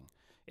illustrating,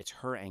 it's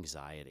her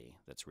anxiety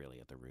that's really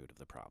at the root of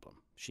the problem.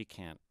 She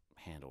can't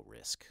handle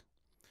risk.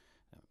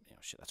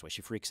 That's why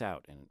she freaks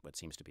out in what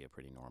seems to be a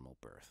pretty normal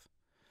birth.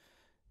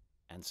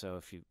 And so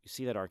if you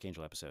see that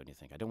Arkangel episode and you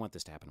think, I don't want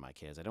this to happen to my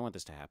kids, I don't want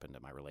this to happen to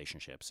my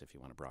relationships, if you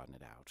want to broaden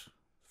it out,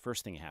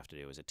 first thing you have to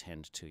do is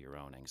attend to your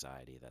own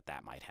anxiety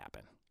that might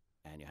happen.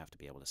 And you have to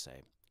be able to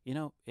say,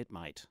 it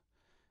might,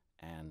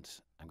 and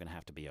I'm going to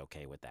have to be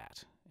okay with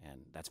that.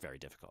 And that's very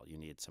difficult. You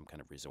need some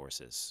kind of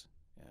resources.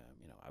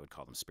 I would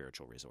call them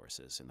spiritual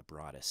resources in the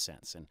broadest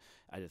sense. And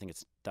I think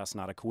it's thus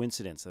not a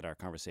coincidence that our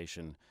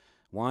conversation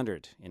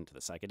wandered into the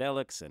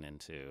psychedelics and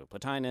into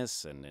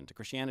Plotinus and into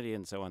Christianity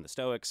and so on, the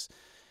Stoics.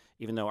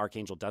 Even though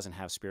Arkangel doesn't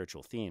have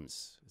spiritual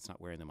themes, it's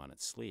not wearing them on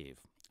its sleeve.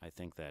 I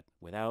think that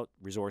without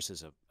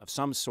resources of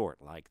some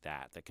sort like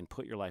that can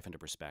put your life into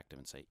perspective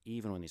and say,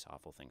 even when these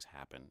awful things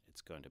happen,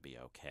 it's going to be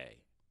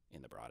okay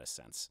in the broadest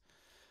sense.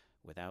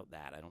 Without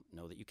that, I don't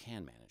know that you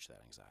can manage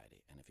that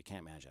anxiety. And if you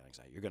can't manage that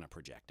anxiety, you're going to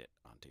project it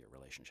onto your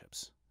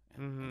relationships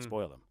and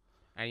spoil them.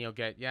 And you'll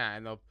get,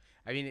 and they'll,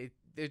 I mean,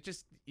 it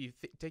just, you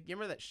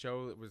remember that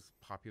show that was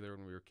popular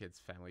when we were kids,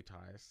 Family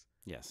Ties?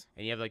 Yes.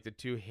 And you have like the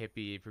two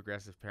hippie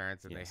progressive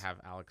parents, and they have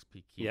Alex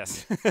P. Keaton.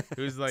 Yes.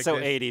 Who's like so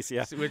this,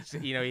 80s, which,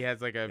 he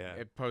has like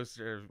a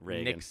poster of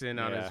Reagan. Nixon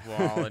on his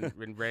wall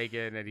and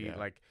Reagan, and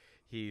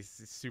he's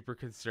super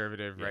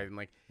conservative, right? And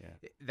like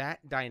that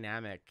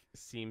dynamic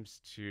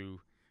seems to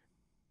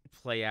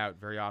play out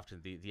very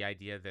often. The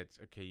idea that,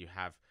 okay, you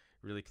have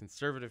really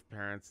conservative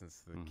parents, and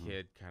so the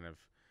kid kind of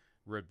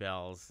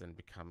rebels and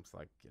becomes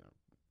like,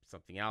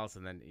 something else.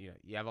 And then,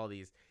 you have all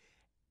these.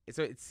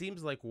 So it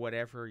seems like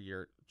whatever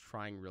you're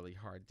trying really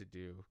hard to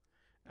do,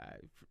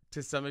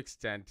 to some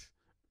extent,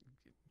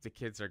 the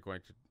kids are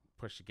going to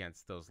push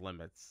against those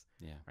limits.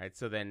 Yeah. Right.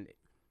 So then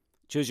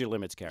choose your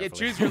limits carefully. Yeah,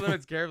 choose your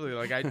limits carefully.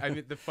 Like I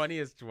mean, the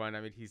funniest one,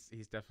 I mean, he's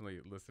definitely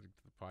listening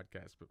to the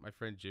podcast, but my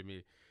friend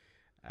Jimmy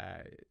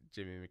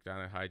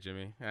McDonough, hi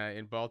Jimmy,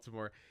 in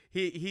Baltimore,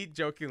 he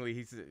jokingly,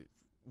 he's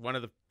one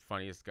of the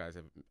funniest guys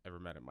I've ever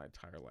met in my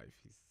entire life.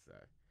 He's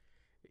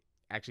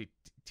actually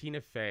Tina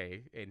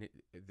Fey, in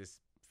this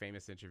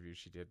famous interview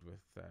she did with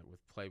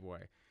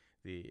Playboy,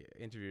 the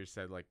interviewer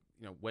said, like,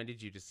 when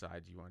did you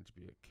decide you wanted to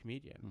be a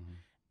comedian?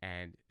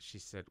 And she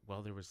said,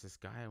 well, there was this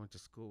guy I went to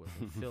school with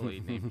in Philly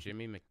named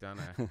Jimmy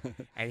McDonough,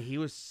 and he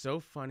was so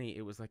funny.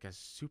 It was like a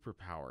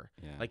superpower.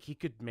 Yeah. Like he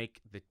could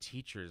make the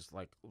teachers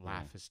like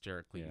laugh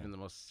hysterically, even the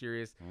most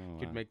serious.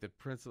 Could make the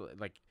principal,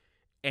 like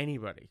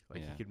anybody,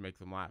 like he could make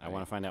them laugh. I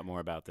want to find out more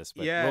about this.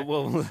 But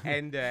we'll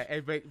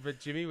but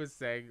Jimmy was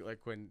saying, like,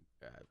 when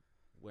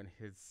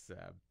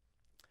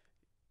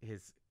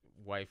his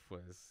wife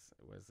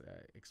was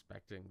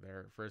expecting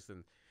their first,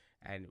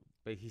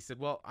 but he said,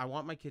 well, I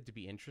want my kid to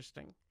be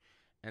interesting,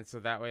 and so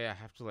that way I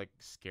have to like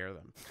scare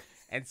them.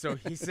 And so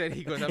he said,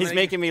 he goes, he's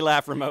making me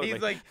laugh remotely.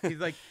 He's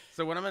like,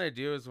 so what I'm gonna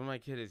do is when my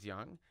kid is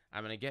young,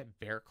 I'm gonna get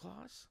bear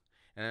claws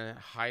and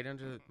hide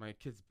under my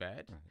kid's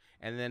bed,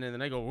 and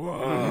then I go,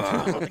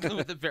 whoa,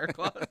 with the bear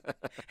claws.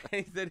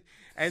 And he said,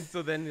 and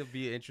so then it'll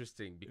be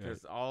interesting,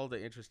 because all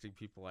the interesting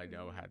people I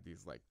know had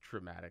these like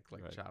traumatic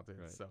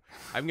childhoods. So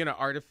I'm gonna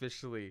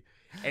artificially,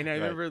 and I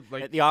remember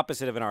like the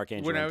opposite of an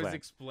Arkangel. When I was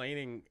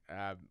explaining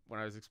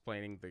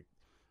the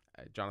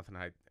Jonathan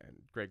Haidt and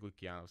Greg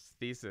Luciano's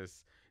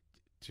thesis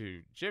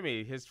to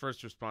Jimmy, his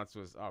first response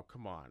was, "Oh,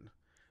 come on,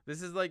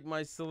 this is like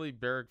my silly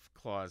bear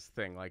claws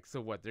thing. Like,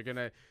 so what? They're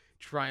gonna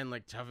try and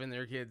like toughen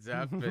their kids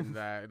up and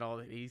all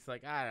that. He's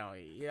like, I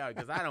don't,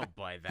 because I don't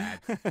buy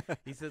that.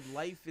 He said,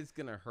 life is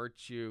going to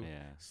hurt you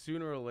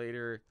sooner or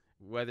later,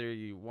 whether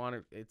you want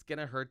to, it's going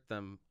to hurt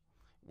them.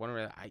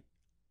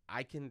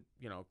 I can,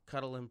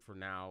 cuddle him for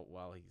now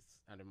while he's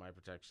under my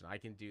protection. I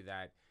can do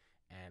that.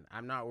 And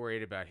I'm not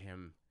worried about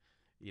him.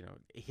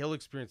 He'll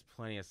experience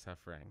plenty of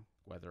suffering,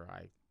 whether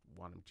I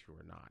want him to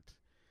or not.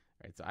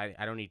 Right. So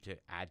I don't need to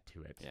add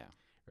to it. Yeah.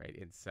 Right.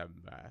 In some,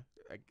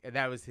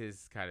 that was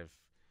his kind of,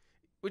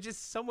 which is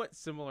somewhat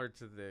similar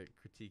to the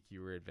critique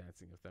you were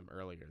advancing of them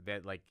earlier.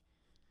 That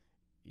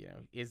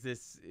is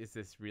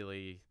this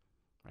really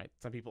right?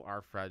 Some people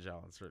are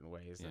fragile in certain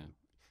ways, and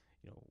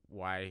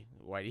why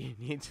do you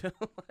need to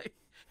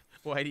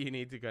why do you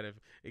need to kind of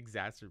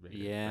exacerbate it?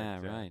 Yeah,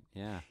 right.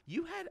 Yeah.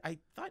 I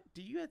thought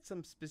you had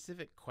some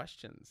specific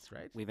questions,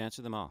 right? We've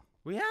answered them all.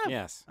 We have.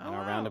 Yes, in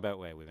our roundabout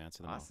way, we've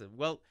answered them all. Awesome.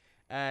 Well,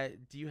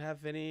 do you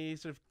have any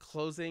sort of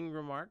closing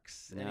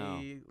remarks?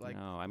 No,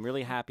 I'm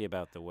really happy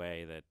about the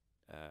way that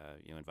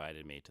you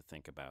invited me to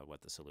think about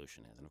what the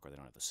solution is. And of course, I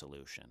don't have the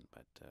solution,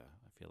 but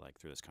I feel like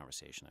through this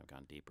conversation, I've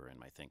gone deeper in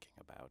my thinking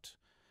about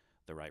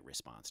the right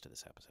response to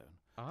this episode.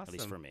 Awesome. At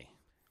least for me.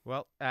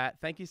 Well,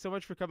 thank you so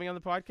much for coming on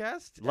the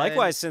podcast.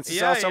 Likewise, since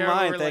it's also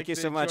mine, thank you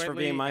so much for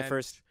being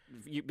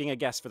being a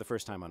guest for the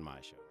first time on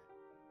my show.